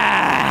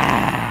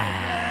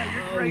 Wah!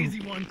 You're crazy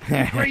one.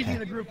 You're crazy in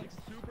the group.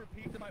 Super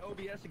peaked in my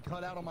OBS and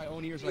cut out on my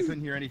own ears, and I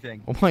couldn't hear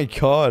anything. Oh my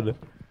god.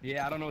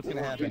 Yeah, I don't know what's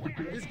gonna happen.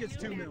 This gets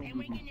 2 mil. The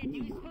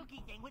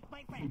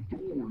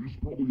door is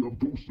probably have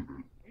ghost in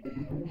it.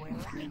 We're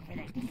looking for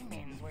the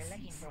demons. We're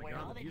looking for where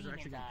all the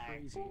demons are.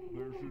 There's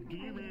a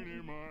demon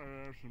in my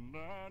ass and I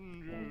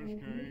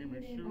just came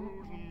and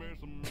shoes and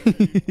mess of me.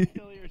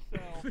 Kill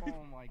yourself.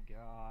 Oh my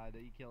god.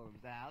 He killed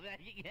himself.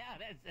 He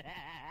killed himself.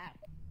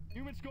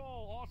 Human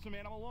skull, awesome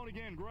man. I'm alone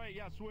again. Great,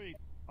 yeah, sweet.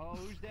 Oh,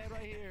 who's dead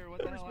right here? What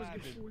the We're hell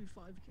supposed to happened? get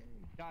 45K.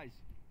 Guys,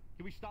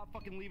 can we stop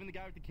fucking leaving the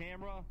guy with the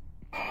camera?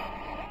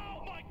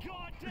 Oh my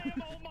god,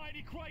 damn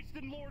almighty Christ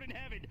and Lord in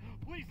heaven.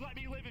 Please let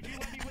me live. If you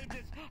let me live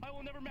this, I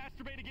will never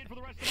masturbate again for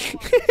the rest of my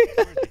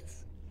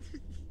life.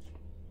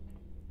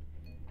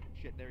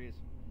 Shit, there he is.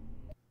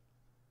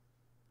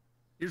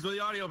 Here's where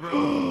the audio broke.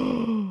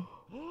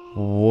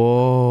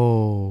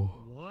 Whoa.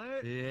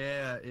 What?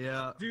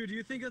 Yeah. Dude, do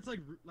you think that's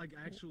like like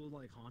actual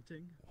like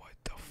haunting? What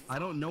the fuck? I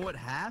don't know what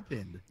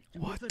happened.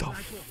 Dude, What the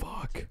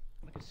fuck?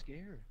 Like a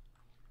scare.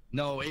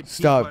 No, it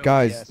Stop,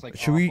 guys.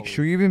 Should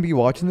we even be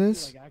watching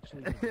this?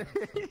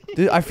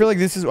 Dude, I feel like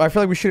this is. I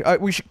feel like we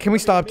should. Can we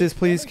stop this,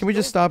 please? Can we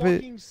just stop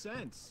it?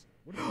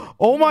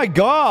 Oh my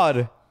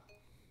god!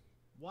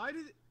 Why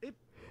did it?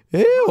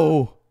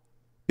 Ew!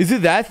 Is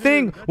it that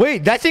thing?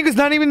 Wait, that thing is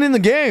not even in the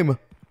game.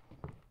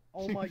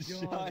 Oh my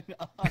god!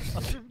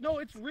 No,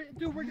 it's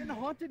dude. We're getting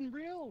haunted and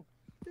real,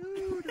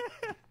 dude.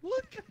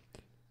 Look,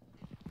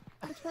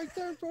 it's right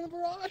there in front of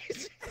our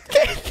eyes.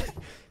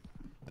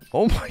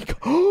 Oh my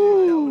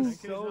god!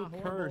 So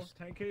cursed.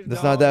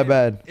 That's not that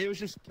bad. It was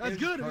just. That's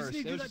good. We just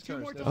need to do that 2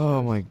 more times.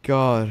 Oh my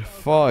god!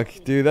 Fuck,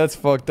 dude, that's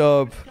fucked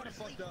up.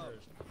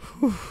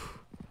 Whew.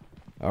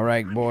 All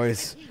right,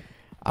 boys.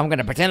 I'm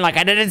gonna pretend like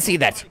I didn't see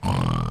that.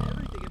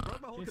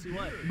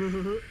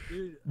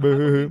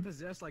 Dude,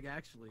 possessed like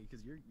actually,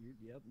 because you're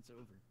yep, it's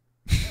over.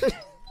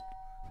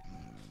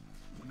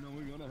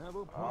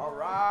 All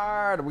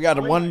right, we got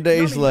 1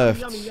 days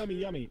left.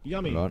 Yummy.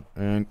 Hold on,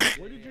 and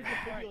Where did your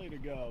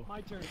defibrillator go?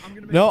 My turn. I'm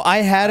gonna make no, I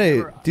had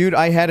it, dude.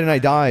 I had it and I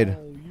died.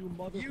 You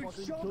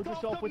motherfucker killed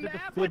yourself with the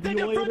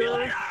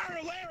defibrillator.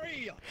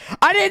 Larry!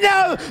 I didn't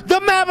know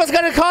the map was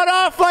gonna cut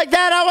off like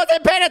that. I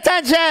wasn't paying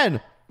attention.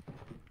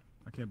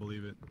 I can't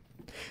believe it.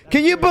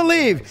 Can you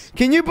believe?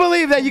 Can you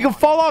believe that you can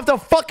fall off the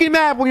fucking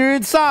map when you're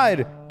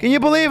inside? Can you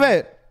believe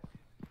it?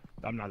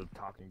 I'm not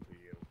talking to you.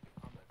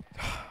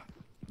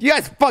 You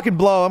guys fucking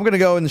blow. I'm gonna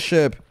go in the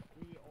ship.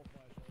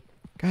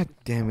 God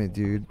damn it,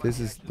 dude.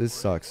 This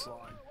sucks.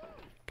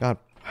 God.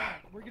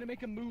 We're gonna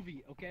make a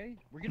movie, okay?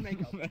 We're gonna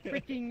make a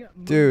freaking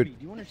movie. Dude.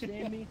 Do you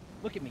understand me?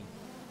 Look at me.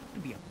 It's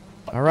gonna be a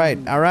All right.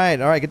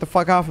 Get the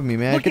fuck off of me,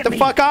 man. Get the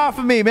fuck off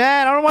of me,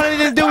 man. I don't want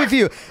anything to do with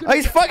you. Oh,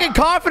 he's fucking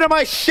coughing on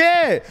my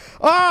shit.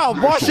 Oh,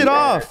 wash it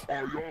off.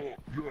 God,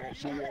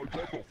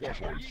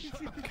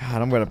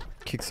 I'm gonna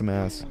kick some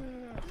ass.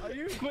 Are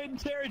you Quentin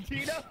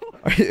Tarantino?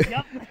 Are you?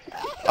 Yep.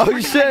 Oh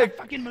shit.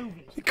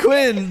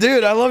 Quinn,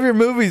 dude, I love your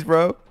movies,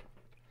 bro.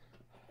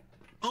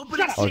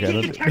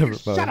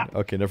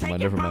 Okay, never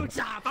mind. Boots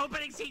off.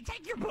 Opening scene,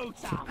 take your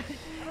boots off.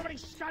 Everybody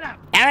shut up.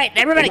 All right,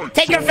 everybody,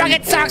 take your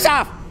fucking socks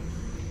off.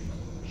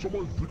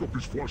 Someone pick up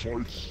these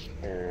flashlights.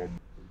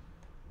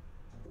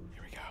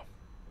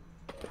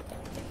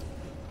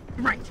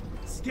 Right.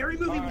 Scary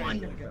movie 1.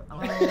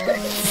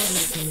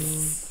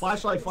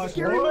 Flashlight.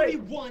 Scary movie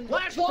 1.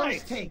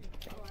 Flashlight. Take.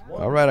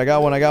 All right, I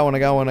got one. I'm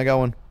gonna get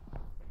one.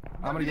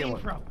 All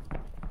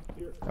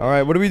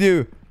right, what do we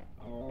do?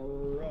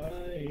 All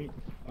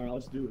right,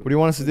 let's do it. What do you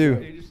want us to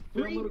do?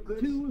 3,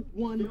 2,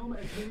 1.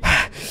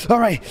 All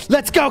right,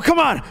 let's go. Come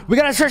on. We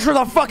gotta search for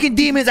the fucking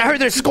demons. I heard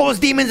there's skulls,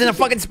 demons, and the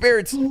fucking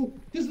spirits. Oh,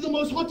 this is the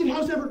most haunted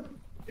house ever.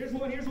 Here's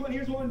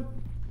one.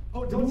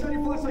 Oh, don't shine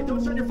your flashlight.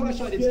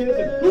 It scares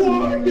them.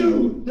 Who are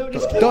you? No,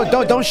 just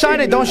Don't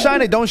shine it. Don't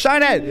shine it. Don't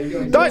shine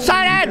it. Don't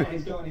shine it.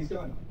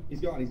 He's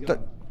gone.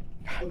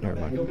 Never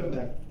mind. Go get him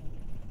back.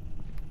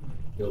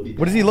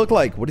 What does he look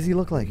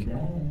like?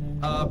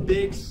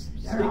 Big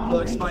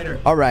snake spider.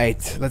 All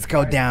right, let's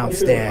go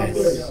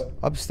downstairs.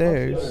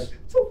 Upstairs.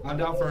 I'm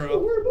down for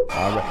All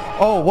right.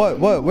 Oh, what?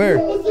 Where?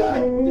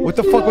 What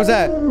the fuck was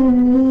that?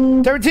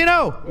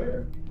 Tarantino!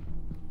 Where?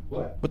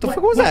 What the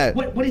fuck was that?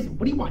 What do you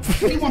want? What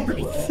do you want from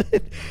me?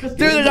 Dude,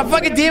 there's a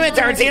fucking demon,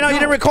 Tarantino. You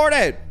didn't record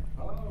it.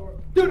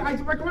 Dude, I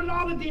recorded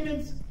all the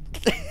demons.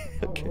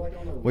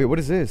 Wait, what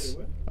is this?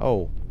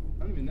 Oh,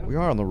 we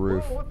are on the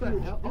roof. What the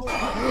hell?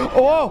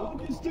 Oh,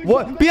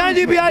 what? Behind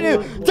you!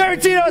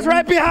 Tarantino is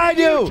right behind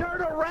you!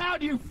 Turn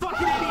around, you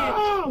fucking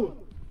idiot!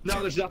 No,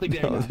 there's nothing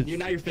there.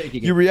 Now you're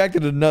faking it. You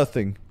reacted to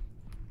nothing.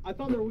 I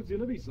thought there was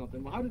gonna be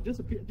something. How did it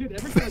disappear? Dude,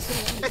 every time I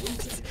say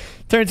it,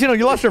 Tarantino,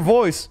 you lost your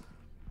voice.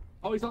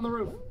 Oh, he's on the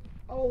roof.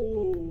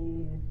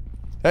 Oh.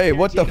 Hey,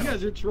 what the? You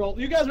guys are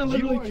trolling. You guys are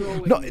literally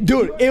trolling. No,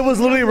 dude, it was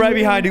literally right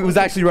behind you. It was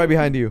actually right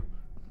behind you.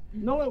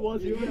 No, it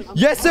wasn't.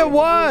 Yes, it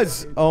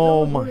was.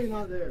 Oh my.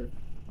 Not there.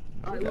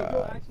 All right,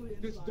 look, actually,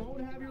 just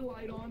don't have your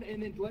light on,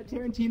 and then let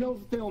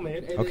Tarantino film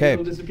it, and Okay. then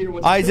it'll disappear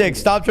once Isaac,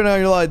 stop turning on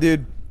your light,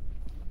 dude.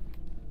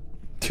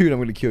 Dude, I'm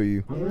gonna kill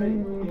you. All right.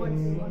 I'm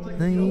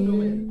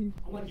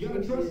like, you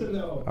gotta trust him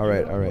though. All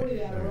right. Or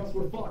else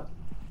we're fucked.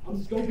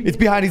 I'm scoping. He's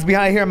behind.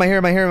 I hear him.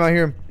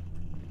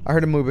 I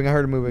heard him moving.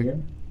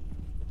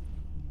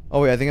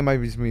 Oh wait, I think it might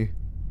be just me.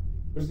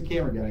 Where's the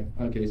camera guy?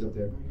 Okay, he's up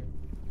there. Is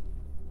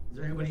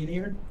there anybody in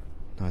here?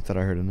 No, I thought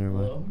I heard him. Never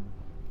mind.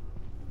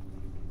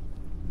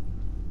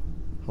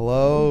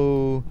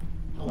 Hello.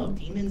 Hello,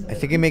 demons. I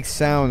think it makes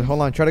sound. Hold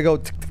on, try to go.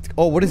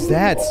 Oh, what is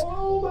that?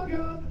 Oh my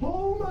god!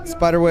 Oh my god!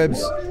 Spider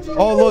webs.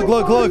 Oh, look.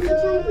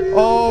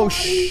 Oh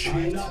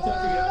shit.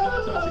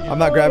 I'm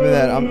not grabbing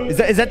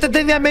that. Is that the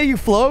thing that made you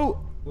float?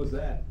 What's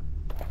that?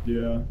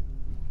 Yeah.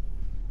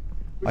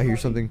 I hear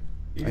something.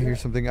 I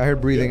heard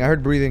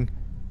breathing.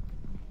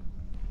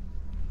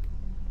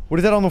 What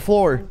is that on the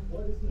floor?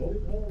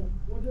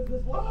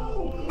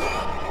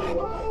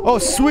 Oh,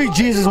 sweet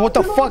Jesus, what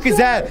the fuck is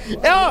that?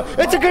 Oh,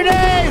 it's a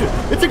grenade!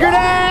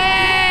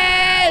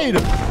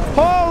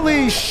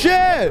 Holy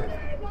shit!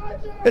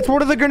 It's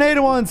one of the grenade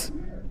ones.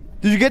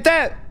 Did you get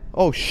that?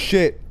 Oh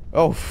shit.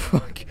 Oh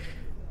fuck.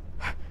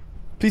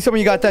 Please tell me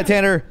you got that,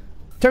 Tanner.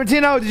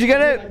 Tarantino, did you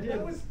get it? I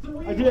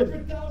did.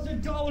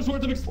 $300,000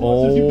 worth of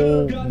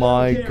explosives. Oh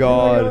my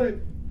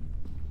god.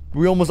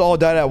 We almost all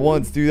died at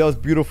once, dude. That was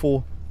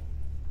beautiful.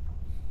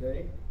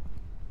 Okay.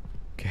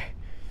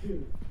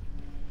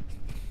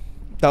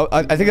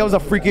 I think that was a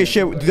freakiest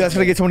shit. Dude, that's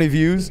gonna get so many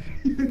views.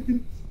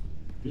 Can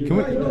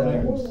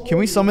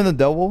we summon the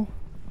devil?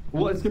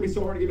 Well, it's gonna be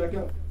so hard to get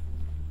back up.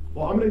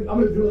 Well, I'm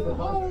gonna do it for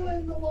hole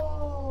in the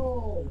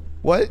wall.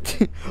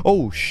 What?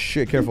 Oh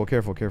shit! Careful!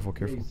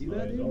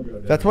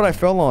 That's what I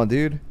fell on,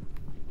 dude.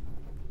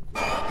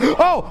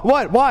 Oh!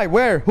 What? Why?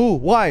 Where? Who?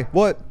 Why?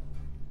 What?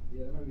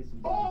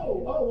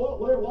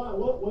 What? Where?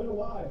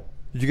 Why?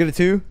 Did you get it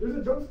too? There's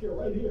a jump scare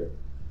right here.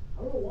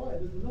 I don't know why.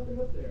 There's nothing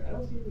up there. I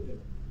don't see anything.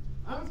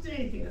 I don't see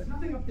anything. There's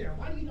nothing up there.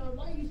 Why are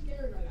you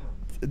scared right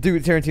now?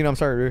 Dude, Tarantino, I'm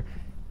sorry, dude.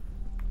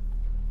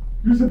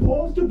 You're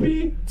supposed to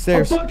be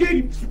Stairs. a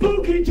fucking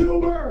spooky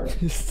tuber.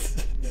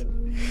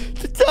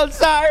 I'm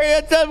sorry.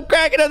 I'm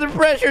cracking under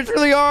pressure. It's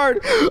really hard.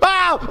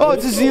 Ow! Oh,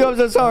 it's just you. I'm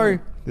so sorry.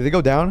 Did they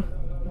go down?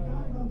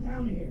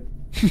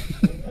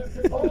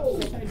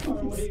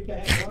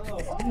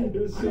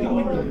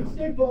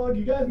 Stick bug.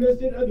 You guys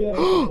missed it again.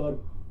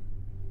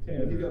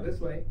 Tanner, you go this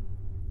way.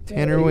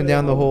 Tanner went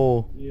down the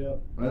hole.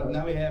 Yep. Well,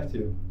 now we have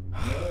to.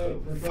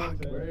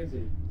 Where is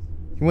he?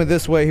 He went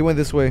this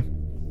way.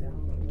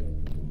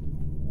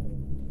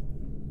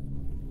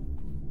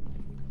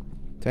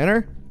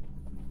 Tanner?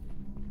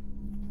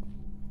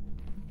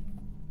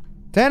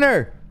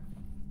 Tanner!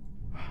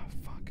 Oh,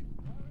 fuck.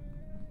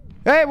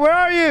 Hey, where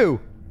are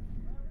you?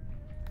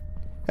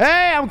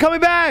 Hey, I'm coming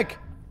back!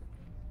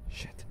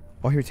 Shit.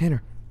 Oh, I hear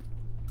Tanner.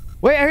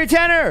 Wait, I hear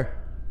Tanner!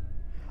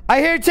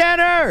 I hear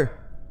Tanner!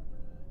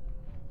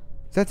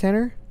 Is that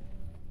Tanner?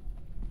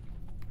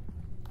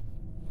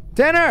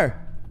 Tanner!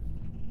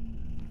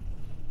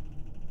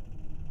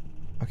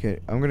 Okay,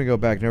 I'm gonna go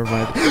back. Never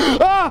mind.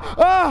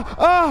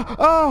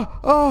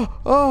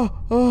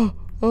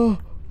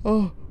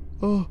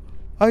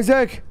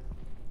 Isaac!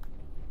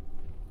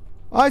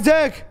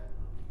 Isaac!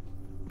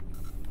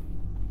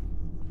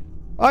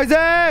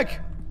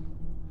 Isaac!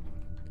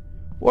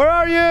 Where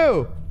are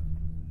you?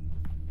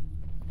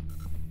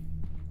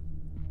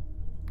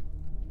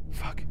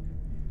 Fuck.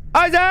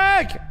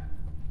 Isaac!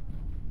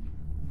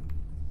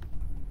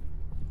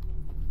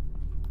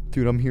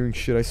 Dude, I'm hearing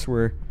shit, I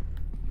swear.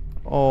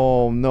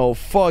 Oh no,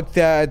 fuck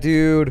that,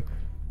 dude.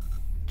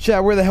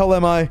 Chat, where the hell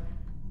am I?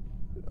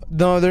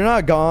 No, they're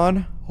not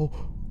gone. Oh.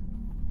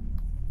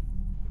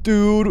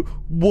 Dude,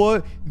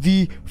 what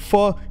the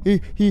fuck?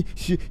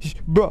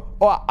 Bro,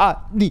 oh, I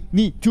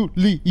need to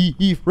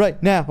leave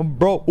right now,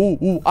 bro.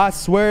 Ooh, I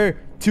swear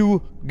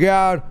to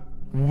God.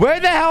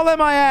 Where the hell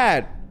am I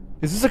at?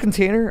 Is this a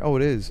container? Oh,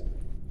 it is.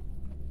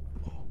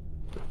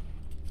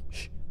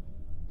 Shh.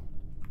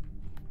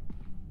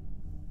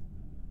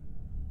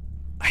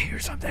 I hear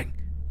something.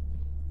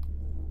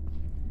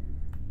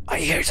 I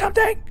hear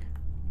something.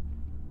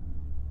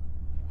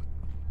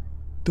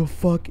 What the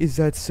fuck is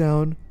that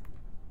sound?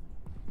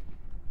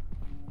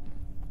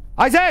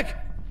 Isaac!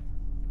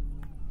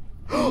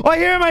 Oh, I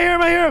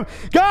hear him!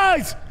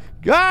 Guys!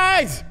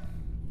 Guys!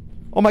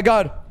 Oh my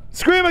god.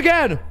 Scream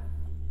again!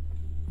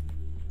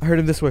 I heard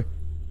him this way.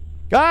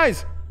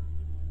 Guys!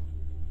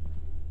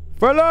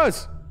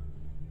 Fellas!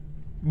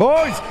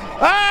 Boys!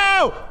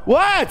 Ow!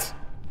 What?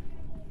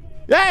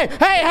 Hey!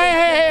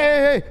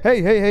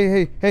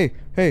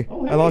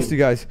 Oh, I lost you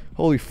guys.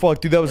 Holy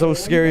fuck, dude, that was so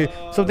scary.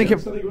 Something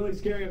There's something really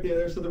scary up there.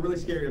 There's something really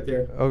scary up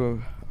there. Oh,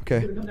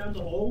 okay. Come down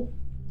the hole?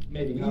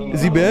 Maybe.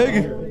 Is he big?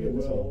 I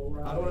don't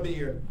want to be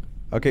here.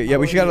 Okay, yeah,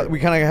 we kind of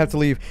have to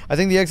leave. I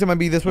think the exit might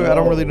be this way. I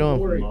don't really know.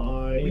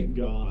 My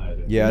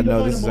God. Yeah,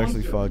 no, this is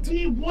actually fucked.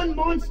 We need one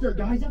monster,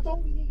 guys. That's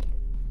all we need.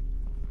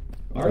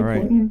 All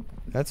right,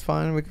 that's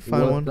fine. We can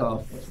find one.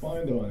 Let's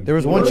find one. There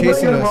was one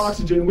chasing us.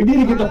 Oxygen. We need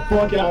to get the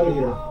fuck out of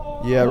here.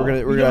 Yeah,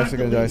 we're actually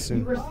gonna die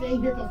soon. We're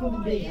staying here till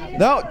something big happens.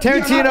 No,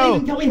 Tarantino.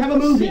 Until we have a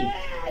movie.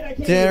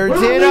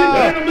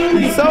 Tarantino,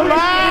 you're so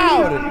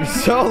loud. You're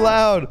so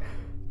loud.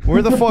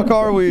 Where the fuck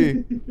are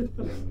we?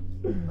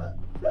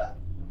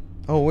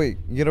 Oh wait,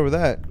 you get over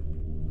that.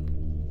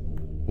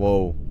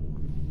 Whoa.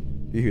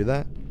 You hear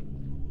that?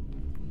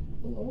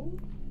 Hello?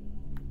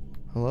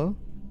 Hello?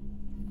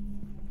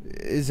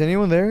 Is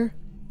anyone there?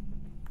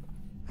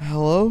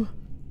 Hello?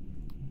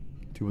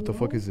 Dude, what the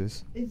fuck is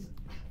this? Is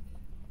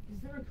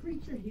there a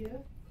creature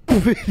here? Oh,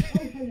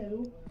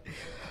 hello.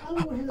 Oh,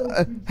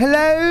 hello.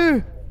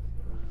 Hello?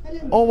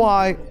 Hello. Oh,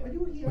 why? Are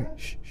you here? Wait,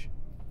 shh.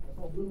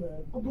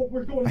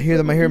 We're going I hear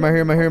them. Hey.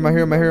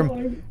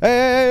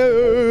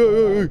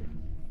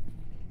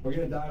 We're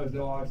gonna die with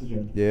no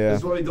oxygen. Yeah.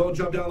 That's why we don't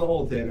jump down the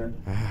hole, Tanner.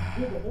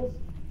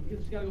 We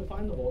just gotta go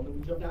find the hole and then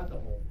we jump out the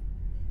hole.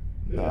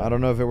 No, I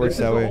don't know if it works This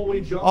is that the way. hole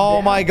we jump Oh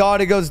down. my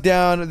god, it goes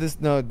down.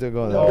 No, don't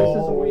go that way. This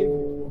is a way.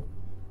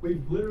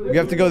 We've literally. We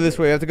have to go this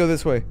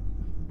way.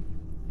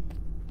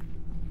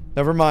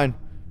 Never mind.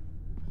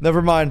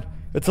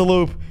 It's a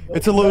loop.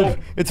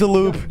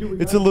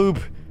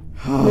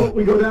 No,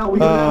 we go down. We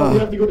go down. We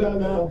have to go down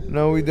now.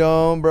 No, we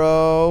don't,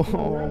 bro.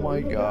 Oh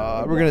my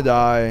god. We're gonna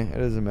die. It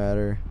doesn't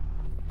matter.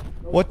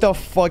 What the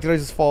fuck did I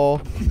just fall?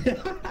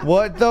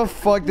 What the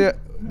fuck did...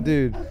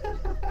 Dude.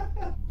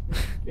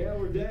 Yeah,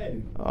 we're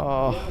dead.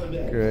 Oh,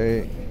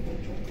 great.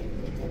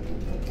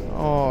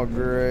 Oh,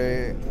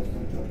 great.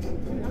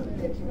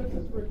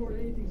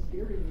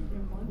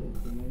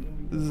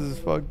 This is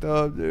fucked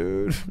up,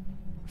 dude.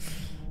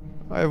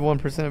 I have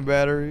 1%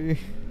 battery.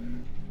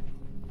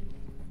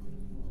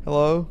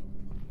 Hello?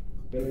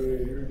 Hey,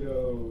 here we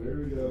go.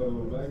 Here we go.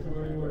 Back to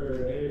where we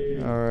were.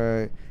 Hey.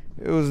 Alright.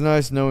 It was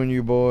nice knowing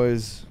you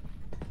boys.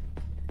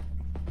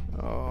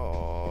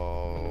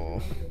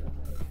 Oh.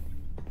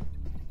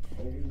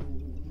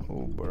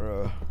 Oh,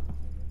 bruh.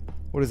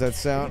 What does that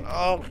sound?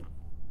 Oh.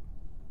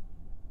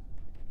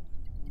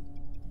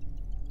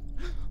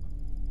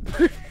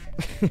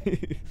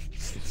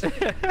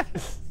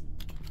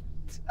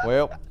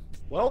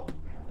 Well,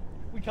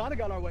 we kind of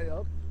got our way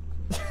up.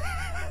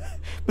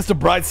 Mr.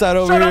 Brightside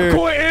over Shut here. up,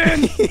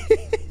 Quentin!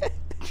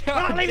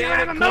 God, leave me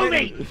out of a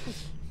movie!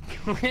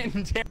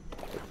 Quentin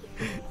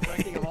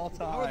Tarantino of all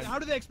time. How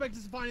do they expect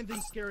us to find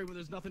anything scary when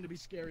there's nothing to be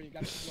scary? You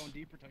gotta keep going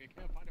deeper till you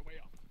can't find a way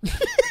up.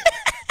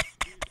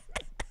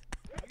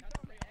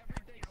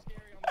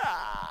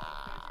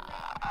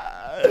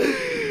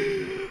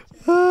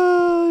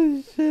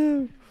 Oh,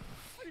 shit.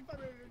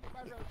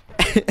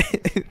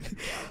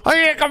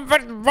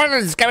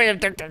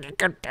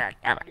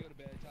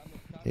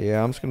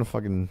 Yeah, I'm just gonna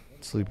fucking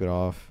sleep it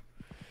off.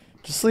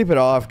 Just sleep it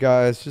off,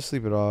 guys. Just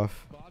sleep it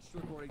off.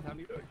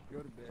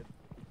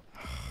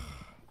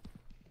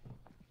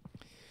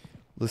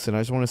 Listen,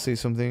 I just want to say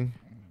something.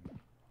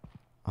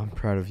 I'm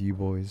proud of you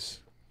boys.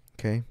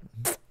 Okay?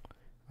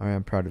 Alright,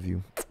 I'm proud of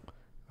you.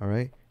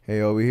 Alright?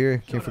 Hey, over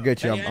here. Can't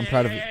forget you. I'm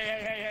proud of you.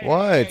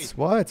 What?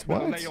 What?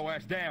 Better lay What? your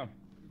ass down.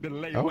 Better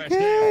lay your ass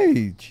down.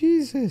 Okay.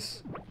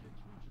 Jesus.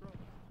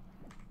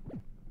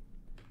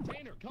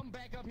 Tanner, come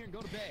back up here and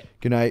go to bed.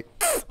 Good night.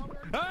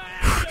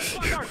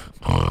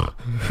 Oh,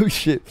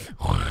 shit.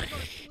 Alright,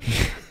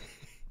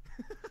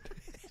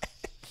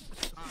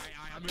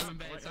 I'm moving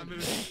beds. I'm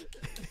moving.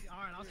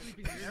 Alright, I'll sleep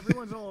easy.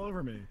 Everyone's all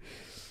over me.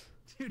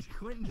 Dude,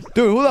 Quentin just...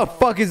 Dude, who the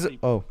fuck is...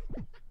 Oh.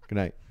 Good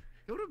night.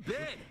 Go to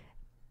bed.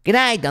 Good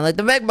night. Don't let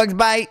the bed bugs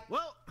bite.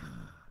 Well...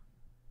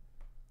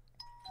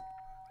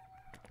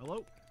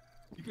 Hello?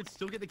 You could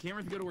still get the camera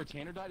if you go to where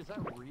Tanner died? Is that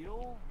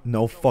real?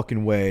 No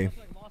fucking way.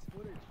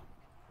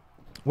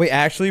 Wait,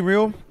 actually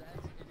real?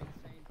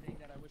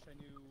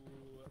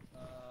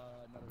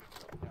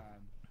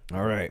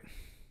 All right.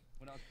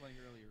 When I was playing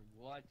earlier,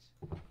 what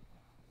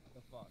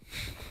the fuck?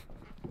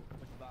 What'd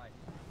you buy?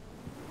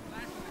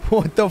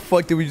 What the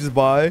fuck did we just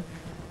buy?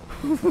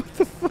 What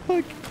the fuck?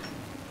 If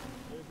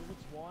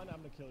it's one, I'm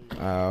gonna kill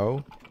you.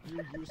 Ow.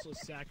 You useless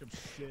sack of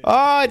shit.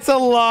 Oh, it's a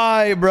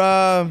lie,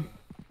 bruh.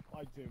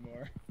 Like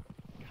Timur.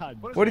 God.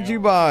 What did you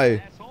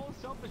buy?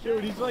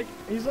 Dude, he's like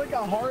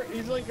a farmer.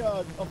 He's like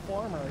a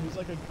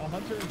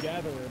hunter and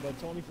gatherer, but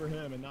it's only for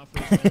him and not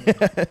for his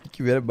family.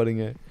 Keep headbutting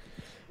it.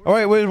 All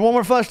right, wait, one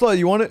more flashlight.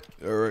 You want it?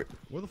 All right.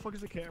 Where the fuck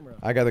is the camera?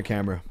 I got the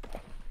camera.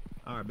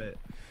 Alright, bet.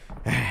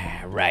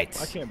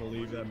 Right. I can't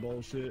believe that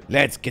bullshit.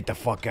 Let's get the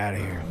fuck out of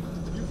here.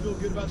 You feel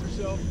good about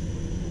yourself?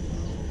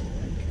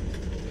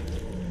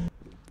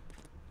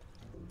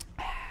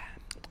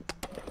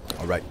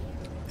 All right.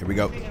 Here we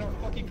go. And our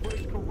fucking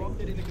footage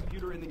corrupted in the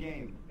computer in the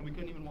game, and we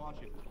couldn't even watch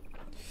it.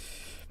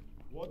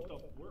 What the?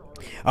 Where are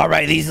you? All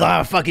right, these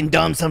fucking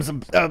dumb some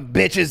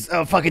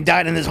bitches fucking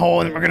died in this hole,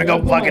 and we're gonna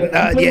go fucking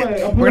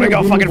yeah, we're gonna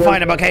go fucking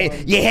find them.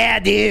 Okay? Yeah,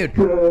 dude.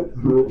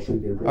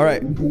 All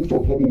right.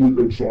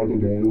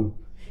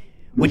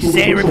 What you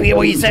say? Repeat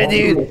what you said,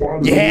 dude.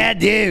 Yeah,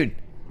 dude.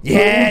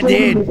 Yeah,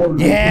 dude.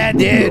 Yeah,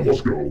 dude.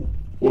 Let's go.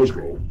 Let's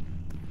go.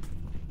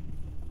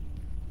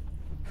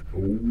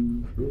 Okay.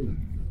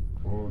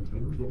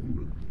 Tanner's not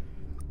moving.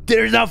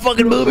 Tanner's not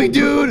fucking moving,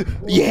 dude.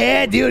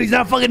 Yeah, dude. He's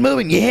not fucking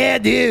moving. Yeah,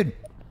 dude.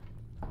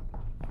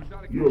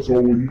 Yeah,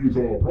 so he's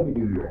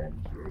probably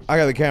I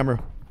got the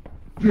camera.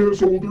 Yeah,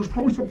 so there's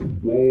probably something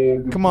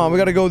wrong. Come on, we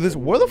gotta go this.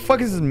 Where the fuck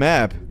is this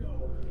map?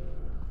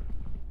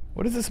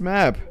 What is this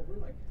map?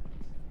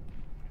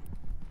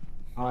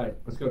 Alright,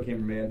 let's go,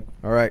 cameraman.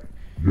 All right.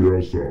 Yeah,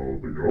 so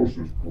the ghost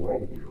is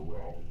probably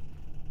around.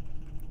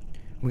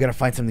 We gotta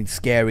find something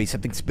scary,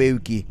 something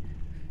spooky.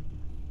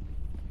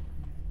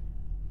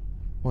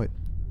 What?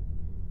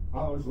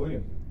 Oh, it's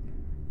Liam.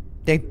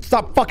 They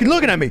stop fucking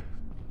looking at me.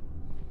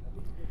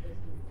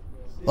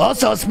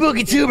 Also,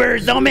 spooky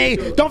tubers, don't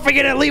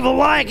forget to leave a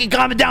like and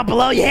comment down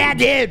below. Yeah,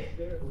 dude.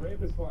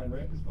 Ramp is fine,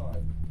 ramp is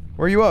fine.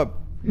 Where are you up?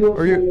 Yeah,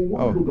 Are you? so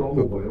Oh. we'll go down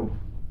the ramp.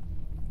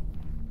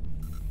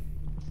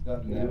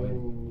 Nothing that way.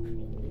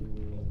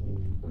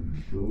 Are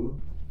you sure?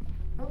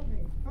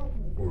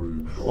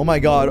 Oh my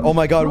god. Oh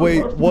my god.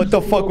 Wait. What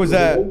the fuck was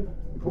that?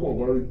 Come on,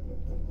 Larry.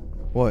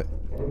 What?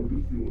 I have a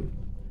good feeling.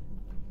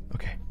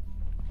 Okay.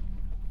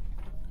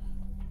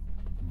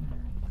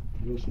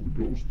 Yeah, so the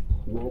ghost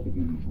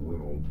probably is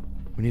around.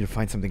 We need to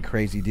find something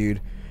crazy, dude.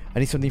 I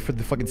need something for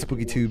the fucking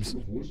spooky tubes.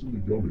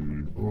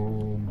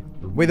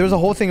 Wait, there's a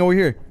whole thing over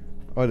here.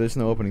 Oh, there's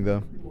no opening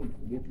though.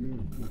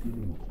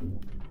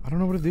 I don't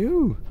know what to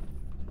do.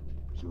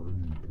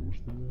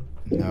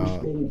 No.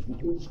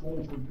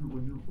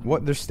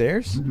 What? There's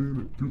stairs?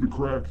 Through the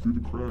crack. Look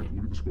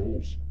at the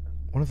skulls.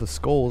 One of the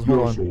skulls.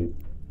 Hold on.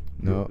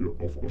 No. Yeah,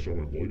 I'll shine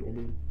my light on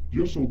them.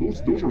 Yeah, so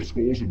those are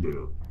skulls in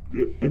there.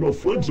 Yeah, and our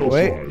friends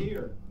outside. Wait.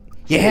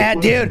 Yeah,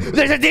 dude.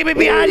 There's a demon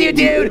behind you,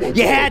 dude.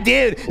 Yeah,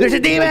 dude. There's a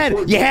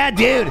demon. Yeah,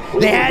 dude.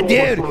 Yeah,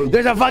 dude.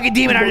 There's a fucking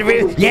demon on your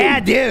view. Yeah,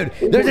 dude.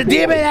 There's a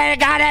demon. I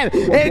got him.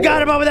 They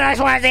got him over there. I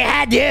just want to say,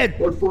 yeah, dude.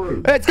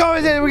 Let's go.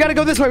 We gotta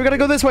go this way. We gotta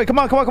go this way. Come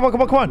on. Fuck. Come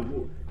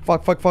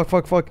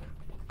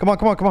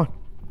on.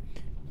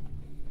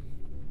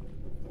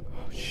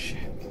 Oh, shit.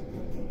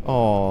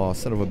 Oh,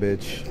 son of a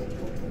bitch.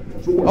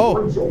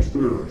 Oh.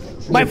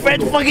 My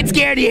friend's fucking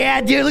scared.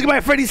 Yeah, dude. Look at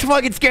my friend. He's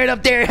fucking scared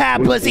up there. Ha,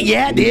 pussy.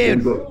 Yeah,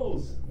 dude. Look.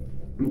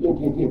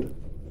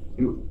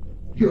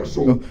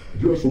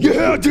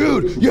 Yeah,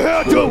 dude.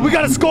 Yeah, dude. We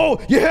got a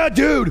skull. Yeah,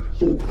 dude.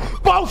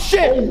 Oh,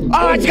 shit. Oh,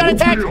 I just got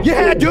attacked.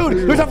 Yeah,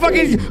 dude. There's a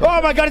fucking...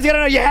 Oh, my God. He's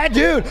got a... Yeah,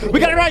 dude. We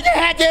got to run.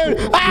 Yeah,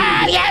 dude.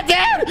 Ah, yeah,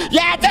 dude.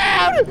 Yeah,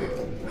 dude.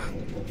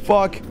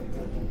 Fuck.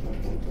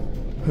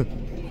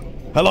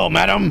 Hello,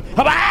 madam.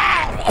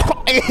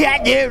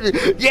 Yeah,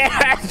 dude.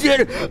 Yeah,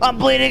 dude. I'm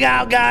bleeding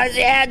out, guys.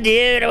 Yeah,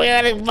 dude. We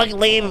gotta fucking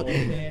leave.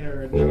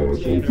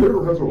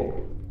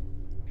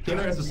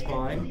 Tanner has a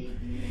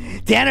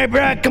spine. Tanner,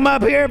 bro, come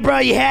up here, bro.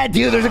 Yeah,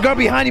 dude. There's a girl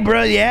behind you,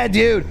 bro. Yeah,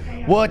 dude.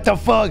 What the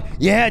fuck?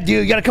 Yeah,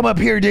 dude. You gotta come up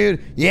here,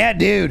 dude. Yeah,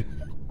 dude.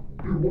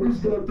 What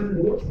is that thing?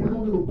 What's waiting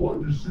on the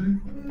butt? You see?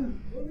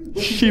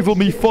 Shiver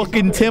me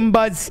fucking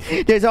timbers.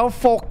 There's a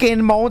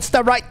fucking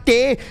monster right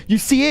there. You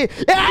see it?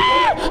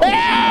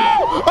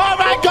 Oh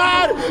my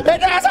God! It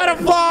knows how to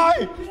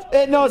fly!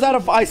 It knows how to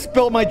fly. I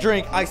spilled my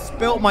drink. I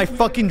spilled my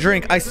fucking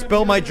drink. I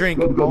spilled my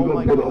drink. Oh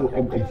my God.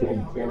 I'm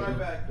flashing.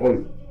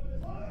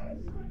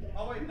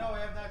 Oh, wait, no, I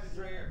have napkins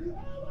right here.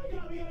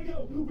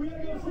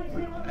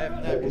 I have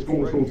napkins.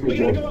 We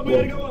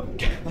gotta go up.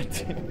 God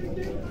damn.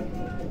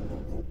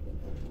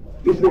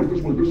 This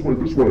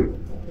way.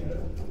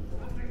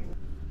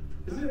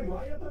 Is it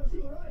right? I thought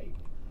it was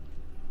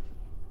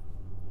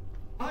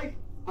right.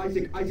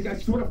 Isaac, I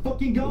swear to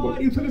fucking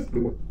God, you took us.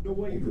 No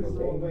way, you took us the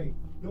wrong way.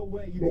 No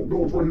way, you.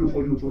 No, it's right here.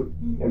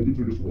 I did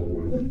take us the wrong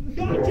way.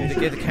 Did they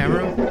get the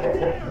camera?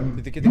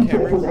 Did they get the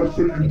camera?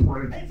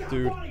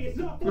 Dude.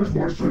 That's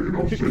my Satan.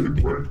 I'm Satan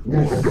prank.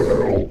 Welcome to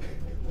hell.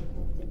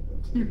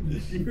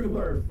 You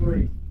are a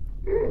freak.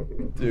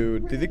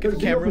 Dude, did they get the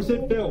camera?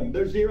 0% film.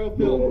 There's 0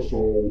 film. So,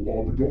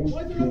 the ghost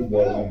killed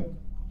Larry.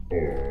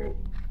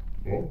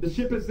 The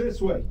ship is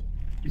this way.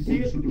 You see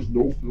it? There's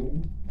no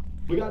film?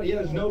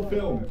 There's no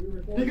film.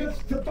 Because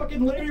the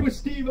fucking Larry with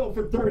Steve-O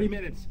for 30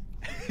 minutes.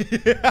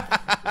 Get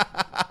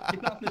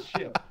off the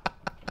ship.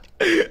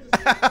 That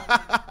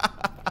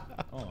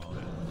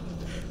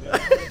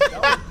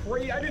was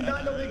crazy. I did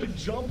not know they could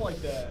jump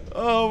like that.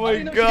 Oh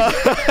my God.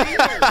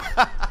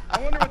 I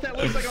wonder what that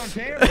looks like on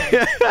camera.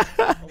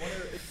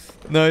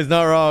 No, he's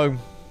not wrong.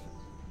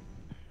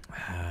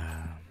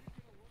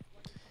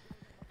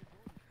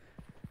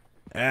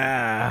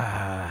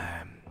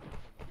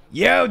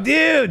 Yo,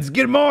 dudes,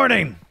 good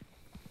morning.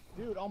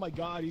 Dude, oh my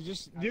God,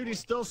 he's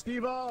still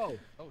Steve-O.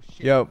 Oh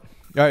shit. Yo,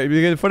 alright, you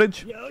get the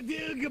footage? Yo,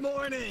 dude, good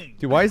morning.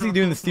 Dude, why is he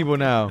doing the Steve-O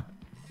now?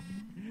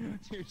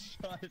 Dude,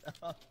 shut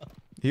up.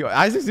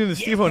 Isaac's doing the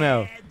Steve-O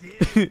now.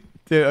 Dude,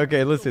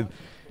 okay, listen.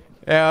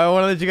 Yeah, I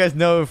want to let you guys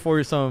know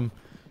before some.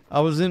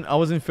 I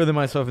wasn't feeling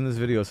myself in this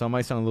video, so I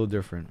might sound a little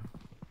different.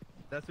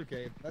 That's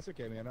okay. That's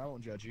okay, man. I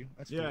won't judge you.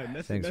 That's yeah,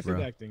 cool. Thanks,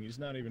 bro. Acting. He's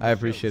not even. I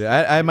appreciate it.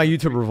 I had my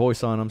YouTuber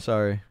voice on. I'm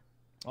sorry.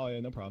 Oh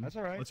yeah, no problem. That's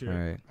all right. Let's hear all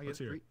it. right. I guess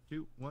 3,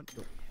 2, 1,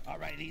 go. All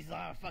right, these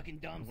fucking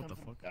dumb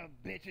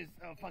bitches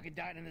fucking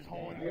died in this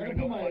hole. And Yeah, we're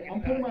gonna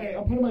I'm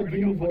go putting my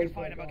demon voice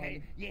find back them, okay?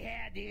 on.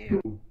 Yeah,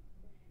 dude.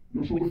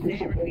 Yo, so Would the you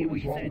say ghost repeat are what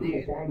you said, probably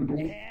dude? trying to find the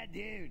ghost. Yeah,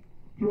 dude.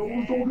 Yeah,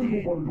 let's go find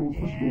the ghost.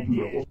 Let's go do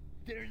that.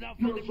 There's not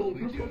fucking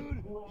moving,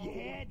 dude.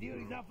 Yeah, dude,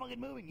 he's not fucking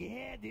moving.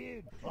 Yeah,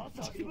 dude.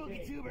 Also, spooky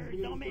tubers,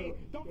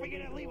 don't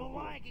forget to leave a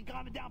like and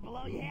comment down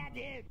below. Yeah,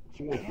 dude.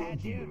 Yeah,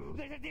 dude.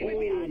 There's a demon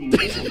behind you.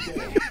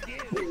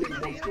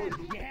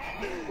 Yeah,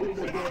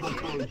 dude.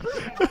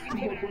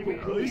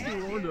 At least you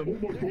warned him.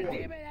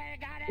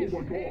 Got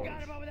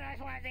him over there.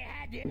 That's why I say,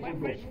 yeah, dude. My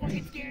friend's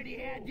fucking scared.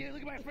 Yeah, dude.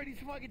 Look at my friend. He's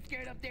fucking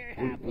scared up there.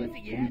 Ha,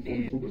 pussy. Yeah, dude.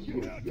 Yeah,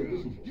 dude. Yeah,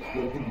 dude. You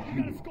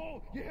got a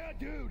skull. Yeah,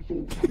 dude.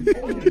 Oh,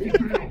 damn.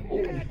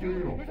 Yeah,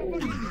 dude. There's a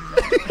fucking...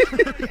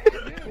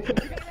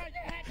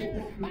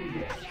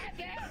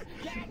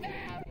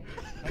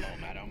 Hello,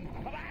 madam.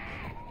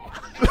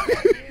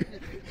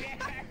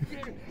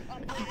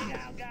 I'm bleeding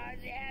out, guys.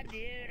 Yeah,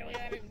 dude. We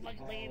gotta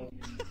fucking leave.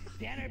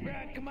 Tanner, bro,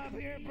 come up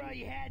here, bro.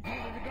 Yeah, dude.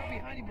 There's a girl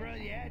behind you, bro.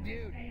 Yeah,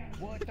 dude.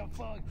 What the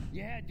fuck?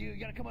 Yeah, dude,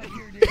 you gotta come out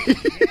here, dude.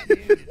 Yeah,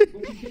 dude.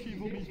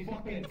 These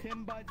fucking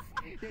Timbers.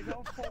 There's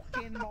a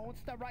fucking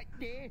monster right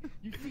there.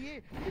 You see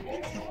it?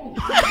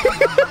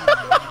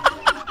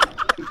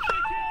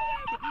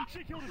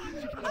 She killed him.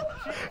 She killed him.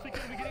 She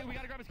killed him. We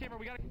gotta grab his camera.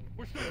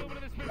 We're still moving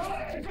in this bitch.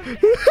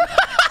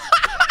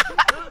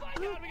 Oh my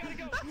god, we gotta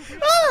go.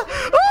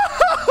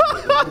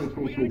 It's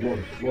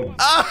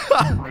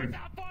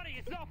not funny.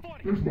 It's not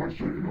funny. There's my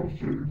Satan, I'm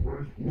Satan,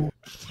 Frank.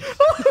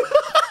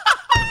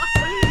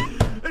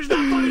 It's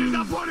not funny. It's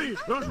not funny.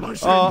 That's my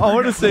shit. I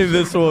want to save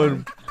this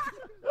one.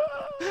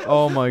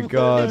 Oh my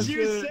god. What did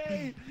you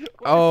say?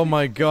 Oh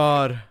my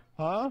god.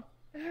 Huh?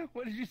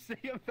 What did you say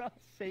about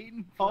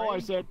Satan? Oh, I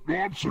said. No,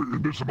 I'm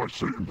Satan. This is my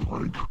Satan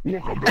prank.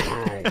 Welcome to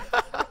hell.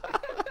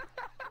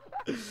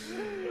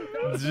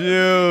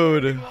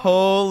 Dude,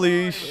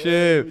 holy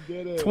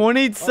shit.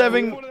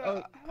 27.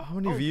 How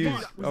many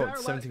views? Oh,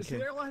 it's Is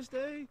 17K. our last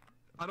day?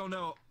 I don't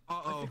know.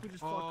 Uh-oh.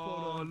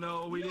 Oh,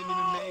 no, we didn't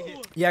even make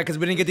it. Yeah, because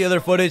we didn't get the other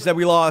footage that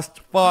we lost.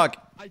 Fuck.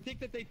 I think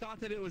that they thought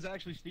that it was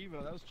actually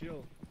Steve-O. That was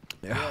chill.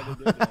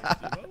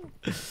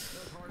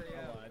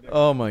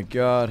 Oh my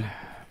god.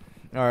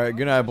 Alright,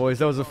 good night, boys.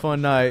 That was a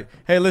fun night.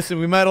 Hey, listen,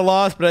 we might have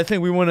lost, but I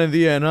think we won in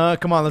the end, huh?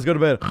 Come on, let's go to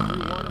bed.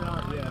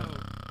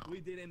 We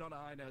did end on a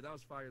high note. That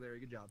was fire,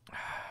 Larry. Good job.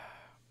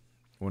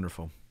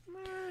 Wonderful.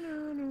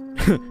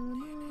 Let's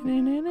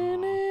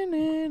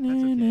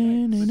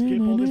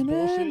skip all this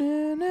bullshit.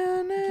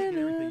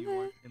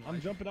 I'm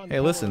jumping on. Hey,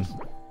 listen.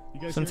 You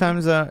guys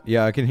Sometimes,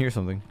 yeah, I can hear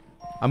something.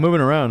 I'm moving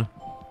around.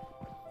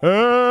 Hey!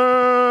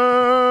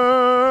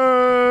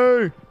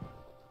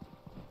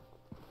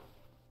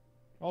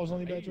 I was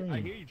only bad dream. I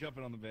hear you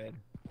jumping on the bed.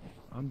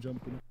 I'm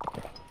jumping.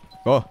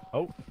 Oh.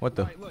 Oh. What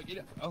the? Right, look,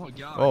 oh,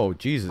 God. Oh,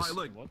 Jesus. Right,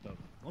 look. What the?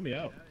 Let me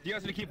out. Do you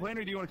guys want to keep playing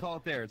or do you want to call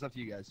it there? It's up to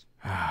you guys.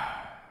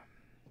 I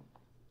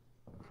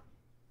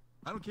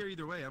don't care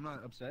either way. I'm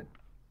not upset.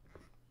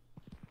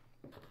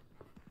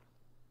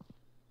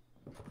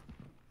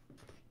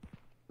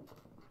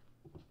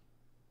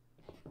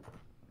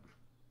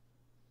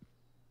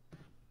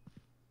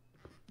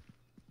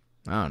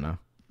 I don't know.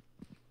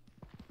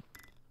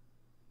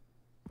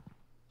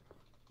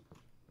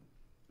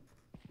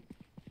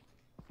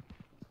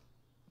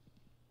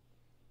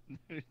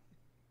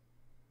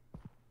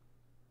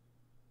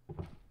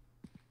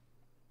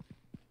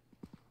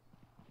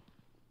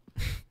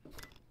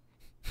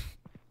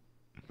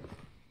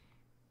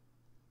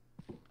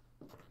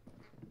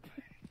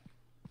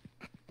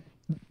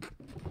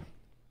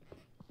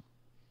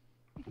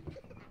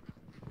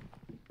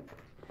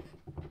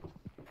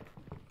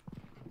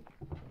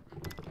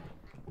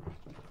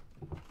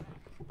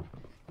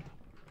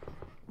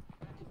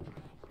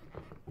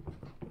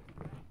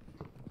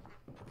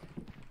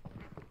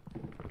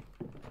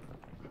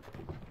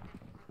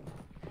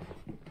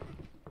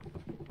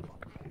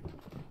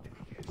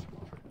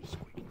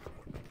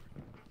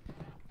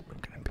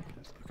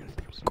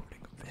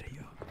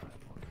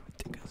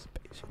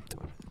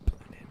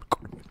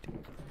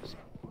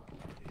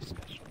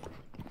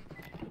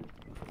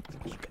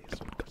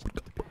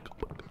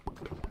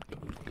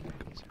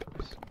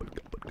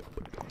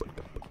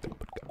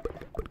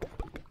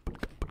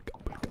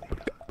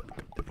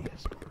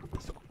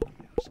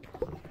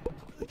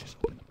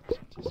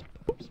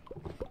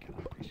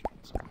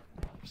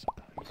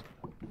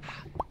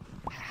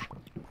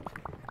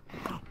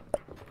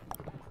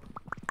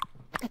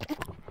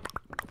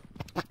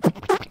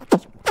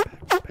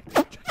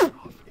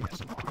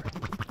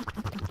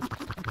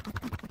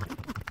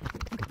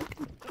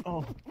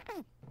 Oh.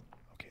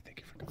 Okay, thank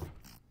you for coming.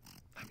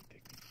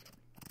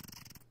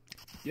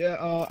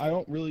 Yeah, I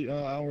don't really,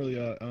 yeah, I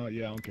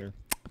don't care.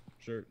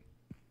 Sure.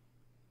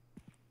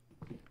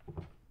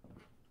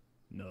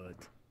 Nut.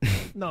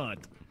 Not.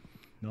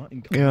 Not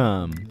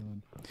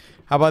in.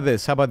 How about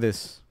this? How about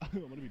this? I'm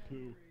gonna be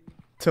poo.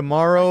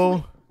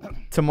 Tomorrow,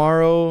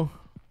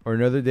 or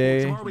another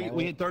day. Tomorrow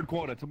we hit third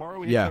quarter. Tomorrow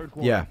we hit third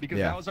quarter. Because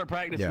that was our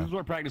practice. This was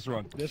our practice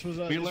run. This was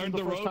we learned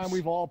the first time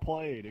we've all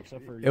played,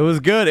 except for. It was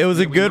good. It was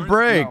a good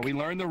break. No, we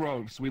learned the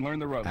ropes. We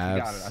learned the ropes. Absolutely.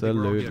 We got it. I think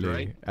we're all good,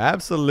 right?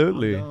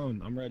 Absolutely.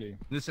 I'm ready.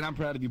 Listen, I'm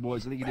proud of you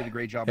boys. I think you did a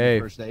great job on Hey,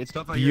 the first day. It's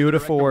tough out here to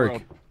beautiful direct the work.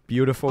 world.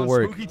 Beautiful On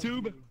work. Spooky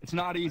Tube, it's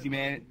not easy,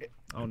 man.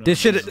 Oh, no, This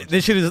shit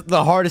is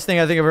the hardest thing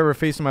I think I've ever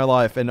faced in my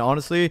life, and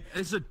honestly,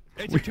 It's a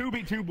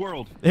 2v2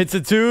 world. it's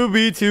a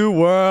 2v2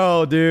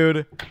 world,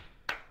 dude.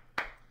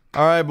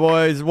 All right,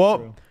 boys.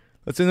 Well,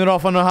 let's end it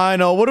off on a high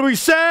note. What do we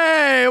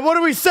say? What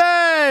do we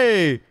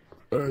say?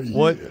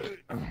 What?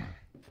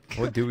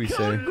 What do we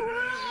say?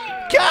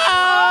 Go!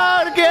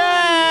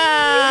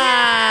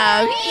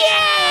 Yeah!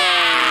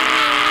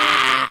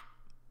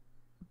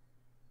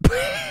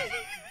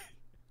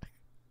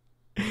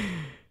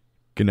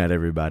 Good night,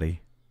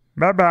 everybody.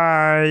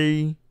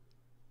 Bye-bye.